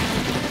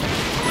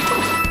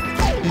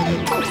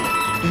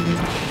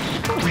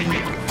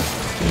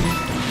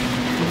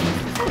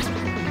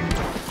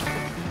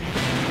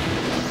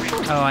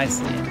 Oh, I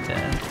see it.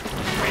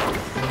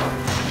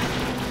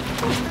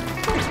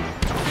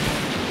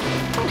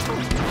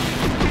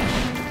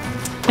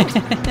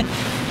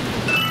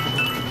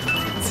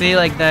 See,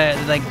 like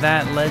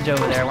that ledge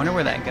over there. I wonder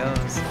where that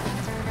goes.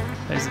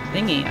 There's a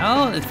thingy.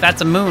 Oh,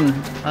 that's a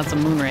moon. That's a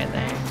moon right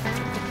there.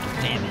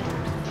 Damn it.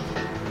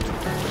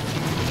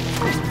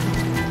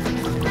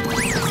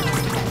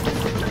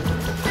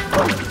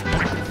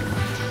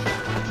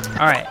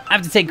 Alright, I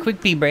have to take a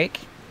quick pee break.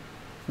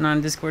 I'm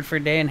on Discord for a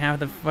day and have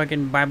the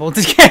fucking Bible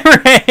to get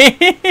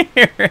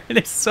right.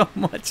 There's so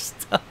much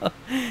stuff.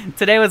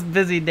 Today was a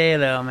busy day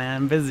though,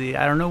 man. Busy.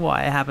 I don't know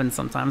why it happens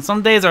sometimes.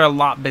 Some days are a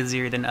lot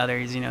busier than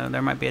others, you know.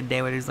 There might be a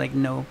day where there's like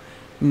no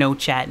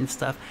chat and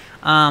stuff.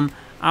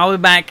 I'll be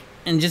back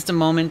in just a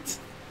moment.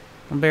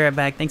 I'll be right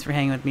back. Thanks for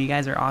hanging with me. You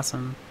guys are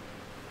awesome.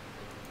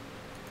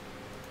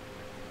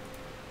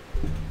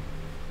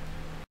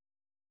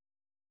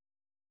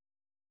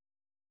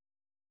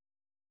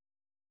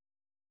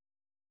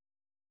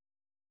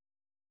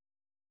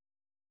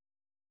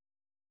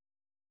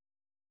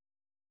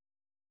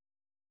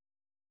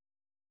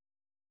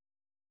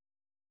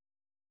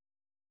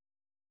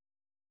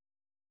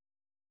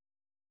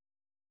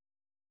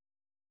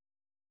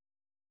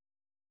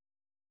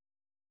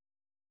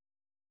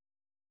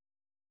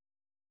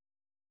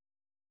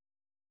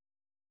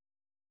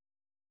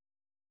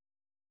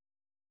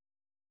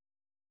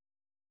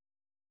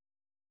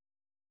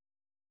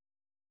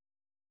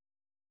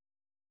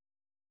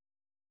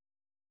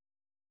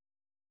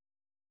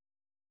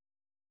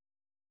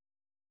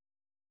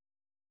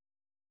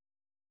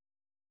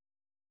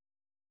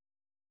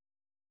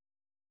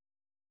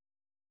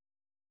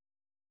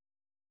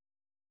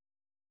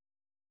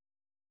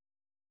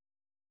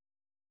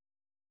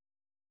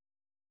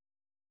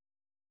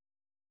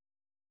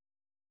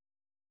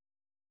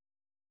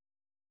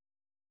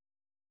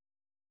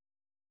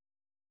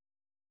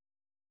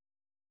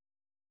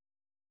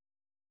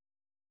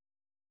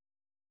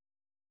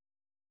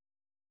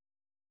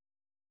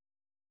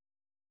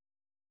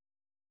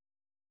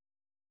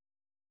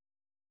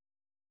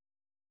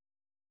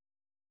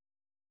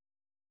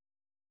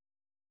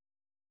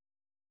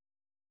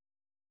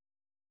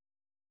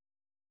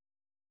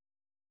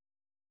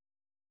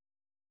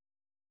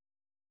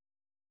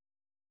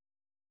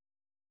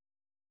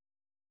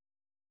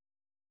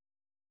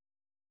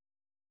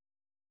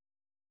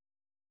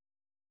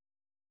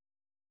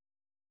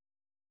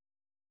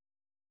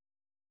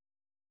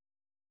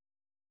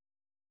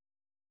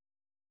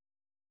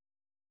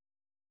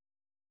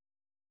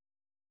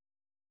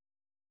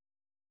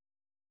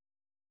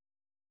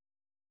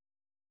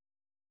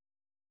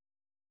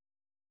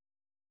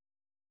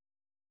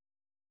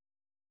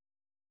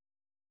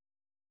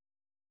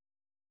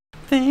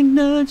 Thank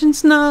Nudge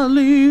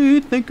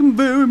Snarly. Thank him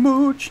very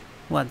much.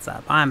 What's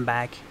up? I'm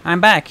back. I'm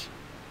back.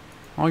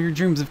 All your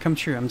dreams have come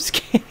true. I'm just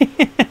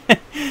kidding.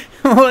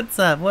 What's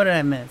up? What did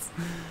I miss?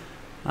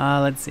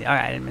 Let's see.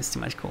 Alright, I didn't miss too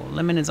much. Cool.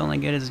 Lemon is only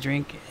good as a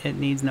drink. It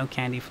needs no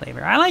candy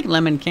flavor. I like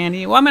lemon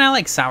candy. Well, I mean, I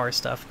like sour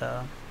stuff,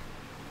 though.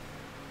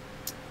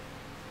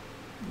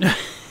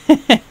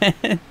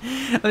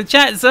 The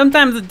chat,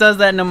 sometimes it does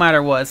that no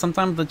matter what.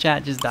 Sometimes the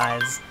chat just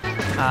dies.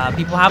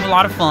 People have a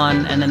lot of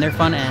fun, and then their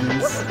fun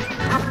ends.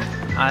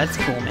 That's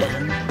cool,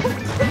 man.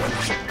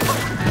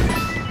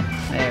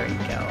 There we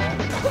go.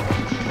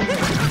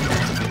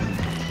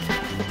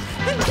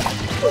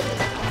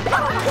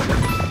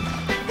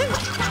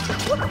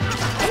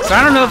 So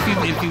I don't know if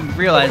you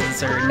realize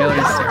this or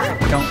noticed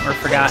or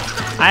forgot.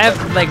 I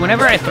have, like,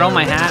 whenever I throw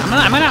my hat,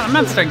 I'm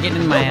gonna start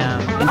getting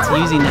into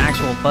using the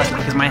actual button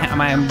because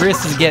my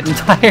wrist is getting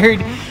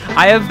tired.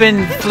 I have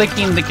been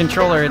flicking the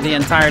controller the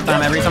entire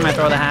time. Every time I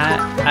throw the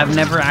hat, I've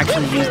never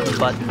actually used the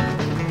button.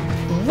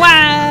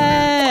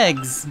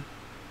 Wags!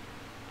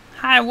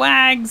 Hi,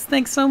 Wags.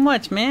 Thanks so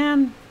much,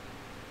 man.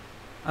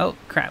 Oh,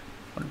 crap.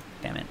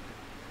 Damn it.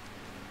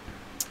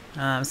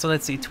 So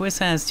let's see. Twist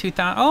has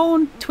 2,000.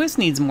 Oh, Twist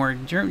needs more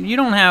germ. You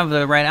don't have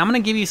the right. I'm going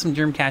to give you some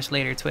germ cash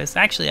later, Twist.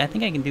 Actually, I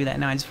think I can do that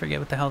now. I just forget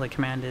what the hell the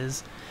command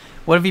is.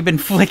 What have you been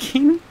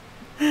flicking?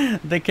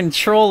 The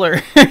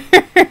controller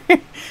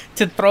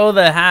to throw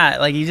the hat.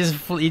 Like, you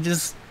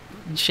just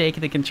shake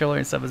the controller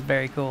and stuff. It's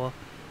very cool.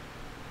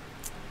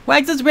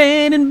 Wags is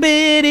raining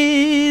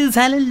biddies.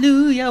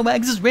 Hallelujah.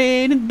 Wags is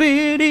raining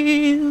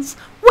biddies.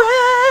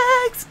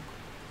 Wags!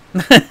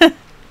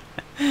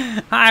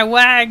 Hi,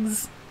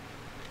 Wags.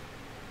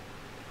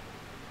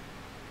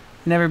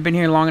 Never been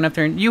here long enough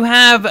to earn. You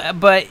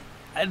have, but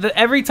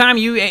every time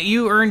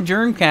you earn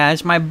germ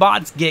cash, my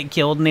bots get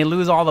killed and they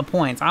lose all the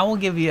points. I will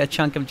give you a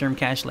chunk of germ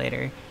cash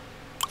later.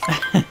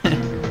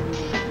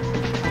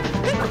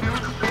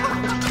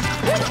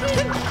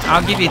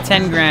 I'll give you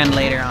 10 grand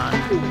later on.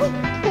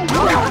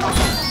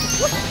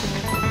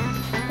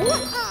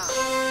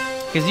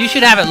 Because you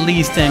should have at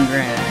least 10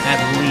 grand. At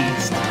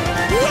least.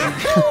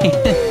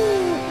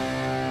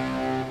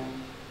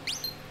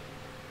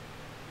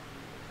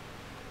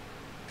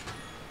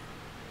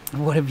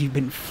 What have you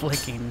been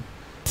flicking?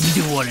 You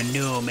do want to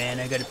know, man.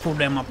 I gotta pull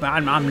down my...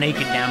 I'm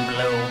naked down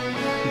below.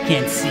 You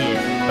can't see it,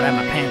 but I have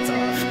my pants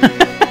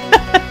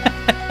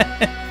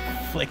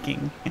off.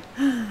 Flicking.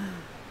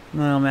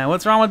 Oh, man.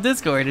 What's wrong with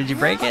Discord? Did you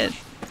break it?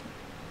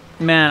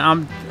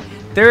 Man,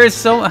 there is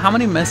so... How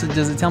many messages?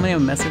 Does it tell me how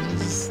many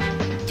messages?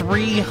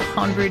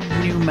 300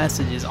 new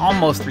messages.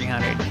 Almost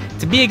 300.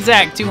 To be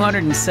exact,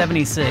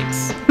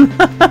 276.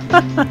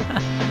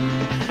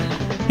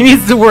 He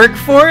needs to work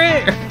for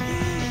it?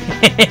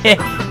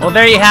 Well,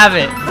 there you have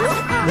it.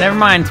 Never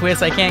mind,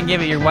 Twist. I can't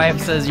give it. Your wife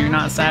says you're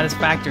not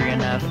satisfactory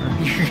enough.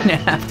 You're gonna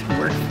have to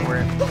work for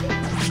it.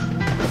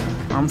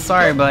 I'm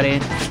sorry, buddy.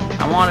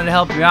 I wanted to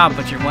help you out,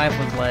 but your wife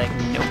was like,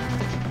 nope.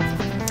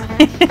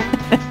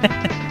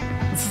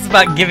 This is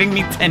about giving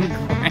me 10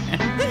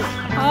 grand.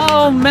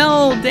 Oh,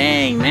 Mel,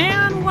 dang,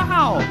 man.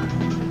 Wow.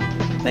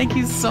 Thank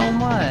you so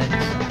much.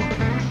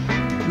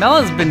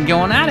 Mel has been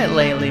going at it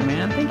lately,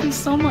 man. Thank you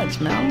so much,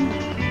 Mel.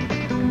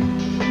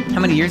 How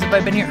many years have I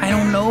been here? I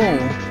don't know.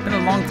 It's been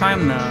a long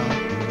time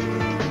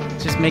though.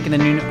 Just making the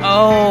new...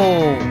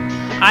 Oh!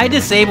 I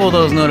disable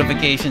those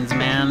notifications,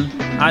 man.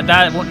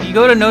 You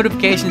go to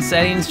notification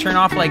settings, turn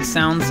off like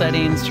sound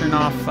settings, turn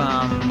off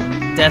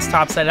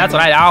desktop settings. That's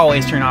what I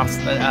always turn off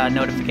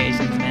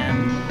notifications,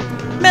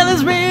 man. Mel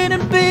is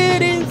raining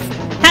biddies.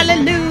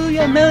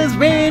 Hallelujah. Mel is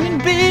raining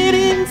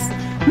biddies.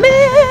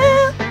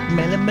 Mel.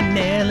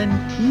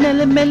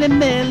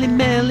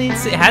 Melly.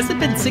 Has it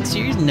been 6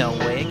 years? No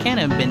way. It can't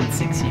have been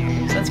 6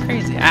 years. That's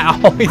crazy. I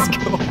always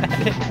go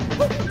at it.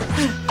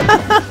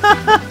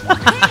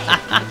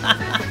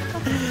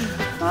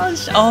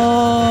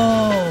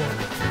 Oh.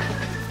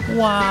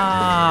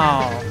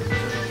 Wow.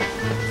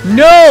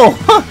 No.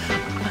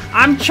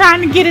 I'm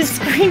trying to get a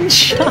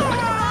screenshot.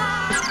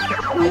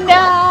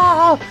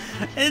 No.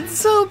 It's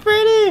so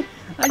pretty.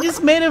 I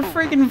just made a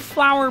freaking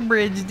flower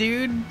bridge,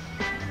 dude.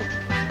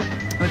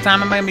 What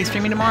time am I going to be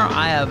streaming tomorrow?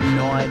 I have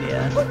no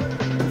idea.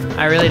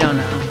 I really don't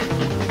know.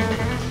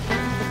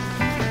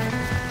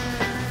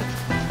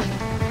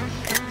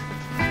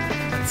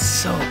 It's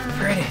so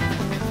pretty.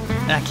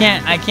 And I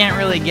can't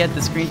really get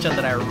the screenshot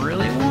that I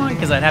really want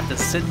because I'd have to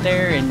sit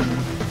there and...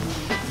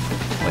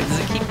 Wait, does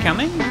it keep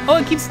coming? Oh,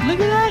 it keeps... Look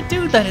at that,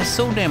 dude. That is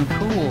so damn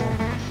cool.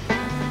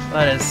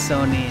 That is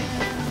so neat.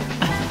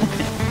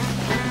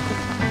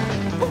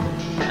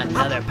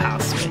 Another power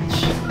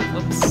switch.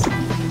 Whoops.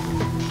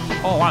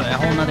 Oh wow, a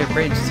whole nother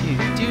bridge too.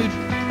 Dude,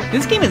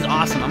 this game is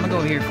awesome. I'm gonna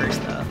go here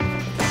first though.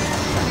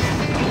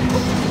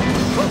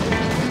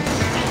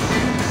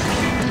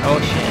 Oh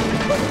shit.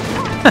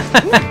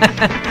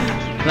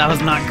 That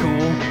was not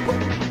cool.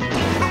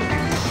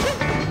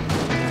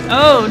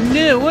 Oh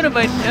no, what have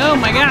I... Oh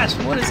my gosh,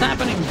 what is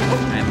happening?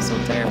 I am so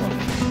terrible.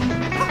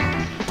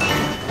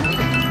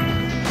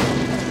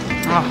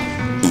 Oh.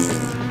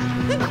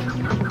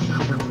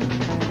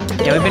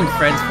 Yeah, we've been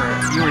friends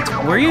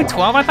for. Were you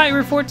 12? I thought you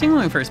were 14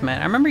 when we first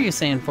met. I remember you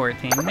saying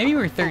 14. Maybe you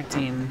were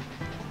 13.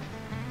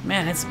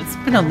 Man, it's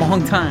been a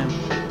long time.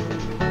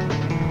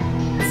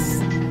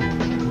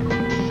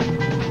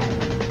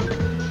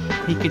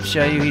 He could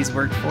show you he's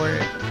worked for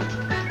it.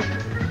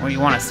 Well, you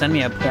want to send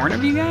me a porn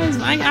of you guys?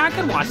 I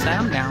could watch that.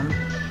 I'm down.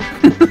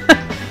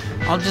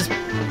 I'll just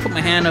put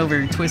my hand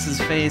over Twist's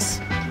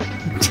face.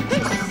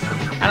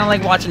 I don't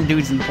like watching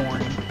dudes in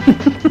porn.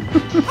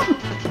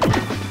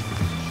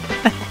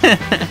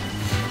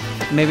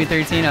 Maybe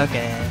 13?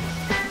 Okay.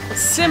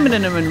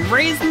 Cinnamon and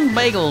raisin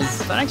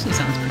bagels. That actually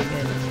sounds pretty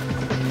good.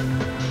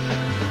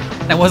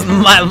 That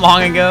wasn't that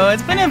long ago.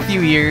 It's been a few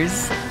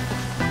years.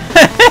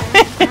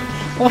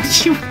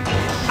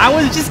 I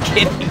was just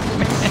kidding,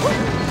 man.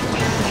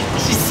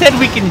 She said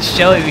we can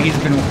show you he's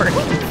been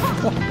working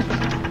for.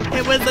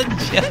 It was a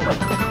joke.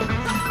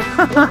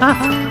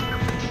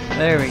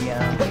 There we go.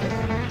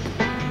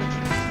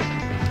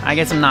 I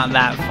guess I'm not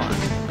that fun.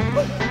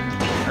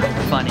 Or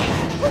funny.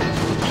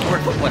 Or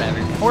whatever.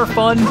 Or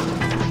fun.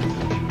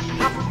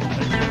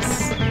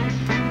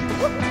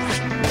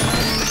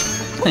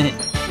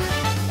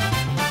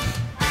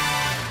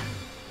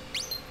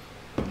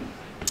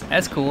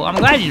 That's cool. I'm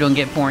glad you don't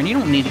get porn. You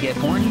don't need to get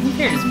porn. Who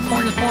cares?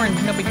 Porn is porn.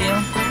 No big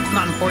deal. It's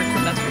not important,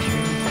 that's for sure.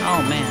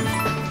 Oh, man.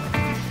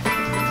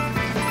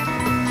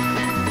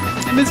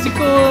 I missed a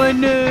coin.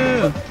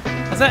 No.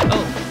 What's that?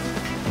 Oh,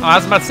 I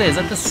was about to say, is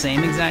that the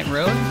same exact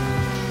road?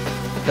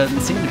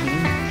 Doesn't seem to be.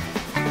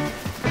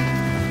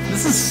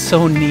 This is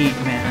so neat,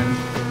 man.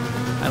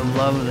 I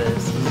love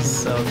this. This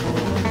is so cool.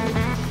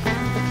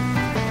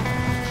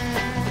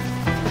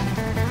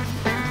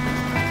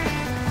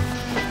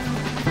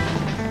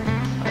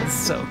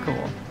 So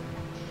cool.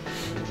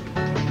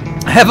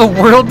 I have a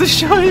world to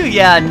show you?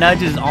 Yeah,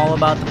 Nudge is all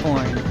about the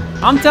porn.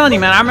 I'm telling you,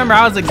 man, I remember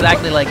I was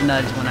exactly like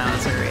Nudge when I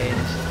was her age.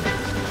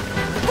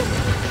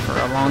 For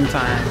a long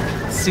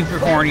time. Super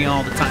horny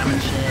all the time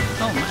and shit.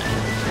 Oh my.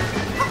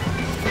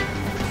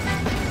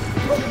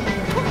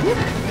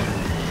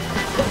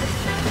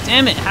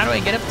 Damn it, how do I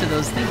get up to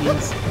those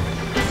thingies?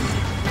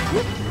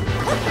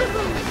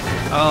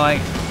 Oh, I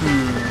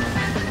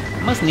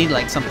must need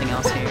like something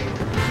else here.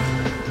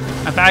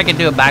 I thought I could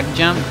do a back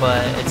jump,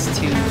 but it's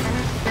too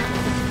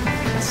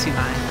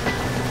high.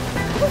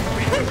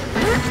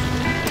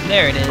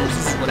 There it is.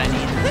 This is what I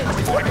need.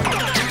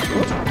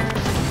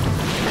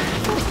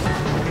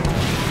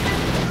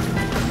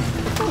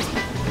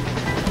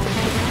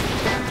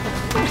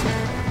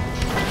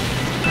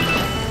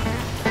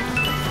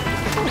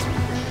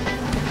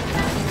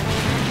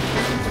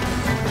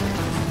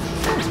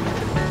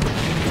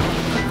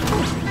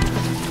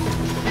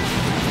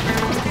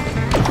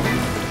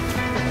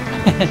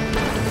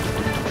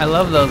 I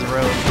love those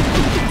roads.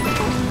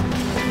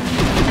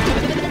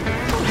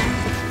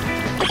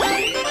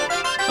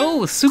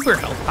 Oh, super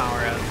health power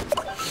up.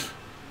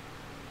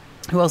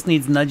 Who else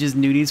needs Nudge's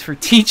nudies for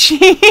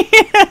teaching?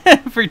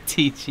 For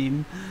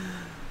teaching.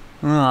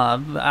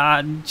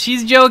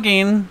 She's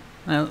joking.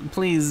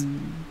 Please.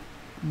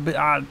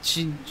 But,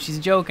 she's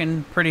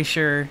joking, pretty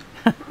sure.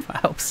 I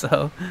hope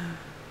so.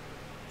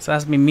 So it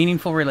has to be a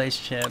meaningful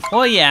relationship.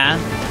 Well, yeah.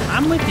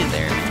 I'm with you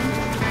there, man.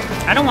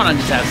 I don't want to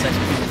just have sex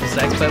with people for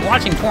sex, but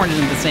watching porn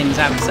isn't the same as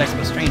having sex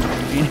with strangers.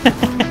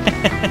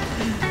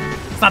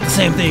 It's not the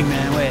same thing,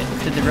 man. Wait,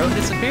 did the road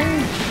disappear?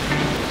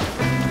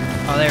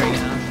 Oh, there we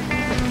go.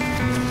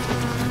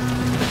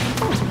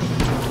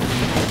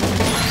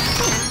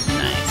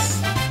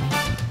 Nice.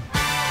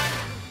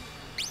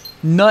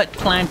 Nut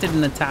planted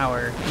in the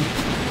tower.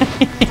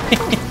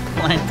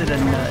 Planted a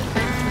nut.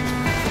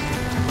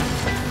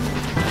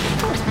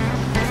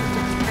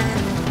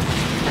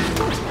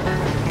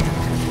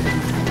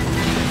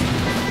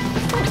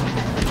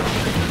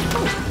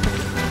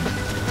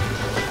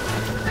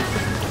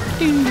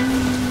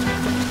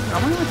 I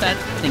wonder what that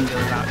thing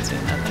goes out to.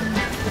 Nothing.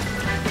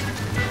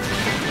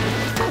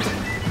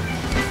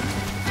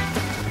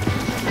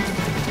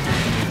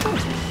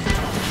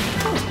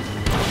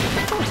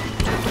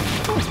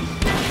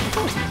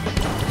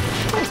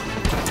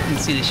 You can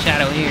see the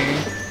shadow here.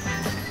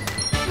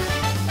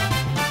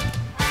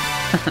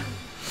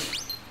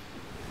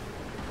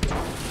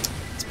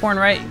 It's porn,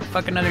 right?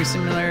 Fuck another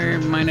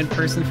similar-minded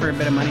person for a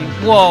bit of money.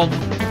 Well,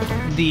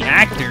 the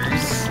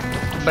actors.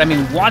 But I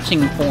mean,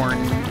 watching porn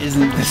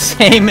isn't the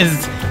same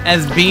as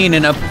being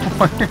in a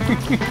porn.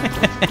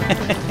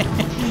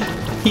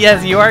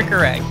 Yes, you are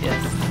correct, yes.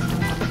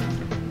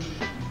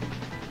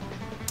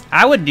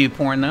 I would do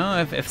porn,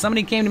 though. If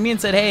somebody came to me and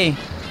said, hey,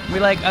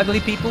 we like ugly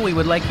people, we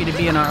would like you to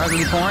be in our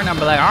ugly porn, I'd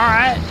be like,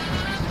 alright.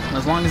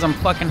 As long as I'm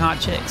fucking hot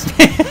chicks.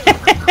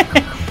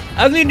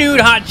 Ugly dude,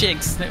 hot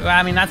chicks.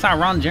 I mean, that's how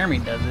Ron Jeremy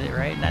does it,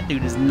 right? That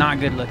dude is not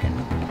good looking.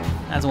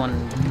 That's one,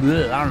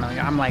 ugh, I don't know.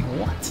 I'm like,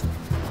 what?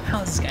 How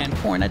is this guy in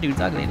porn? That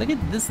dude's ugly. Look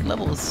at this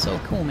level, is so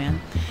cool,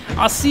 man.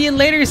 I'll see you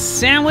later,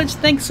 Sandwich.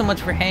 Thanks so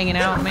much for hanging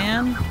out,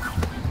 man.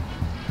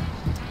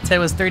 Ted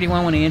was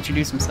 31 when he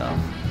introduced himself.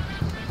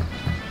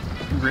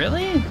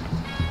 Really?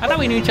 I thought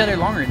we knew each other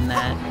longer than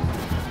that.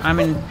 I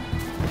mean,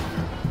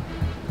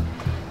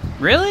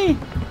 Really?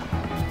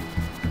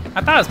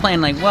 I thought I was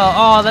playing like, well,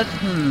 oh, that,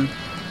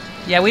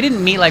 Yeah, we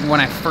didn't meet like when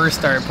I first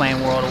started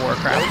playing World of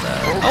Warcraft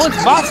though. Oh,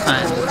 it's boss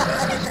time.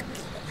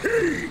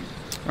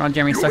 Ron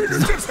Jeremy sucked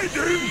his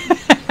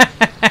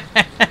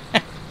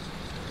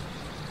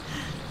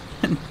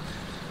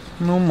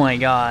Oh my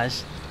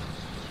gosh.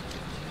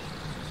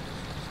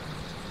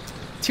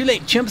 Too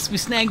late, chumps. We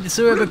snagged the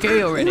sword.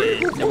 Okay,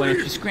 already. Now why don't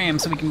you scram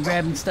so we can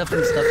grab and stuff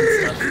and stuff and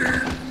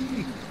stuff.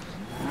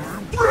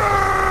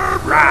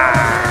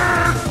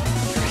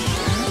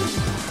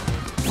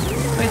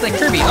 Oh, he's like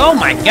Kirby. Oh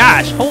my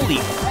gosh! Holy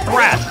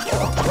crap!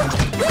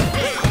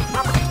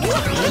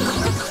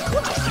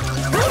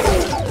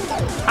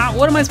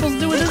 What am I supposed to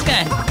do with this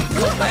guy?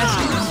 Little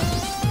bastard.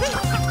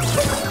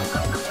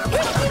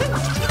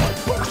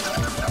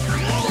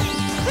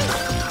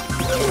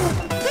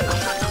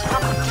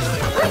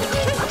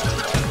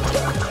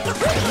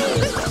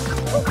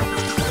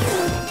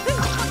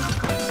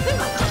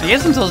 I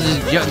guess I'm supposed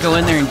to just go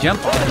in there and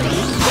jump on him.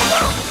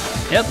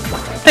 Yep.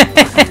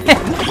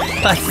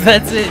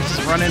 that's it.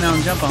 Just run in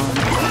and jump on him.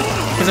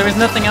 Because there was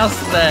nothing else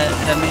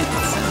that made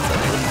sense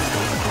of it.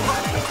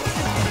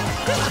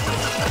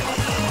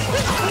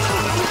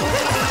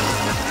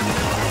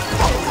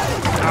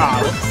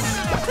 Ah,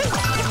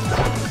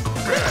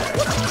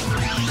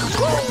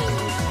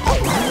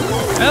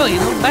 oh, you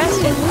little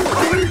bastard.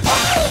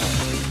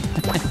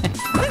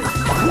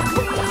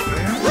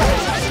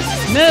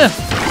 No!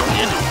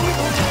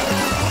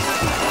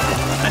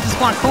 I just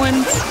want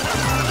coins. I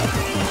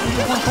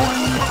just want coins.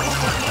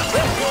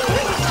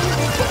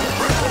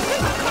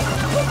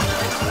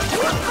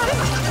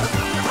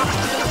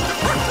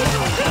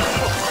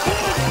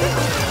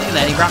 Look at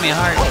that, he brought me a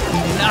heart.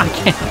 No, I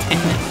can't.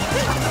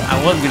 I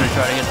was gonna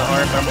try to get the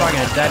heart, but I'm probably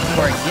gonna die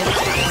before I get it.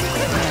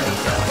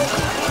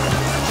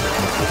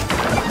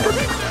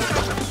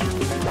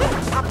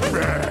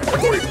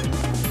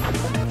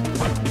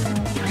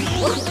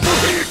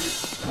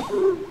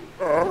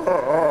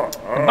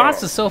 The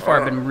bosses so far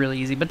have been really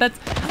easy, but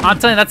I'll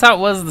tell you, that's how it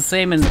was the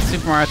same in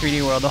Super Mario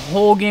 3D World. The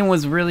whole game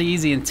was really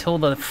easy until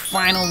the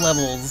final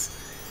levels.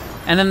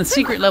 And then the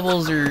secret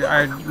levels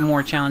are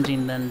more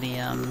challenging than the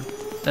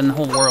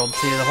whole world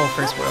too, the whole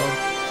first world.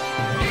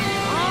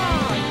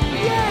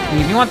 And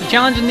if you want the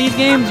challenge in these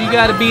games, you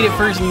gotta beat it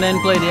first and then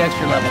play the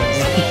extra levels.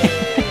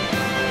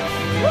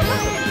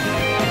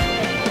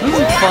 This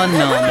is fun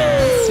though,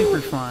 man. It's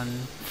super fun.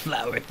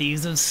 Flower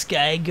Thieves of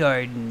Sky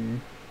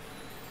Garden.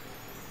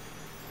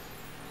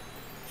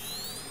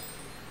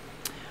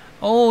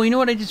 Oh, you know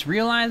what I just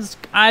realized?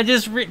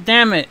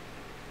 Damn it.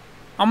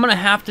 I'm gonna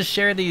have to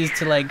share these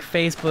to like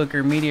Facebook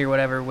or media or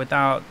whatever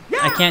without,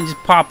 I can't just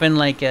pop in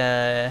like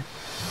a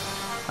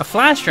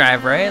flash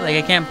drive, right? Like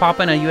I can't pop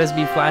in a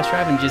USB flash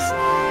drive and just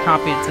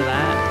copy it to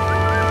that.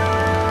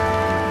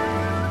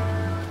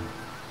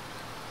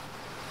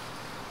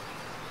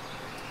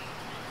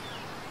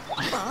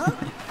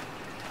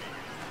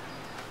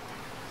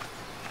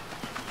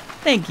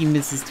 Thank you,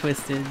 Mrs.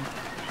 Twisted.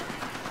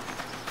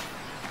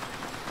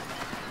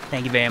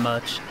 Thank you very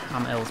much.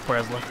 I'm Els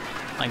Presla.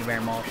 Thank you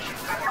very much.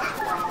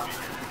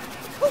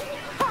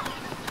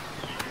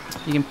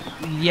 You can,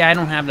 yeah, I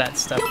don't have that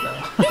stuff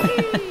though.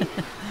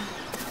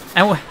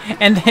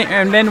 and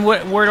then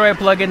where do I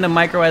plug in the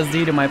micro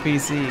SD to my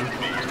PC?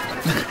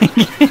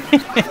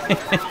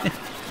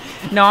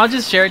 No, I'll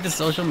just share it to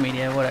social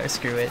media. Whatever,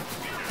 screw it.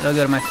 It'll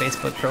go to my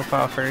Facebook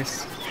profile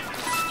first,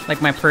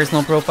 like my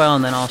personal profile,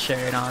 and then I'll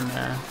share it on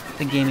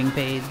the gaming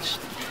page.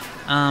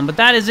 But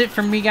that is it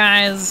from me,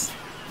 guys.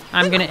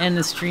 I'm gonna end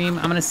the stream.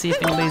 I'm gonna see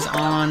if anybody's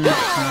on.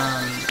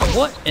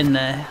 What in the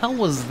hell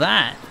was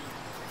that?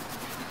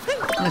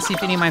 I'm gonna see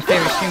if any of my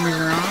favorite streamers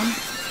are on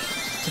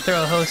to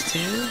throw a host to.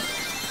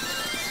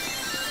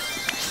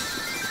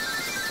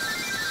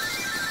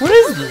 What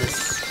is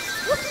this?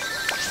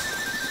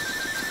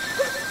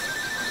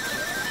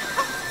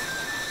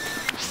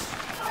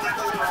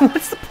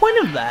 What's the point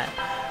of that?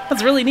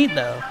 That's really neat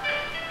though.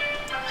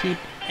 Keep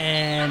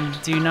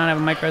and do not have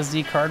a micro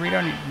SD card reader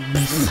on.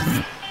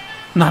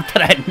 Not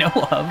that I know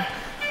of.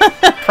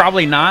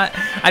 Probably not.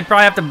 I'd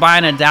probably have to buy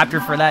an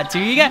adapter for that too.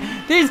 Here's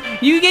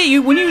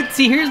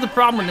the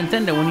problem with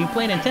Nintendo. When you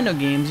play Nintendo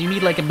games, you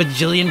need like a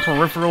bajillion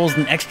peripherals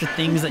and extra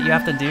things that you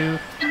have to do.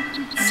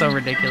 It's so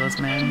ridiculous,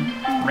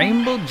 man.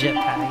 Rainbow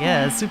Jetpack.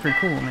 Yeah, it's super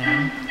cool,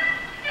 man.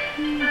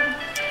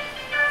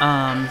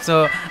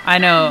 So I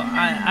know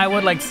I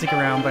would like to stick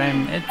around, but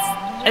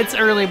it's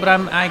early, but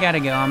I gotta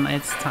go.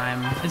 It's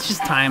time. It's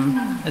just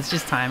time. It's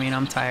just time. You know,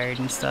 I'm tired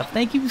and stuff.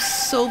 Thank you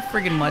so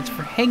friggin' much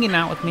for hanging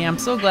out with me. I'm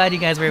so glad you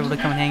guys were able to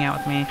come and hang out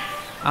with me.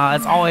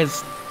 It's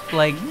always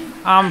like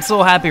I'm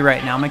so happy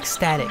right now. I'm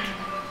ecstatic.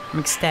 I'm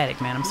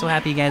ecstatic, man. I'm so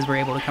happy you guys were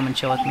able to come and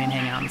chill with me and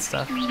hang out and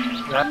stuff.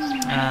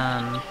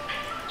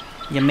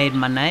 You made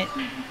my night.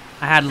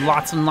 I had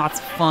lots and lots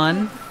of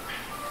fun.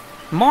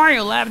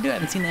 Mario Lab, dude, I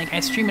haven't seen that guy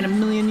stream in a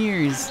million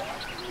years.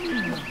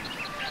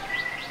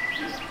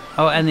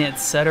 Oh, and the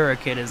Etc.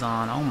 kid is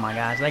on. Oh my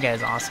gosh, that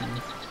guy's awesome.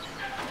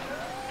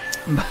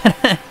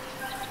 But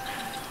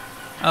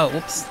oh,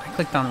 whoops, I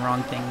clicked on the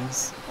wrong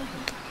things.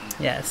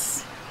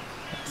 Yes.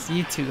 Yes.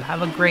 You too.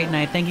 Have a great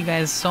night. Thank you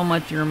guys so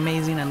much. You're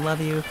amazing. I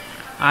love you.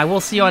 I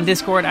will see you on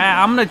Discord.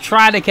 I'm gonna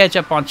try to catch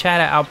up on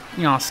chat.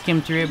 I'll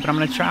skim through it, but I'm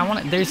gonna try.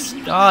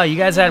 Oh, you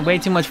guys had way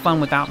too much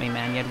fun without me,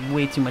 man. You had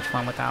way too much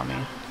fun without me.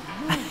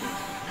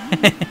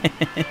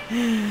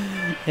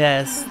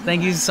 Yes.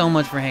 Thank you so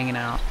much for hanging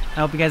out.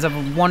 I hope you guys have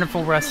a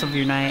wonderful rest of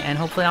your night, and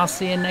hopefully I'll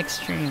see you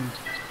next stream.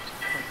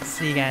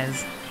 See you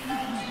guys.